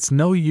 it's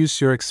no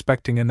use you're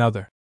expecting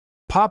another.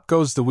 Pop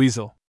goes the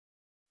weasel.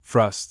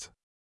 Frust.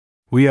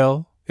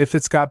 Well, if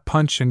it's got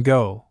punch and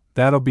go,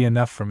 that'll be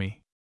enough for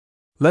me.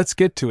 Let's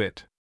get to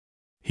it.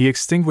 He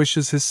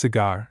extinguishes his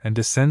cigar and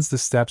descends the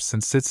steps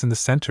and sits in the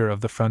center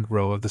of the front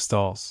row of the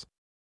stalls.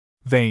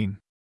 Vane.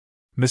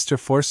 Mr.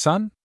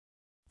 Forson?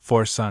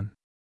 Forson.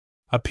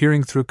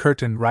 Appearing through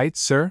curtain, right,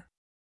 sir?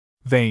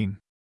 Vane.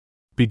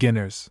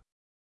 Beginners.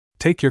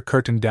 Take your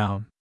curtain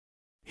down.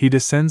 He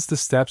descends the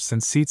steps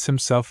and seats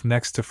himself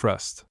next to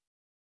Frust.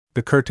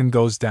 The curtain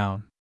goes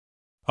down.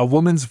 A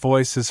woman's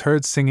voice is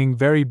heard singing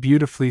very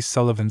beautifully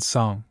Sullivan's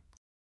song.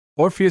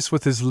 Orpheus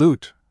with his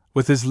lute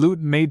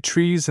made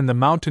trees and the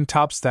mountain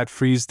tops that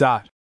freeze.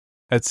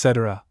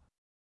 Etc.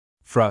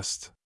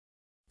 Frust.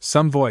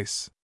 Some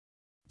voice.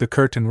 The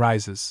curtain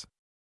rises.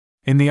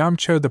 In the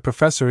armchair the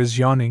professor is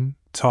yawning,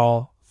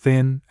 tall,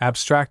 thin,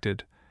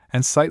 abstracted,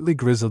 and slightly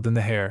grizzled in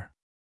the hair.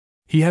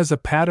 He has a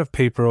pad of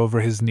paper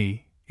over his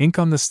knee, ink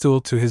on the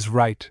stool to his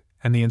right,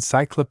 and the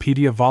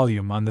encyclopedia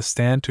volume on the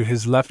stand to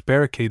his left,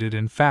 barricaded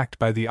in fact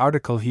by the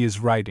article he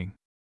is writing.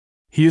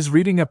 He is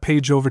reading a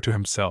page over to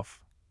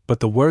himself, but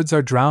the words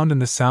are drowned in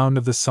the sound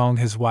of the song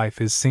his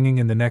wife is singing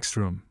in the next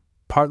room,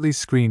 partly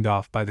screened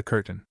off by the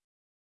curtain.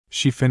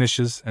 She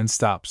finishes and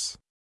stops.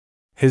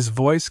 His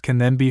voice can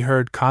then be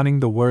heard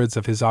conning the words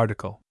of his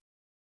article.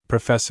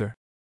 Professor.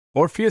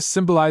 Orpheus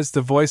symbolized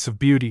the voice of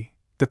beauty,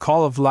 the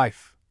call of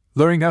life,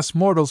 luring us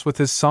mortals with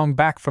his song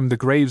back from the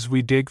graves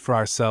we dig for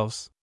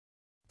ourselves.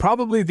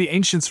 Probably the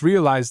ancients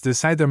realized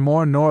this either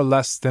more nor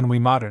less than we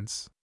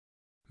moderns.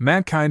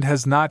 Mankind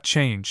has not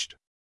changed.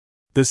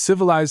 The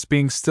civilized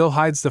being still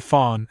hides the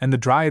fawn and the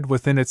dryad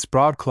within its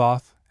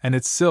broadcloth and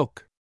its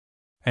silk.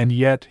 And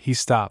yet, he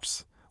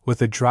stops, with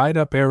a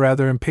dried-up air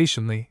rather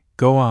impatiently.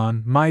 Go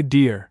on, my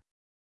dear.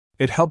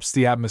 It helps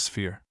the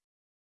atmosphere.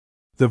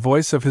 The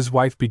voice of his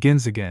wife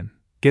begins again,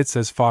 gets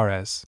as far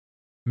as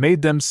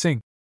made them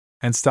sing,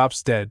 and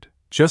stops dead,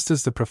 just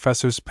as the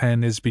professor's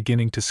pen is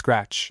beginning to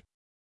scratch.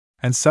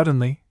 And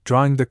suddenly,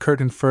 drawing the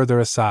curtain further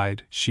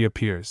aside, she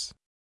appears.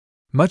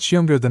 Much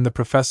younger than the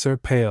professor,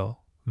 pale,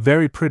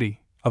 very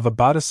pretty, of a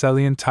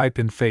Botticellian type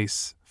in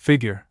face,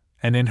 figure,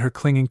 and in her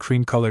clinging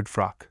cream-colored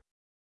frock.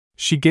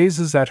 She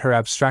gazes at her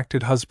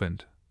abstracted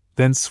husband,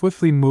 then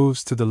swiftly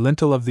moves to the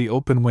lintel of the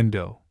open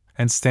window,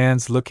 and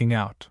stands looking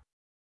out.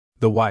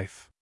 The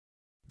wife.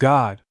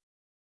 God!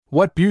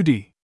 What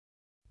beauty!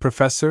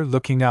 Professor,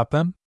 looking at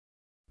them?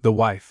 The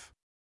wife.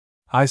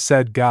 I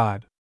said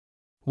God.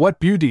 What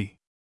beauty!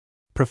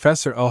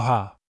 Professor,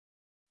 oha!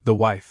 The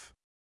wife.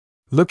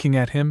 Looking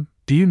at him,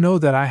 do you know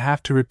that I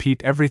have to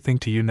repeat everything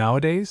to you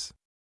nowadays?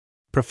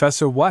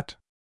 Professor, what?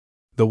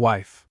 The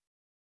wife.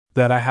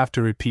 That I have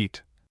to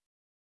repeat.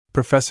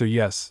 Professor,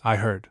 yes, I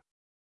heard.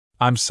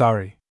 I'm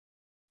sorry.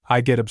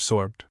 I get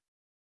absorbed.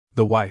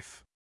 The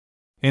wife.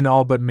 In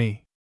all but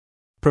me.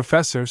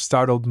 Professor,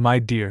 startled, my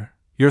dear,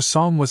 your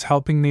song was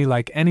helping me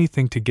like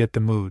anything to get the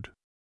mood.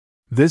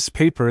 This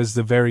paper is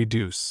the very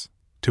deuce,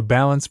 to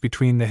balance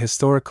between the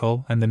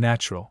historical and the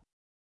natural.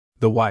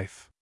 The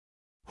wife.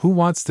 Who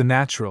wants the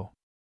natural?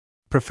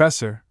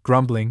 Professor,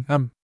 grumbling,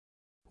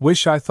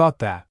 Wish I thought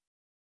that.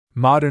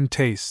 Modern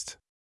taste.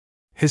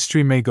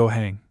 History may go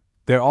hang,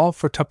 they're all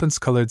for tuppence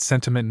colored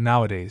sentiment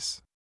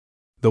nowadays.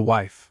 The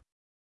wife.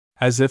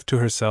 As if to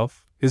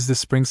herself, is the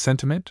spring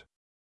sentiment?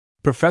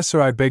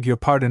 Professor, I beg your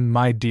pardon,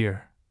 my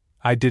dear.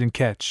 I didn't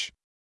catch.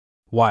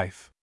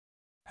 Wife.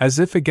 As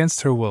if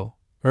against her will,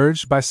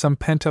 urged by some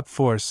pent-up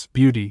force,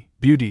 beauty,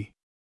 beauty.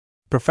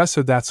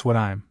 Professor, that's what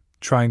I'm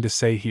trying to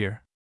say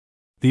here.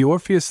 The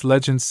Orpheus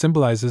legend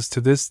symbolizes to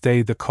this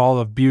day the call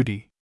of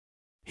beauty.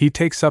 He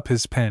takes up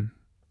his pen,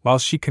 while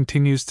she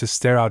continues to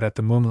stare out at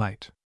the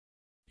moonlight.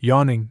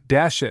 Yawning,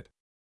 dash it!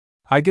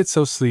 I get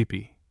so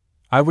sleepy.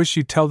 I wish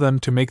you'd tell them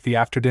to make the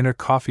after-dinner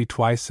coffee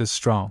twice as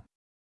strong.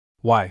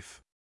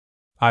 Wife.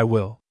 I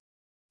will.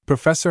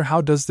 Professor,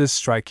 how does this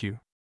strike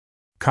you?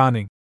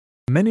 Conning.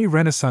 Many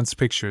Renaissance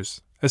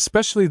pictures,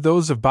 especially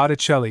those of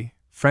Botticelli,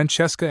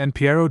 Francesca and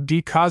Piero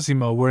di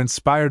Cosimo, were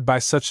inspired by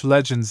such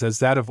legends as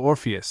that of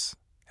Orpheus,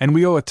 and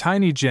we owe a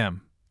tiny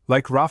gem,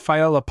 like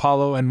Raphael,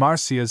 Apollo, and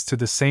Marsyas, to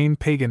the same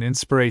pagan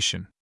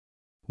inspiration.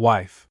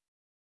 Wife.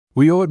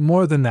 We owe it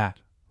more than that,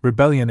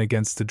 rebellion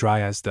against the dry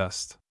as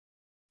dust.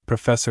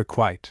 Professor,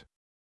 quite.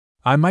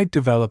 I might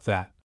develop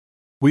that.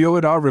 We owe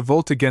it our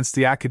revolt against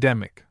the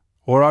academic,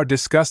 or our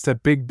disgust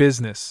at big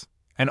business,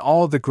 and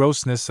all the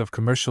grossness of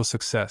commercial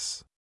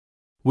success.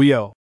 We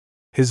owe.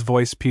 His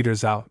voice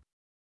peters out.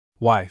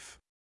 Wife.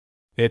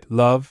 It,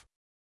 love?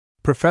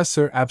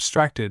 Professor,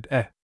 abstracted,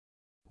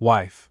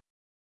 Wife.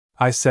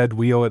 I said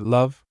we owe it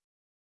love?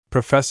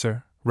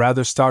 Professor,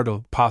 rather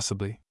startled,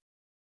 possibly.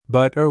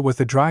 But,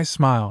 with a dry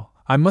smile,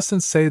 I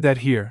mustn't say that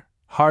here,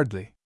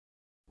 hardly.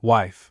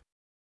 Wife.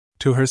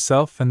 To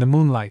herself and the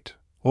moonlight,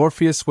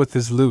 Orpheus with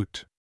his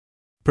lute.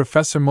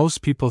 Professor,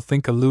 most people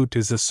think a lute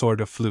is a sort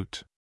of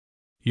flute.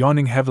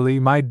 Yawning heavily,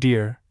 my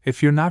dear,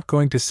 if you're not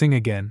going to sing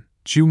again,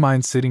 do you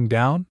mind sitting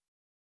down?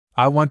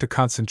 I want to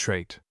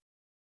concentrate.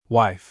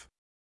 Wife.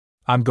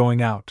 I'm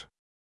going out.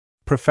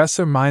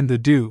 Professor, mind the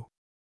dew.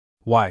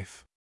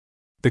 Wife.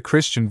 The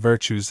Christian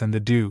virtues and the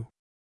dew.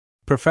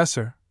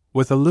 Professor,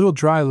 with a little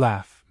dry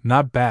laugh,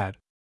 not bad.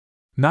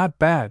 Not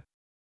bad.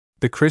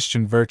 The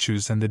Christian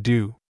virtues and the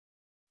dew.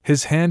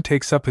 His hand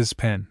takes up his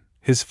pen,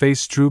 his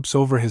face droops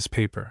over his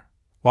paper,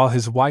 while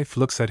his wife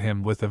looks at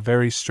him with a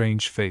very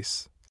strange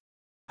face.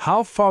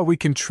 How far we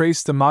can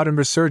trace the modern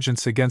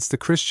resurgence against the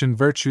Christian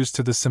virtues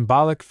to the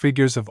symbolic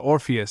figures of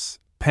Orpheus,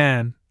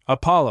 Pan,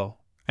 Apollo,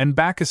 and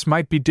Bacchus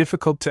might be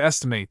difficult to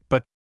estimate,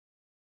 but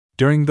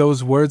during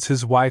those words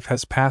his wife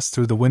has passed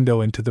through the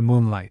window into the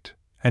moonlight,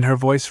 and her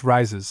voice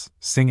rises,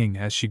 singing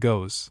as she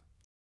goes.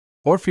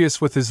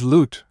 Orpheus with his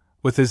lute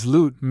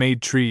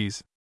made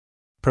trees.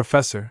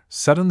 Professor,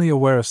 suddenly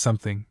aware of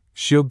something,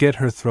 she'll get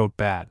her throat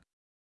bad.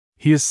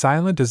 He is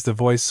silent as the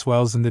voice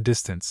swells in the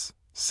distance.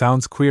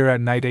 Sounds queer at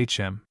night,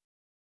 HM.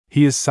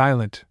 He is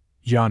silent,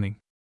 yawning.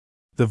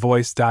 The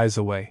voice dies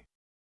away.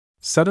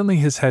 Suddenly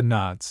his head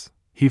nods.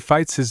 He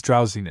fights his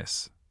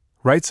drowsiness.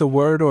 Writes a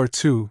word or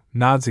two,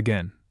 nods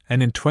again,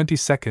 and in 20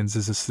 seconds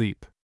is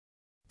asleep.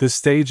 The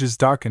stage is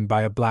darkened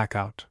by a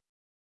blackout.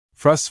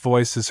 Frust's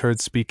voice is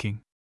heard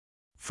speaking.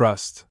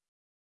 Frust.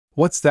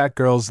 What's that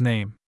girl's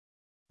name?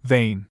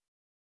 Vane.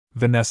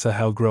 Vanessa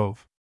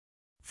Hellgrove.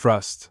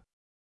 Frust.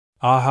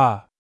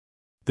 Aha!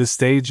 The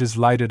stage is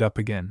lighted up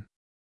again.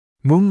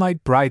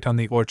 Moonlight bright on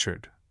the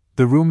orchard,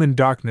 the room in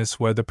darkness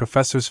where the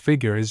professor's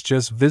figure is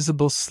just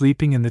visible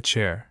sleeping in the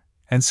chair,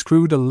 and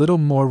screwed a little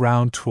more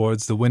round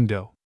towards the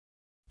window.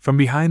 From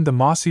behind the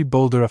mossy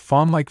boulder a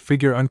fawn-like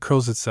figure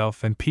uncurls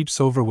itself and peeps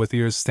over with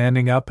ears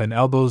standing up and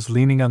elbows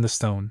leaning on the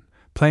stone,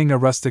 playing a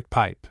rustic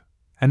pipe,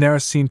 and there are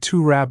seen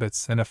 2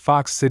 rabbits and a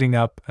fox sitting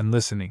up and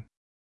listening.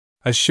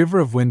 A shiver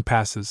of wind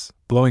passes,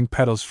 blowing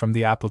petals from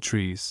the apple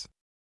trees.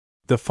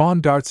 The fawn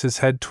darts his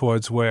head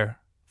towards where,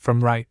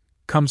 from right,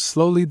 comes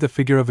slowly the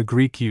figure of a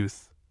Greek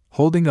youth,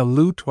 holding a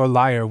lute or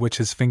lyre which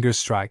his fingers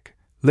strike,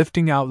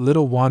 lifting out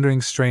little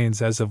wandering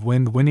strains as of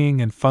wind whinnying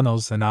in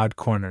funnels and odd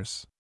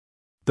corners.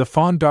 The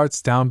fawn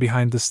darts down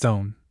behind the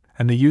stone,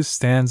 and the youth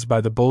stands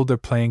by the boulder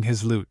playing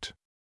his lute.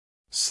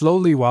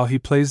 Slowly, while he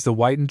plays, the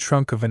whitened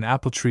trunk of an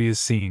apple tree is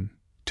seen,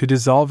 to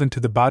dissolve into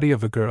the body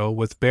of a girl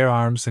with bare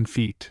arms and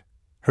feet,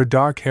 her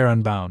dark hair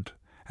unbound,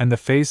 and the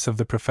face of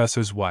the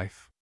professor's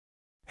wife.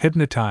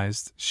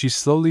 Hypnotized, she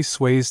slowly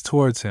sways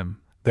towards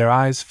him, their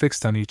eyes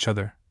fixed on each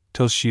other,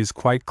 till she is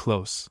quite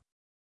close.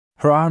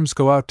 Her arms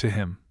go out to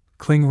him,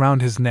 cling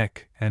round his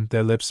neck, and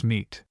their lips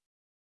meet.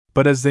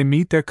 But as they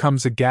meet there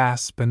comes a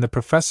gasp, and the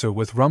professor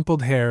with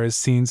rumpled hair is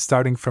seen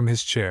starting from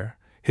his chair,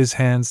 his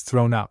hands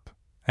thrown up,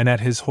 and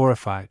at his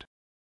horrified,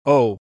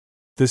 "Oh!"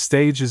 The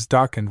stage is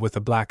darkened with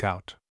a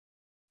blackout.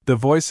 The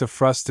voice of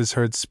Frust is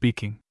heard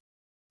speaking.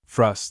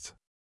 Frust.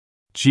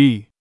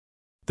 Gee!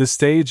 The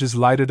stage is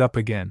lighted up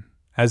again,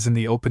 as in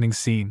the opening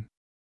scene.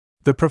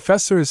 The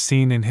professor is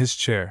seen in his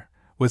chair,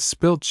 with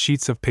spilt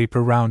sheets of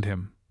paper round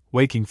him,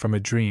 waking from a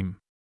dream.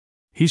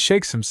 He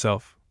shakes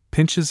himself,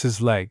 pinches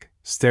his leg,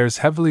 stares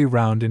heavily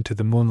round into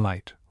the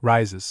moonlight,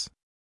 rises.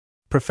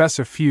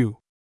 Professor, phew!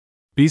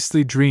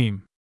 Beastly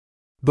dream!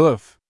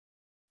 Boof!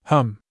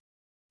 Hum!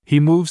 He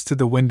moves to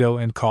the window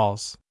and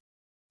calls,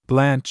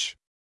 Blanche!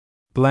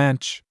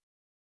 Blanche!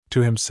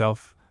 To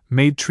himself,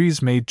 made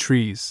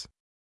trees.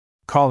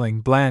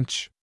 Calling,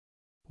 Blanche!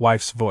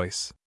 Wife's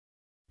voice.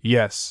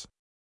 Yes.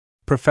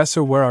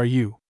 Professor, where are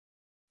you?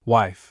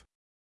 Wife.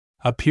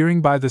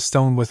 Appearing by the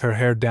stone with her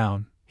hair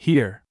down,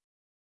 here.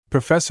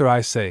 Professor,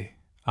 I say,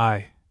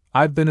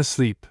 I've been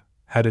asleep,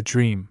 had a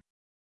dream.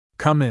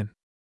 Come in.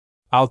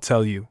 I'll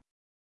tell you.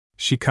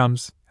 She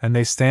comes, and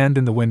they stand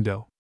in the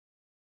window.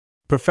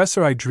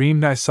 Professor, I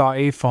dreamed I saw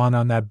a fawn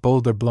on that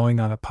boulder blowing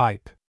on a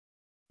pipe.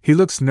 He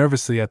looks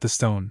nervously at the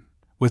stone,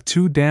 with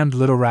two damned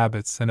little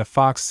rabbits and a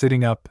fox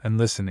sitting up and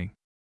listening.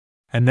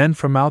 And then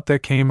from out there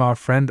came our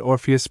friend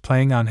Orpheus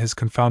playing on his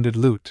confounded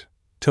lute,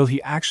 till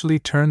he actually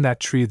turned that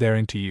tree there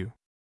into you.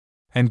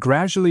 And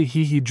gradually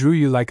he drew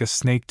you like a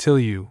snake till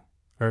you,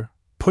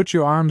 put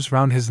your arms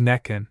round his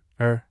neck and,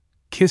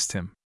 kissed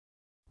him.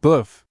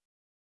 Bluff!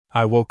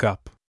 I woke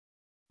up.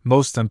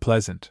 Most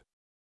unpleasant.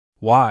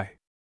 Why?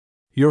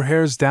 Your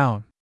hair's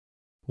down.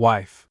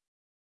 Wife.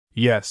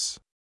 Yes.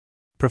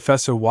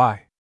 Professor,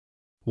 why?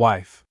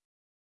 Wife.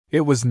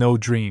 It was no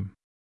dream.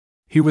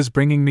 He was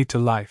bringing me to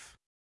life.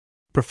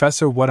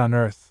 Professor, what on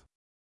earth?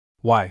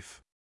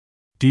 Wife.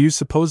 Do you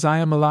suppose I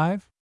am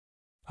alive?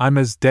 I'm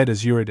as dead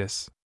as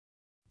Eurydice.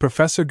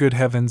 Professor, good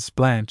heavens,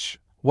 Blanche,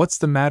 what's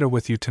the matter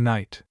with you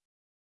tonight?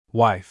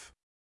 Wife.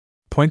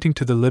 Pointing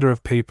to the litter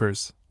of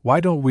papers, why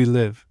don't we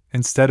live,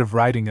 instead of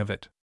writing of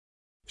it?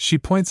 She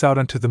points out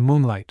onto the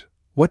moonlight,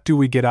 what do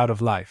we get out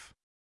of life?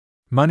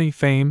 Money,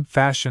 fame,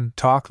 fashion,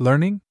 talk,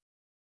 learning?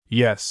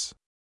 Yes.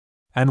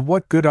 And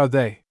what good are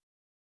they?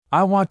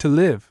 I want to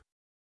live.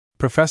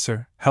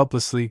 Professor,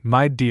 helplessly,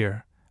 my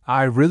dear,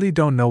 I really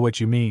don't know what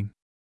you mean.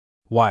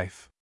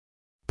 Wife.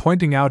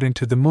 Pointing out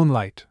into the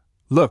moonlight,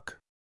 look.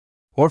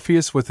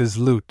 Orpheus with his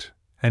lute,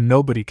 and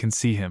nobody can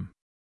see him.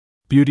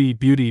 Beauty,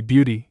 beauty,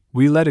 beauty,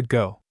 we let it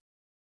go.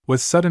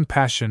 With sudden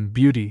passion,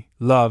 beauty,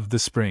 love, the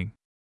spring.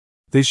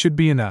 They should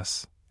be in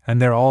us,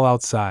 and they're all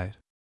outside.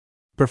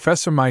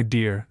 Professor, my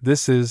dear,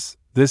 this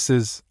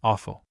is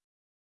awful.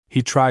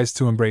 He tries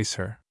to embrace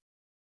her.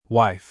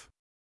 Wife.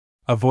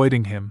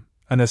 Avoiding him,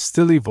 in a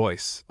stilly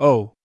voice,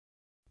 oh.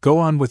 Go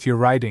on with your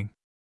writing.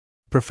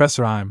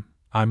 Professor,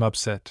 I'm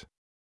upset.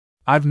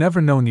 I've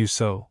never known you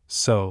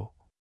so.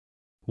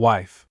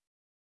 Wife.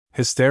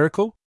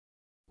 Hysterical?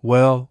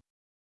 Well,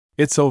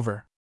 it's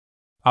over.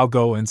 I'll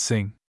go and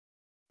sing.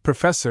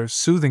 Professor,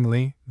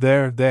 soothingly,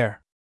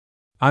 there.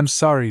 I'm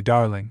sorry,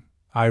 darling,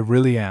 I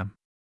really am.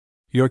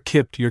 You're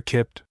kipped.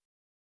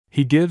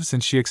 He gives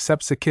and she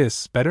accepts a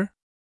kiss, better?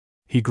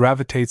 He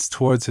gravitates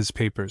towards his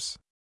papers.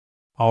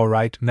 All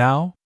right,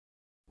 now?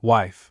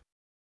 Wife.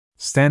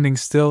 Standing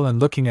still and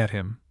looking at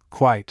him,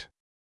 quite.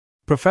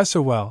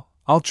 Professor, well,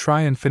 I'll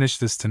try and finish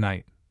this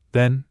tonight,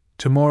 then,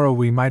 tomorrow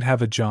we might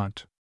have a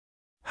jaunt.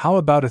 How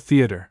about a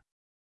theater?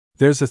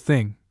 There's a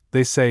thing,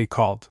 they say,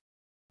 called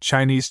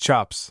Chinese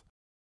chops.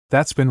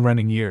 That's been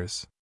running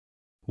years.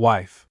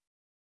 Wife.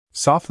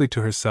 Softly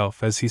to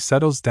herself as he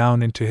settles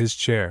down into his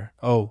chair,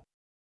 oh,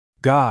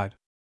 God!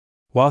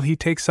 While he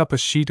takes up a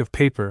sheet of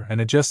paper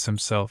and adjusts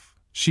himself,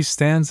 she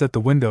stands at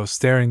the window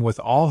staring with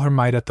all her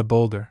might at the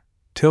boulder,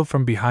 till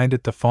from behind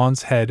it the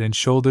fawn's head and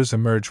shoulders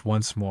emerge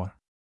once more.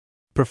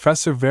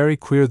 Professor, very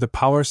queer the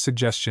power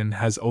suggestion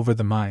has over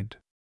the mind.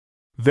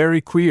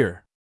 Very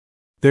queer.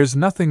 There's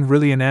nothing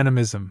really in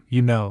animism,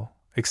 you know,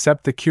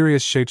 except the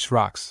curious shapes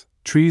rocks,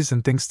 trees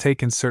and things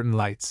take in certain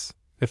lights,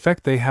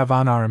 effect they have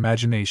on our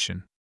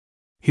imagination.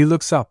 He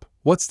looks up,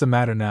 what's the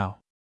matter now?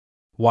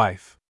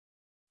 Wife.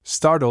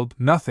 Startled,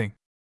 nothing.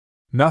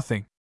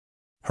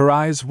 Her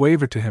eyes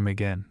waver to him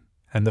again,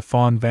 and the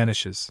fawn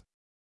vanishes.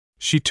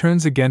 She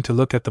turns again to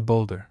look at the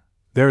boulder.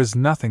 There is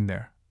nothing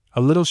there.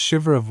 A little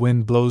shiver of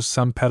wind blows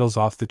some petals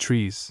off the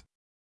trees.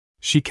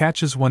 She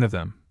catches one of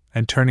them,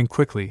 and turning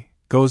quickly,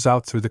 goes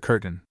out through the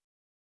curtain.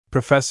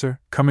 Professor,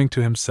 coming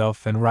to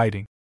himself and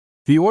writing.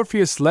 The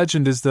Orpheus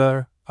legend is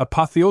the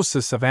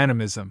apotheosis of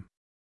animism.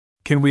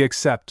 Can we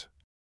accept?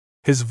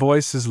 His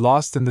voice is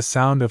lost in the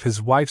sound of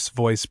his wife's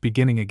voice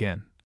beginning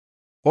again.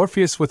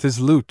 Orpheus with his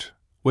lute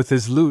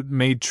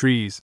made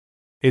trees.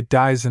 It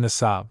dies in a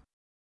sob.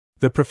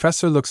 The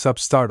professor looks up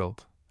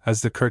startled,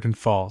 as the curtain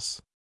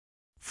falls.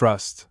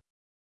 Frust.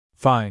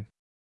 Fine.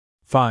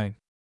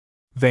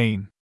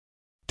 Vain.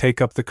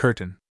 Take up the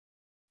curtain.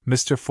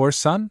 Mr.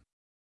 Forson?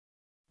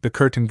 The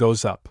curtain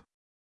goes up.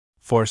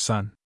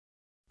 Forson.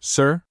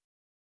 Sir?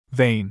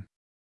 Vain.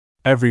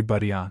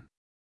 Everybody on.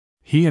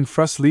 He and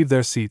Frust leave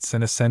their seats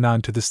and ascend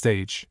on to the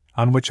stage,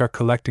 on which are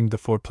collecting the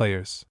 4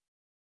 players.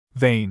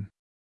 Vain.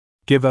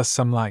 Give us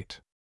some light.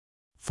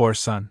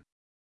 Forson.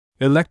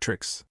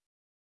 Electrics.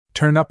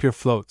 Turn up your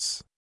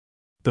floats.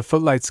 The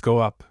footlights go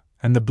up,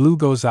 and the blue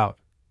goes out.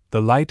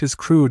 The light is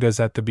crude as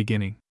at the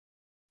beginning.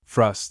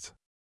 Frust.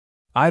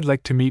 I'd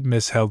like to meet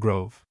Miss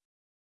Helgrove.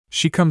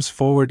 She comes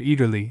forward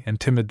eagerly and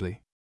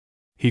timidly.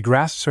 He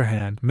grasps her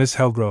hand. Miss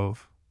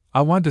Helgrove,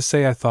 I want to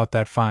say I thought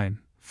that fine.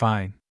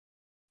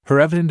 Her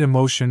evident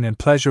emotion and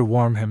pleasure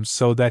warm him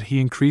so that he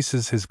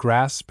increases his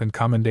grasp and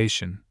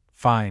commendation.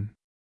 Fine.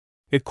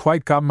 It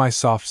quite got my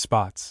soft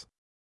spots.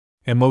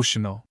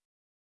 Emotional.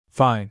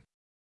 Fine.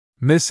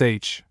 Miss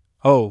H.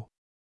 Oh,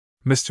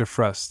 Mr.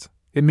 Frust,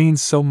 it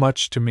means so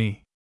much to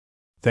me.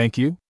 Thank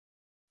you?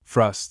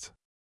 Frust.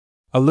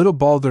 A little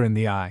balder in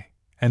the eye,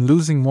 and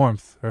losing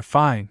warmth, or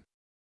fine.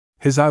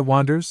 His eye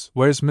wanders,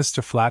 where's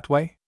Mr.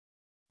 Flatway?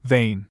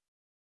 Vain.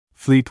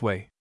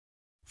 Fleetway.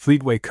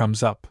 Fleetway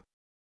comes up.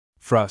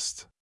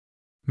 Frust.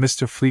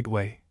 Mr.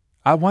 Fleetway,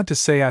 I want to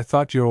say I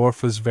thought your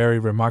orf was very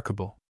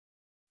remarkable.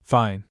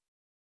 Fine.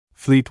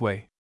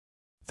 Fleetway.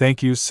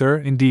 Thank you, sir,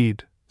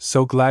 indeed,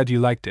 so glad you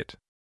liked it.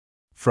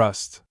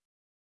 Frust.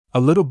 A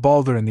little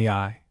balder in the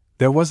eye,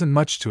 there wasn't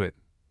much to it,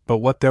 but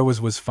what there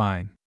was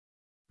fine.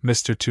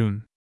 Mr.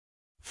 Toon.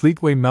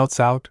 Fleetway melts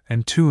out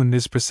and Toon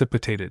is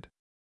precipitated.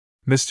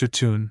 Mr.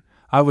 Toon,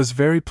 I was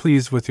very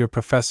pleased with your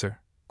professor,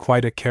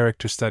 quite a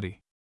character study.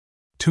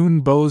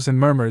 Toon bows and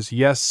murmurs,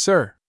 yes,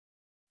 sir.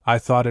 I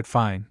thought it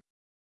fine.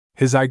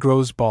 His eye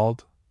grows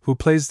bald, who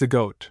plays the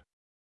goat?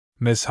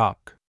 Miss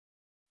Hawk.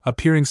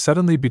 Appearing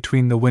suddenly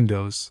between the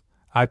windows,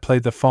 I play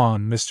the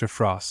fawn, Mr.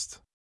 Frost.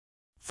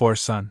 For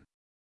son.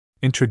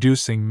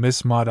 Introducing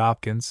Miss Maud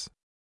Hopkins.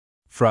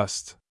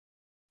 Frust.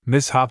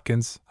 Miss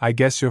Hopkins, I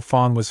guess your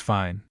fawn was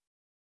fine.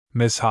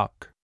 Miss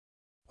Hawk.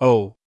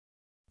 Oh.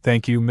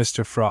 Thank you,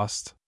 Mr.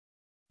 Frost.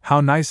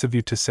 How nice of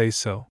you to say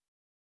so.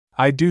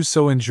 I do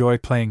so enjoy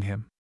playing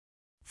him.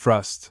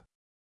 Frust.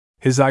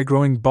 His eye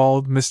growing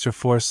bald, Mr.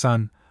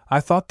 Forson, I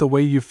thought the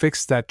way you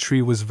fixed that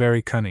tree was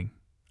very cunning.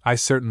 I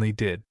certainly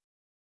did.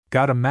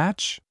 Got a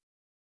match?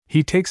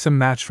 He takes a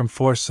match from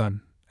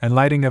Forson, and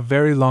lighting a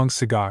very long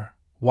cigar,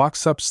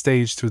 walks up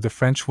stage through the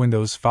French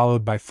windows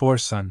followed by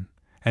Forson,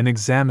 and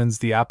examines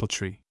the apple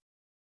tree.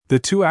 The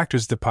two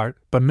actors depart,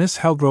 but Miss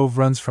Hellgrove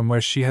runs from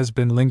where she has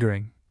been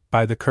lingering,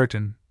 by the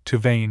curtain, to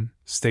Vane,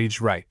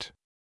 stage right.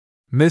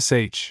 Miss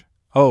H.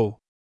 Oh.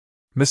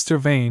 Mr.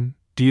 Vane,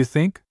 do you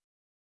think?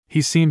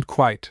 He seemed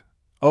quite.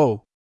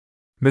 Oh.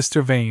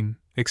 Mr. Vane,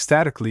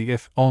 ecstatically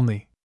if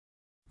only.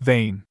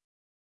 Vane.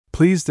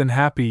 Pleased and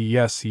happy,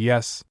 yes,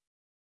 yes.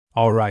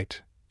 All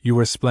right, you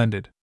were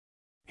splendid.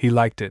 He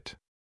liked it.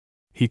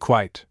 He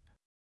quite.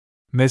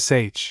 Miss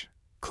H.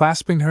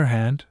 Clasping her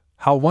hand,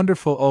 how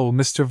wonderful, oh,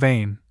 Mr.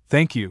 Vane,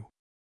 thank you.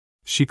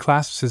 She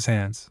clasps his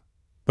hands,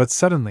 but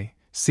suddenly,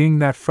 seeing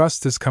that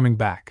Frust is coming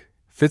back,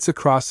 fits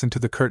across into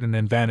the curtain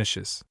and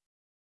vanishes.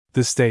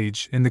 The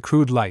stage, in the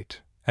crude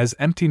light, as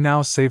empty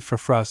now save for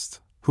Frust,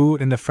 who,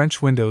 in the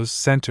French window's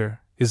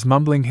center, is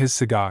mumbling his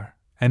cigar,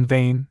 and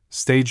Vane,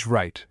 stage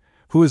right,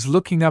 who is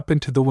looking up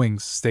into the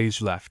wings,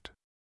 stage left.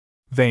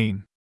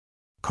 Vane.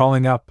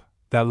 Calling up,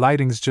 that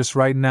lighting's just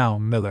right now,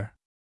 Miller.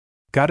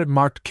 Got it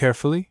marked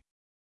carefully?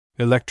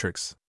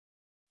 Electrics.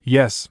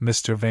 Yes,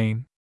 Mr.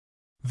 Vane.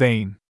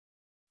 Vane.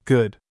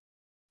 Good.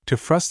 To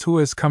Frust, who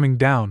is coming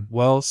down,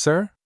 well,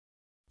 sir?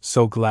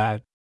 So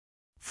glad.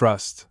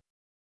 Frust.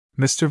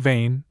 Mr.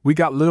 Vane, we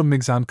got little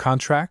Migs on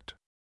contract?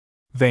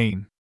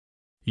 Vane.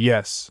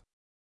 Yes.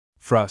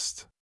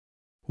 Frust.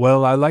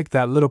 Well, I like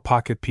that little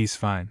pocket piece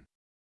fine.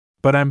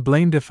 But I'm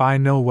blamed if I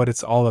know what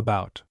it's all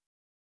about.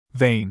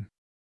 Vane.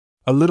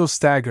 A little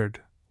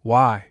staggered,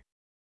 why?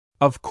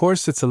 Of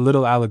course it's a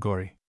little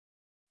allegory.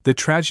 The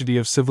tragedy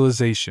of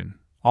civilization,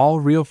 all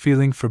real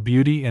feeling for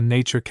beauty and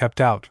nature kept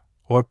out,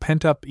 or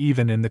pent up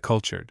even in the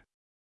cultured.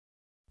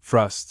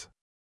 Frust.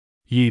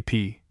 Yep.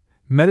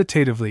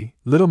 Meditatively,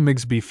 little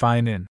Migs be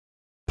fine in.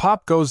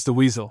 Pop goes the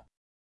weasel.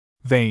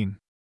 Vane.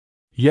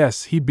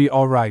 Yes, he'd be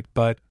all right,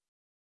 but.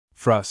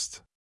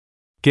 Frust.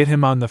 Get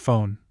him on the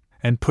phone,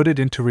 and put it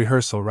into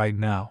rehearsal right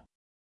now.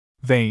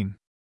 Vane.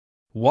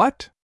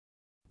 What?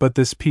 But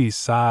this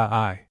piece,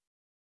 I.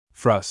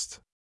 Frust.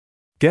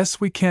 Guess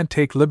we can't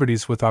take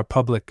liberties with our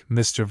public,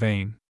 Mr.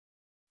 Vane.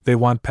 They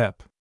want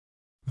pep.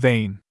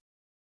 Vane.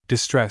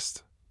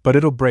 Distressed, but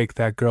it'll break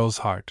that girl's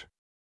heart.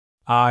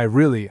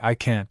 I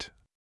can't.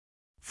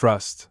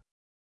 Frust.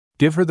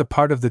 Give her the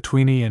part of the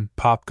tweenie and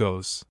Pop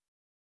goes.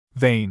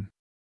 Vane.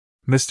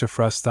 Mr.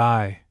 Frust,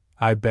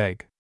 I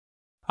beg.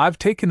 I've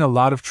taken a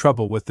lot of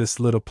trouble with this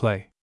little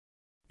play.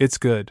 It's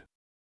good.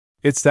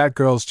 It's that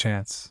girl's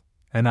chance,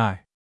 and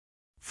I.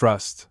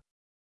 Frust.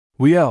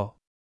 Well.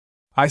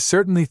 I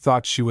certainly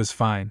thought she was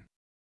fine.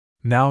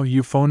 Now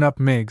you phone up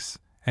Migs,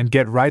 and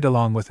get right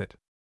along with it.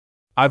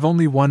 I've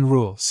only one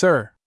rule,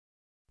 sir.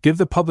 Give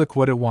the public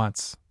what it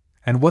wants,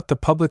 and what the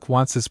public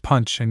wants is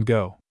punch and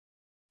go.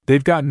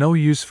 They've got no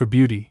use for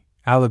beauty,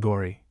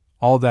 allegory,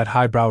 all that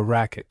highbrow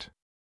racket.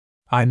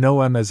 I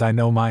know 'em as I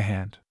know my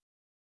hand.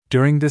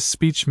 During this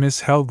speech,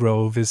 Miss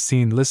Hellgrove is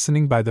seen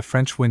listening by the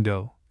French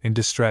window, in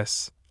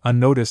distress,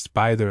 unnoticed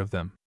by either of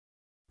them.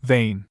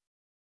 Vane.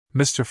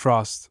 Mr.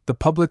 Frost, the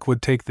public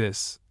would take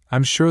this,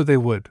 I'm sure they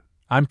would,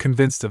 I'm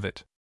convinced of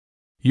it.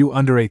 You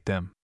underrate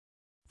them.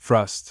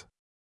 Frust.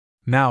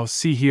 Now,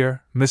 see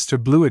here,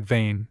 Mr. Blewett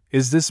Vane,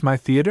 is this my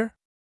theater?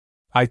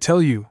 I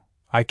tell you,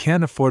 I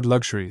can't afford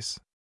luxuries.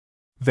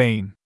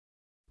 Vane.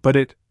 But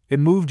it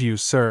moved you,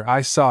 sir,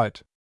 I saw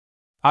it.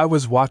 I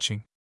was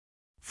watching.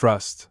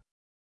 Frust.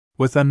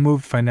 With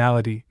unmoved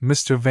finality,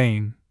 Mr.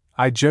 Vane,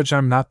 I judge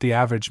I'm not the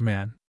average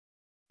man.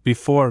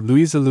 Before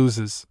Louisa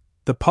loses,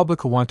 the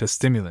public will want a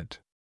stimulant.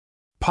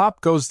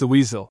 Pop goes the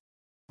weasel.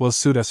 Will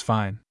suit us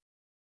fine.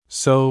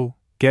 So,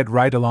 get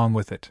right along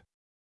with it.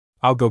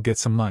 I'll go get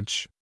some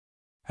lunch.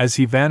 As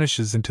he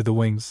vanishes into the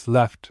wings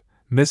left,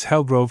 Miss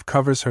Hellgrove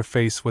covers her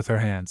face with her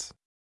hands.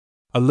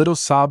 A little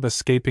sob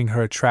escaping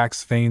her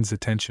attracts Vane's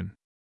attention.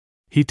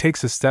 He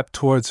takes a step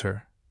towards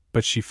her,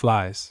 but she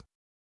flies.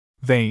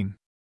 Vane.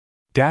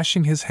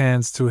 Dashing his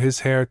hands through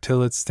his hair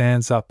till it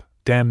stands up,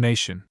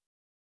 damnation.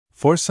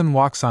 Forson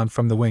walks on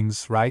from the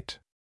wings, right?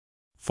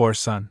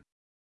 Forson.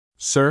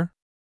 Sir?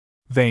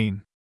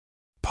 Vane.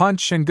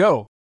 Punch and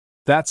go!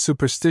 That's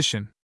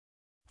superstition.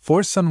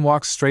 Forson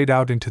walks straight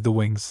out into the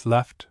wings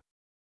left.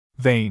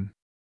 Vane.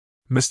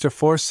 Mr.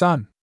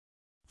 Forson.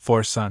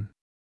 Forson.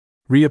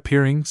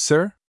 Reappearing,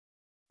 sir?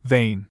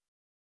 Vane.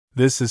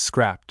 This is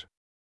scrapped.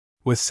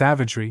 With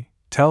savagery,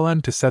 tell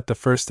N to set the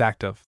first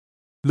act of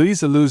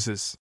Louisa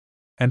Loses,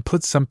 and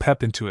put some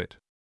pep into it.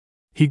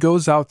 He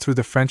goes out through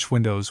the French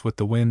windows with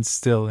the wind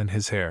still in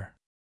his hair.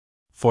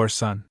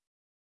 Forson.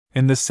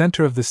 In the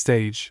center of the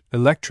stage,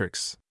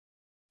 electrics.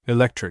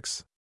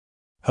 Electrics.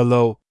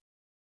 Hello.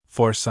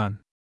 Forson.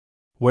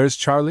 Where's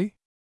Charlie?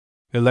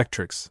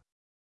 Electrics.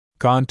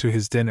 Gone to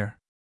his dinner.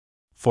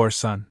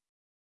 Forson.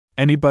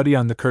 Anybody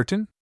on the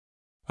curtain?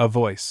 A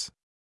voice.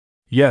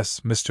 Yes,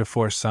 Mr.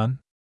 Forson.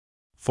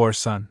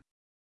 Forson.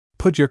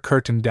 Put your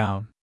curtain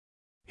down.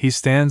 He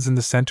stands in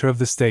the center of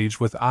the stage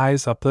with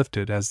eyes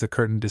uplifted as the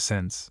curtain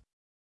descends.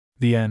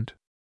 The end.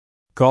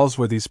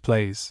 Galsworthy's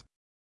plays.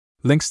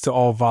 Links to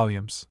all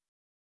volumes.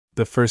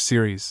 The first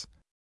series.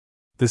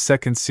 The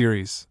second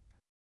series.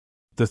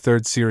 The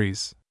third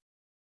series.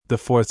 The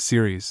fourth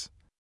series.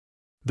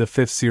 The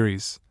fifth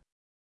series.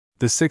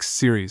 The sixth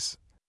series.